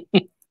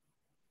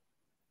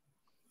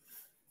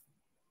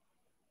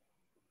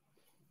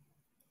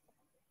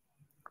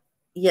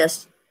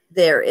 Yes,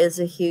 there is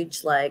a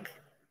huge leg.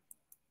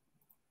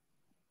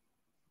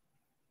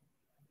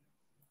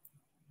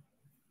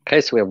 Okay,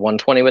 so we have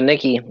 120 with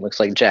Nikki. Looks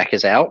like Jack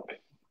is out.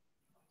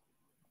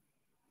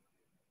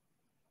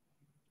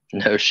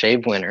 No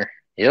shave winner.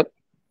 Yep.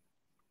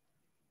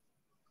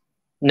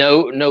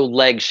 No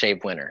leg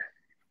shave winner.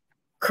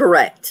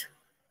 Correct.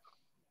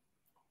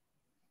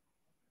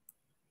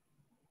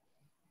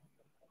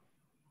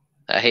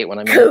 I hate when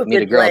I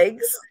meet a girl.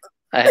 Legs.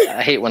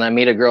 I hate when I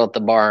meet a girl at the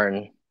bar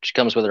and she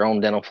comes with her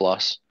own dental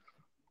floss.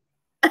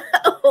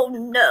 Oh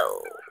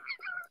no.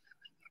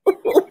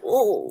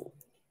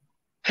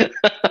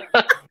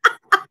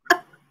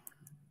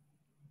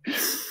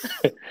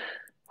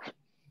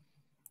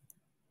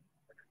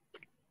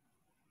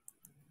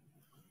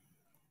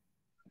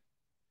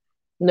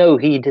 No,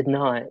 he did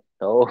not.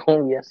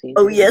 Oh, yes, he did.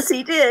 Oh, yes,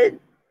 he did.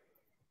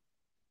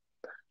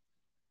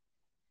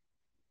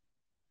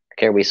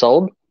 Okay, are we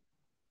sold?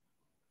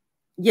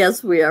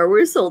 Yes, we are.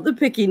 We're sold to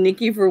Picky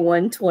Nikki for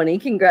 120.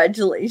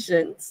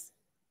 Congratulations.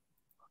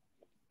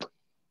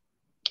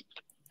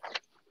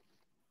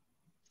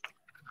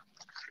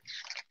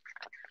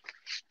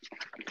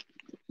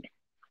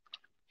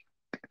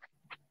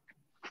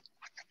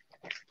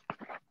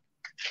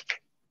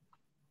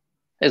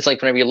 It's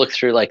like whenever you look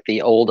through like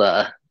the old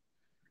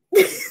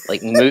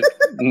like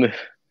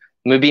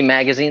movie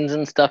magazines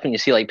and stuff, and you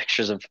see like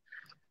pictures of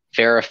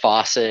Farrah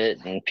Fawcett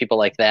and people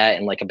like that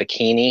in like a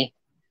bikini,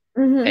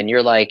 and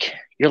you're like,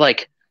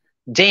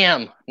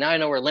 damn! Now I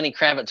know where Lenny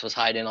Kravitz was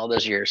hiding all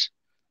those years.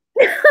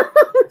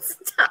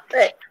 Stop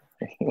it!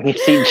 When you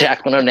see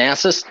Jacqueline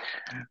Onassis,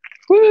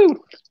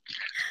 woo!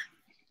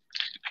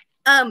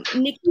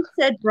 Nikki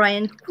said,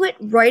 Brian, quit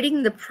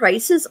writing the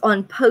prices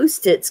on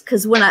Post-its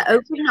because when I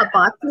open up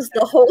boxes,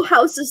 the whole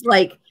house is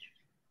like,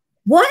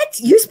 what?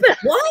 You spent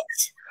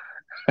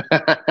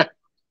what?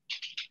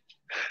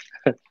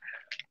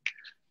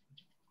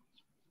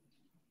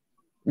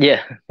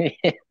 Yeah.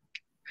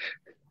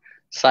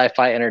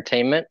 Sci-fi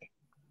entertainment.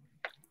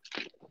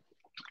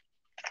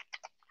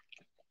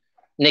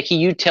 Nikki,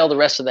 you tell the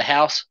rest of the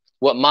house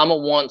what Mama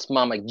wants,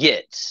 Mama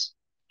gets.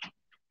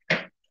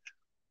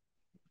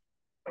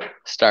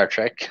 Star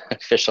Trek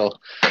official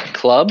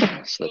club.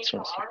 So that's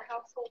our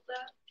household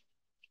that?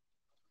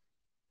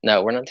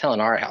 No, we're not telling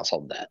our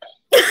household that.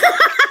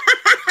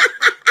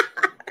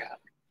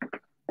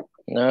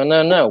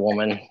 No,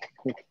 woman.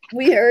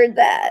 We heard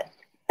that.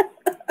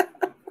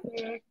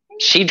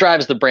 She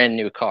drives the brand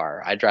new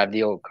car. I drive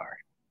the old car.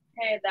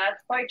 Hey,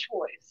 that's my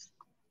choice.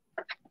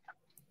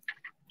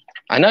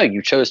 I know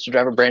you chose to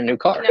drive a brand new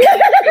car. No, I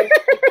chose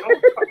the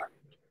old car.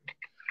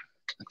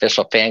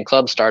 Official fan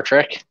club, Star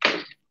Trek.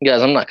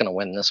 Guys, I'm not going to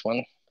win this one.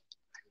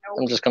 Nope.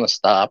 I'm just going to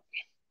stop.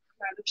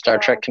 Star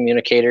Trek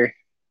Communicator.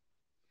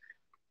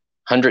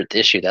 100th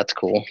issue. That's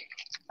cool.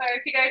 Sorry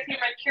if you guys need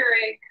my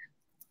Keurig.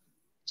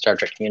 Star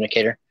Trek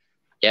Communicator.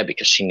 Yeah,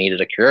 because she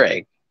needed a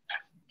Keurig.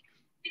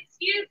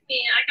 Excuse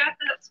me, I got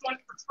this one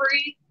for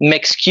free.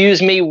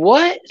 Excuse me,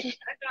 what? I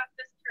got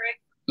this Keurig.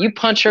 You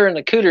punch her in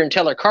the cooter and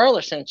tell her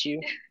Carla sent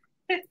you.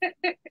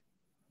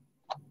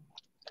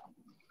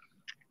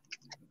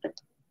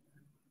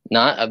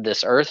 Not of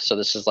this Earth, so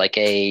this is like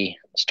a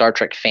Star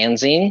Trek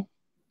fanzine.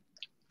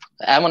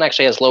 That one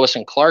actually has Lois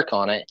and Clark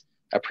on it.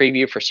 A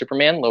preview for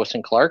Superman, Lois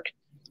and Clark.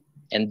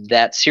 And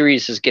that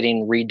series is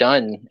getting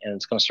redone, and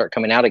it's going to start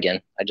coming out again.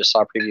 I just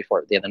saw a preview for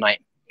it the other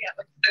night.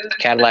 Yeah.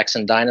 Cadillacs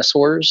and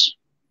Dinosaurs,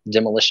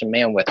 Demolition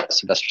Man with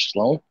Sylvester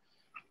Stallone,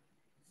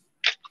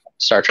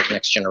 Star Trek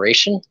Next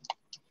Generation.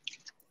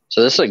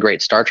 So this is a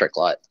great Star Trek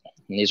lot.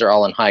 And these are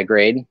all in high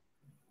grade.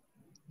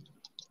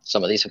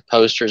 Some of these have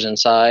posters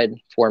inside.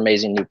 4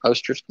 amazing new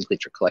posters.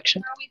 Complete your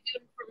collection. How are we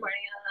doing for my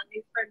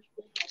new French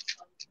Bulldog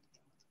fund?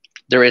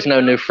 There is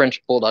no new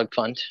French Bulldog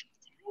fund.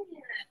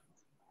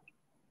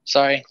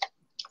 Sorry.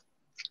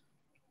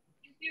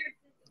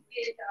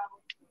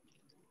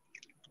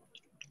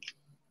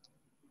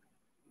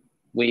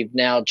 We've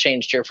now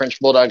changed your French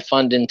Bulldog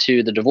fund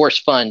into the divorce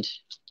fund.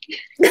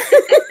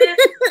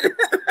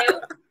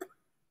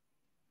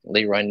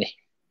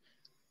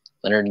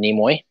 Leonard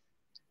Nimoy.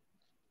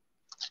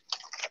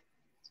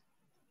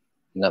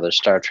 Another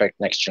Star Trek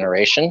Next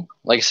Generation.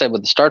 Like I said,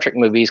 with the Star Trek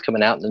movies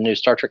coming out and the new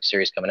Star Trek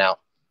series coming out,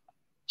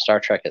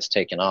 Star Trek has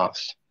taken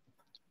off.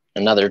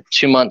 Another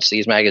 2 months,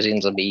 these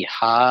magazines will be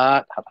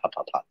hot, hot, hot,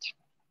 hot, hot.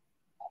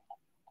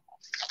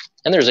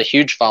 And there's a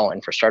huge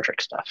following for Star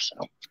Trek stuff.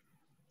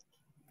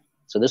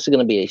 So this is going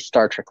to be a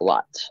Star Trek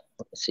lot.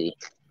 Let me see.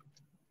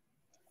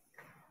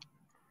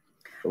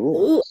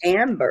 Ooh,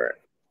 Amber.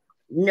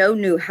 No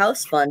new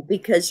house fund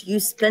because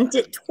you spent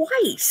it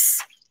twice.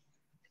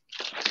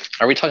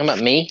 Are we talking about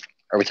me?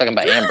 Or are we talking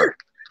about Amber?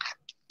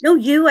 No,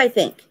 you, I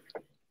think.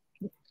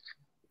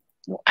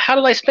 How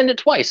did I spend it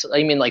twice?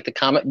 I mean, like the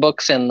comic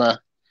books and the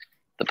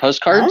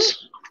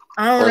postcards?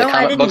 I don't know.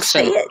 I didn't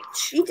say it.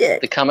 She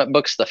did. The comic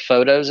books, the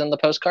photos, and the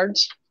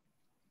postcards?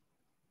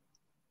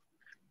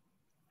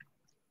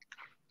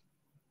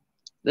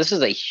 This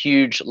is a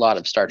huge lot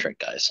of Star Trek,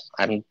 guys.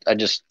 I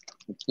just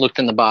looked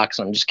in the box,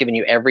 and I'm just giving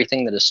you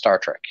everything that is Star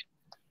Trek.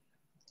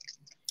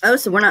 Oh,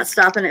 so we're not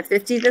stopping at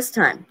 50 this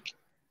time?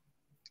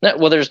 No,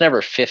 well, there's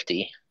never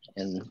 50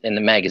 in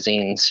the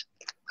magazines.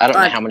 I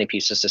don't know how many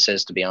pieces this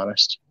is, to be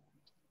honest.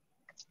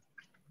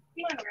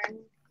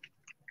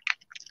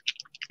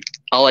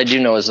 All I do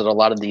know is that a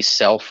lot of these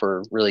sell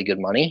for really good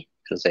money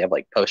because they have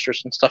like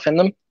posters and stuff in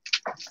them.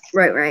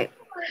 Right, right.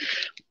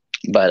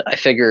 But I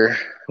figure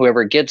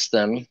whoever gets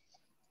them,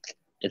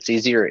 it's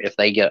easier if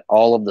they get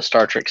all of the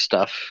Star Trek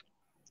stuff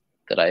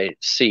that I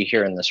see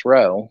here in this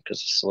row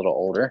because it's a little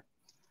older.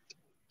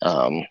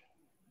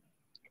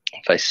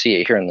 If I see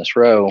it here in this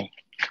row,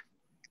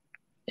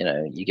 you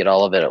know, you get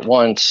all of it at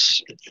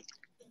once.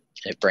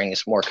 It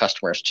brings more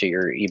customers to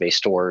your eBay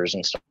stores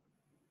and stuff.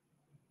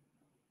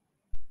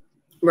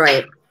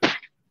 Right.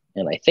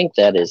 And I think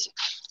that is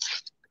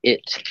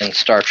it in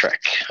Star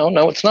Trek. Oh,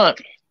 no, it's not.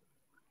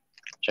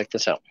 Check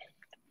this out.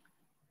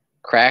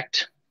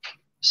 Cracked,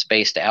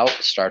 spaced out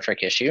Star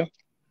Trek issue.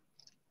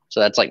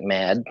 So that's like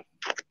Mad.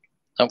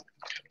 Oh,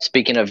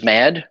 speaking of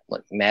Mad,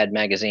 like Mad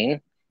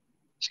Magazine,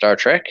 Star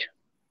Trek.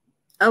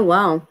 Oh,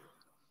 wow.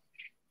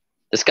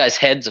 This guy's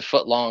head's a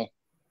foot long.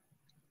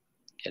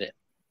 Get it?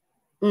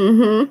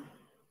 Mm-hmm.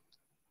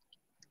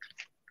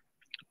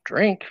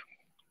 Drink.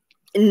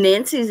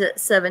 Nancy's at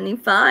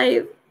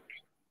 75.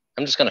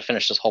 I'm just going to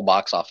finish this whole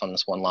box off on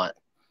this one lot.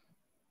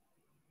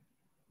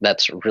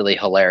 That's really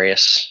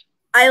hilarious.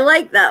 I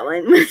like that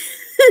one.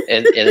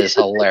 It is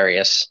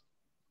hilarious.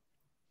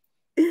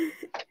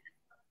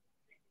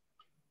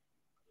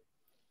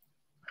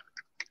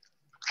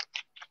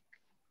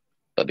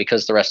 But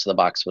because the rest of the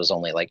box was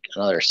only like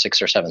another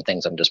 6 or 7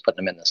 things, I'm just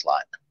putting them in this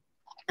lot.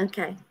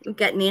 Okay. We've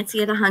got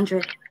Nancy at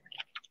 100.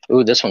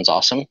 Ooh, this one's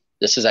awesome.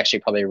 This is actually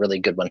probably a really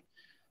good one.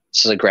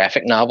 This is a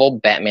graphic novel,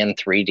 Batman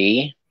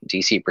 3D,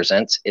 DC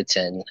Presents. It's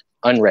in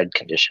unread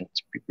condition.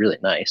 It's really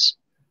nice.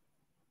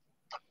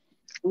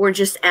 We're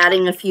just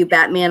adding a few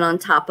Batman on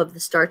top of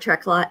the Star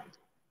Trek lot.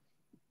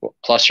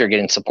 Plus, you're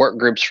getting support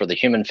groups for the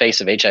human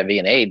face of HIV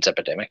and AIDS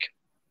epidemic.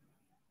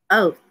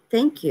 Oh,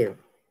 thank you.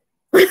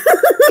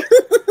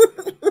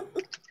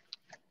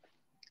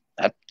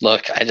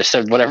 Look, I just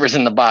said whatever's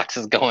in the box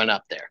is going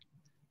up there.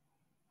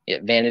 Yeah,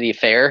 Vanity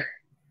Fair.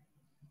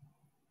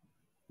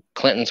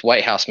 Clinton's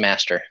White House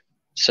master.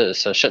 So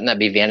shouldn't that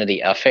be Vanity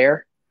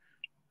Affair?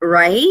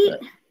 Right?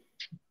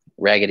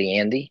 Raggedy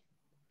Andy.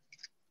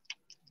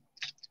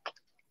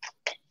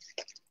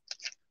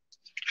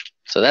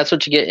 So that's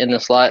what you get in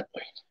this lot.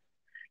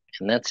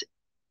 And that's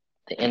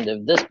the end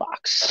of this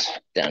box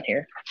down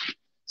here.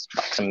 This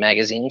box of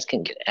magazines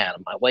can get out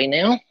of my way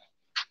now.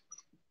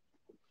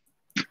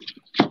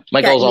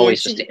 My goal is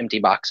always just to empty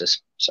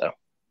boxes. So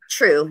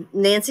true.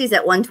 Nancy's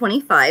at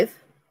 125.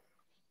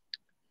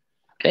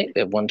 Okay,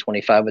 we have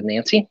 125 with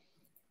Nancy.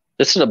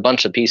 This is a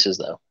bunch of pieces,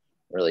 though.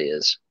 It really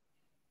is.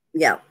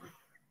 Yeah.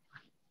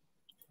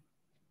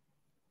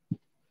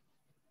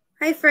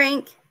 Hi,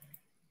 Frank.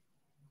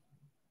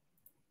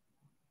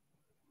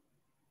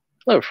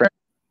 Hello, Frank.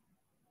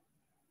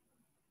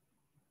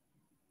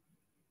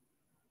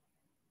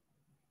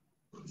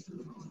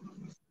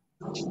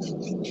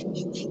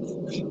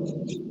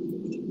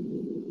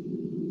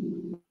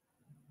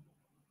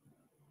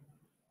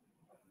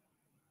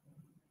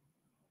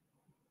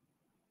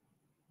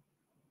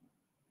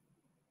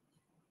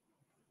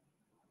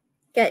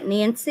 Got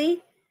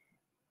Nancy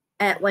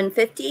at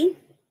 150.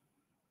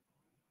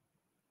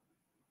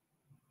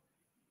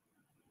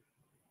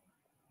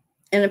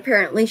 And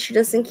apparently she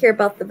doesn't care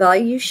about the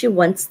value. She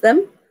wants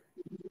them.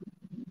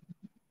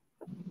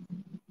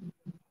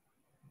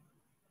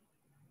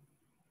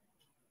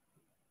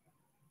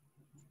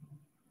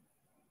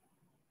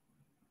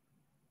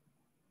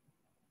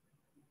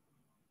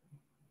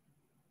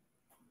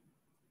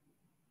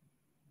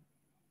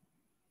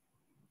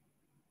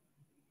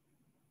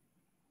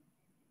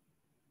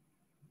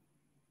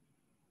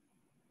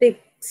 Big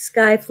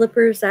sky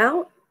flippers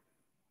out.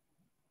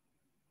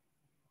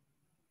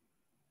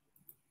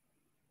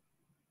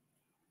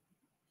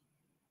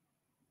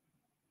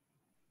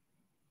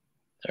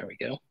 There we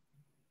go.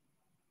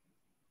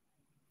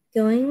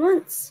 Going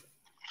once.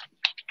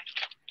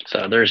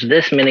 So there's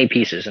this many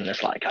pieces in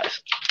this lot,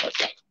 guys. Let's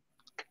see.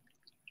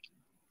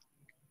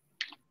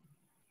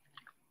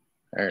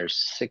 There's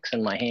 6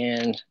 in my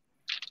hand.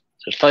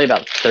 So there's probably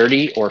about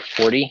 30 or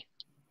 40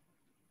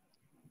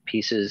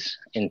 pieces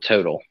in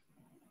total.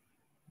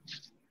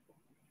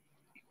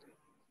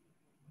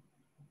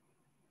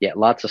 Yeah,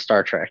 lots of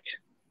Star Trek.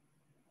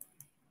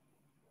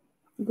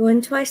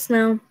 Going twice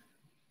now.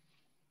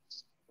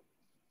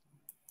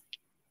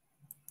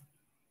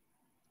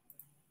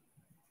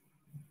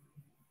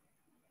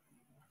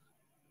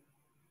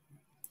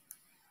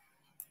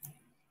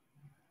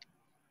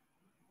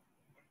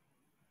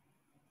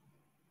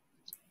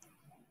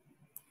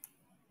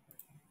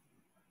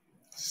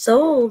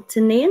 Sold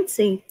to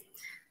Nancy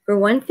for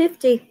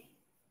 150.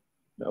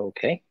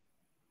 Okay.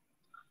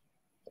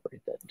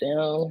 Write that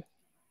down.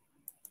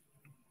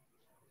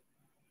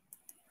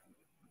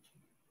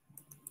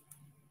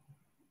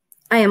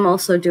 I am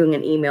also doing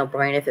an email,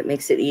 Brian, if it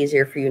makes it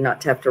easier for you not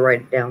to have to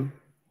write it down.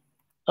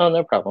 Oh,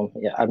 no problem.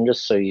 Yeah, I'm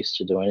just so used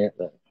to doing it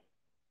that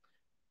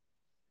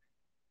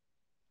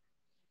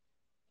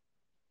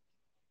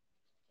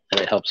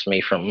it helps me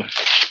from.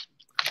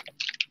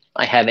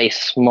 I have a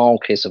small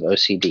case of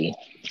OCD.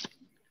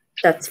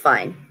 That's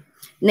fine.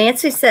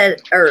 Nancy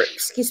said, or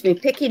excuse me,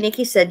 Picky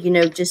Nikki said, you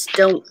know, just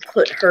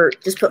put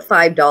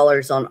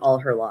 $5 on all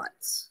her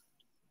lots.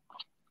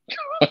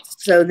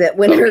 So that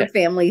when her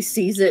family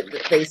sees it,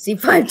 they see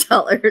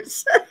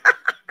 $5.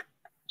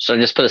 So I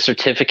just put a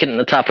certificate in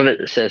the top of it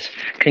that says,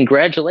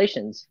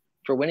 congratulations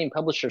for winning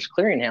Publishers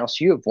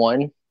Clearinghouse. You have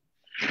won.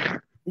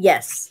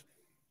 Yes.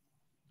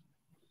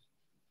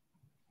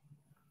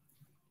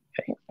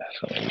 Okay,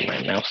 so I'm going to move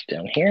my mouse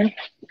down here.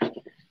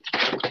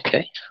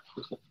 Okay.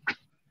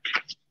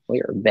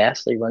 We are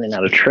vastly running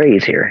out of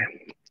trays here.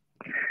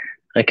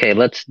 Okay,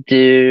 let's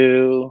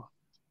do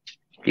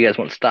you guys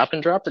want stop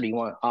and drop or do you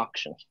want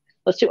auction?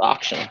 Let's do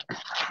auction.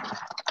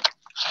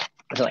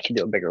 Then I can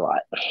do a bigger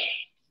lot.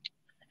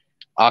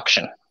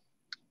 Auction.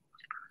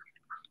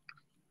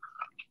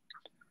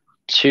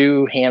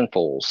 2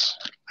 handfuls.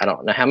 I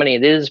don't know how many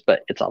it is,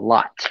 but it's a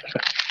lot.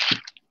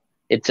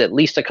 It's at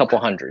least a couple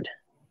hundred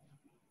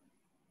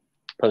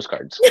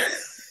postcards.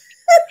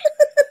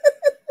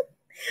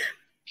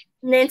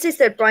 Nancy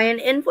said, Brian,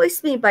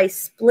 invoice me by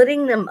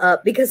splitting them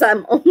up because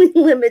I'm only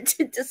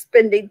limited to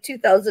spending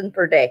 $2,000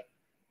 per day.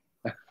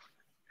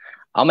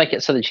 I'll make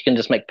it so that you can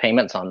just make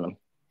payments on them.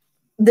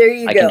 There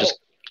you go. I can just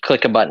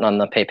click a button on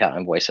the PayPal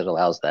invoice. It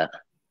allows that.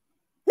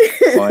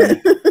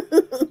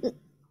 1,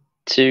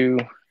 2,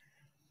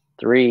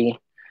 3.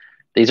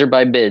 These are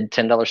by bid,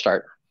 $10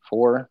 start.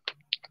 4,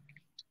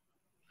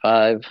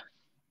 5,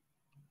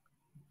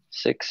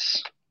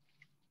 6,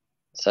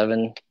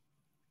 7,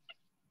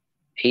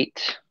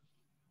 8.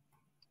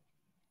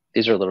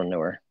 These are a little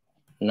newer.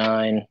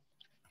 9,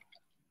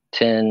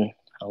 10,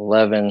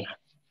 11.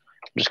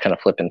 I'm just kind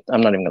of flipping. I'm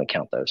not even going to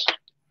count those.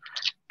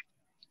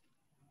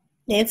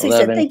 Nancy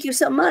 11, said, thank you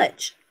so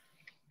much.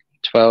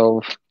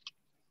 12,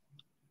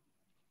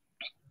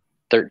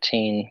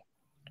 13,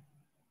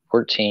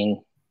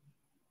 14,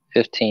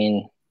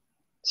 15,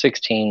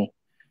 16,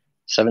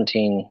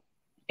 17,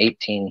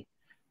 18,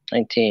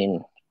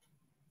 19,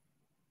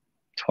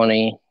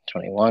 20,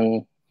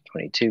 21,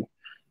 22,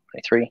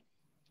 23,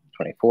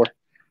 24,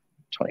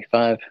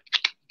 25,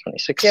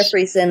 26.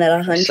 Jeffrey's in at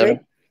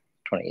 100.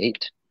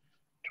 28,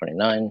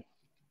 29,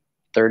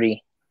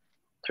 30,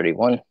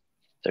 31,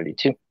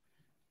 32,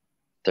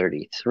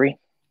 33,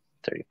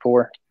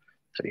 34,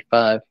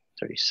 35,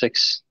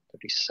 36,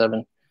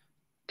 37,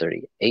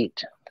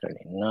 38,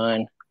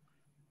 39.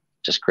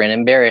 Just grin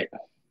and bear it.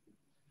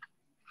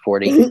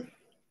 40,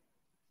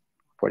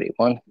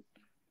 41,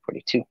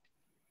 42,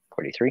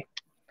 43,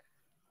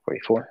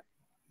 44,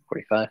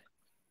 45,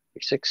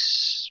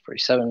 46,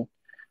 47,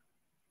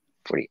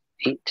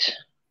 48,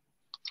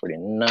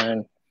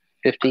 49,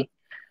 50. I'm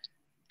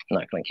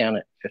not going to count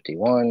it.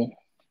 51,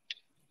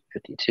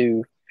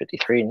 52,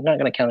 53. I'm not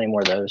going to count any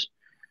more of those.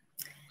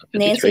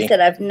 Nancy said,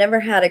 I've never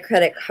had a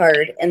credit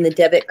card and the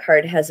debit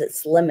card has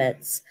its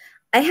limits.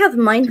 I have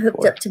mine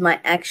hooked up to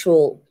my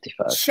actual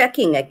 55.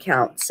 Checking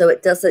account, so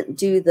it doesn't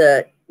do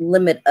the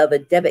limit of a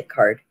debit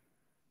card.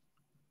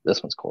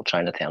 This one's called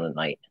Chinatown at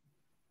Night.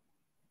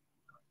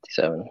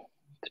 57,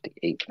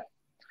 58,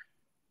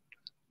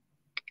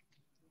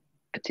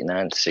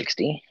 59,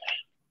 60,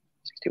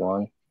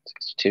 61,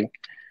 62,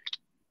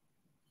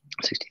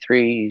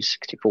 63,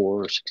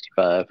 64,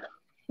 65. I'm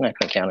not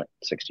going to count it.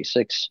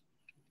 66.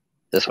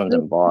 This one's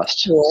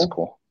embossed. Cool. It's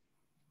cool.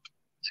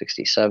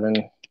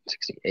 67,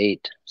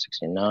 68,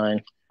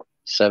 69,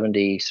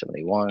 70,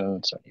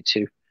 71,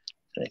 72,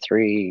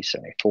 73,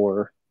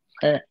 74,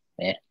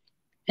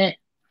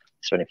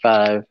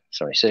 75,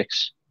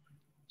 76,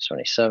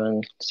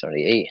 77,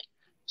 78,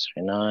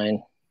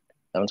 79.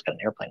 That one's got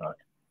an airplane on it.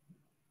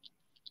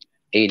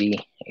 80,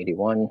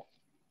 81,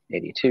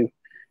 82,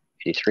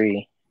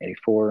 83,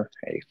 84,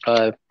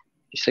 85,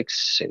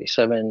 86,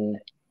 87,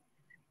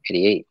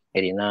 88,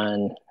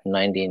 89,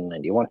 90, and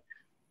 91.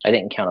 I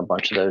didn't count a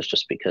bunch of those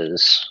just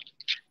because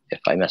if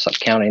I mess up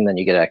counting, then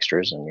you get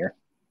extras and you're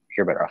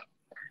better off.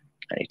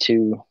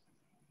 92,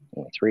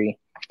 93,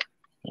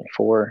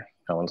 94.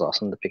 That one's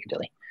awesome, the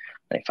Piccadilly.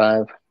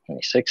 95,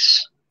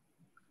 96.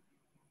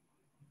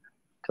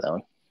 That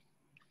one.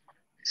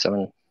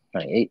 97,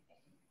 98,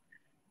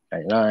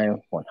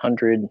 99,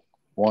 100,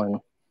 1,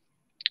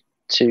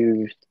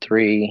 2,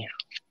 3.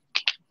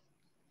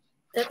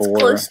 That's 4,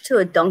 close to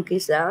a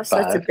donkey's ass.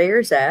 5, that's a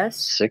bear's ass.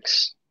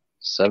 6,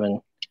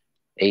 7,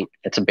 8.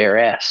 It's a bear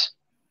ass.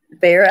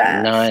 Bear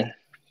ass. 9,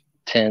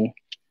 10,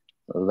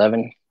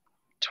 11,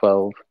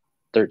 12,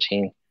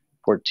 13,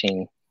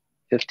 14,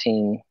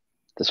 15.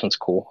 This one's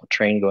cool. A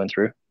train going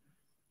through.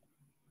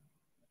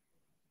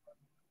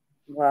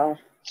 Wow.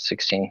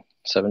 16,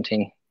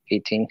 17,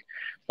 18,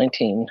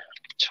 19,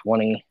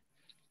 20,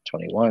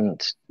 21.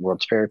 It's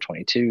World's Fair.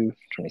 22,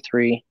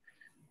 23.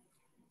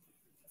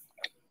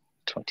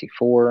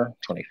 24,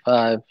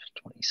 25,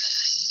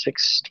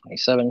 26,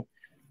 27,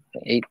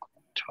 28,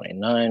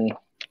 29,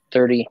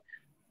 30,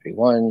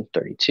 31,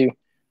 32,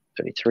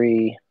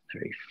 33,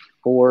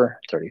 34,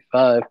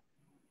 35,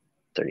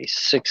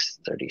 36,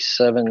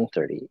 37,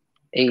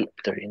 38,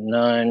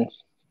 39,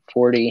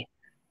 40,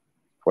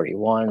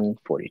 41,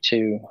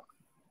 42,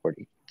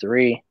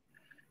 43,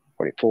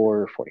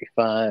 44,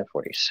 45,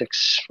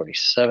 46,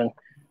 47,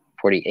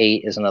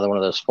 48 is another one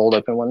of those fold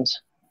open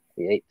ones.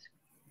 48.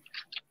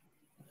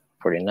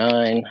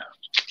 49,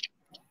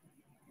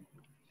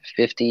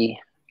 50,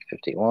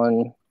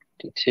 51,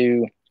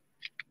 52,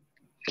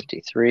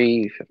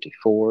 53,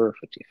 54,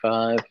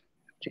 55,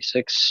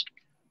 56,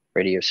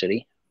 Radio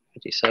City,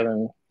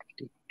 57,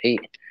 58,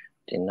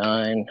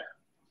 59,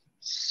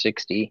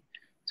 60,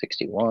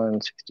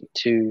 61,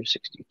 62,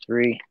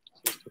 63,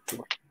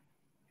 64,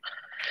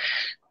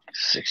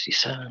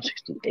 67,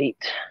 68,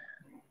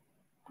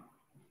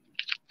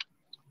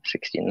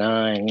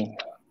 69. I'm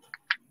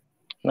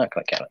not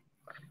going to count it.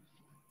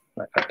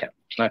 Not gonna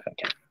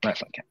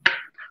count.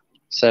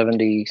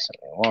 70,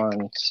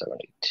 71,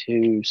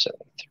 72,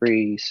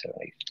 73,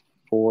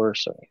 74,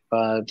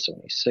 75,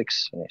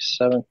 76,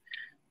 77,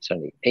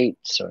 78,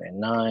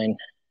 79,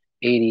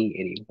 80,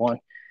 81,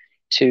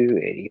 82,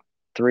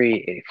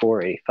 83,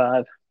 84,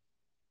 85,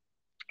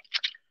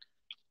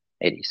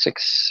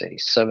 86,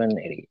 87,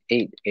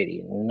 88,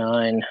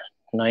 89,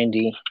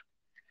 90,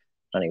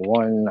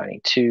 91,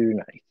 92,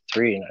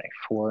 93,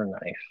 94,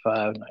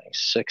 95,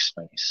 96,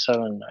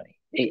 97,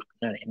 98,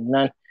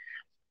 99,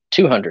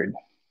 200.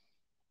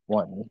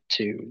 1,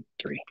 2,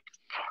 3,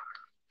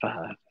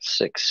 5,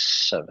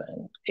 6,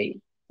 7,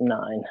 8,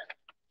 9.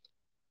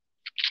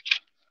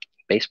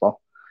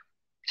 Baseball.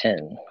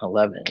 10,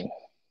 11,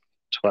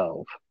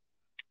 12.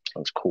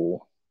 One's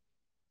cool.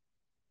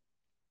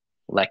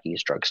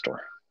 Lucky's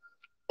Drugstore.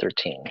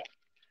 13,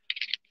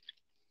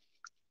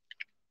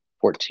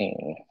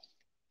 14,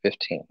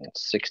 15,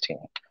 16,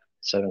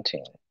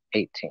 17,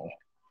 18,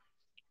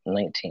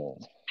 19,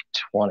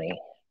 20.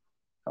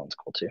 That one's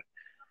cool too.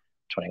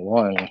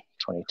 21,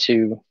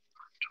 22,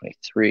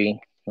 23.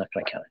 Not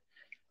going to count it.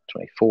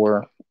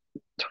 24,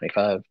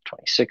 25,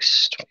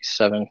 26,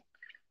 27,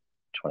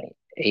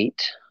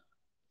 28,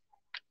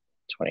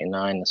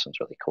 29. This one's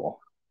really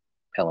cool.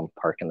 Pelham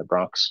Park in the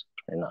Bronx.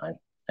 29,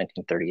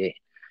 1938.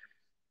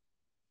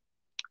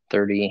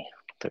 30,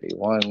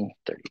 31,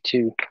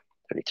 32,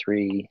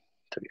 33,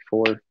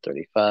 34,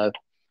 35,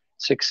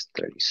 6,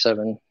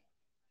 37,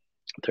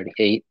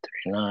 38,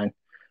 39,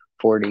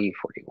 40,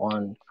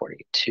 41,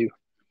 42,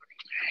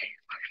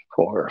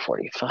 44,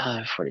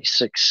 45,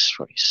 46,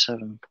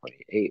 47,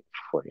 48,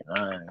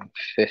 49,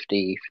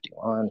 50,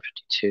 51,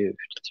 52,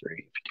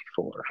 53,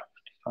 54,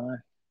 55,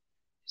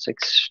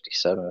 56,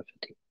 57,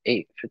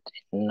 58,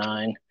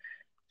 59,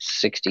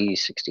 60,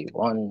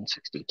 61,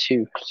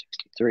 62,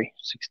 63,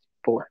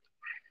 64,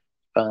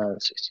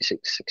 65,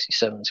 66,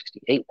 67,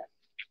 68.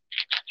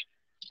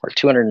 We're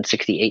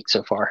 268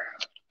 so far.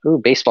 Ooh,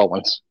 baseball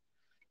ones.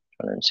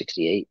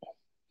 268.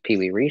 Pee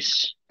Wee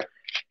Reese.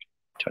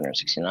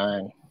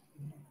 269.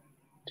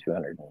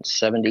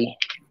 270.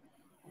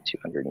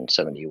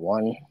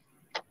 271.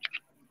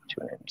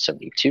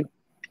 272.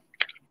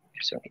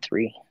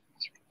 73.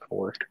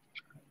 74.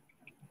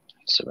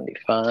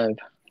 75.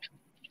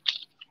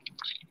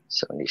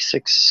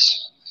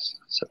 76.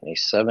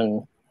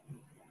 77.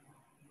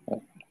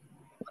 Oh,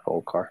 the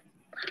whole car.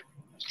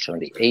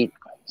 78.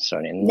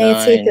 79.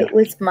 Nancy, if it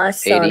was my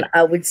son, 80,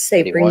 I would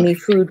say 81, bring me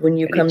food when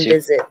you 82, come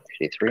visit.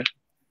 83,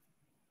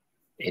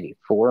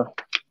 84,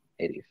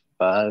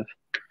 85,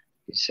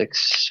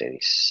 86,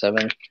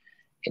 87,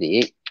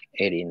 88,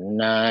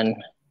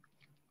 89,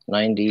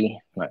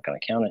 90, I'm not going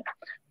to count it,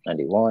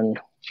 91,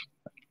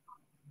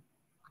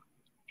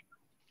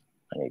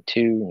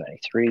 92,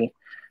 93,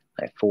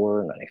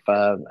 94,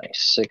 95,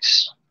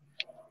 96,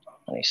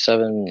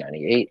 97,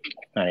 98,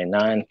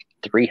 99,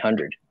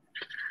 300.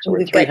 So we're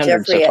We've got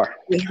 300 Jeffrey so at far.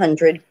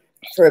 300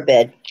 for a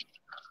bed.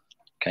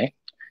 Okay.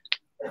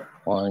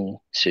 1,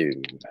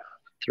 2,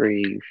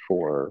 3,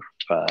 4,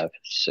 5,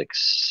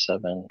 6,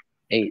 7,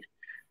 8,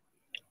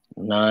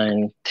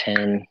 9,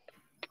 10,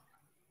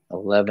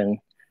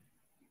 11,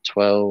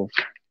 12,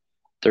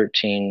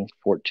 13,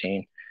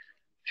 14,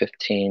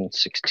 15,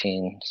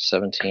 16,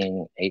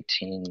 17,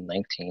 18,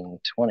 19,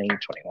 20,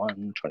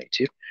 21,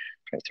 22,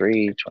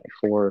 23,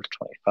 24,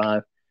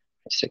 25,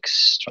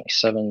 26,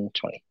 27,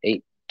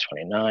 28,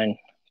 29,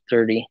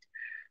 30,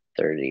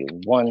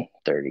 31,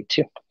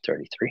 32,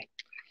 33,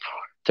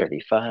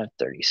 35,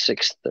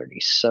 36,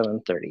 37,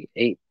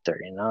 38,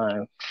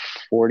 39,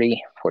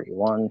 40,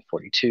 41,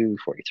 42,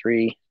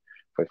 43,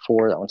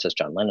 44. That one says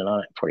John Lennon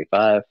on it.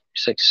 45,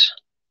 46,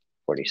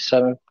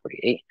 47,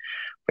 48,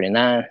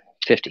 49,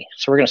 50.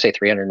 So we're going to say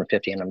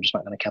 350, and I'm just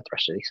not going to count the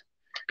rest of these.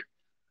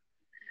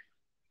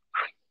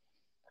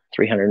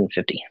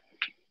 350.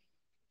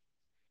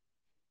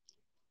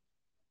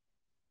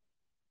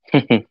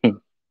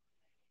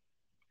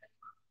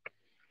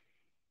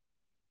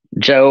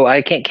 Joe,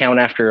 I can't count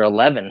after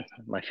 11.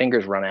 My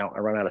fingers run out. I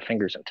run out of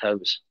fingers and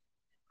toes.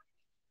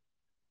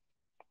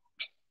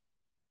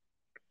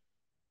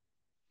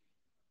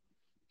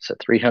 So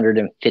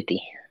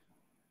 350.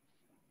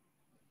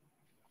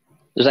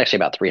 There's actually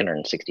about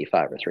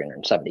 365 or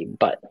 370,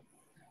 but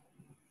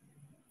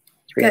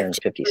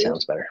 350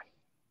 sounds better.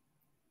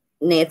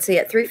 Nancy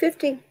at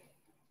 350.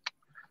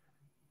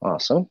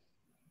 Awesome.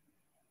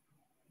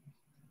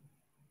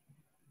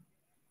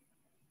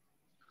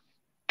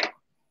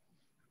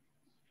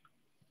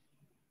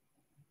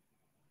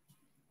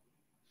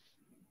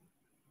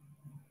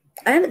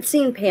 I haven't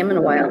seen Pam in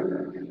a while.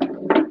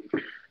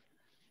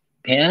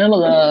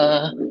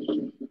 Pamela.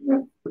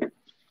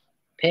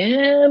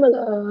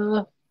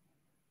 Pamela.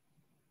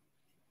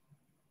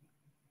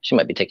 She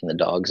might be taking the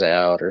dogs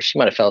out, or she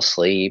might have fell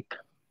asleep.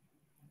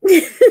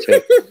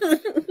 So,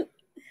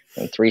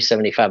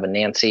 375 of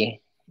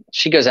Nancy.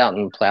 She goes out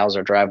and plows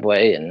her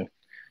driveway and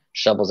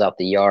shovels out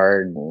the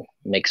yard and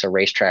makes a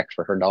racetrack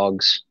for her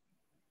dogs.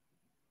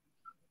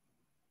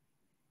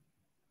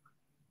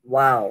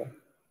 Wow.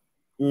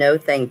 No,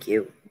 thank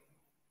you.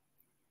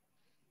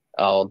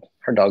 Oh,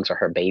 her dogs are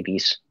her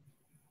babies.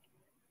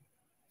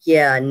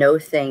 Yeah, no,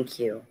 thank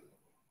you.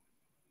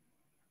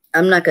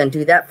 I'm not going to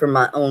do that for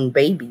my own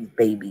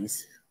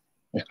babies.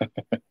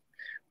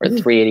 Or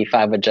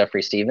 385 of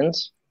Jeffrey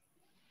Stevens.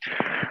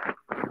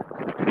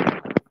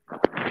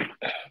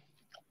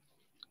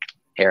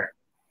 Here.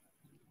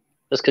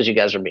 Just because you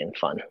guys are being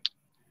fun.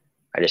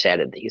 I just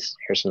added these.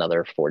 Here's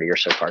another 40 or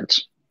so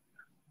cards.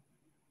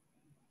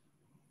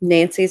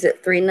 Nancy's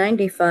at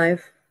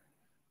 395.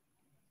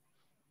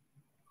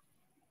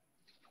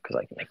 Because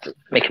I can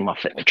make them all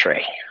fit in the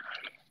tray.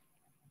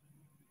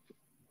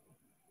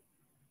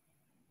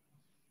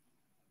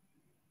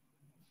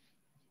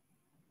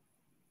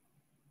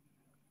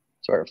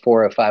 So we're at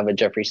 405 with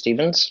Jeffrey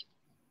Stevens.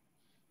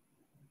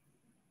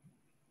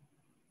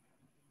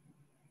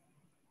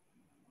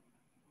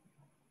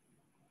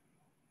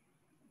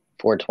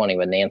 $420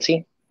 with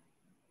Nancy.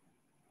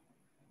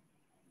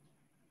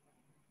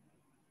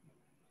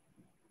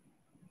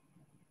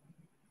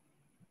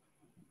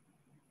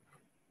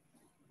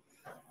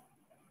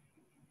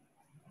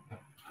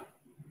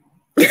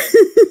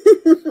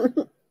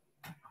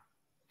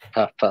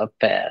 Puff, puff,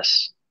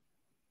 pass.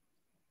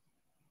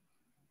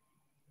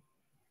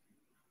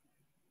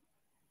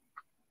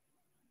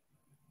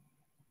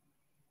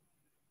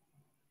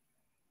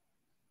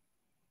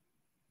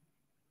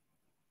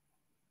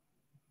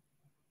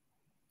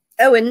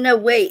 Oh, and no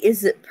way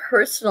is it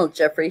personal,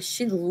 Jeffrey.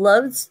 She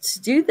loves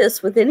to do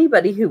this with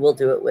anybody who will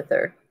do it with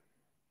her.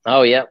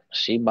 Oh, yeah.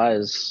 She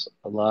buys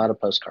a lot of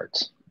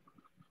postcards.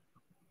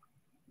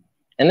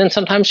 And then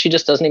sometimes she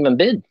just doesn't even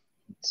bid.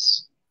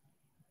 It's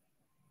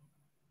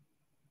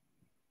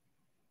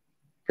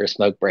for a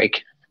smoke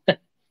break.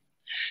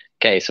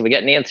 Okay, so we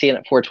got Nancy in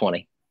at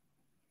 420.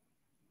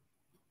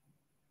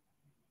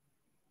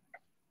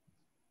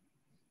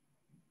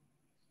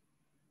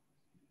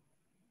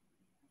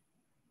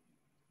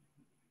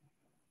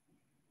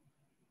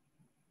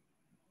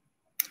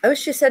 Oh,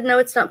 she said, no,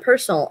 it's not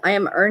personal. I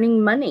am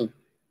earning money.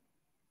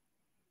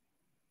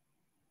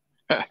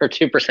 Or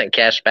 2%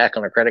 cash back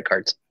on her credit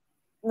cards.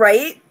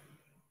 Right?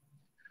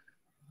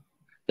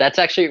 That's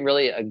actually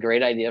really a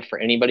great idea for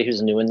anybody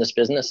who's new in this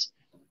business.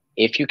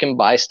 If you can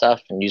buy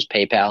stuff and use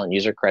PayPal and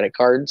use your credit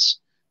cards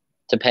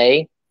to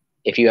pay,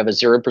 if you have a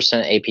 0%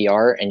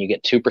 APR and you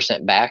get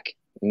 2% back,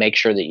 make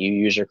sure that you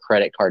use your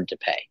credit card to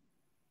pay.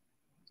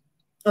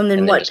 And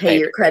then what? Pay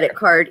your credit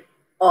card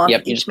off?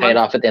 Yep, you just pay it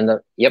off at the end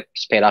of. Yep,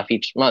 just pay it off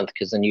each month,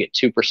 because then you get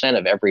 2%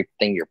 of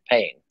everything you're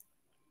paying.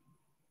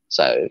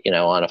 So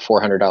on a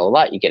 $400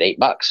 lot, you get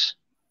 $8.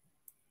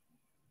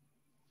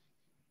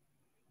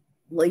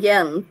 Well,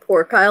 yeah, and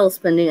poor Kyle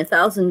spending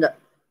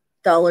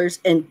 $1,000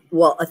 and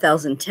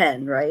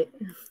 $1,010, right?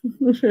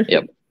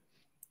 Yep.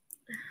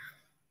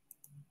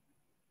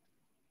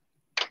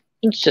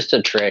 It's just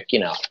a trick,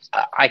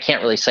 I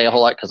can't really say a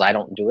whole lot because I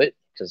don't do it,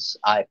 because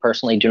I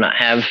personally do not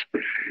have.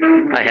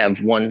 I have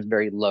one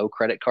very low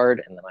credit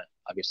card, and then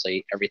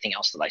obviously everything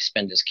else that I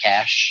spend is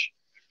cash.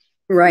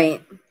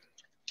 Right.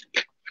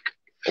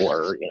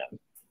 Or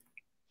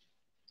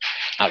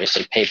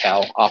obviously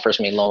PayPal offers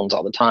me loans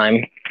all the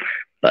time,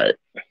 but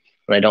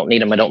when I don't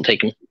need them, I don't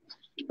take them.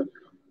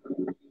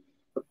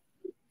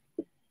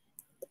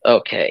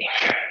 Okay,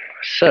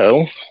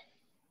 so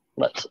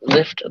let's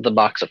lift the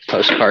box of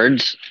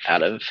postcards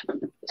out of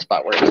the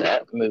spot where it's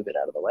at, move it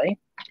out of the way.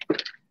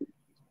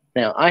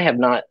 Now, I have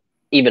not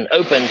even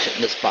opened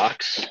this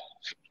box.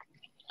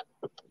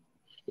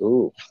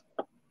 Ooh.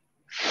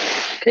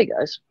 Okay,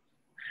 guys.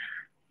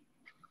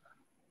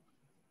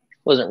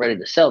 Wasn't ready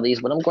to sell these,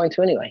 but I'm going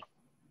to anyway.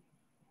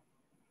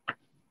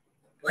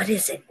 What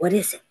is it? What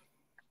is it?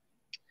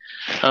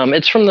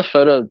 It's from the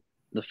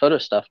photo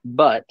stuff,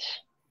 but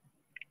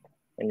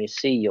when you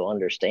see, you'll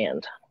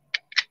understand.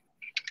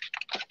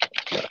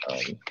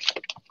 I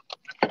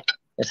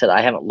said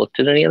I haven't looked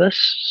at any of this,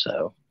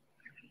 so.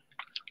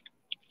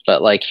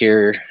 But like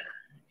here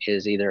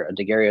is either a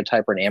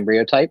daguerreotype or an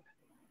embryotype.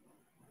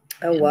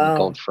 Oh, wow.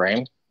 Gold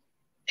frame,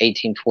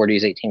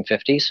 1840s,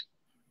 1850s.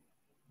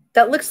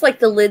 That looks like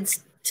the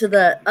lids to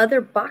the other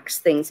box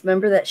things.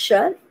 Remember that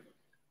shut?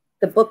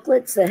 The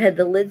booklets that had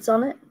the lids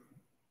on it?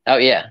 Oh,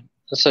 yeah.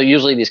 So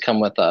usually these come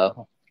with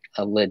a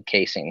lid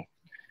casing.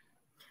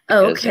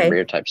 Oh, okay.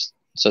 Embryotypes.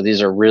 So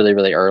these are really,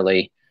 really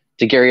early.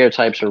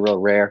 Daguerreotypes are real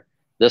rare.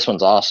 This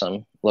one's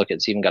awesome. Look,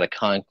 it's even got a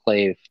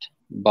concaved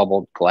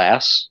bubbled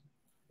glass.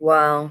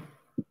 Wow.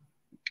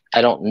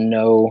 I don't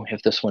know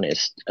if this one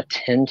is a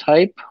tin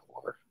type,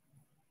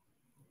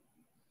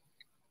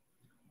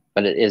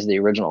 but it is the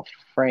original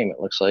frame, it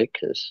looks like,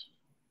 because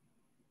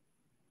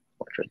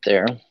it's right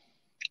there.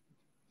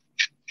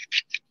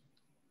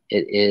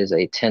 It is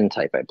a tin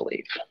type, I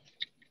believe.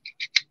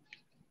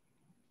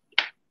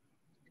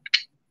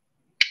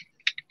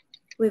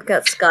 We've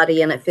got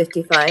Scotty in at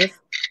 55.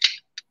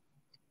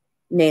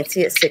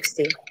 Nancy at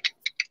 60.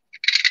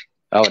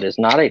 Oh, it is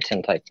not a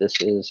tin type.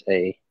 This is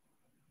a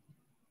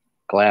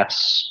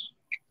glass.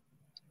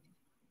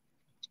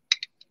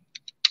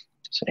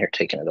 It's in here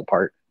taking it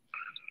apart.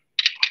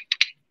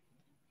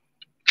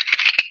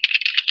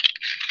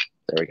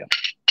 There we go.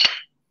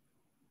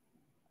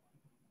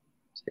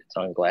 See, it's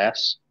on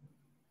glass.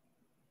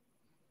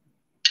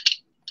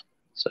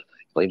 So I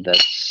believe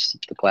that's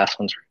the glass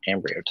ones are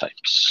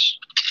embryotypes.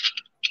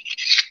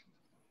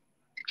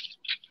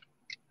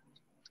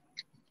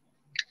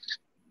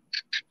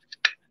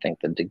 I think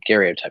the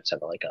daguerreotypes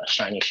have like a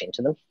shiny sheen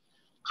to them.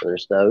 So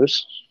there's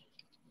those.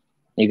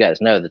 You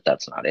guys know that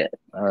that's not it.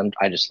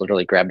 I just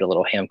literally grabbed a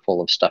little handful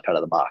of stuff out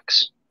of the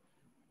box.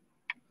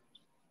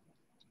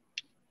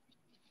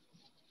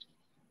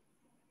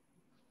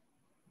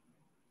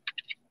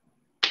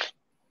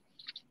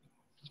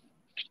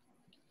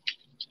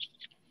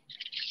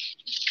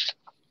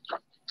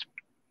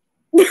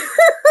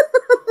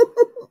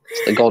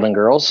 It's the Golden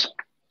Girls.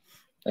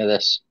 Look at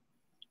this.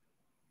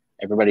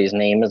 Everybody's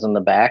name is in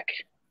the back,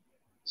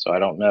 so I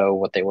don't know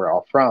what they were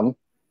all from.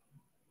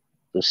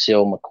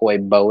 Lucille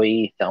McCoy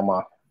Bowie,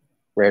 Thelma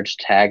Reg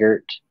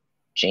Taggart,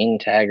 Jean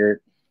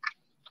Taggart.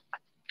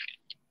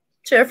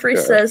 Jeffrey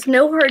says,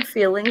 no hard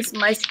feelings.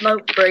 My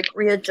smoke break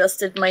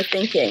readjusted my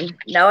thinking.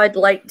 Now I'd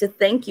like to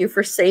thank you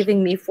for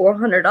saving me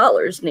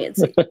 $400,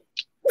 Nancy.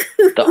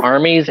 The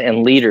armies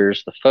and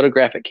leaders, the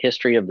photographic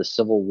history of the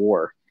Civil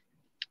War.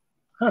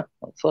 Huh,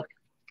 let's look.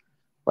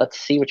 Let's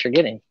see what you're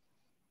getting.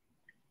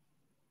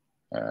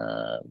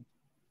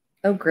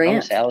 Oh, Grant.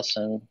 Thomas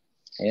Allison,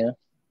 yeah.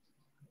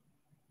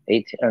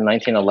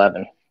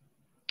 1911.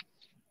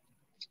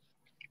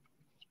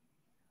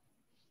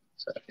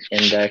 So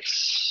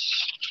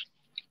index.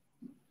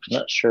 I'm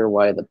not sure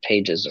why the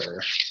pages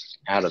are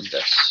out of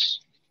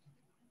this.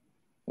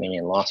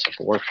 Meaning loss of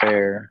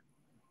warfare.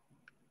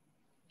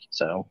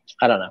 So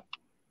I don't know.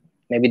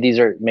 Maybe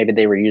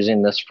they were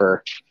using this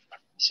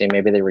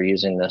maybe they were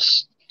using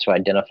this to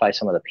identify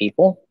some of the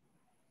people.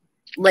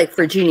 Like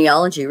for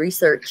genealogy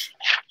research.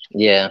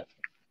 Yeah.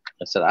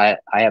 I said I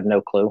have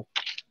no clue,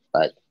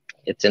 but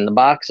it's in the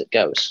box, it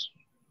goes.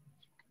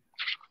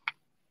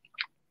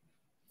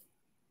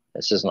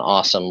 This is an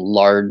awesome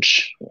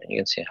large. You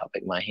can see how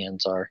big my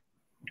hands are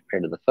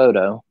compared to the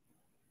photo.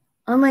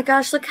 Oh my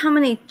gosh, look how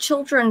many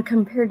children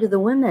compared to the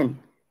women.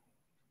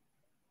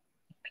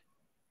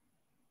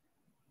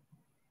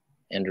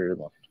 Andrew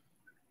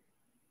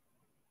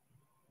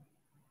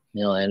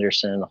Neil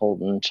Anderson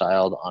holding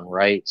child on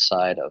right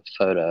side of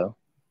photo.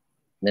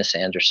 Miss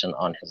Anderson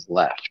on his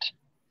left.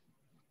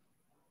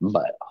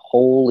 But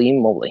holy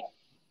moly.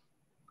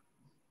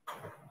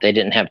 They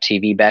didn't have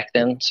TV back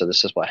then, so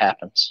this is what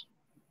happens.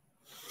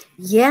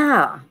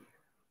 Yeah.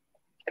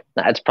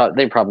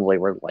 They probably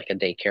were like a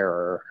daycare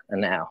or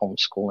an at-home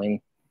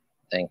schooling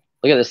thing.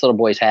 Look at this little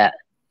boy's hat.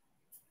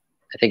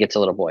 I think it's a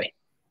little boy.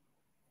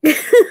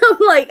 I'm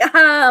like,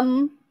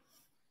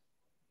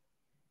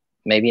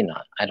 Maybe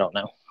not. I don't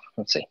know.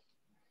 Let's see.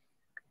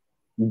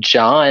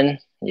 John.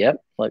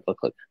 Yep. Look.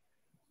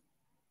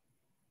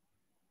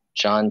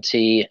 John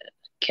T.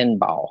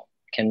 Kinball.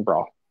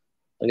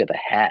 Look at the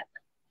hat.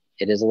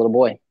 It is a little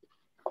boy.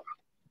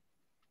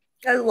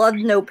 I love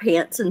no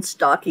pants and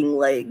stocking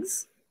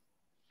legs.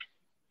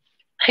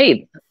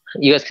 Hey,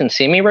 you guys can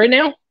see me right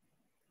now?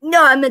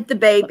 No, I meant the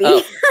baby.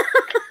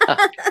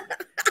 Oh.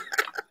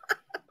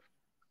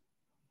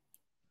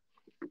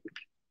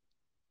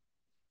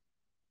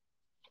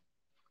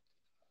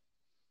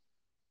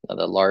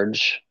 Another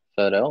large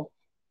photo.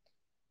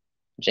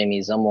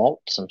 Jamie Zumwalt,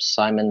 some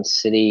Simon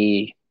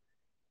City,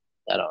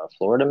 I don't know,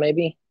 Florida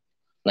maybe,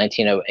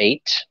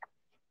 1908.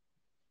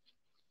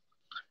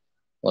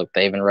 Look,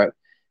 they even wrote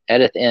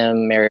Edith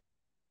M. Mary.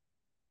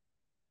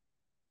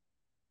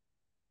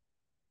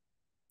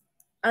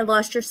 I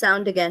lost your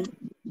sound again.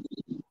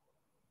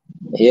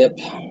 Yep.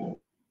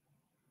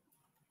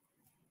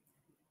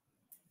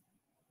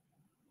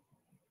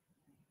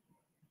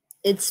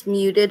 It's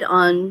muted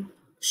on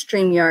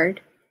StreamYard.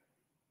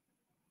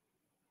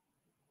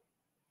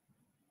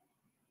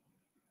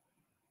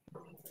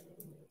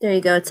 There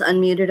you go. It's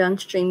unmuted on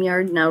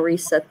StreamYard. Now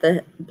reset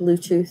the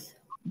Bluetooth.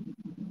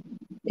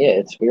 Yeah,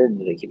 it's weird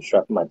that it keeps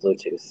dropping my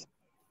Bluetooth.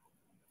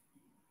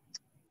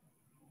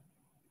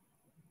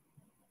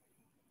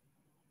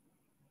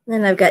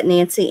 Then I've got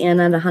Nancy Ann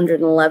at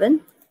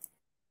 111.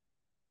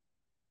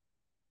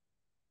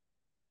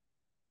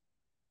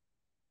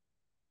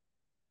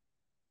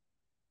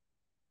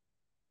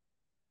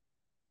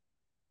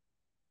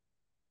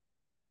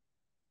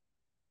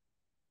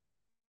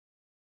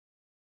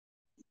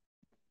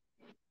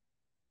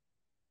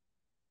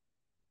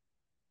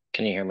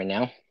 Can you hear me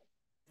now?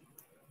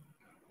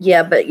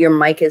 Yeah, but your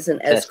mic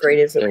isn't as great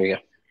as it. There you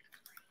go.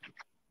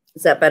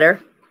 Is that better?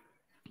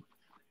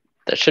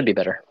 That should be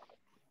better.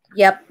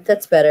 Yep,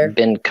 that's better.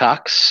 Ben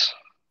Cox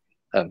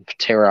of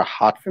Terre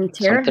Haute from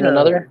Terre something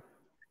another.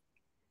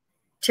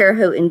 Terre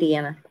Haute,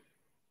 Indiana.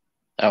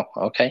 Oh,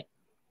 okay.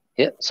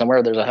 Yeah,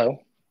 somewhere there's a hoe.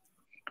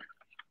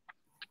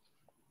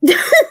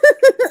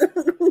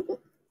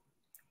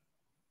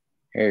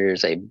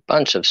 Here's a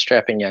bunch of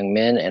strapping young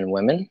men and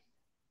women.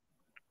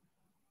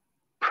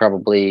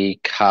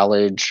 Probably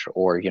college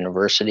or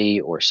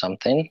university or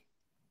something.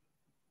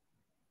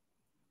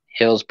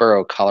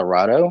 Hillsborough,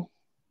 Colorado.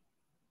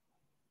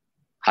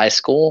 High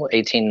school,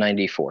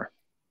 1894.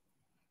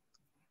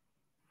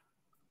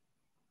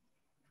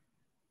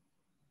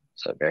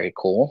 So very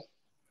cool.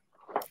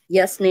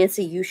 Yes,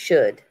 Nancy, you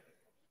should.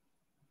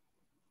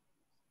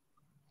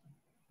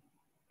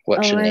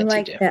 What should Nancy I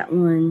like do? That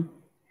one.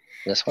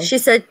 This one? She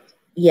said,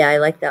 yeah, I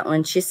like that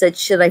one. She said,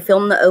 should I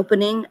film the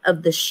opening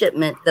of the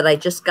shipment that I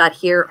just got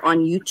here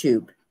on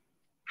YouTube?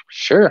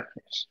 Sure.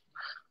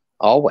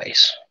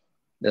 Always.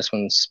 This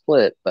one's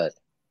split, but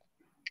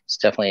it's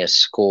definitely a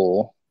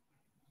school.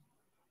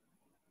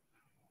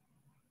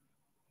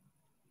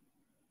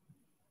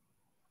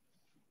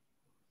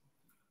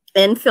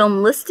 And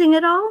film listing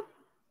at all?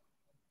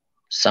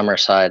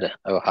 Summerside,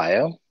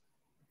 Ohio.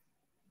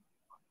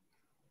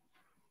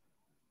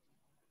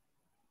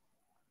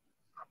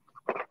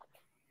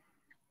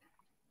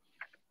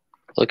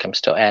 Look, I'm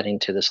still adding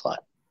to the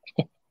slot.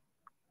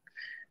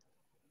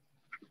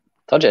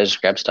 Told you I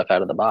just grabbed stuff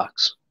out of the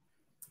box.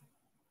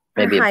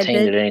 Maybe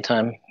obtained at any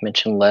time.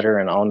 Mention letter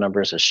and all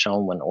numbers as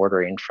shown when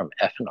ordering from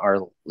F&R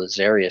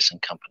Lazarius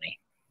and Company.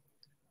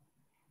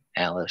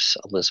 Alice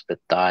Elizabeth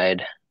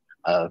died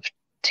of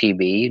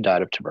TB,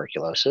 died of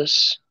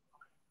tuberculosis.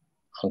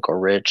 Uncle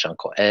Rich,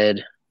 Uncle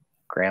Ed,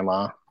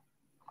 Grandma.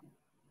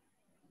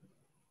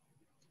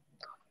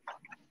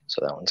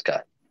 So that one's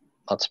got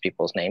lots of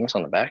people's names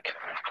on the back.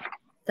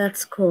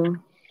 That's cool.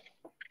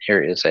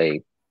 Here is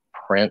a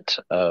print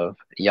of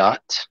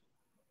Yacht.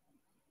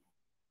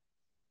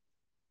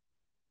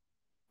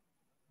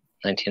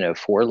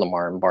 1904,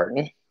 Lamar and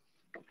Barton.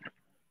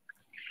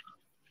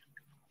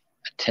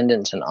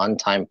 Attendance and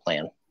on-time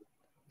plan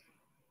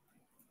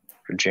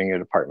for junior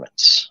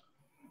departments.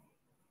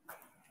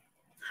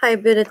 Hi,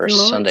 bid at First the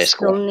moment. Sunday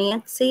school.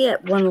 Nancy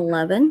at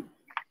 111.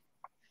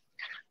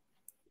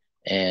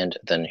 And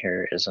then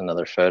here is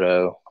another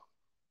photo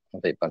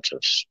of a bunch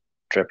of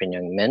stripping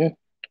young men.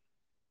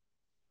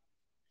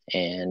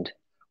 And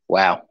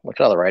wow, look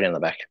at all the writing in the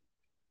back.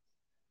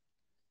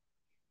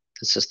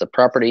 This is the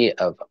property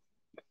of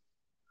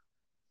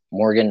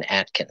Morgan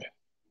Atkin.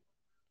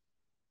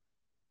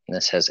 And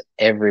this has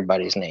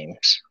everybody's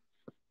names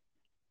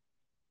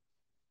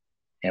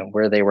and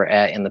where they were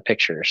at in the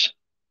pictures.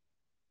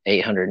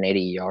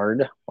 880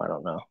 yard, I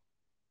don't know.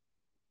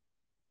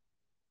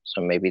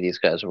 So maybe these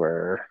guys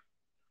were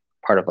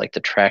part of like the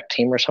track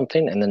team or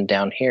something. And then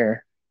down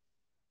here,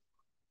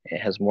 it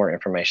has more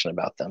information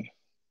about them.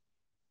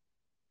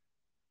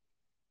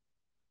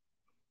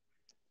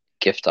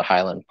 Gift to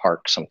Highland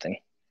Park something.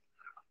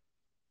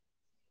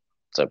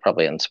 So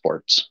probably in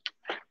sports.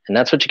 And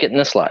that's what you get in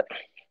this lot.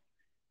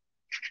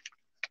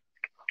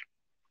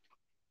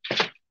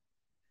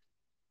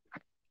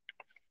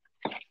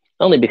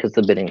 Only because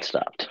the bidding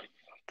stopped.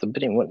 If the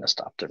bidding wouldn't have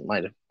stopped, it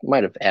might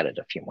have added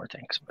a few more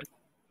things. But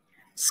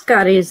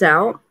Scotty's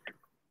out.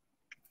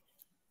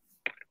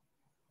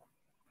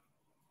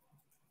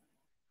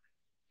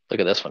 look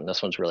at this one.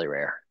 This one's really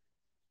rare.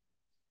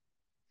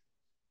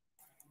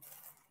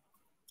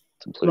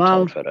 It's a blue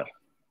tone photo.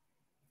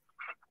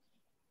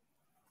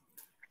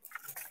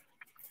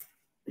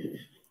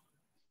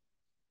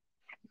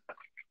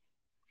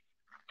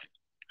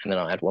 And then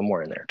I'll add one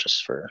more in there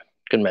just for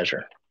good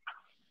measure.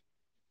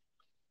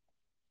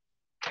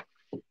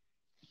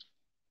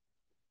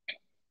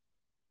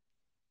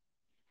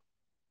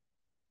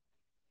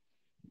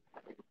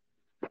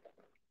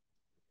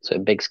 So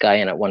Big Sky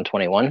in at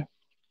 121.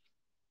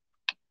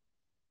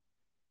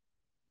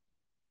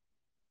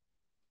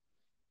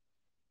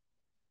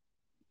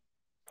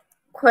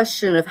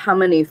 Question of how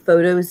many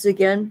photos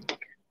again?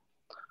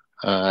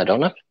 I don't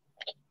know.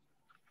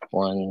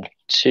 1,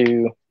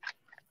 2,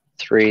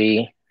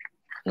 3.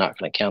 Not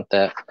going to count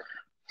that.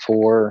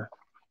 4,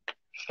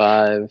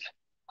 5,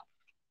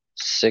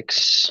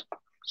 6,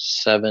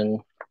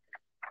 7,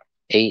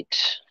 8,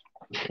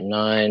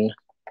 9,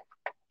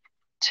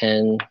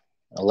 10,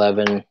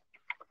 11,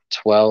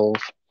 12,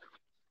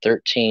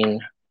 13,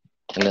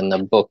 and then the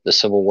book, the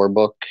Civil War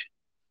book,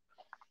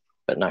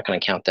 but not going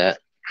to count that.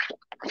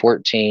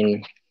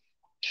 14,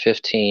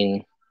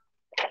 15,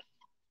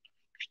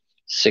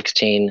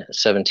 16,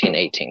 17,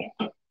 18.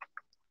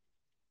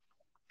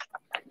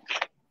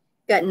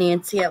 Got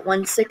Nancy at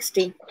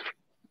 160.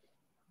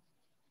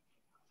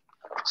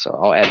 So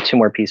I'll add 2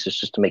 more pieces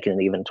just to make it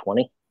an even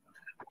 20.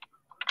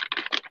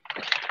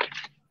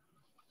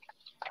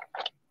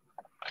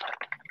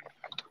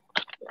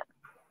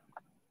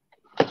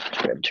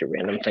 Grab 2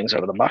 random things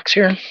out of the box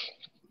here.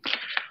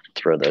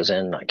 Throw those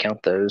in, not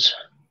count those.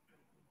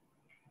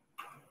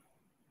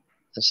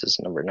 This is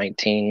number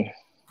 19.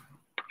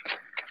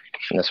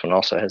 And this one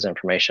also has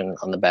information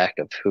on the back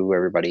of who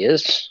everybody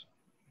is.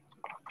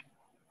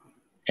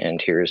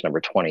 And here's number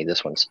 20.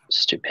 This one's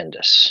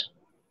stupendous.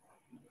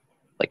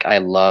 Like, I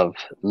love,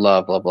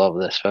 love, love, love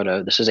this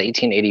photo. This is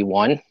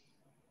 1881.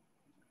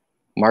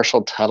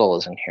 Marshall Tuttle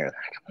is in here.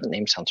 The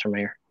name sounds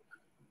familiar.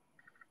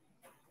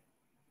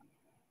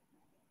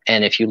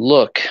 And if you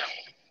look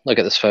at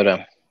this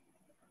photo,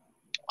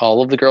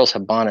 all of the girls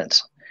have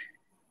bonnets.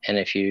 And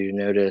if you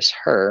notice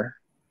her,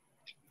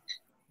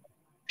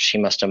 she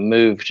must have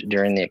moved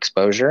during the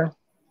exposure.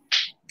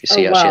 You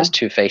see how she has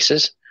 2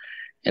 faces?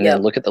 And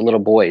then look at the little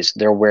boys.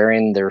 They're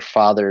wearing their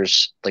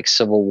father's like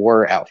Civil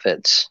War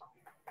outfits.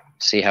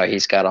 See how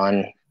he's got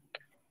on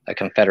a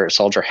Confederate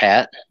soldier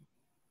hat?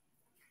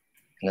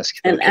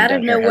 And out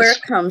of nowhere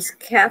comes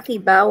Kathy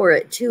Bauer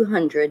at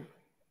 200.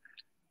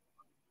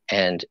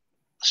 And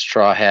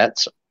straw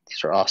hats.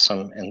 These are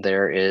awesome. And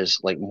there is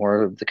like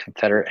more of the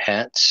Confederate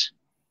hats.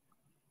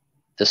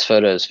 This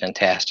photo is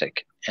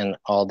fantastic. And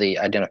all the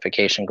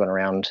identification going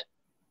around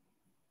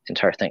the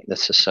entire thing.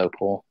 This is so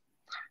cool.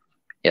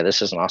 Yeah,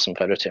 this is an awesome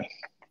photo too.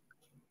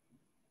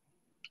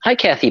 Hi,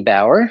 Kathy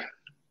Bauer.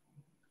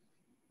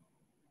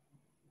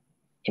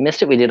 You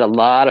missed it. We did a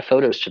lot of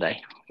photos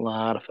today. A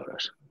lot of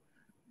photos.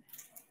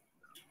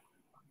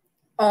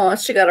 Oh,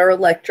 she got her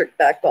electric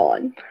back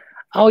on.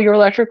 Oh, your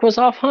electric was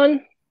off,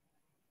 hon?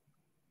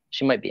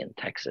 She might be in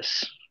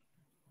Texas.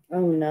 Oh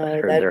no, I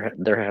heard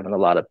they're having a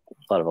lot of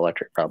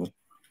electric problems.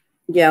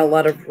 Yeah, a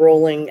lot of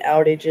rolling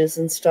outages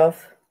and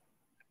stuff.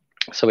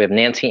 So we have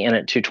Nancy in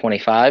at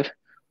 225.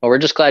 Well, we're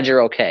just glad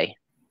you're okay.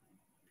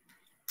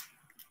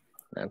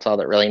 That's all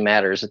that really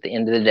matters at the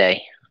end of the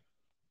day.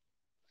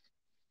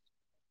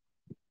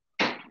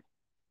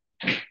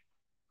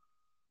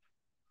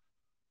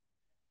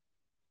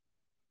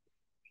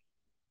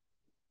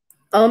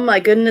 Oh my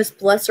goodness,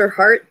 bless her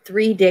heart,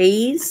 3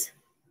 days.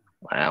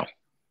 Wow.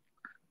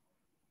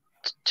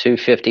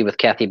 250 with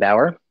Kathy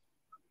Bauer.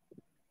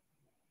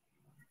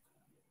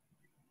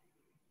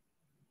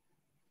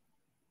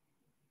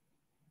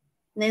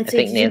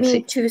 Nancy, did you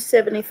mean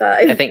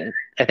 275? I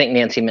think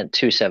Nancy meant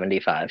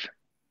 275.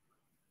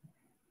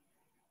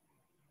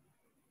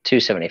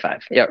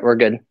 275. Yeah, we're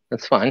good.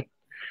 That's fine.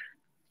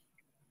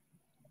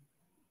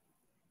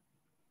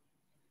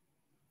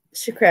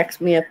 She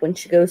cracks me up when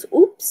she goes,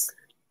 oops.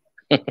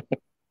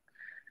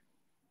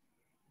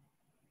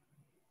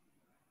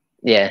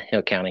 Yeah,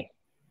 Hill County,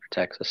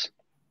 Texas.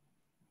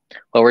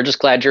 Well, we're just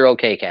glad you're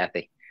okay,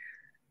 Kathy.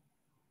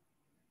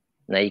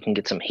 Now you can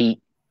get some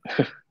heat.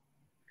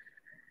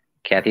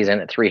 Kathy's in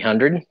at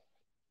 300.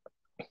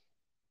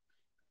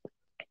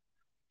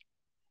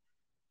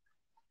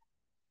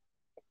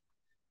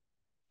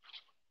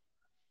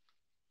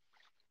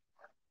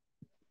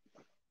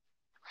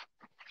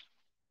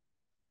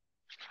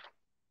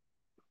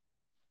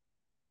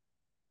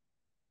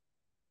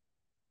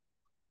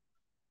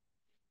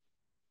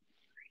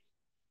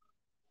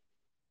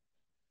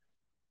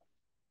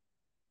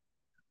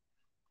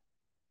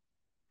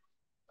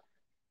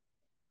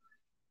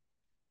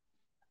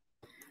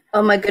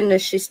 Oh my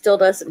goodness, she still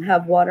doesn't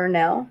have water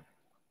now.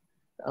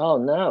 Oh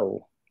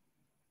no.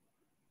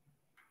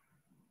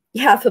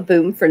 Half a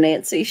boom for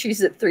Nancy.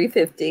 She's at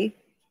 350.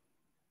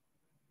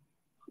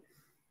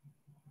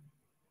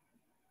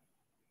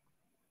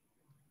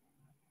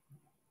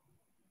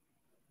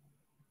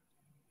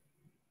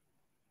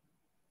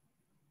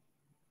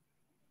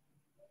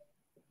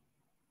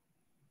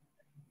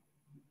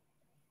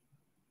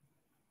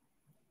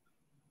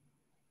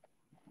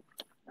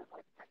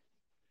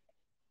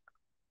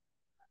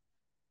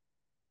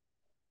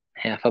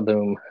 Half a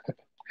boom.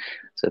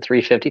 So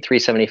 350,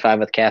 375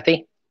 with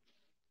Kathy.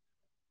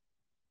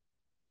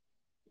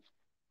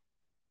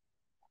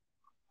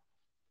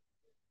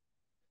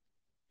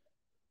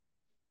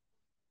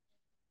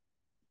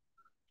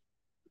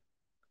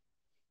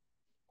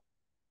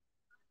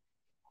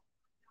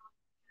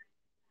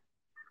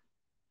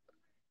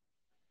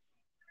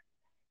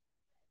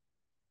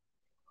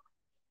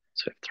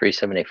 So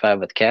 375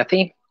 with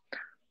Kathy.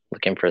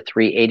 Looking for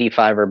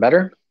 385 or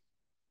better.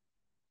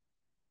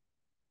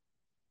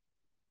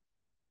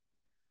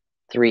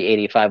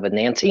 385 with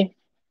Nancy.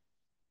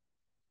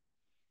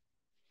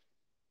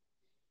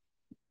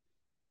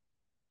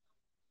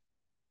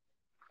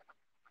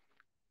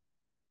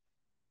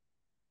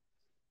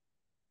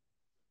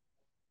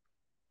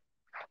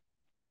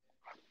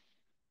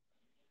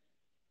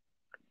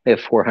 We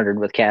have 400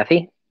 with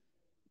Kathy.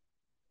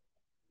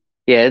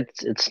 Yeah,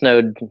 it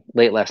snowed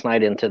late last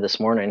night into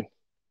this morning.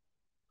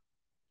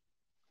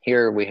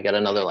 Here we got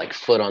another like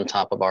foot on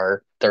top of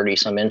our 30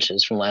 some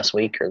inches from last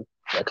week or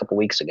a couple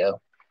weeks ago.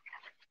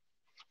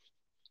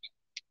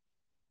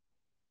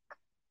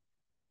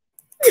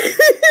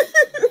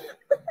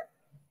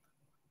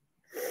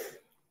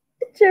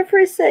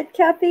 Jeffrey said,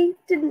 Kathy,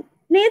 didn't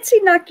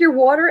Nancy knock your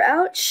water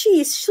out?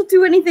 Sheesh, she'll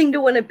do anything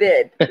to win a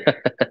bid. And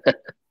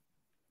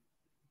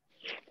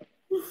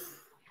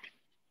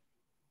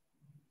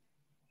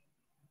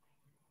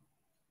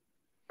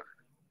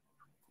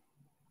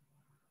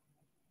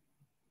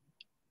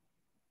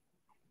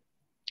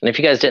if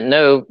you guys didn't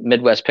know,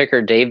 Midwest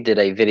Picker Dave did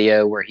a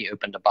video where he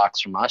opened a box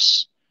from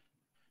us.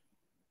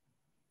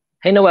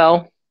 Hey,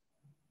 Noelle.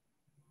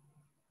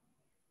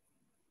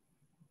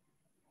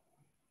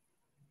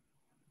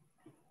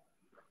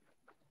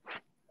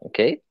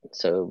 Okay,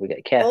 so we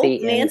got Kathy.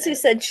 Oh, Nancy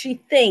said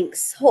she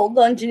thinks. Hold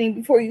on, Jenny,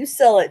 before you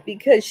sell it,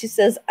 because she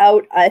says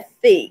out, I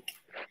think.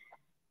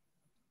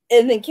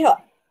 And then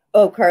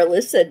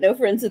Carla said no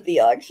friends at the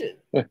auction.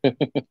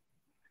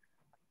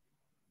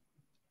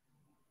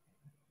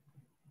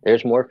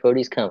 There's more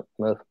photos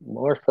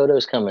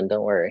coming.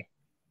 Don't worry.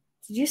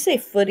 Did you say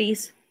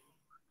footies?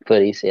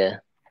 Footies, yeah.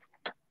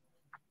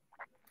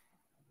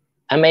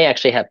 I may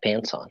actually have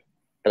pants on,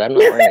 but I'm not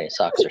wearing any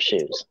socks or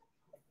shoes.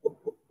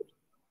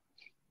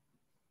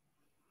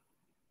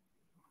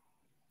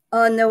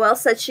 Noelle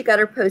said she got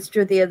her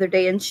poster the other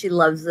day and she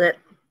loves it.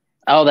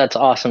 Oh, that's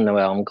awesome,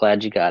 Noelle. I'm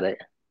glad you got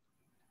it.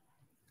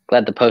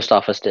 Glad the post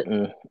office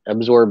didn't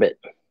absorb it.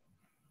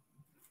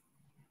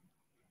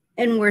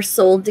 And we're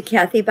sold to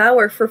Kathy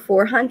Bauer for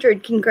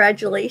 400.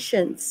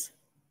 Congratulations.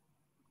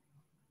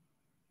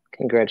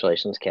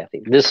 Congratulations,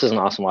 Kathy. This is an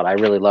awesome one. I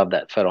really love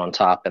that photo on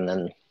top and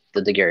then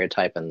the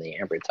daguerreotype and the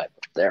ambrotype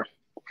up there.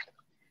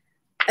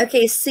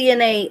 Okay,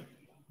 CNA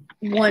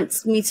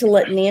wants me to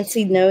let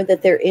Nancy know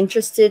that they're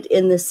interested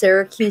in the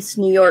Syracuse,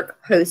 New York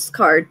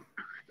postcard.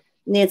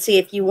 Nancy,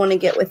 if you want to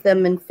get with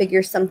them and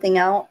figure something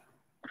out.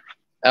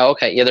 Oh,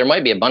 okay. Yeah, there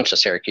might be a bunch of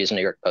Syracuse,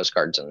 New York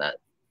postcards in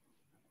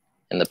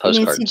the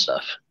postcard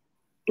stuff.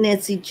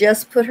 Nancy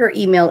just put her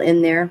email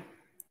in there.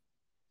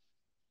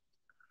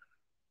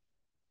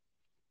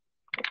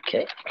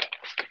 Okay.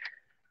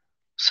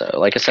 So,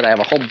 like I said, I have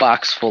a whole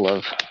box full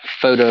of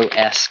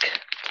photo-esque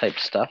type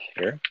stuff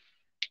here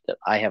that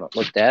I haven't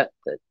looked at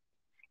that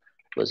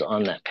was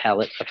on that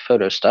palette of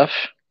photo stuff.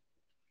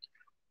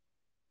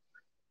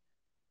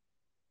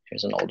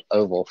 Here's an old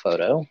oval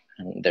photo,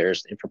 and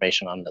there's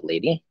information on the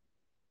lady.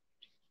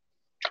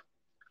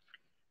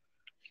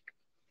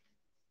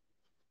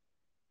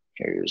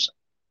 Here's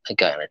a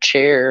guy in a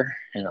chair,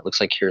 and it looks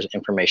like here's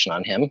information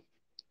on him.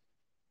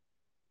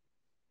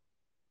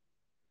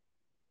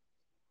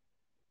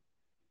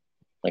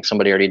 Like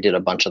somebody already did a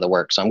bunch of the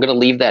work. So I'm going to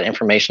leave that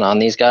information on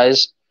these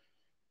guys.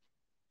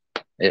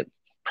 It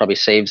probably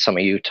saves some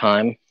of you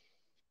time.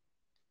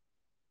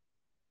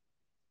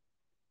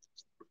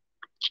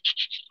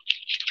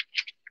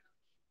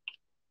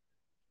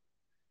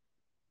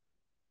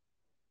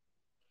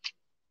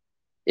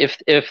 If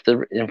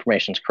the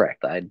information is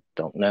correct. I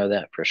don't know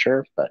that for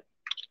sure, but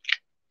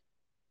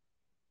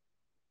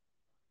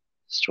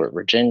Stuart,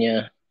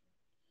 Virginia.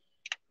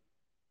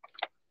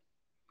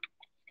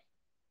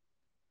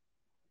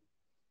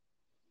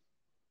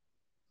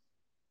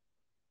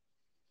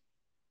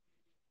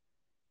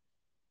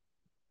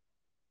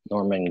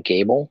 Norman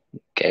Gabler.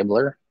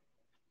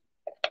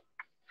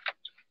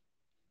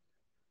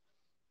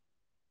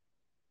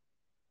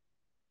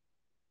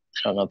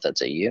 I don't know if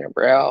that's a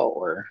unibrow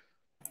or...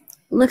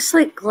 Looks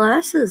like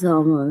glasses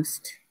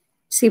almost.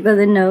 See by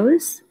the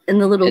nose and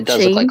the little chain? It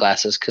does look like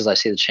glasses because I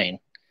see the chain.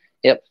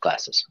 Yep,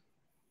 glasses.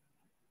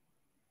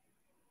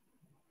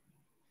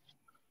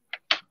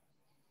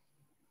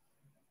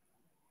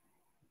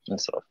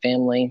 This little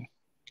family.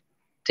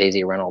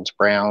 Daisy Reynolds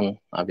Brown.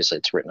 Obviously,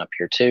 it's written up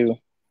here too.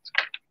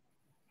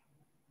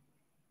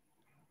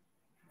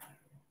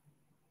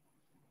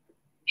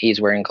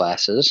 He's wearing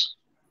glasses.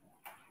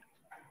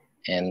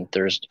 And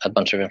there's a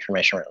bunch of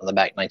information written on the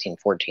back,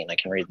 1914. I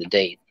can read the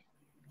date.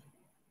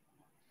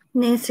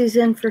 Nancy's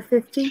in for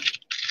 50.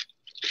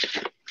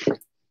 Okay.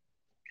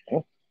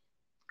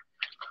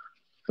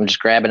 I'm just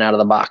grabbing out of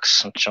the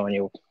box. I'm showing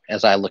you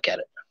as I look at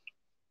it.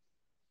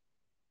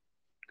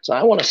 So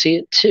I want to see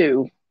it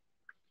too.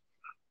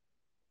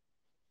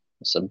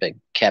 It's a big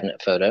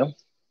cabinet photo.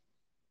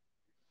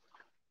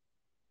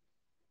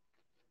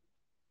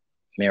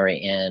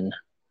 Mary Ann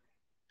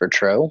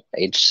Bertreau,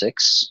 age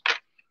 6.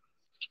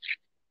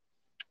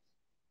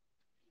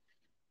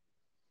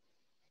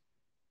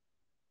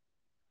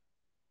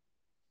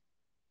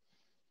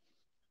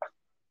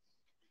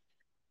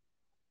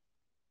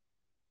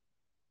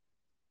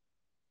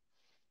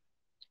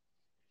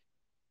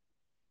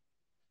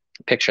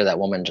 Picture that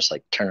woman just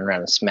like turning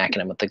around and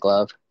smacking him with the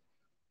glove.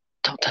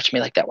 Don't touch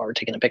me like that while we're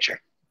taking a picture.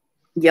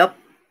 Yep.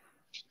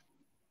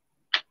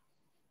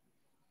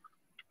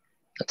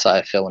 That's how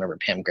I feel whenever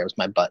Pam grabs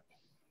my butt.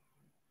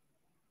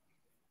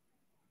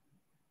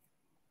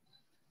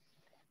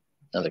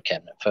 Another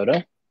cabinet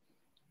photo.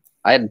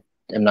 I am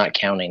not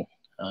counting.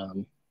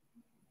 I'll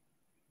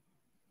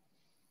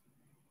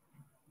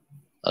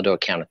do a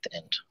count at the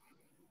end.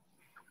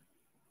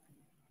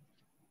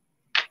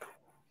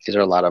 These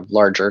are a lot of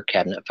larger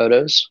cabinet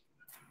photos.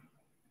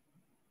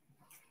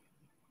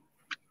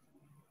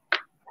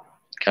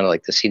 Kind of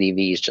like the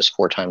CDVs, just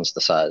 4 times the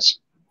size.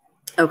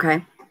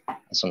 Okay.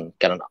 This one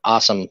got an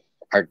awesome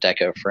Art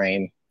Deco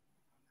frame.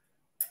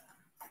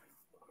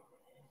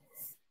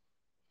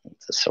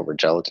 It's a silver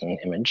gelatin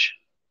image.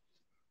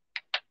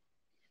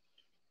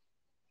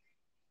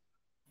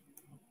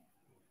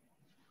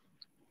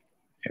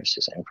 Here's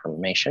his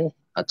information.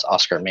 That's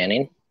Oscar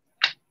Manning.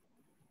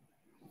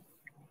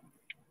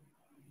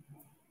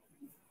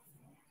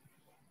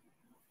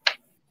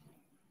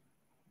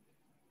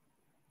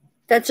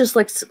 That just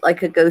looks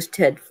like a ghost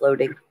head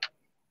floating.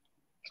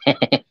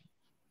 This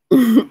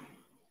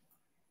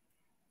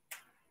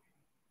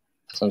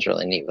one's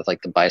really neat with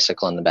like the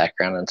bicycle in the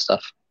background and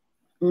stuff.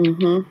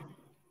 Mm-hmm.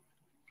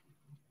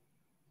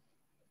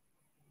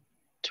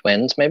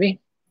 Twins, maybe?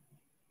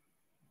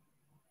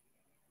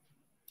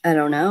 I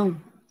don't know.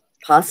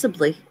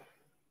 Possibly.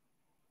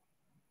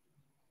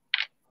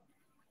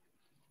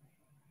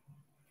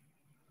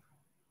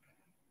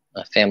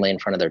 A family in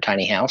front of their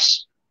tiny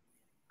house.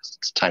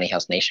 It's Tiny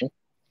House Nation.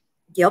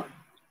 Yep.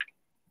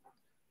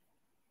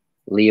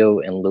 Leo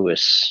and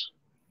Louis.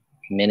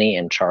 Minnie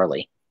and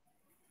Charlie.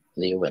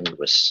 Leo and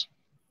Louis.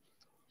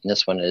 And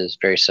this one is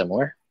very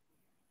similar.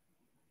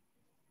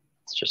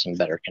 It's just in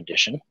better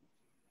condition.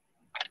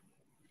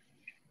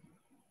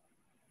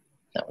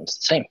 That one's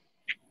the same.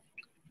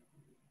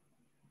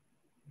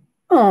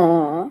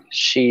 Aww.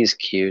 She's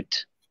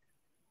cute.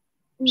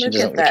 She Look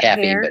doesn't at look that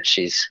happy, hair. but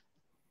she's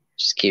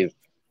cute.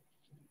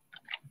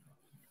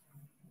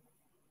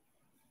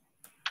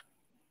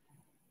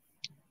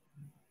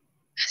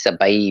 It's a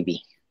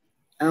baby.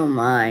 Oh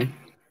my.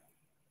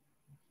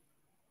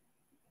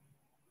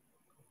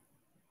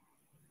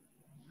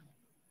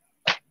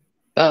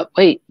 But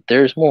wait,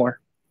 there's more.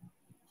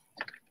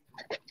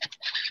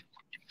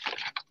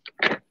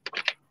 I'm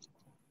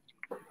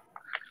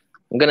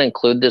going to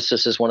include this.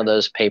 This is one of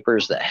those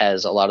papers that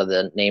has a lot of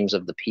the names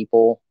of the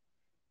people,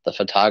 the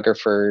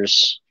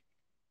photographers.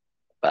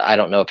 But I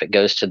don't know if it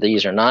goes to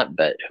these or not,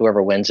 but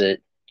whoever wins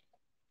it,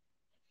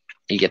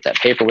 you get that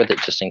paper with it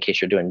just in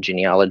case you're doing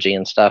genealogy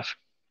and stuff.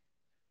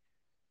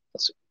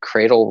 It's a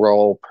Cradle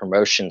Roll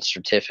Promotion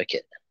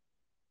Certificate.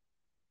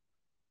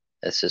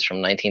 This is from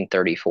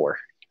 1934.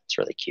 It's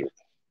really cute.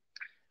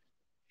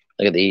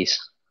 Look at these.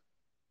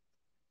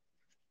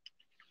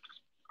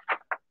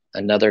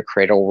 Another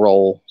Cradle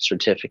Roll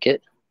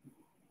Certificate.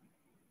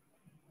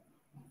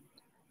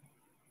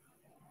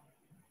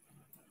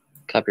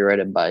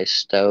 Copyrighted by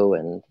Stowe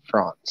and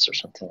France or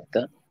something like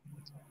that.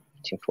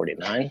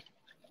 1949.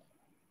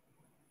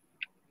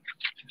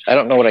 I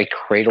don't know what a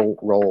Cradle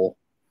Roll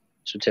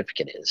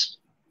Certificate is.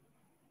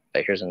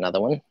 But here's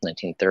another one,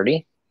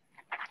 1930.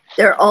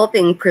 They're all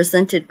being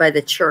presented by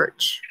the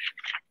church.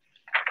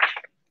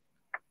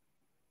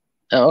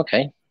 Oh,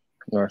 okay.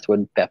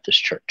 Northwood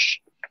Baptist Church.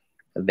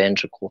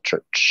 Evangelical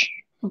Church.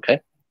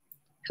 Okay.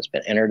 Has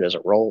been entered as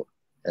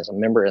a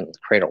member in the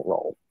Cradle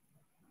Roll.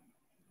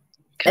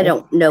 I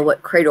don't know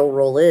what cradle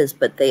roll is,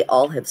 but they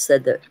all have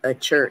said that a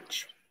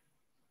church.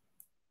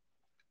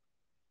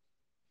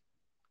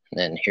 And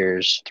then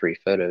here's 3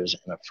 photos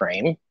in a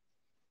frame.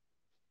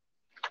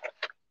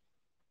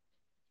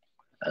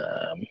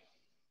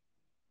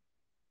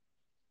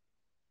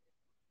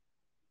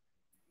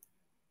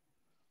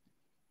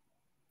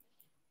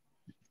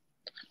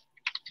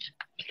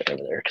 Put it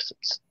over there because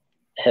it's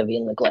heavy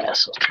in the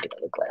glass. Let's take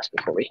another glass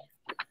before we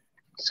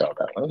sell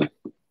that one.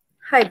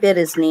 High bid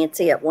is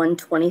Nancy at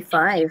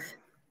 125.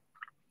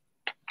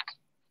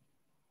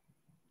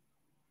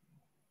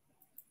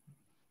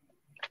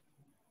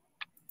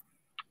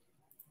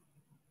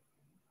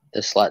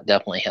 This lot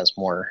definitely has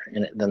more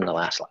in it than the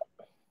last lot.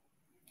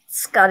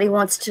 Scotty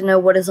wants to know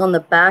what is on the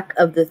back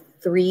of the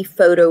 3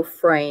 photo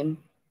frame.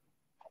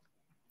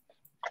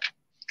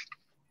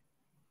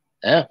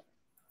 Yeah,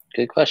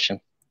 good question.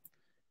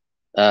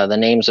 The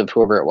names of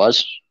whoever it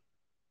was.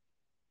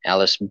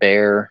 Alice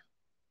Bear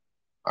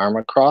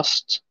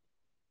Armacrost,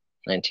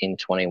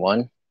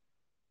 1921.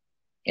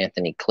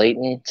 Anthony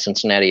Clayton,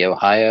 Cincinnati,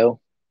 Ohio.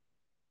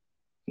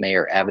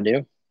 Mayor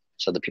Avenue.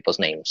 So the people's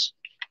names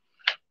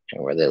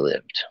and where they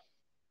lived.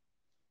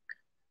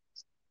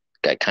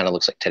 Guy kind of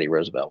looks like Teddy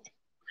Roosevelt.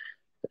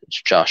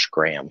 It's Josh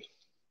Graham.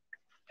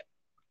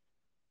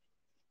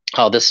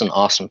 Oh, this is an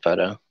awesome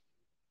photo. Look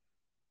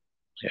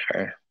at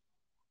her.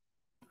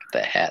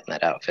 That hat and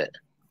that outfit.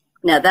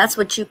 Now that's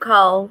what you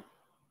call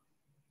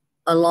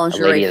a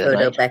lingerie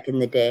photo back in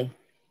the day.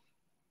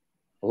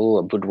 Oh,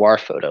 a boudoir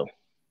photo.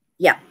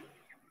 Yeah.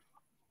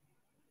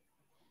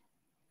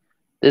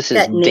 This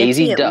is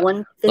Daisy Duck.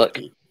 Look,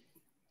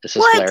 this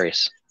is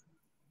hilarious.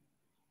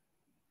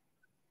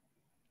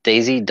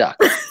 Daisy Duck.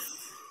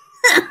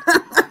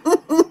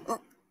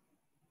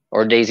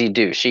 Or Daisy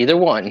Douche. Either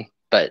one,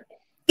 but...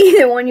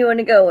 Either one you want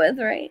to go with,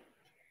 right?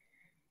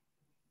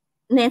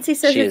 Nancy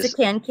says it's a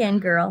can-can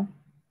girl.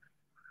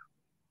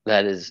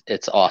 That is,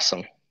 it's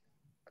awesome.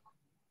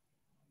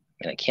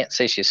 And I can't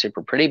say she's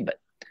super pretty, but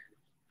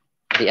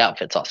the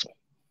outfit's awesome.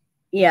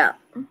 Yeah.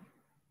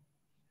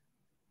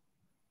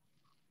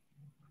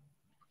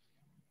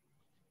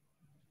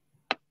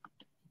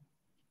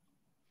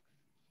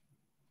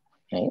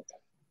 Okay.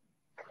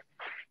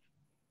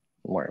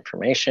 More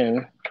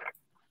information.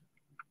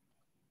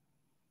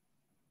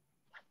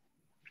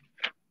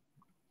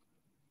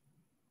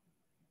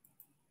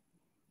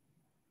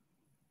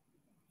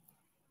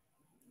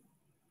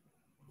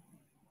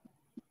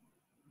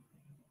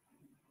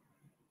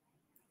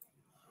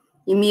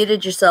 You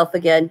muted yourself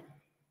again.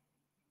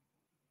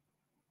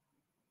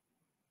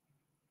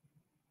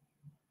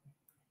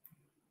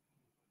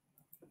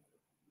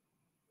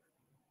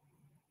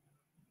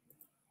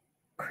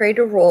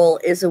 Cradle roll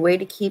is a way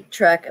to keep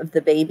track of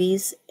the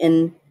babies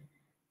in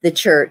the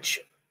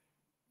church.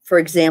 For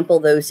example,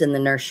 those in the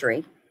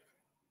nursery.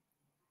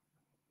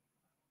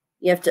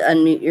 You have to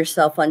unmute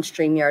yourself on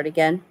StreamYard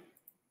again.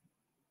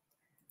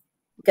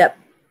 Yep,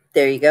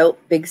 there you go.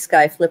 Big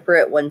Sky Flipper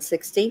at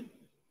 160.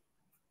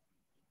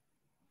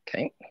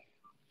 Okay.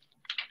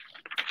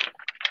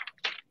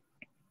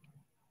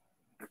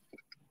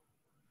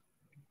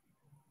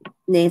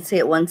 Nancy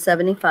at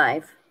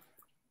 175.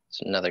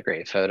 It's another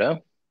great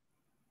photo.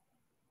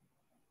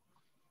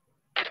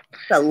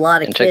 A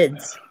lot of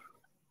kids.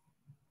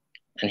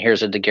 And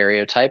here's a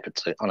daguerreotype.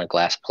 It's on a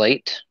glass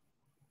plate.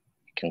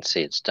 You can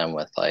see it's done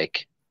with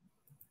like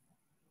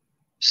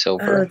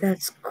silver. Oh,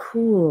 that's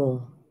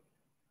cool.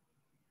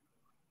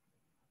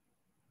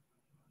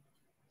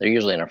 They're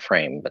usually in a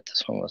frame, but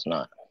this one was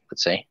not.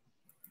 Let's see.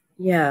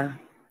 Yeah.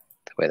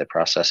 The way the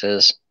process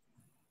is.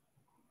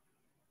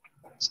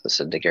 So this is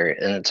a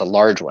daguerreotype, and it's a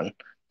large one.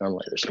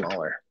 Normally they're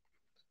smaller.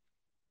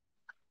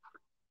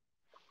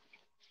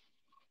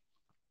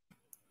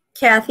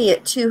 Kathy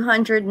at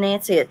 200,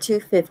 Nancy at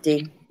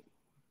 250.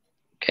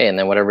 Okay, and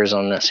then whatever's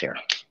on this here,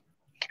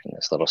 in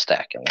this little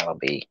stack, and that'll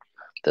be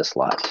this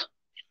lot.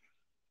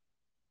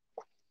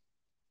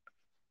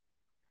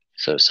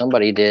 So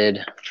somebody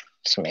did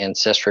some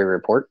ancestry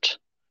report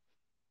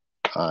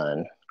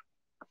on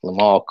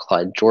Lamal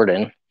Clyde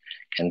Jordan,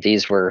 and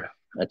these were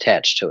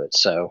attached to it.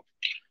 So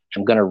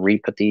I'm going to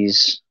re-put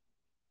these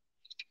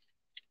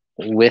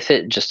with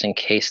it just in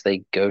case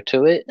they go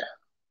to it.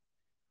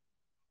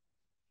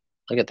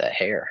 Look at that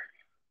hair.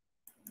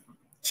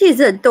 She's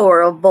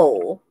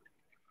adorable.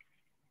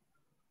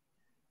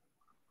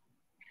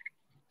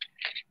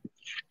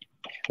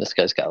 This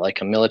guy's got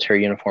like a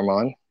military uniform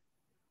on.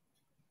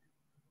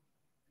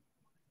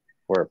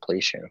 Or a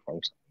police uniform.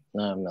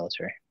 No,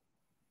 military.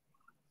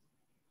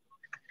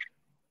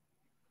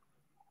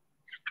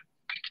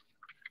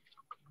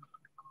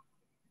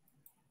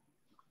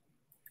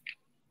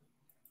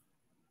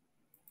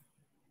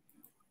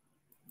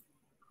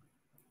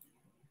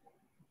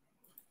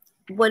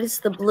 What is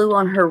the blue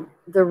on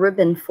the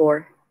ribbon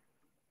for?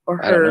 Or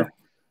her? I don't know.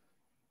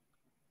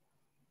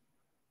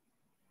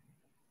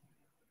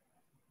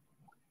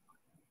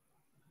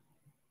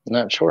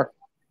 Not sure.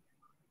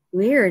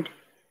 Weird.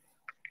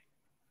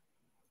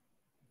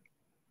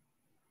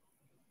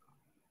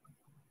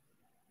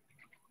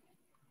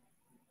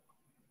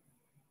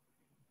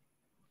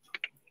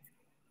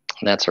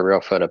 And that's a real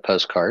photo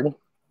postcard. And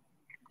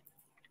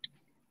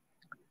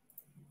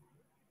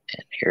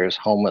here's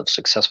home of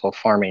Successful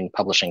Farming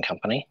Publishing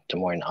Company, Des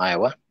Moines,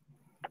 Iowa.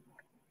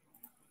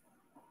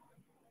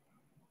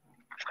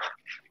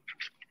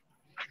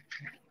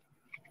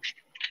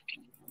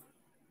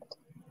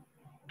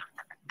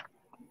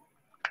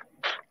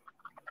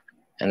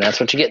 And that's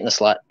what you get in this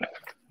lot.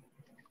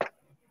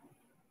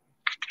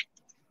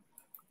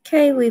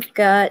 Okay, we've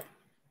got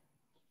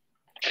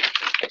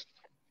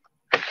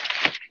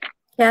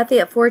Kathy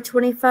at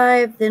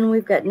 $4.25. Then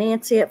we've got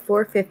Nancy at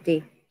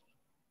 $4.50.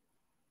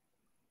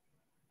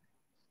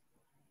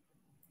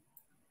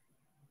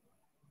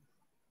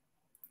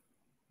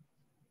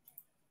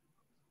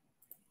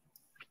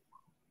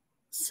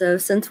 So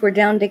since we're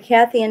down to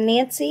Kathy and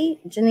Nancy,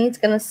 Janine's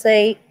going to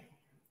say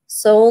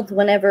sold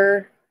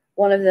whenever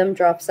one of them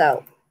drops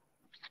out.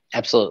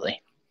 Absolutely.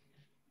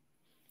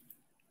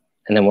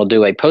 And then we'll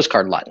do a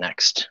postcard lot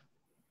next.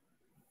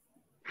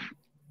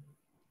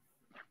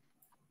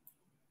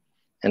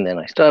 And then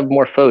I still have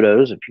more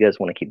photos if you guys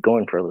want to keep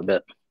going for a little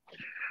bit.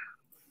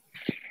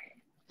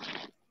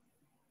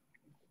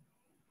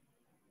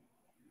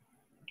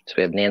 So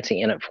we have Nancy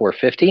in at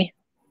 $4.50.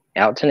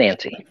 Out to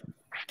Nancy.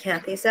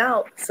 Kathy's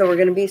out. So we're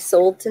going to be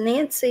sold to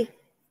Nancy.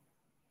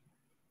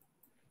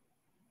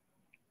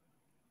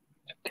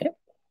 Okay.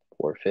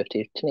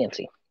 $4.50 to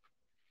Nancy.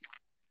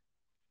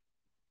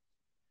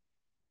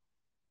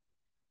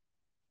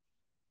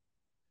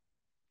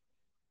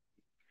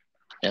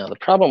 Now, the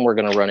problem we're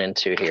going to run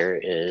into here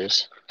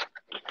is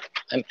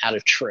I'm out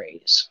of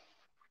trays.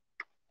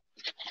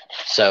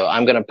 So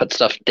I'm going to put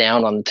stuff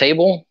down on the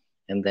table,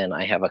 and then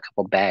I have a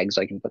couple bags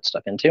I can put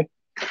stuff into.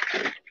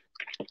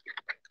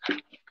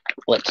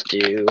 Let's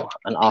do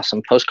an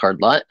awesome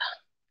postcard lot.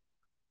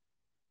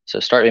 So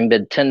starting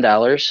bid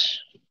 $10.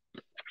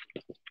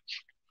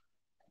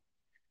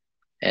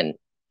 And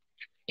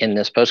in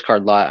this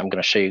postcard lot, I'm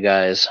going to show you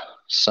guys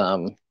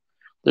some,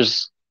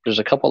 there's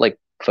a couple like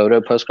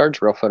photo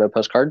postcards, real photo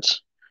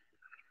postcards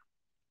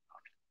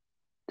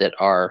that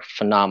are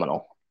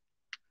phenomenal.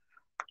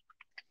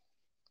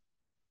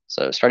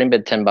 So starting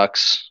bid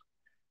 $10,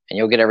 and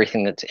you'll get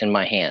everything that's in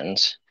my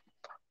hands.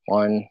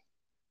 1,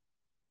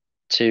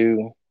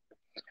 2,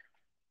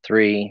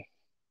 3,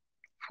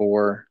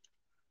 4,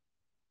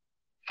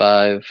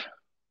 5,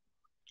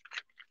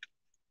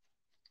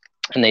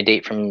 and they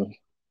date from,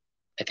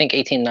 I think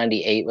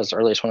 1898 was the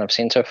earliest one I've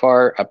seen so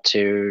far, up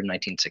to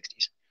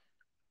 1960s.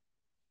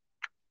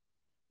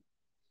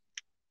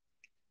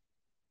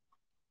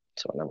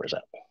 So what number is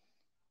that?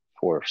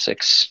 4,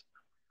 6,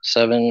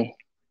 7,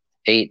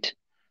 8,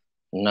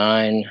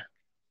 9,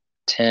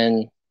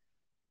 10,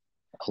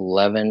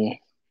 11.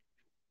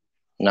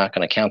 Not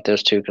going to count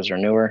those two because they're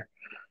newer.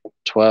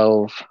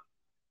 12,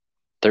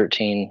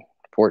 13,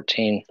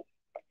 14,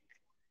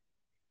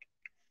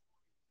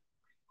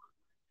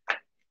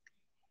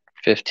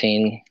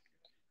 15.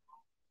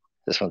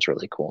 This one's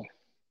really cool.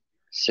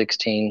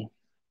 16,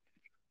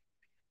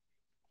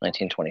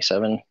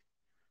 1927,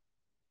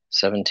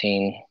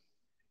 17,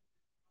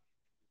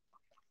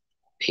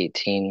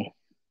 18,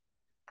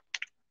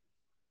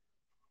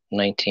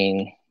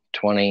 19,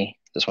 20.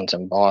 This one's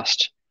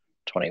embossed.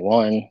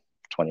 21,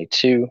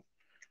 22,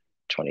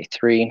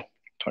 23,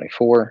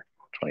 24,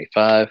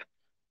 25,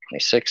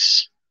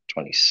 26,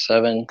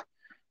 27,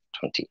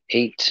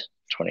 28,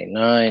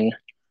 29,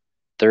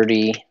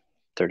 30,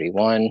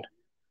 31,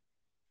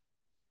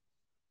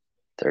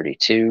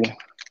 32,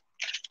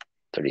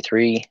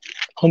 33,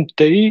 hump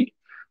day,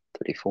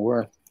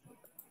 34,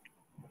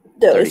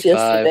 That was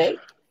 35. yesterday.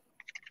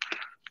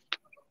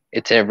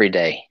 It's every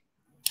day.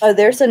 Oh,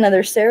 there's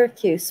another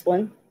Syracuse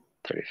one.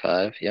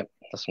 35, yep,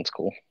 this one's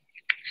cool.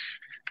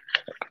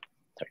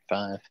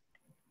 35,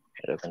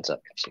 it opens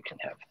up so you can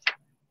have.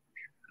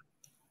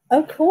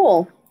 Oh,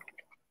 cool.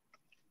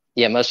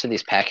 Yeah, most of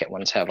these packet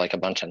ones have like a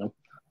bunch in them.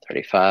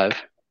 35.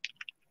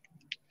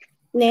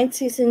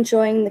 Nancy's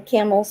enjoying the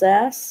camel's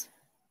ass.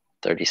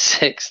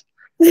 36,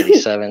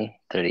 37,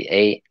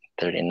 38,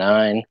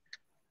 39,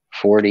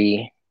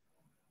 40,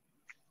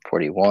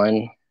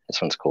 41.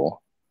 This one's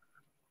cool.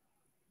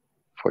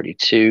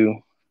 42,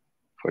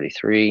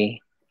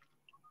 43,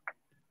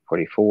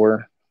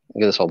 44.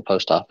 Look at this old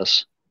post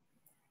office.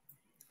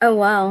 Oh,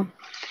 wow.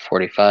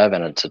 45,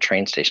 and it's a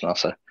train station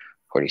also.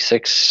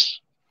 46,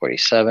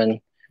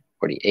 47,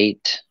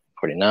 48,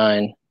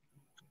 49,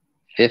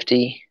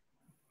 50,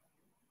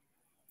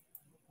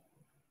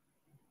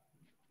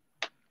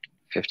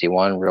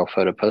 51, real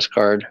photo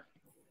postcard,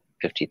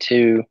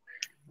 52,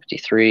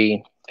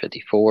 53,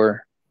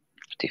 54,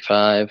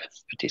 55,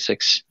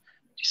 56,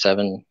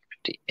 57,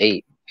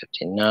 58,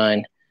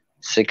 59,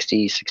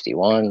 60,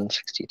 61,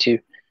 62,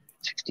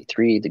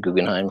 63, the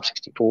Guggenheim,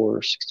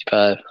 64,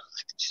 65,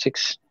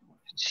 66,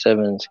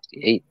 67,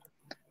 68,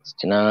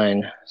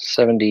 69,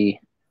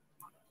 70,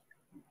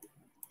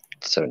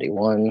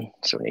 71,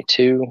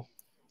 72,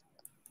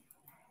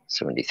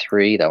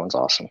 73, that one's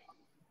awesome.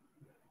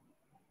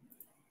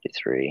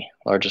 73,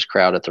 largest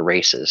crowd at the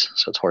races,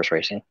 so it's horse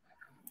racing.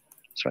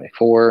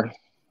 74,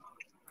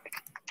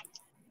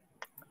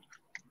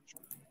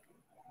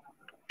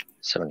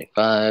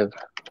 75,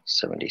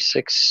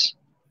 76,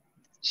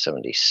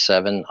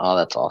 77. Oh,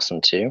 that's awesome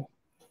too.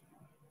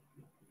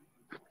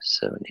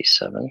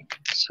 77,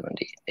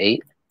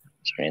 78,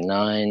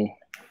 79,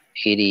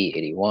 80,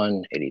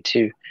 81,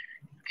 82,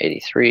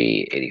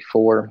 83,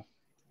 84,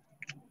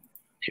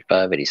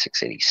 85,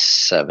 86,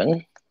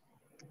 87,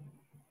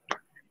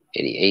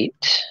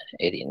 88,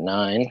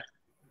 89.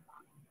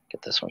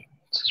 Get this one.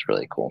 This is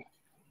really cool.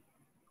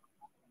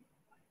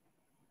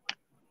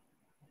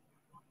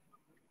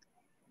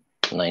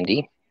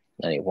 90,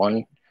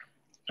 91,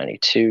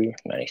 92,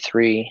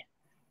 93.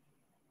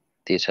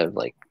 These have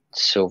like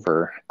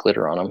silver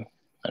glitter on them.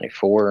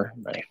 94,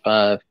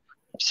 95,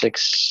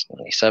 96,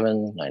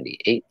 97,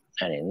 98,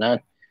 99,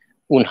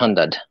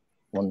 100.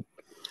 1,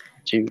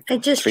 2, I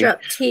just 3,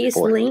 dropped T's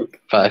 4, link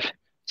 5,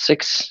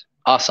 6.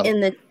 Awesome. in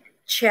the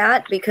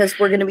chat because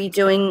we're going to be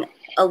doing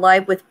a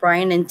live with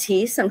Brian and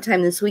T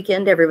sometime this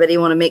weekend. Everybody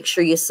want to make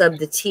sure you sub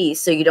the T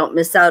so you don't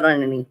miss out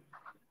on any.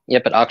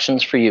 Yep, at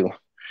auctions for you.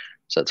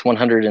 So it's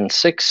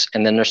 106,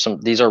 and then there's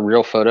some. These are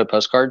real photo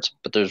postcards,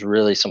 but there's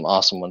really some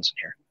awesome ones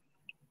in here.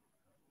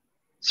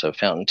 So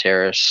Fountain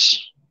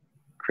Terrace,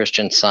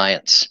 Christian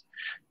Science.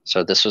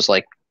 So this was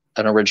like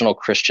an original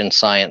Christian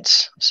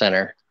Science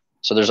center.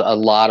 So there's a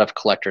lot of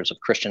collectors of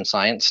Christian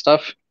Science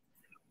stuff.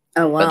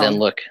 Oh wow! But then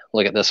look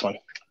at this one.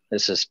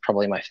 This is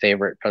probably my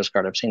favorite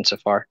postcard I've seen so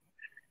far.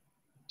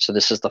 So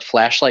this is the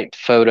flashlight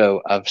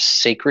photo of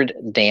sacred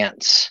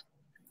dance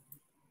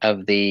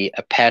of the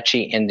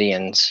Apache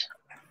Indians.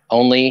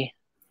 Only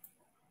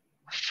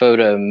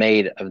photo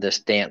made of this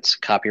dance,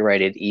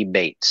 copyrighted E.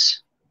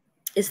 Bates.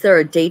 Is there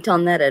a date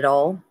on that at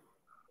all?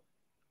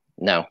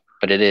 No,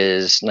 but it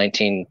is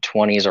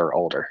 1920s or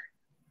older.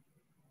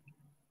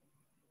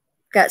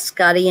 Got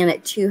Scotty in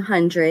at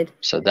 200.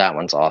 So that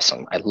one's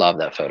awesome. I love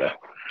that photo.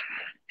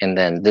 And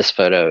then this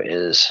photo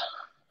is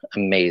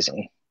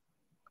amazing.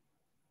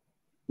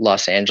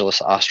 Los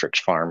Angeles Ostrich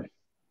Farm.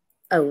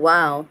 Oh,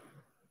 wow.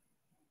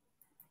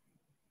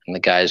 And the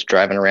guy's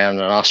driving around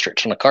an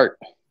ostrich on a cart.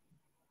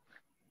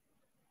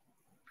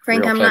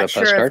 Frank, Real I'm photo not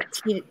sure postcard.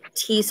 if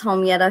T's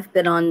home yet. I've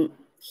been on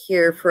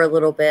here for a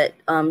little bit.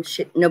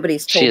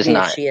 Nobody's told me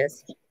if she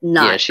is.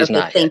 Not. Yeah, she's okay,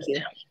 not Thank yet.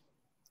 you.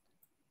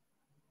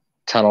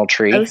 Tunnel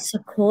tree. Oh,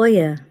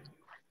 Sequoia.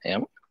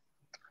 Yep.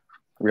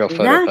 Real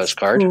photo That's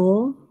postcard.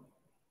 Cool.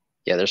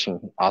 Yeah, there's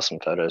some awesome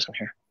photos in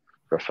here.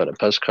 Real photo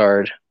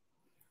postcard.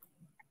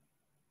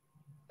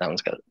 That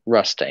one's got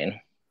rust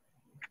stain.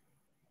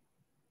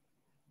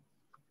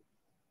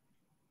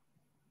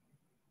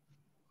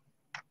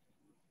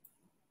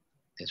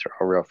 These are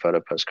all real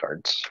photo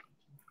postcards.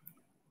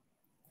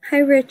 Hi,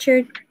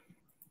 Richard.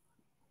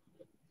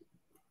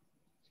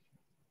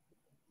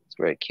 It's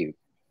very cute.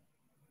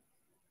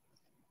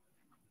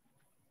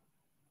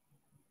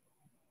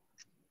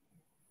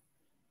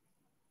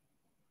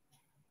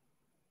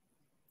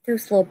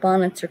 Those little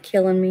bonnets are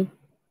killing me.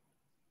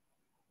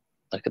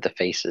 Look at the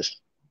faces.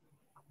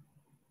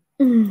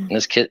 Mm.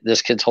 And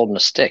this kid's holding a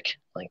stick.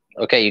 Like,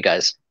 okay, you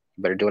guys,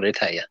 you better do what I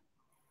tell you.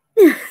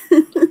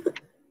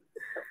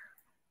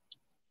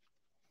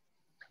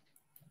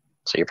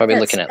 So you're probably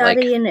looking at like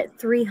in at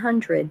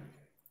 300.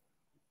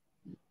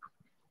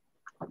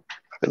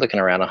 we're looking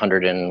around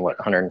 100 and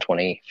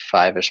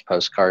 125-ish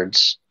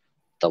postcards.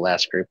 The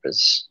last group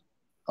is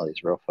all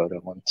these real photo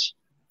ones.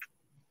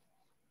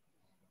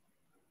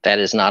 That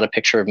is not a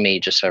picture of me,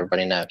 just so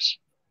everybody knows.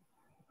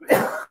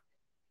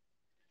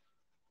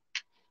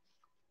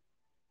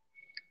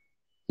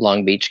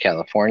 Long Beach,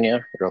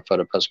 California, real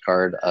photo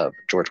postcard of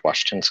George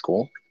Washington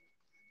School.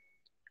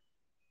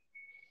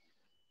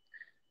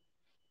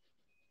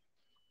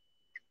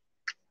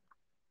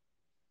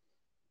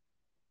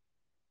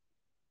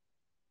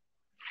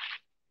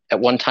 At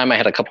one time, I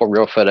had a couple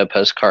real photo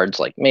postcards,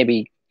 like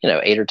maybe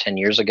 8 or 10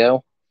 years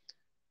ago,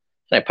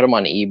 and I put them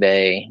on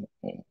eBay.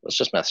 And was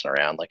just messing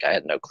around, like I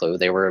had no clue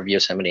they were of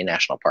Yosemite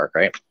National Park,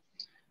 right?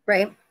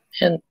 Right.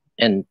 And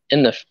in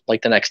the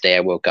next day, I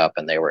woke up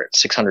and they were at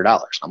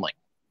 $600. I'm like,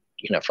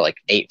 for like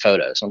 8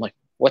 photos. I'm like,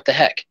 what the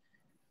heck?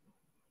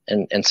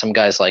 And some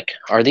guy's like,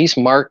 are these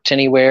marked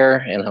anywhere?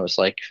 And I was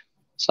like,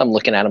 so I'm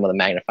looking at them with a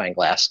magnifying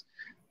glass.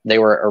 They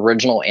were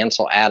original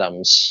Ansel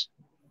Adams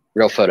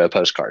real photo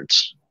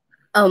postcards.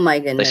 Oh my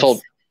goodness.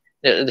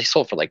 They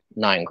sold for like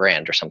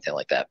 $9,000 or something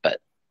like that.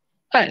 But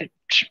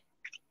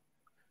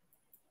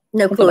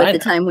no clue at the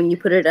time when you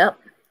put it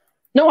up.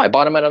 No, I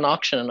bought them at an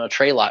auction in a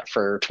tray lot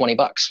for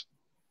 $20.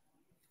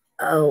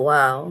 Oh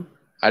wow.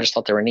 I just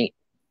thought they were neat.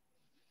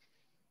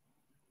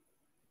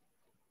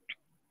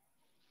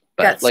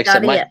 But got like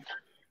Scotty I said, at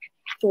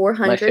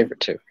 400. My favorite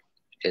too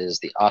is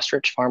the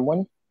Ostrich Farm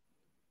one.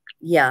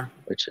 Yeah.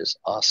 Which is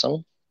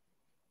awesome.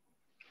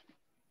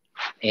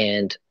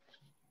 And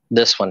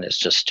this one is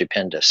just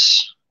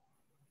stupendous.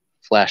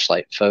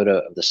 Flashlight photo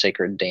of the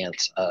sacred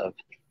dance of,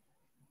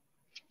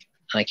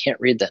 I can't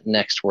read that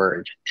next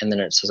word. And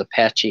then it says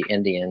Apache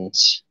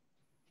Indians.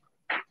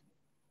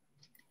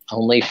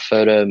 Only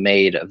photo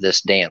made of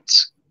this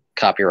dance,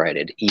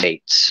 copyrighted E.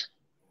 Bates.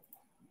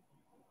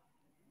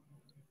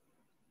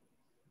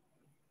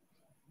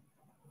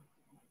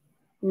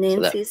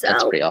 Nancy's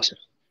that's out. pretty awesome.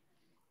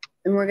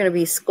 And we're going to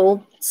be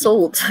sold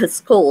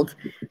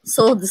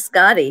to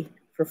Scotty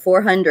for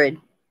 $400.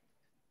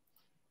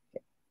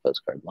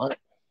 Postcard line.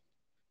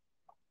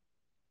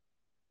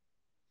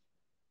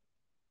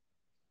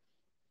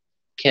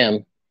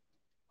 Kim,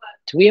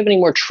 do we have any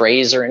more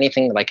trays or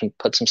anything that I can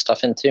put some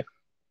stuff into?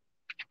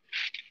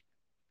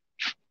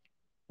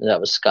 That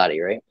was Scotty,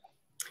 right?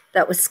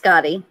 That was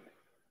Scotty.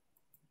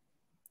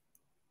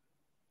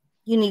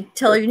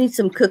 Tell her you need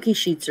some cookie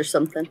sheets or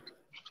something.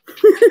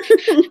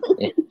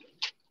 Yeah.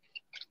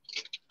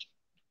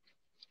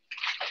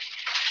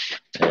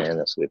 And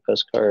this will be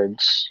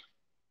postcards.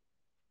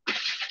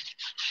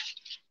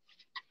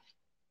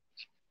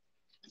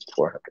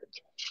 400.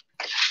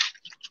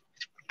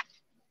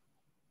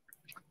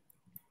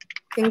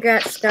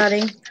 Congrats,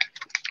 Scotty.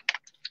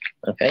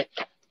 Okay.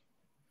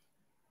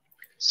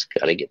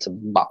 Scotty gets a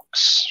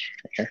box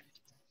here.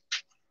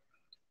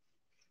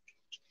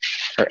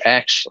 Or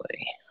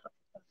actually,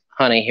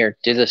 honey, here,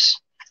 do this.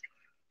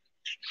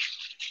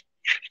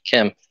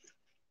 Kim.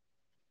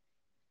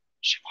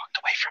 She walked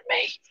away from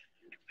me.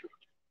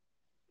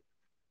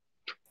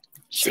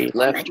 She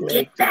left me.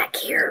 Get back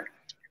here.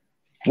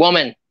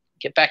 Woman,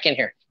 get back in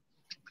here.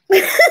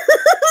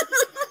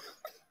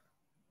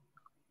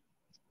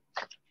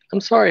 I'm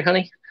sorry,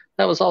 honey.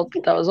 That was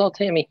all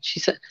Tammy. She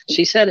said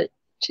it.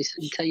 She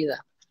said to tell you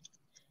that.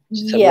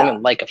 She said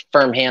women like a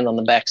firm hand on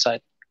the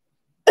backside.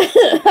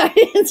 I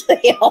didn't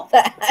say all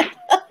that.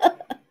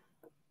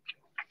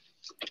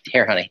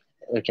 Here, honey.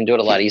 We can do it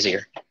a lot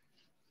easier.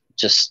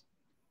 Just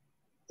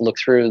look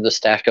through the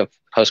stack of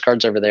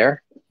postcards over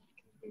there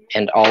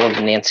and all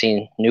of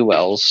Nancy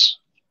Newell's.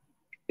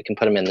 We can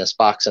put them in this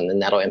box, and then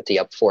that'll empty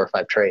up 4 or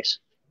 5 trays.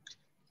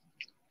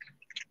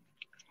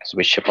 So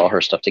we ship all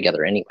her stuff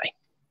together anyway.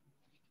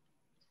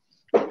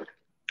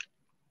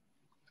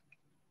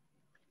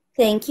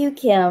 Thank you,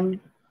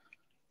 Kim.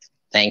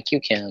 Thank you,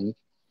 Kim.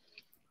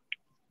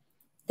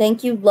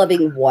 Thank you,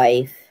 loving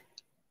wife.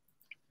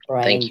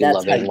 Brian, thank you,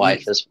 loving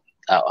wife.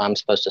 I'm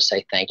supposed to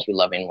say thank you,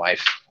 loving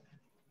wife.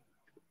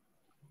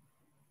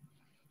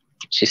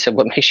 She said,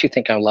 what makes you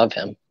think I love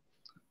him?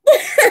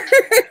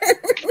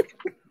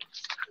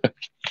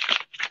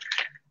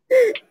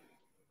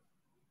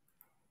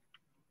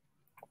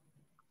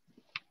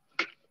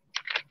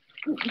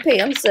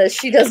 Pam says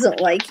she doesn't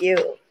like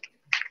you.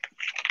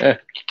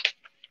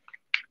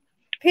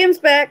 Pam's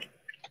back.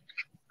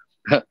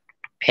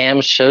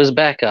 Pam shows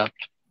back up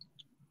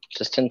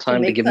just in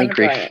time to give me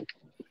grief. Brian.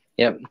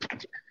 Yep.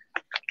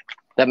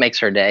 That makes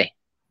her day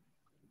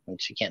when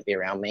she can't be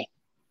around me.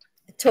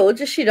 I told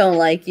you she don't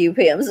like you,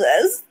 Pam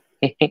says.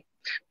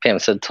 Pam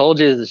said, told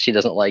you that she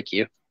doesn't like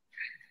you.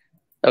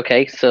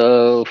 Okay,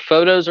 so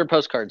photos or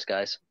postcards,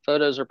 guys?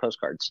 Photos or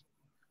postcards?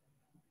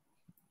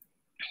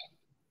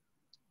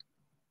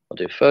 We'll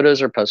do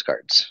photos or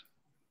postcards.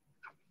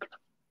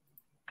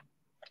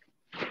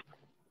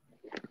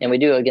 And we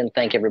do, again,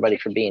 thank everybody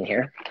for being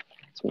here.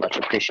 It's much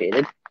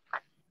appreciated.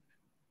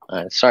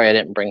 Sorry I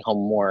didn't bring home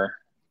more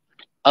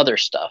other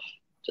stuff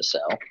to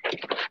sell.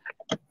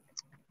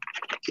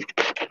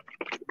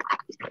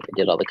 We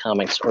did all the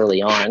comics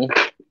early on.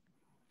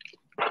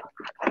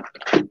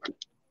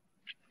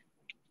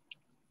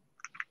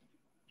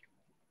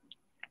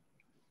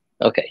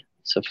 Okay,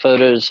 so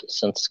photos,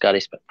 since Scotty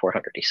spent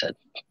 400, he said.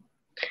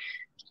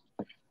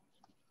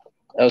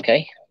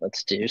 Okay,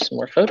 let's do some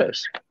more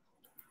photos.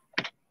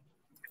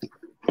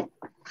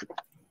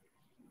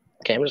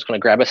 Okay, I'm just going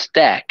to grab a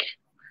stack.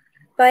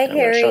 Bye, I'm going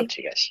to show Harry. it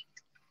to you guys.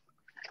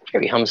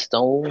 Harry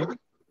Humstone.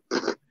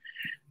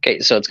 Okay,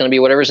 so it's going to be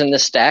whatever's in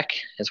this stack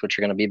is what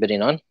you're going to be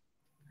bidding on.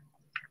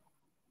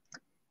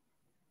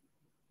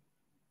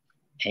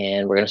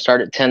 And we're going to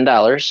start at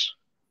 $10.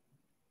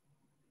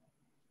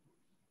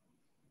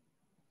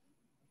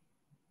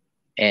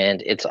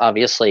 And it's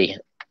obviously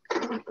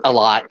a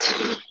lot.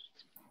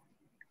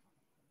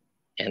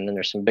 And then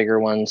there's some bigger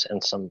ones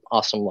and some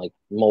awesome like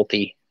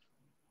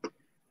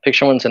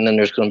multi-picture ones. And then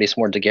there's going to be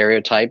some more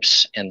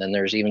daguerreotypes. And then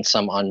there's even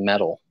some on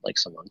metal, like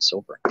some on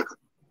silver.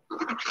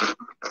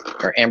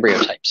 Or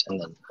embryotypes, and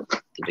then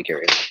the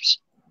daguerreotypes.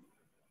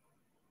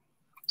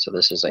 So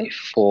this is a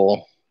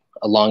full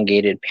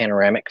elongated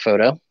panoramic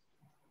photo.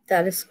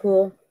 That is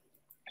cool.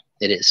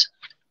 It is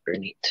very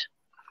neat.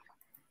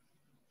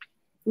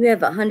 We have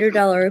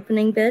 $100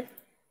 opening bid.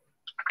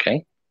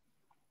 Okay.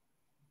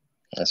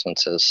 This one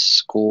says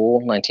School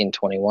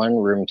 1921,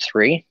 Room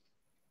 3.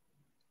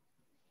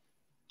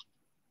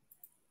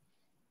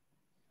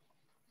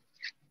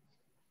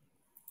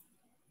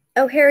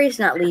 Oh, Harry's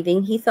not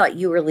leaving. He thought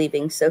you were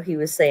leaving, so he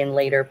was saying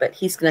later, but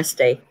he's going to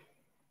stay.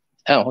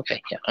 Oh,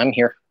 okay. Yeah, I'm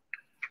here.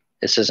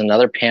 This is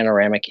another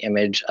panoramic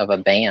image of a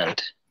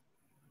band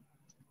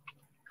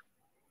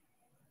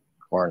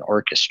or an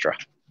orchestra.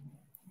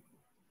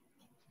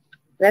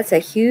 That's a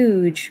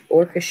huge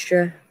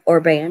orchestra or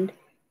band.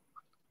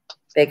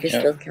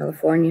 Bakersfield, yeah.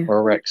 California.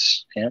 Or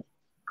Rex, yeah.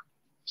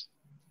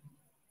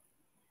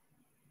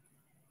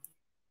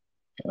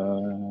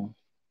 Let's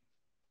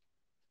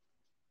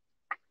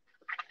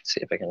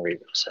see if I can read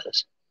what it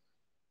says.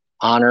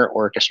 Honor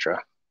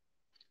Orchestra.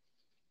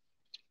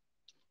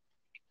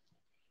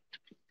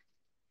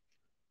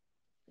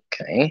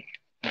 Okay.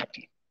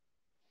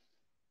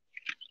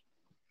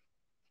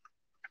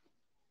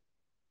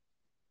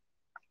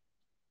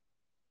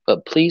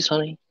 But please,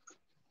 honey,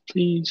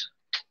 please.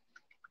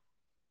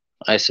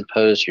 I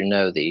suppose you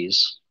know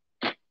these.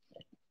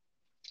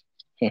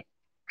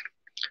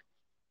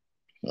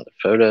 Another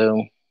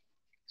photo.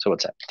 So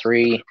what's that?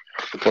 3,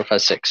 4,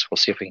 5, 6. We'll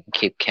see if we can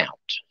keep count.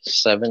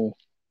 7.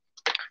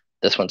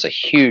 This one's a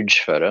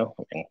huge photo.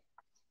 I mean,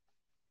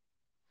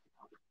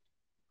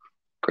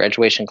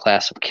 graduation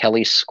class of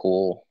Kelly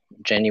School,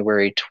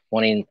 January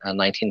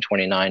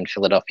 1929,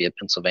 Philadelphia,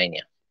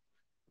 Pennsylvania.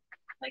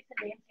 Like the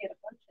Nancy had a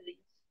bunch of these.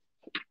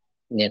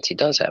 Nancy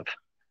does have.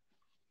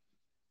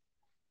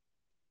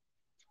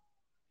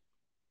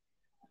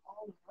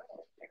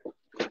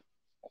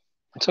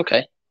 It's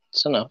okay.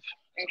 It's enough.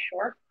 Are you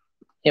sure?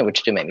 Yeah, would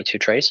you do? Make me 2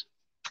 trays?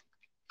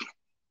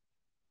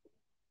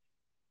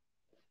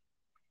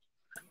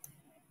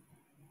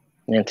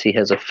 Nancy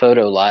has a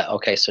photo lot.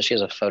 Okay, so she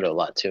has a photo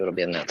lot too. It'll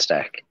be in that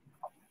stack.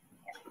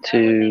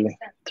 2,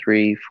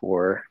 3,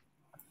 4,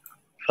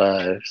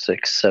 5,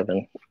 6,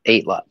 7,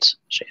 8 lots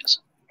she has.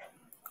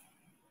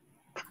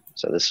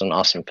 So this is an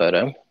awesome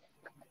photo.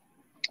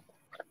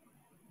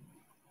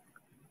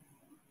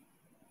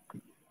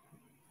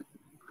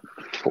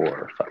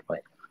 Four, 5,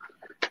 wait.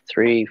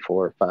 3,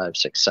 4, 5,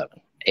 6,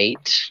 7,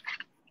 8.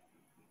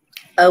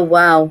 Oh,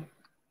 wow.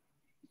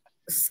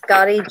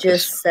 Scotty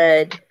just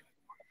said,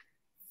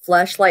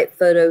 flashlight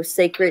photo,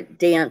 sacred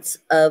dance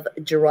of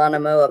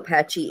Geronimo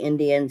Apache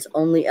Indians.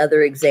 Only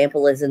other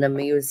example is in a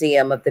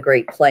museum of the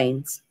Great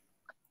Plains.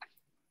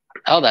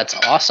 Oh, that's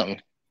awesome.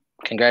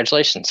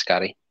 Congratulations,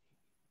 Scotty.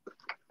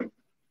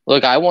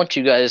 Look, I want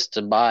you guys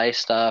to buy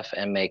stuff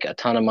and make a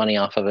ton of money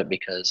off of it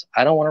because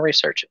I don't want to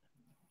research it.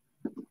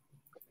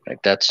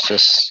 Like, that's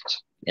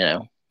just, you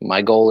know,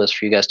 my goal is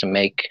for you guys to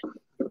make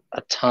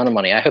a ton of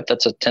money. I hope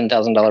that's a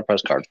 $10,000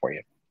 postcard for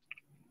you.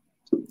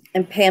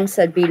 And Pam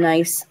said, be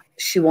nice.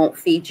 She won't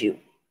feed you.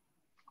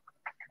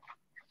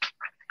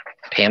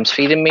 Pam's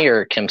feeding me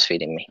or Kim's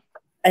feeding me?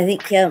 I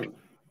think Kim.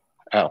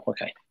 Oh,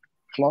 okay.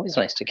 I'm always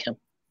nice to Kim.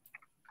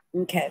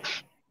 Okay.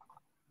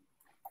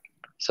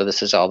 So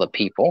this is all the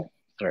people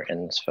that are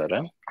in this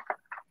photo.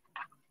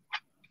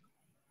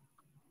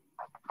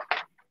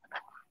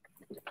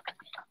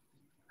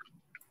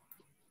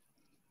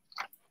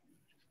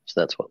 So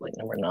that's what, like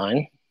number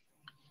 9.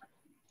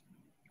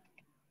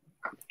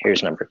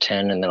 Here's number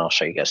 10, and then I'll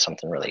show you guys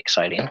something really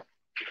exciting.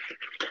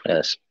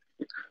 Yes.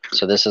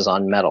 So this is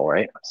on metal,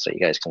 right? So you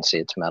guys can see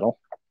it's metal.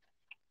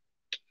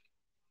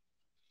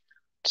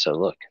 So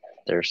look,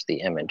 there's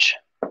the image.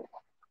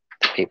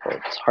 The people.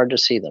 It's hard to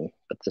see them,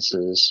 but this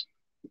is,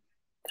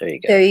 there you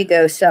go. There you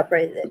go. Stop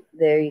right there.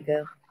 There you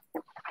go.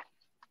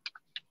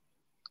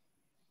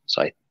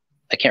 So I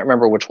can't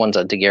remember which one's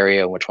a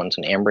daguerreo and which one's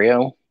an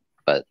embryo,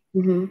 but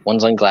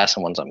one's on glass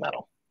and one's on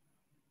metal.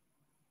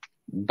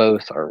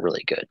 Both are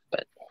really good,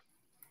 but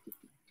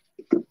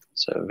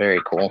so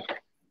very cool.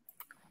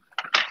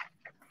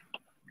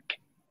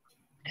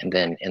 And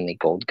then in the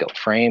gold gilt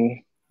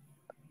frame,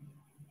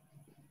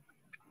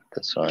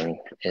 this one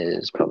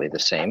is probably the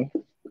same.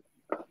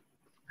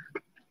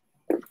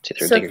 It's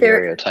either a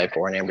daguerreotype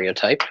or an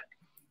embryotype.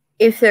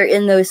 If they're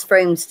in those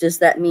frames, does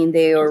that mean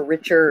they are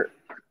richer?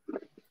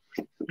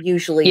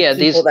 Usually, yeah,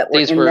 people that were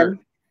in them.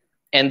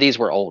 And these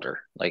were older.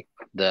 Like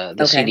the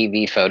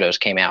CDV photos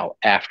came out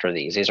after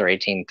these. These are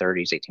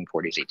 1830s,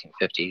 1840s,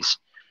 1850s,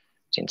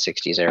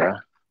 1860s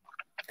era.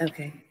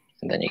 Okay.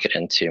 And then you get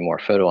into more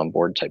photo on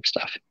board type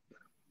stuff.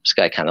 This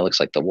guy kind of looks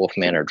like the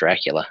Wolfman or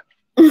Dracula.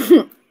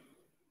 But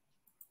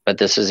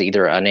this is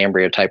either an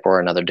embryotype or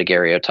another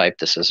daguerreotype.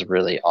 This is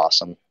really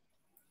awesome.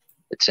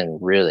 It's in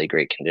really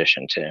great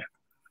condition too.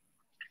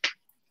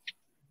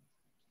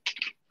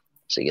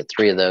 So you get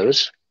 3 of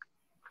those.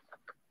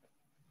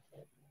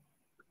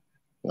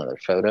 Another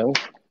photo.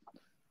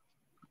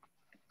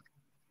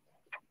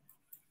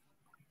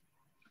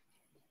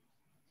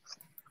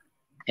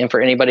 And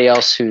for anybody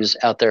else who's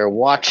out there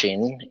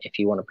watching, if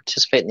you want to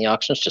participate in the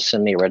auctions, just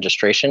send me a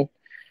registration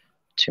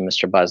to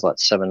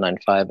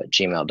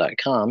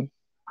mrbuysalot795@gmail.com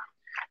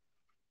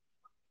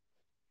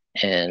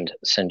and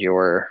send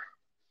your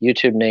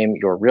YouTube name,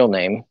 your real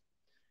name,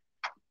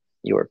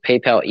 your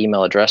PayPal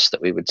email address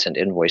that we would send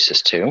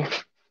invoices to,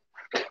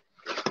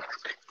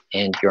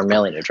 and your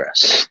mailing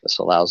address. This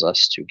allows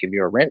us to give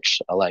you a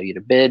wrench, allow you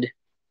to bid,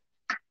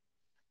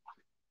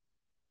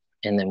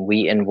 and then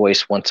we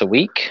invoice once a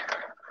week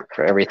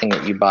for everything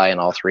that you buy in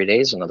all 3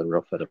 days. Another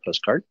real photo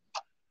postcard.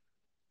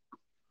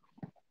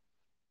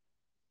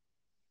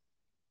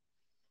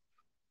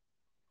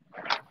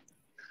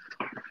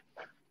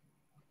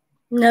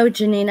 No,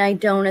 Janine, I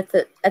don't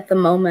at the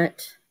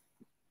moment.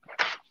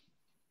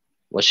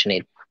 What's she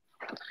need?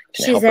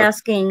 She's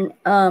asking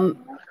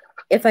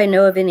if I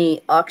know of any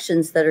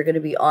auctions that are going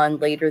to be on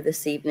later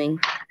this evening.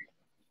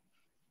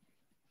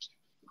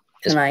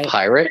 Tonight. Is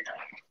Pirate?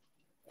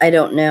 I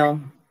don't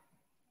know.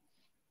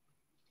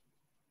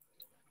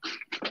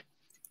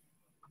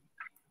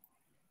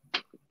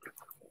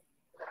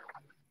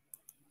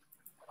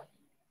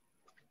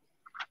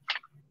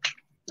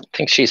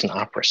 think she's an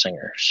opera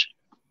singer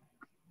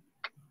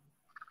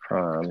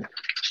from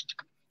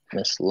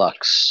Miss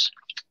Lux.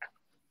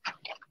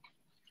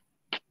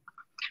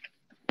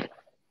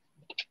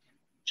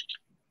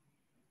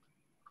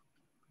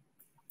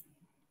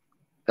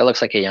 That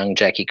looks like a young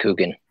Jackie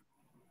Coogan.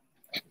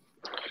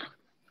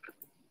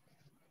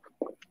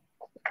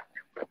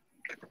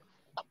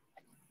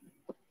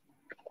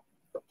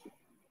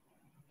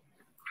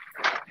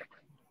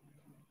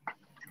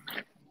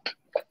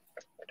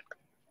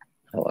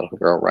 A little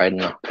girl riding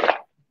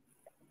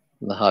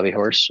the hobby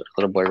horse, a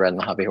little boy riding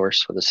the hobby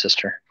horse with his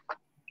sister.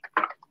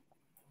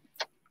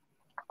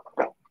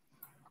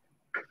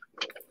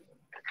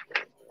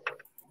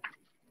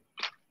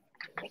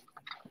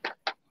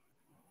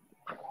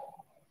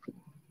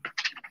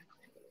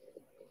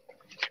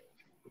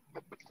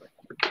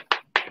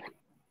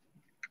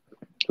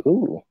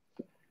 Ooh.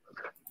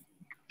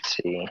 Let's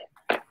see.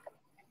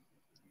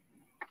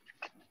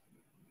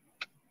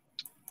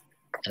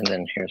 And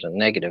then here's a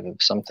negative of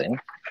something.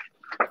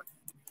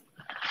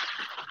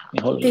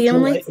 The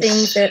only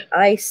thing that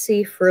I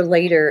see for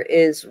later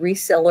is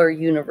Reseller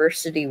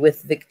University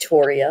with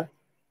Victoria.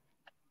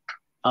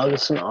 Oh,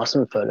 this is an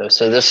awesome photo.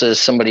 So this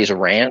is somebody's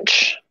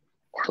ranch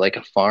or like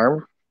a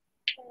farm.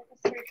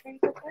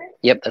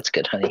 Yep, that's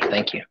good, honey.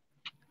 Thank you.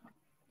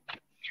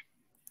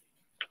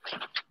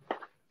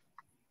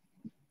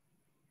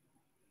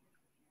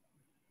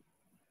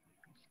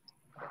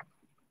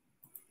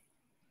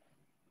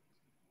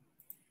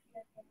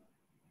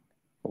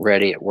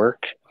 Ready at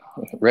work,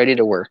 ready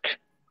to work.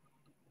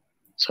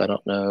 So I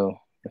don't know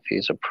if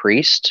he's a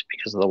priest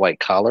because of the white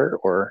collar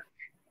or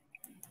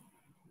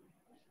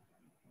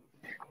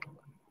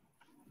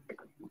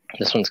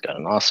this one's got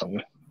an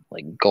awesome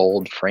like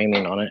gold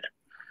framing on it.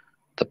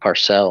 The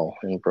Parcel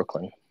in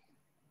Brooklyn,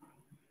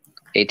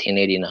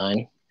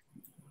 1889.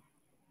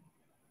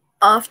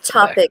 Off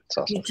topic,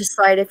 awesome. You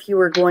decide if you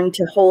were going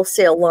to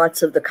wholesale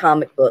lots of the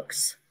comic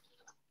books.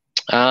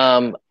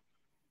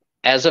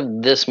 As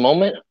of this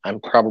moment,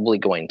 I'm probably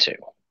going to,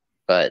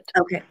 but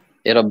okay.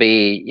 It'll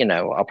be, you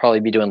know, I'll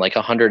probably be doing like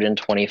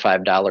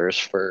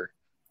 $125 for,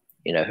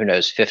 you know, who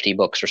knows, 50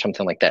 books or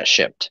something like that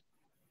shipped.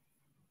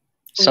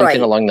 Something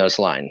along those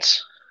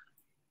lines.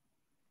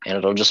 And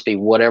it'll just be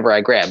whatever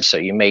I grab. So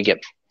you may get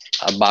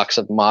a box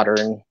of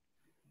modern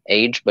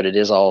age, but it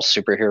is all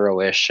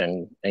superhero-ish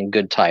and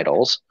good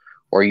titles.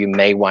 Or you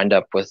may wind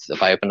up with,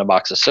 if I open a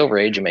box of Silver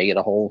Age, you may get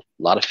a whole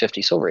lot of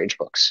 50 Silver Age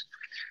books.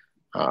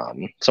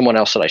 Someone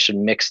else said I should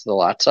mix the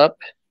lots up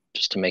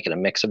just to make it a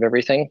mix of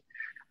everything.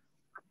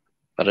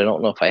 But I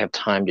don't know if I have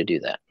time to do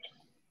that.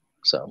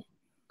 So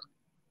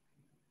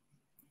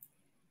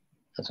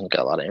this one's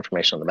got a lot of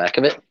information on the back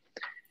of it.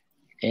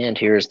 And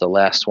here's the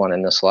last one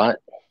in this lot.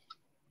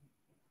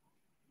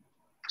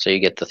 So you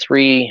get the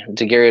 3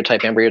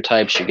 daguerreotype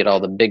embryotypes, you get all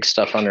the big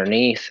stuff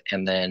underneath,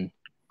 and then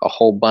a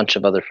whole bunch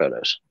of other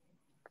photos.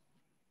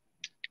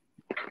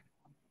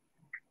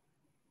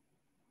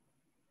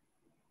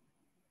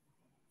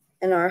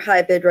 And our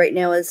high bid right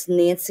now is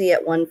Nancy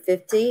at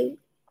 150.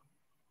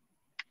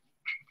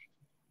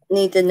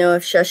 Need to know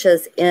if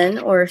Shusha's in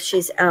or if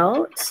she's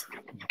out.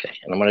 Okay,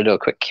 and I'm going to do a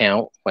quick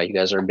count while you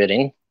guys are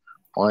bidding.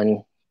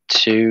 1,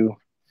 2,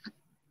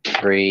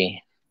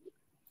 3,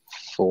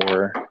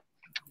 4,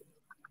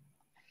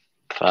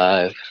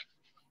 5,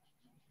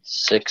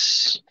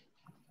 6,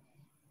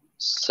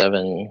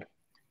 7,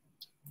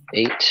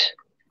 8,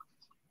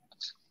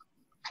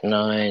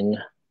 9.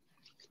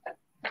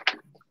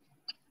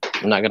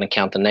 I'm not going to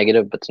count the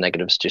negative, but the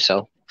negatives do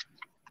sell.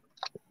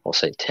 We'll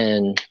say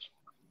 10,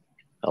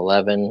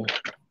 11,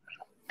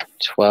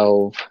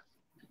 12,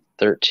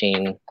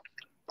 13,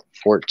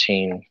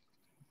 14,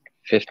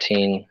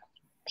 15,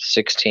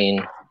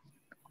 16,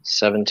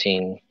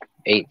 17,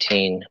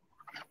 18,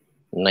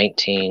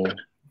 19,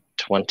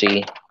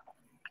 20,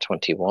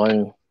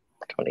 21,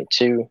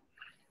 22,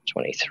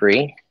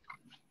 23,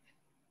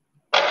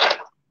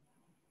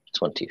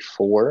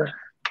 24,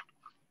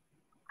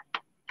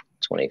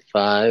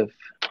 25,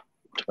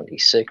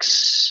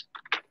 26,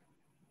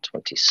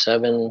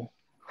 27,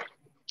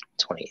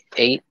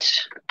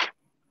 28,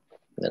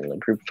 then the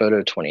group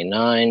photo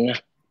 29.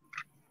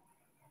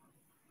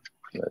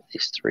 Move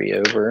these 3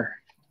 over.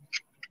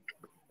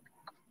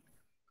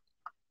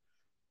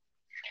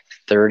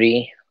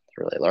 30,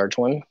 the really large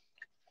one.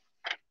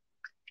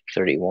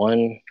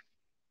 31,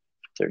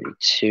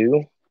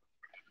 32,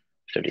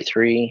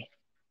 33,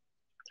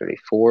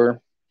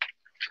 34,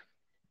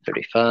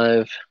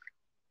 35,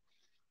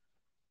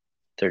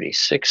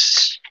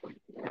 36,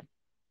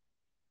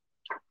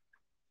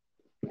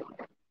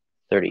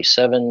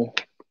 37,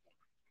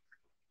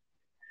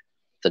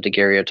 the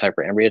daguerreotype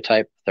or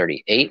embryotype,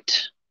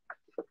 38,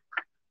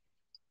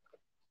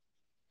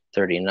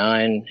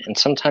 39, and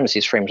sometimes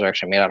these frames are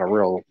actually made out of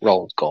real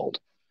rolled gold.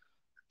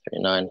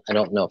 39, I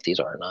don't know if these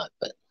are or not,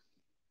 but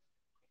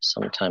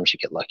sometimes you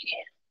get lucky.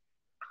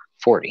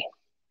 40.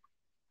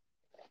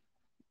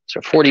 So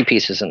 40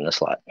 pieces in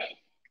this lot.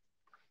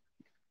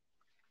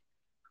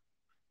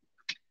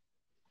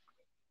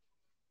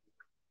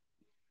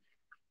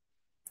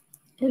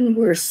 And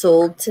we're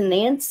sold to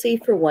Nancy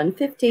for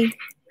 $150.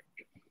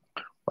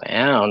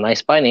 Wow,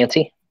 nice buy,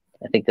 Nancy.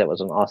 I think that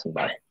was an awesome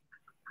buy. You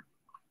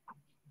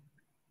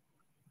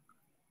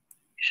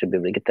should be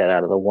able to get that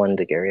out of the one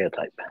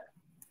daguerreotype.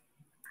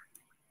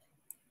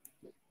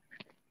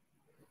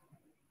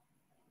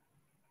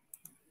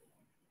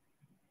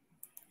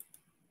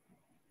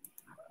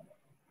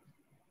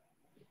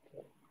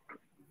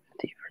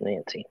 For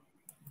Nancy.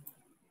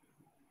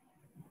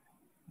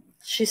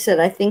 She said,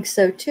 I think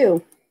so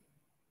too.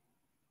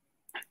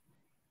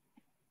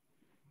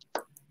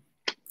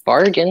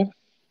 Bargain.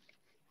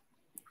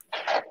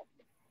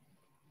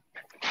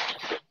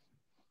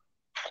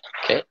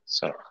 Okay,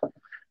 so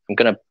I'm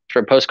gonna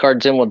throw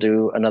postcards in. We'll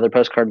do another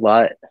postcard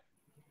lot.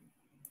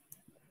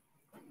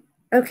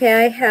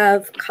 Okay, I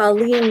have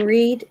Colleen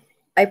Reed.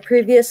 I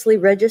previously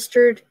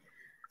registered.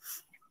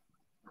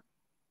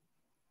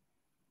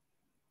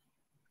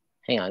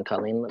 Hang on,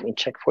 Colleen. Let me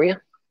check for you.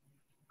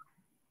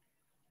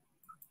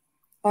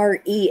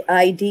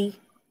 REID.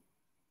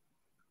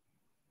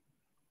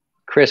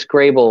 Chris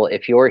Grable,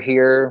 if you're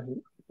here,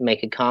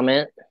 make a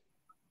comment.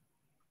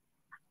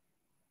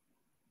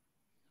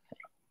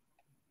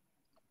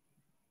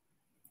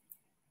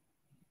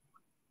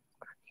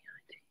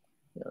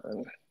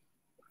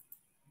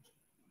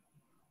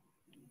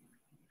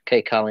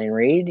 Okay, Colleen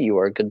Reed, you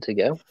are good to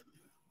go.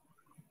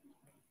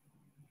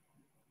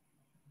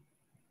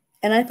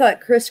 And I thought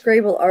Chris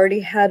Grable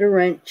already had a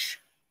wrench.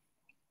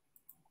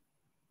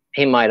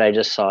 He might. I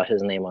just saw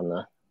his name on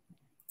the,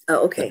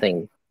 okay. the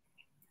thing.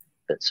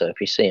 But so if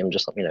you see him,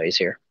 just let me know he's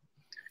here.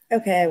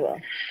 Okay, I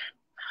will.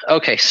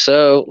 Okay,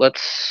 so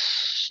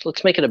let's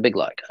make it a big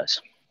lot,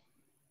 guys.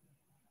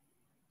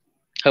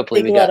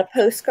 Hopefully big lot of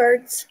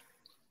postcards.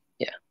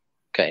 Yeah.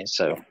 Okay,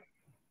 so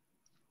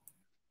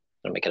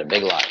gonna make it a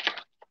big lot.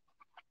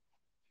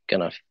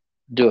 Gonna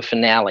do a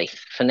finale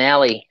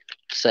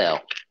sale.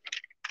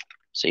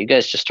 So you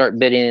guys just start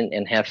bidding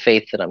and have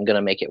faith that I'm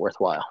gonna make it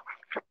worthwhile.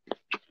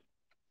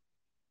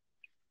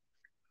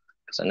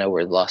 Because I know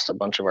we've lost a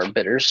bunch of our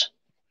bidders.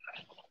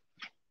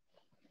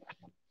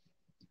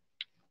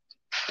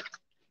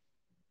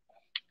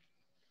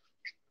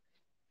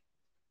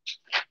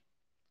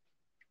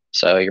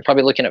 So you're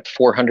probably looking at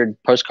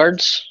 400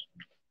 postcards.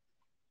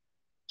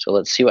 So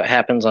let's see what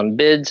happens on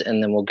bids,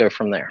 and then we'll go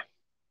from there.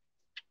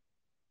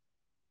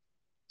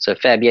 So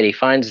Fab Yeti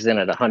Finds is in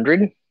at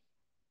 100.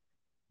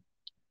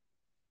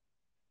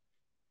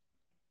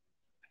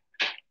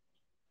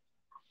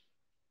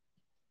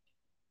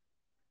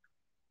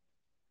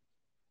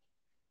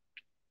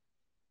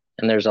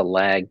 And there's a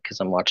lag because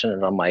I'm watching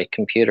it on my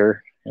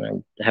computer,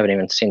 and I haven't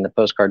even seen the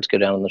postcards go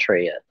down on the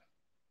tray yet.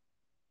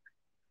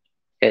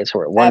 Okay, so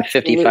we're at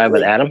 155 Absolutely.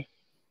 with Adam.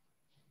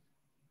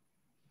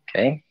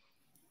 Okay.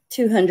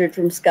 200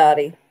 from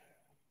Scotty.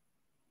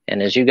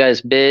 And as you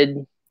guys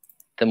bid,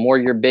 the more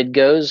your bid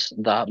goes,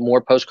 the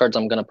more postcards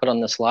I'm going to put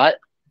on this lot.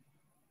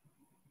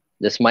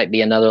 This might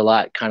be another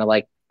lot, kind of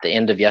like the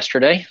end of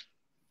yesterday.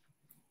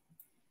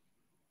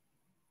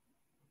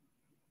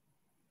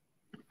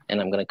 And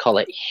I'm going to call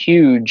it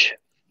huge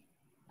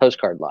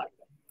postcard lot.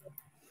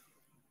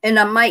 And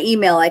on my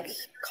email, I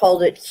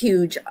called it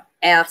huge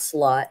ass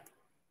lot.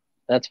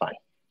 That's fine.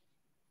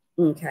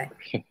 Okay.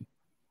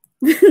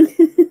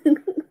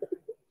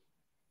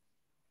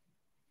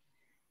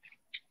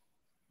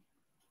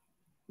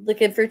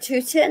 Looking for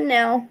 210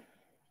 now.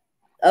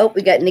 Oh,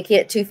 we got Nikki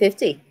at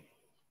 250.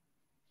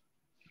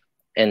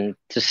 And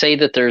to say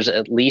that there's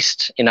at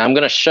least, I'm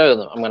going to show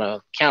them, I'm going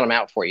to count them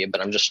out for you, but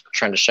I'm just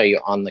trying to show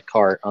you on the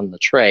cart, on the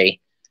tray,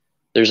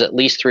 there's at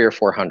least 300 or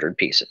 400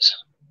 pieces.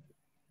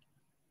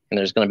 And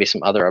there's going to be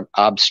some other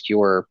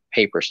obscure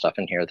paper stuff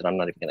in here that I'm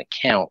not even going to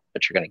count,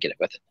 but you're going to get it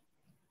with it.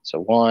 So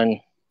 1,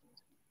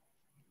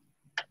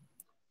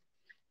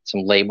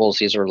 some labels.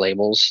 These are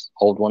labels,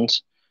 old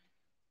ones.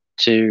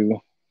 2,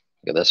 look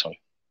at this one.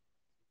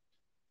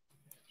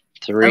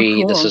 3,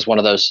 cool. This is one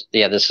of those,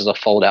 this is a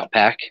fold out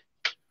pack.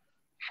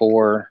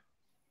 4,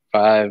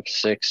 5,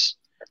 6,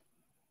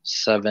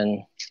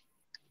 7,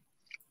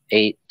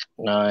 8,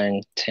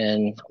 9,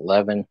 10,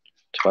 11,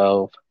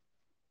 12,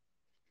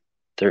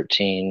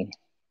 13,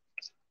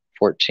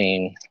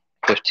 14,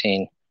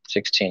 15,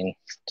 16,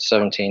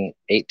 17,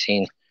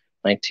 18,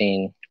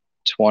 19,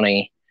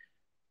 20,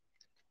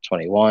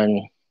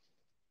 21,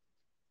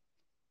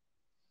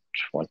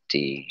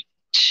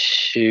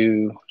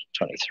 22,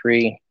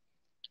 23,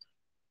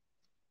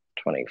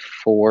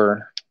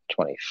 24,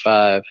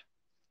 25,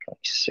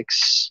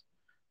 26,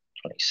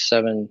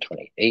 27,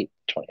 28,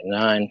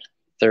 29,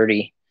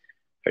 30,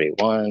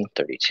 31,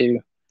 32,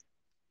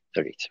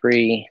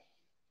 33,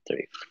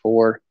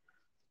 34,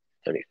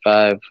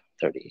 35,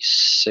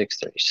 36,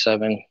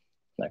 37. I'm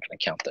not going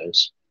to count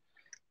those.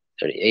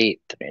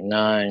 38,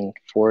 39,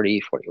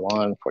 40,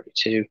 41,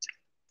 42,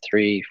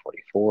 43,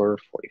 44,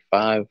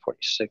 45,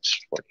 46,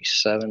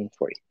 47,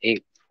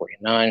 48,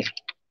 49,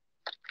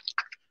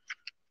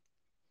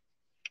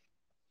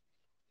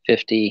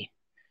 50,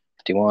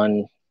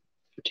 51,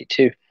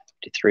 52,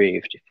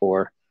 53,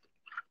 54,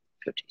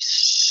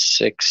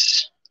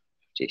 56,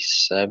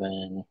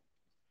 57,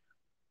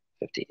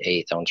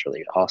 58. That one's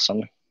really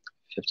awesome.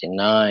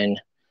 59,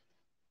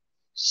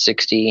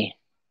 60,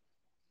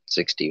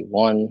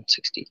 61,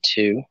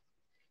 62,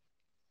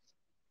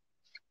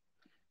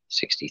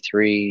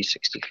 63,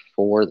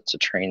 64. That's a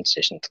train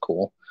station. That's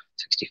cool.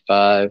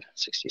 65,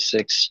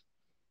 66,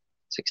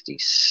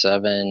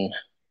 67,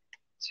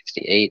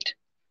 68.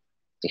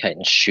 The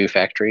Heighton Shoe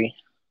Factory.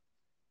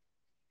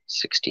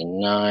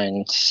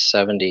 69,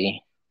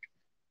 70,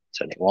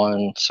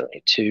 71,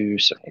 72,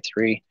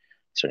 73,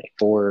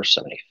 74,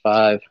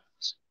 75,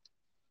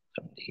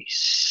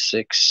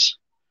 76,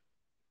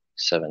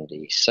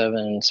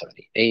 77,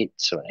 78,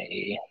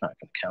 70, not going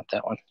to count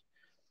that one.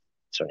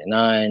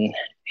 79,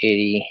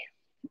 80,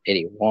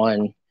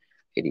 81,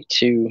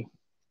 82,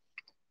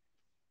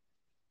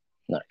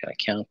 not going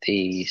to count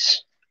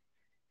these.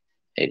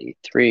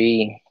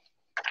 83,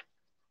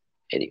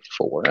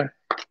 84,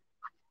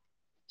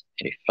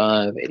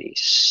 85,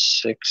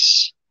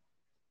 86,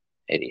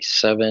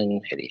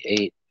 87,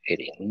 88,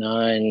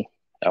 89.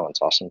 That one's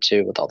awesome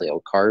too with all the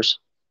old cars.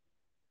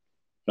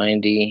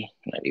 90,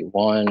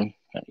 91,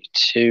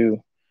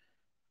 92,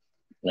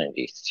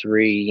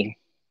 93,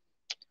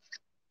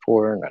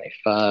 4,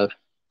 95,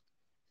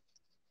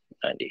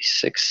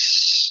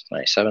 96,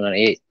 97,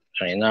 98,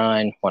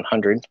 99,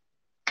 100.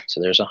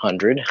 So there's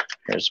 100.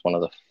 Here's one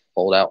of the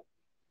fold out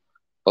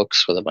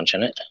books with a bunch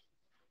in it.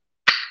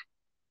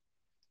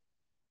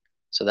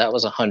 So that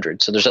was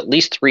 100. So there's at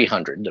least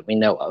 300 that we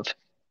know of.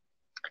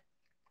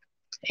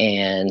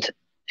 And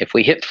if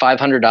we hit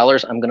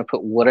 $500, I'm going to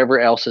put whatever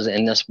else is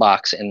in this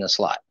box in this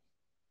lot.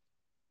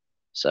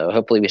 So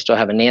hopefully we still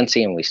have a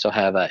Nancy and we still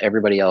have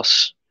everybody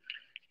else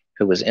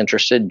who was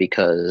interested,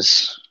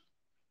 because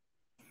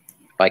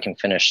if I can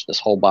finish this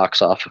whole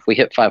box off, if we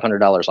hit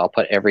 $500, I'll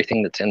put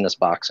everything that's in this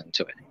box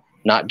into it.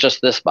 Not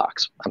just this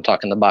box. I'm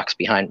talking the box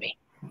behind me.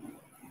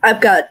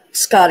 I've got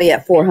Scotty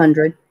at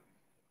 400.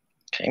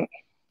 Okay.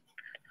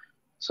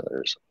 So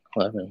there's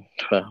 11,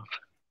 12,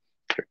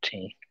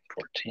 13,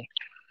 14,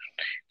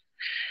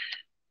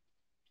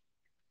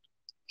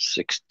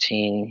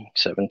 16,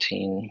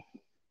 17,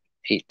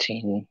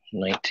 18,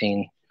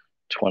 19,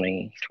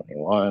 20,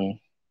 21.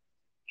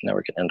 Now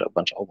we're getting into a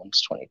bunch of old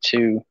ones.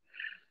 22,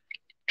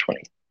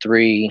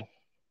 23,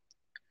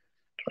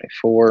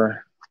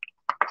 24,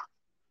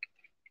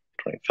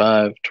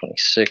 25,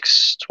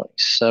 26,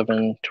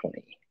 27,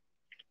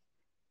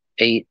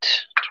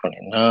 28,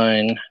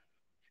 29.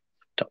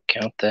 Don't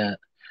count that.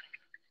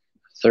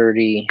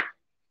 30,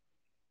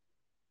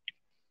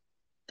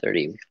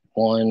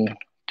 31,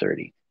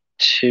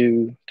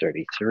 32,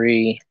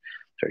 33,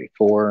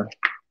 34,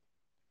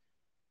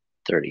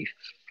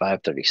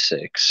 35,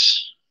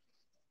 36,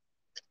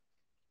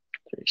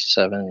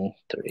 37,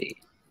 38,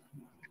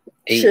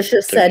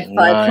 Shusha said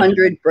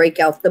 500, break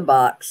out the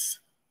box.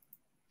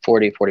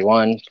 40,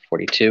 41,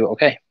 42,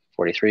 okay.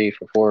 43,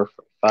 44,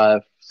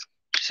 45,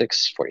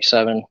 46,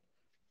 47,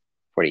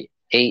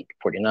 48,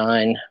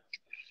 49,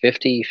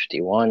 50,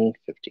 51,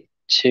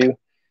 52,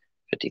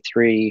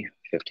 53,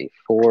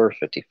 54,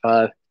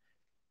 55,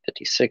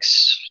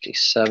 56,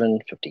 57,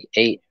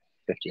 58,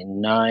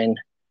 59,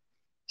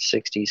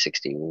 60,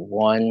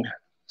 61,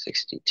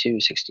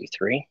 62,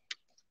 63,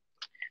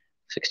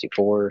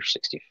 64,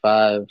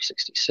 65,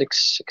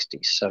 66,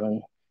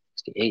 67,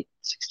 68,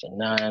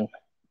 69,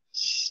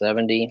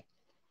 70,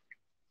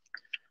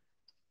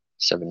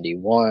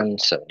 71,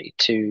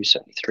 72,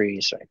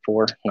 73,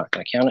 74, not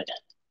going to count it.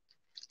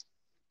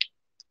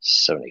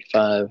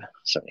 75,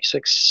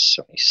 76,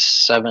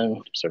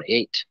 77,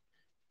 78,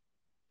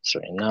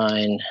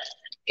 79,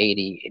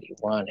 80,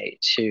 81,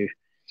 82,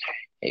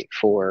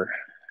 84,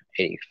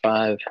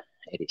 85,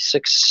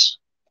 86,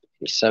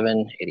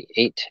 87,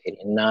 88,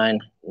 89,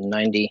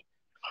 90,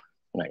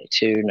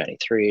 92,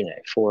 93,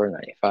 94,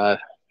 95.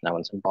 That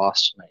one's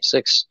embossed.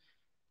 96,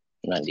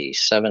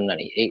 97,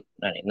 98,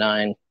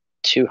 99,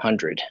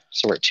 200.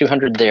 So we're at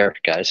 200 there,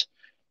 guys.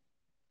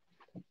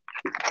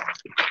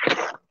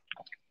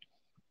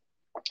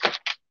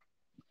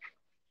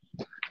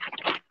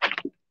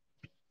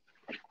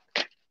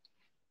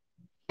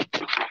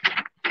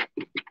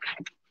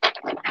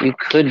 You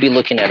could be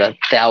looking at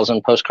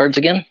 1,000 postcards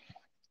again.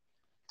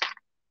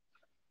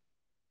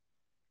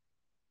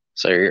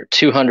 So you're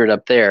 200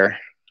 up there.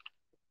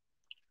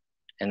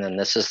 And then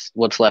this is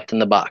what's left in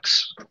the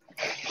box.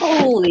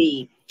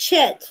 Holy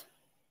shit.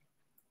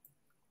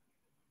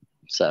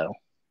 So,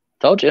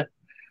 told you.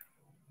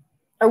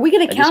 Are we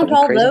going to count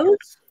all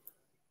those?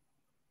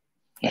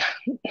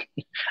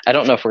 I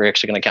don't know if we're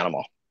actually going to count them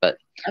all, but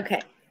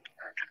okay.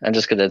 I'm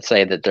just going to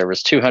say that there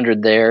was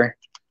 200 there.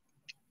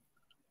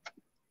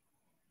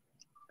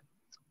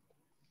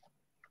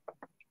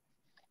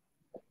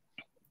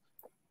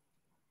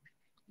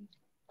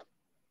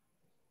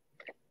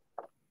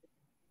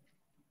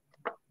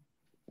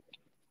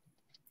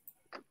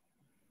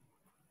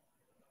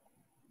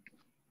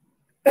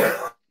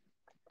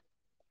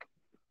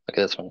 Look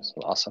at this one. It's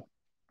awesome.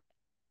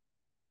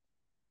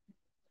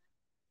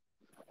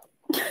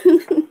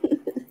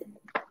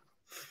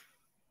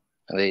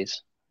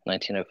 These.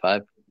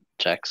 1905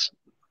 checks.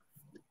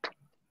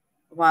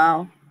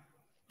 Wow.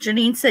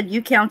 Janine said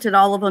you counted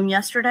all of them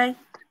yesterday?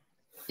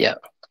 Yeah.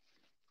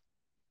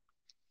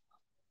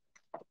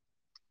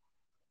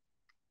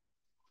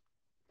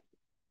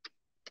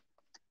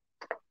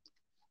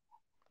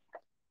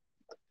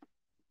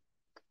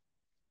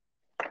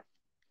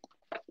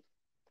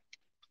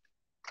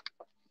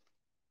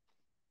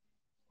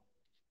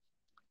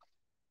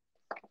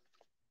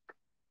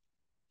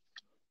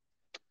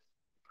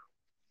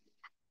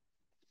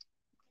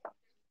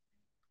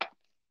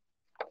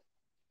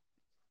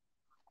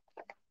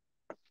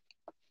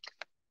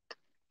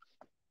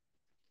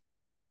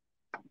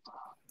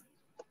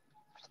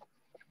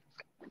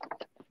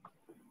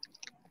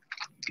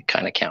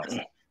 Kind of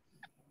counting.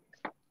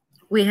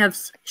 We have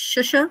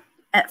Shusha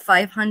at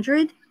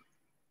 500.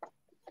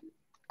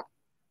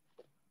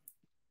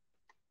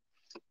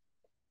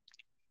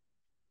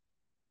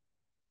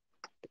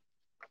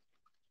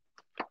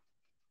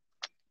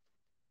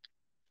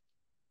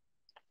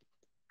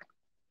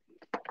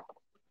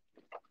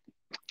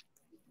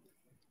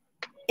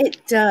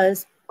 It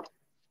does,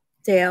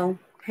 Dale.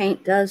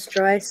 Paint does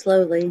dry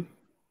slowly.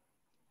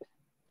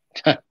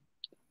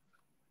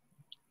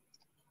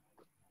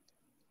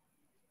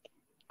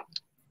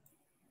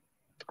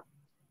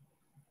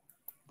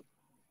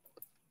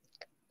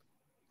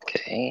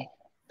 Okay.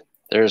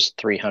 There's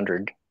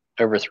 300,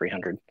 over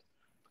 300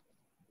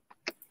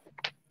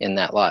 in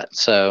that lot.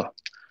 So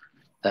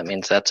that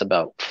means that's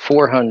about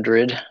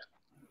 400.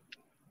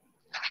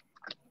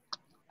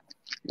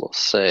 We'll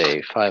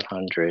say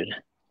 500,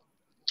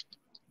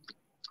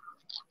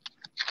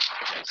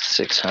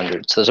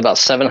 600. So there's about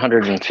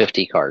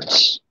 750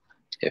 cards,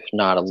 if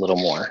not a little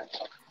more.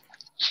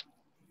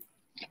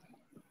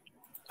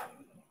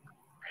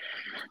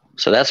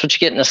 So that's what you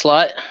get in this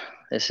lot.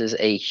 This is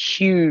a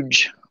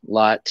huge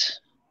lot,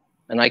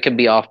 and I could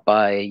be off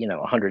by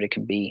 100. It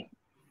could be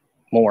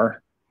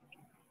more.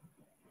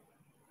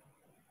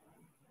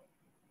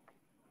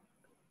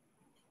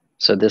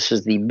 So this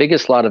is the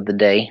biggest lot of the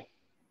day,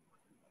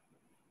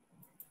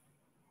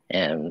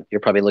 and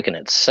you're probably looking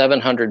at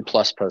 700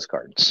 plus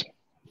postcards.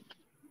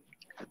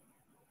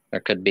 There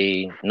could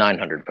be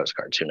 900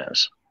 postcards. Who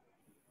knows?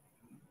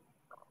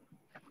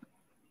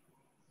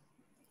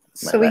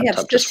 So we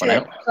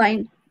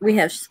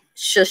have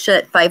Shusha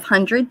at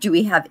 500. Do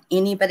we have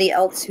anybody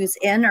else who's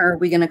in, or are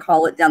we going to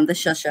call it down the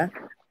Shusha?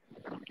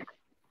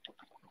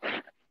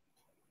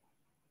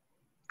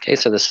 Okay,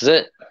 so this is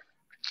it.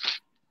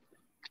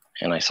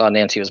 And I saw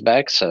Nancy was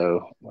back,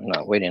 so I'm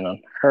not waiting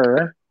on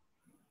her.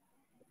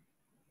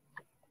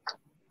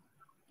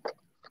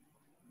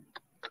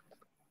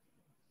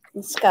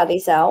 And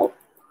Scotty's out.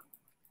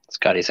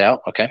 Scotty's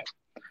out, okay.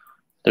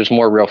 There's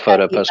more real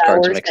photo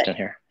postcards mixed in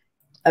here.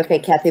 Okay,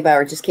 Kathy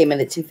Bauer just came in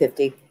at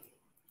 250.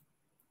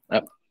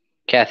 Oh,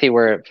 Kathy,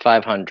 we're at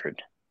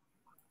 500.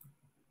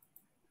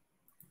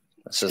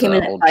 This is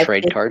an old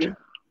trade card.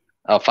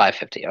 Oh,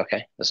 550,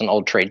 okay. This is an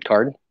old trade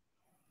card.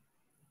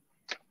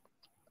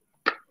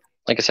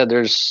 Like I said,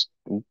 there's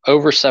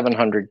over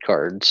 700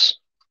 cards.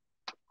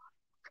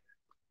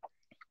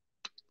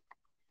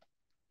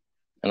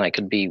 And I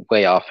could be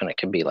way off, and it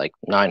could be like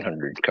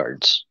 900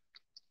 cards.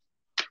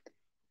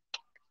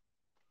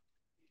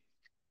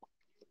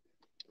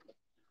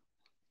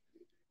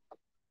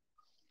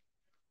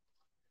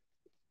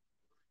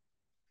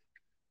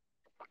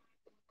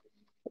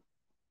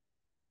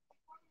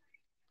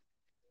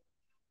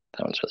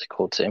 That one's really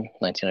cool too,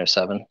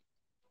 1907.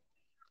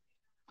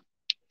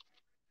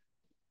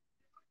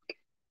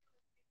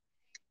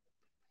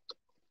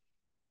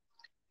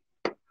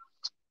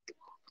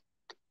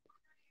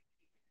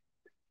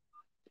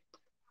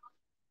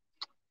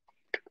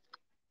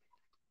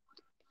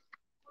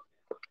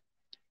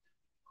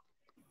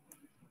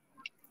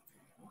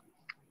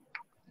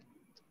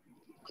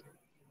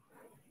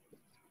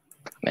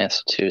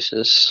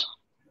 Massachusetts,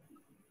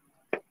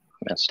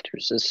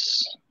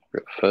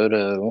 group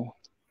photo.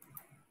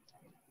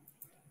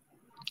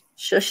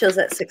 Shusha's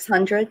at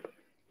 600.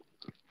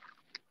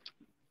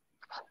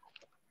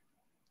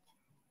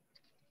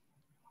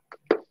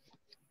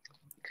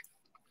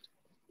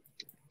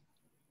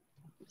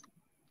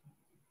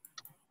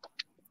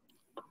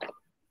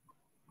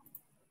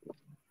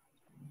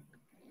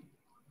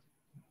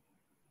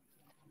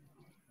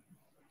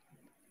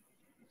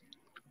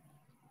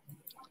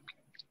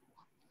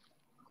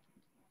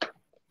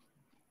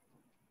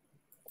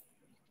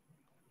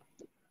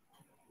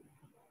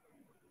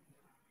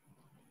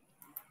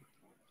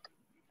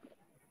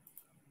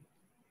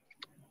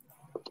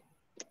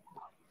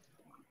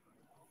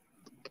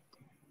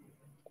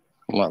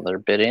 What they're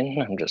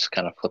bidding. I'm just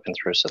kind of flipping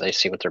through so they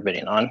see what they're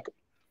bidding on.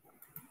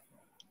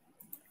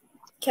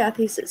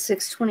 Kathy's at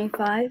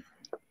 625.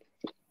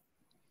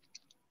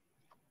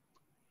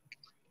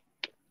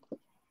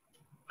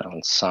 That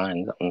one's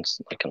signed. That one's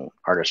like an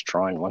artist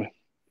drawing one.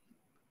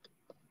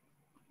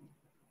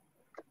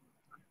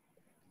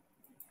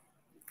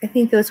 I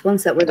think those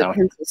ones that were the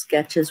pencil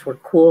sketches were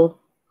cool.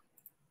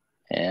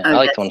 Yeah, I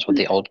like the ones with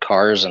the old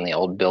cars and the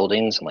old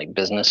buildings and like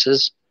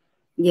businesses.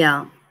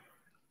 Yeah.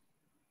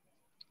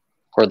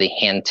 Or the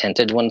hand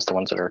tinted ones, the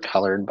ones that are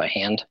colored by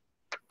hand.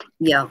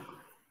 Yeah.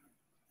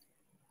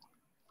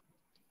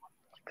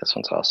 This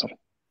one's awesome.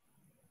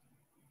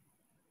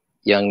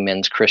 Young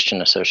Men's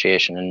Christian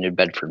Association in New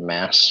Bedford,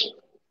 Mass.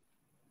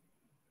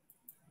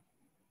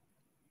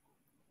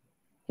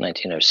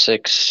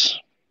 1906.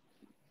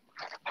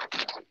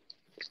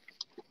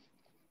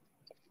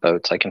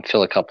 Boats. I can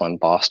fill a couple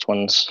embossed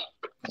ones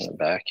in the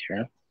back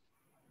here.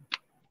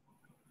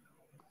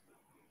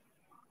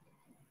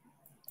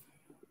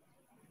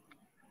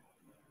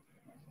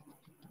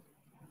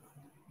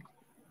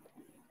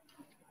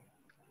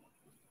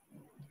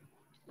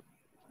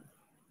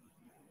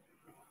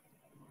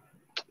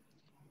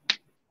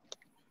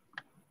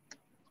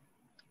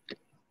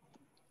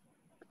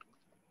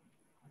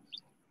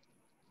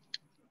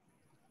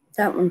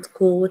 That one's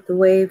cool with the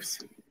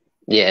waves.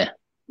 Yeah.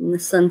 And the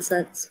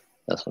sunsets.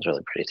 This one's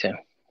really pretty too.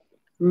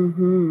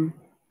 Mm-hmm.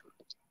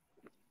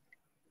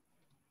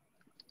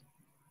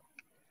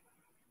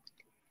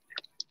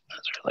 Those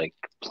are like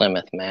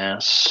Plymouth,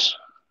 Mass.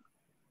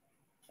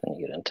 Then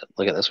you get into,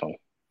 look at this one.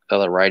 Oh,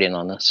 the writing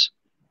on this.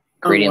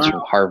 Greetings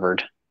from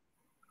Harvard.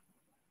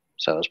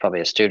 So it was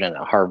probably a student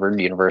at Harvard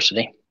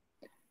University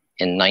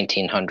in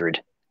 1900.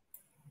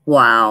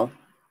 Wow.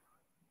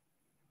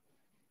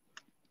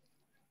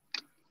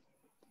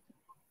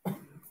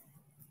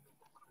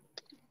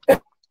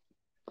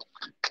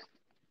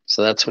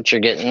 So that's what you're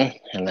getting.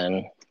 And then,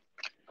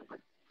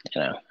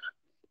 you know,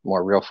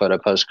 more real photo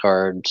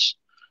postcards.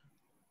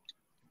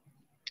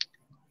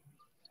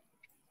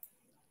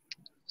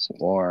 Some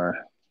more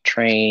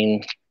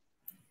train,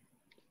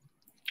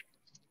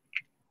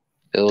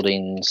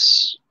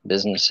 buildings,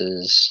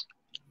 businesses,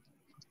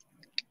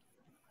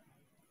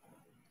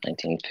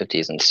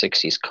 1950s and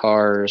 60s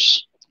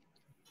cars,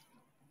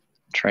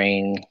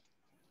 train.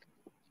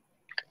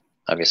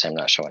 Obviously, I'm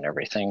not showing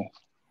everything.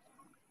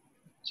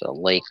 So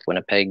Lake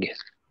Winnipeg,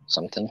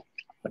 something,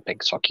 Winnipeg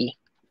Socky.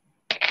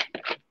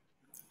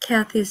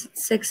 Kathy's at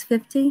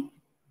 650.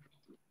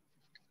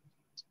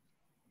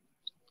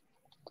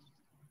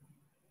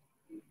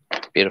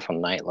 Beautiful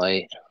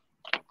nightlight.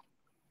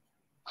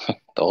 The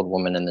old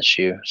woman in the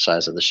shoe,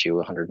 size of the shoe,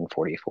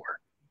 144.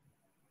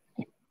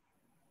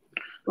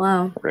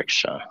 Wow.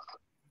 Rickshaw.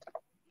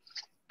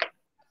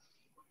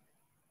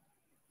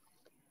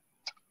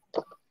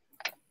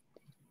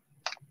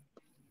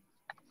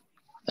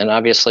 And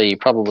obviously, you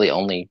probably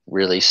only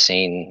really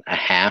seen a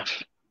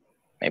half,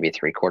 maybe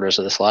 3/4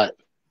 of this lot.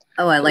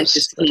 Oh, I like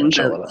the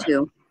steamboat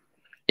too.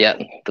 Yeah,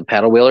 the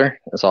paddle wheeler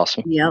is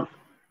awesome. Yep.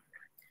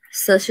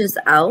 Such is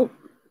out.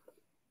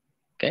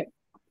 Okay.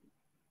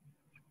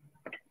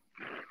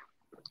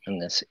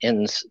 And this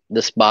ends,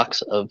 this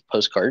box of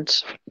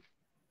postcards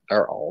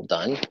are all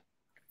done.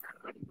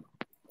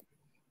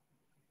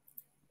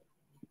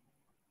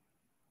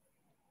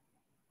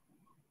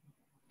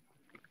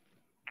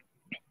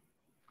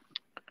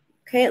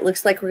 Okay, it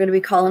looks like we're going to be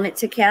calling it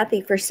to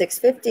Kathy for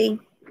 650.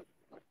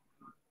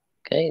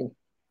 Okay.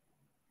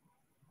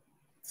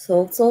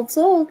 Sold, sold,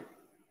 sold.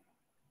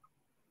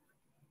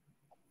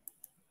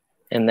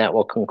 And that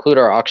will conclude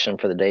our auction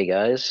for the day,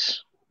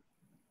 guys.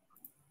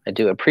 I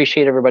do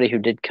appreciate everybody who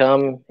did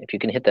come. If you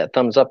can hit that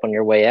thumbs up on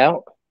your way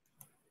out,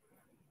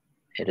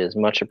 it is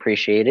much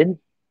appreciated.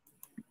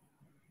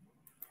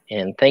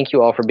 And thank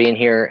you all for being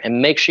here.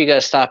 And make sure you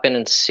guys stop in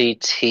and see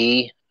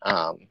T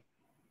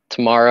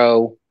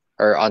tomorrow,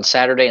 or on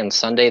Saturday and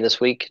Sunday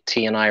this week.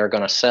 T and I are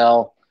going to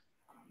sell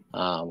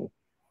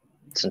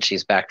since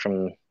she's back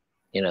from,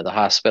 you know, the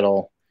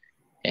hospital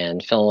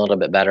and feeling a little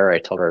bit better. I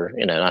told her,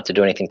 you know, not to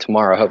do anything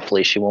tomorrow.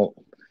 Hopefully she won't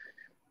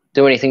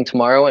do anything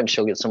tomorrow and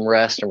she'll get some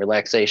rest and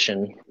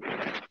relaxation.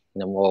 And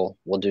then we'll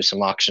do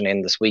some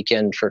auctioning this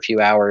weekend for a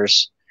few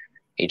hours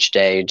each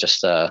day,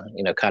 just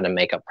you know, kind of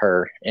make up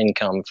her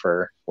income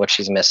for what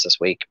she's missed this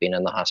week being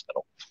in the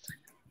hospital.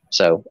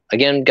 So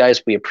again,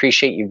 guys, we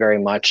appreciate you very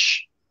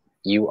much.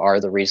 You are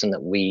the reason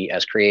that we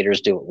as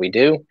creators do what we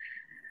do.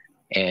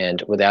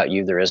 And without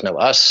you, there is no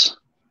us.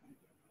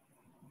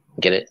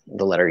 Get it?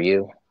 The letter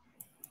U.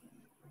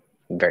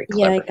 Very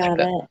clever. Yeah, I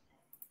got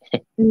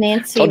it.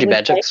 Nancy Told you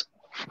bad jokes.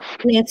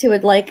 Nancy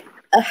would like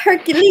a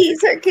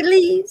Hercules,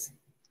 Hercules.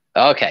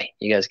 Okay,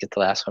 you guys get the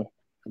last one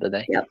of the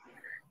day. Yep.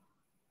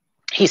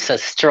 He's so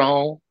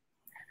strong.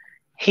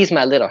 He's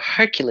my little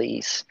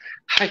Hercules.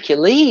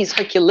 Hercules,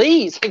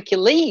 Hercules,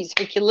 Hercules,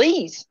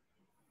 Hercules.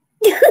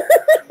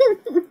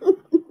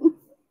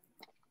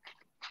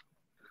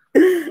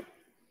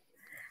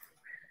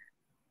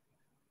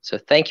 So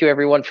thank you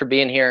everyone for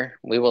being here.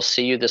 We will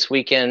see you this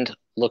weekend.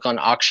 Look on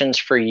auctions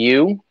for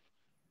you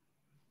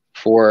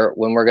for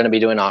when we're going to be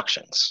doing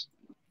auctions.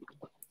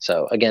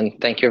 So again,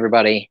 thank you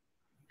everybody.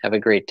 Have a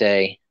great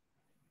day.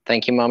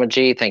 Thank you, Mama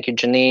G. Thank you,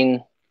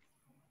 Janine.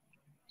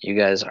 You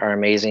guys are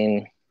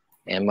amazing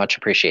and much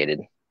appreciated.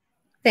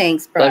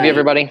 Thanks, Brian. Love you,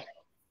 everybody.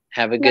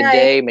 Have a good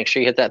day. Make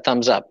sure you hit that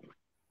thumbs up.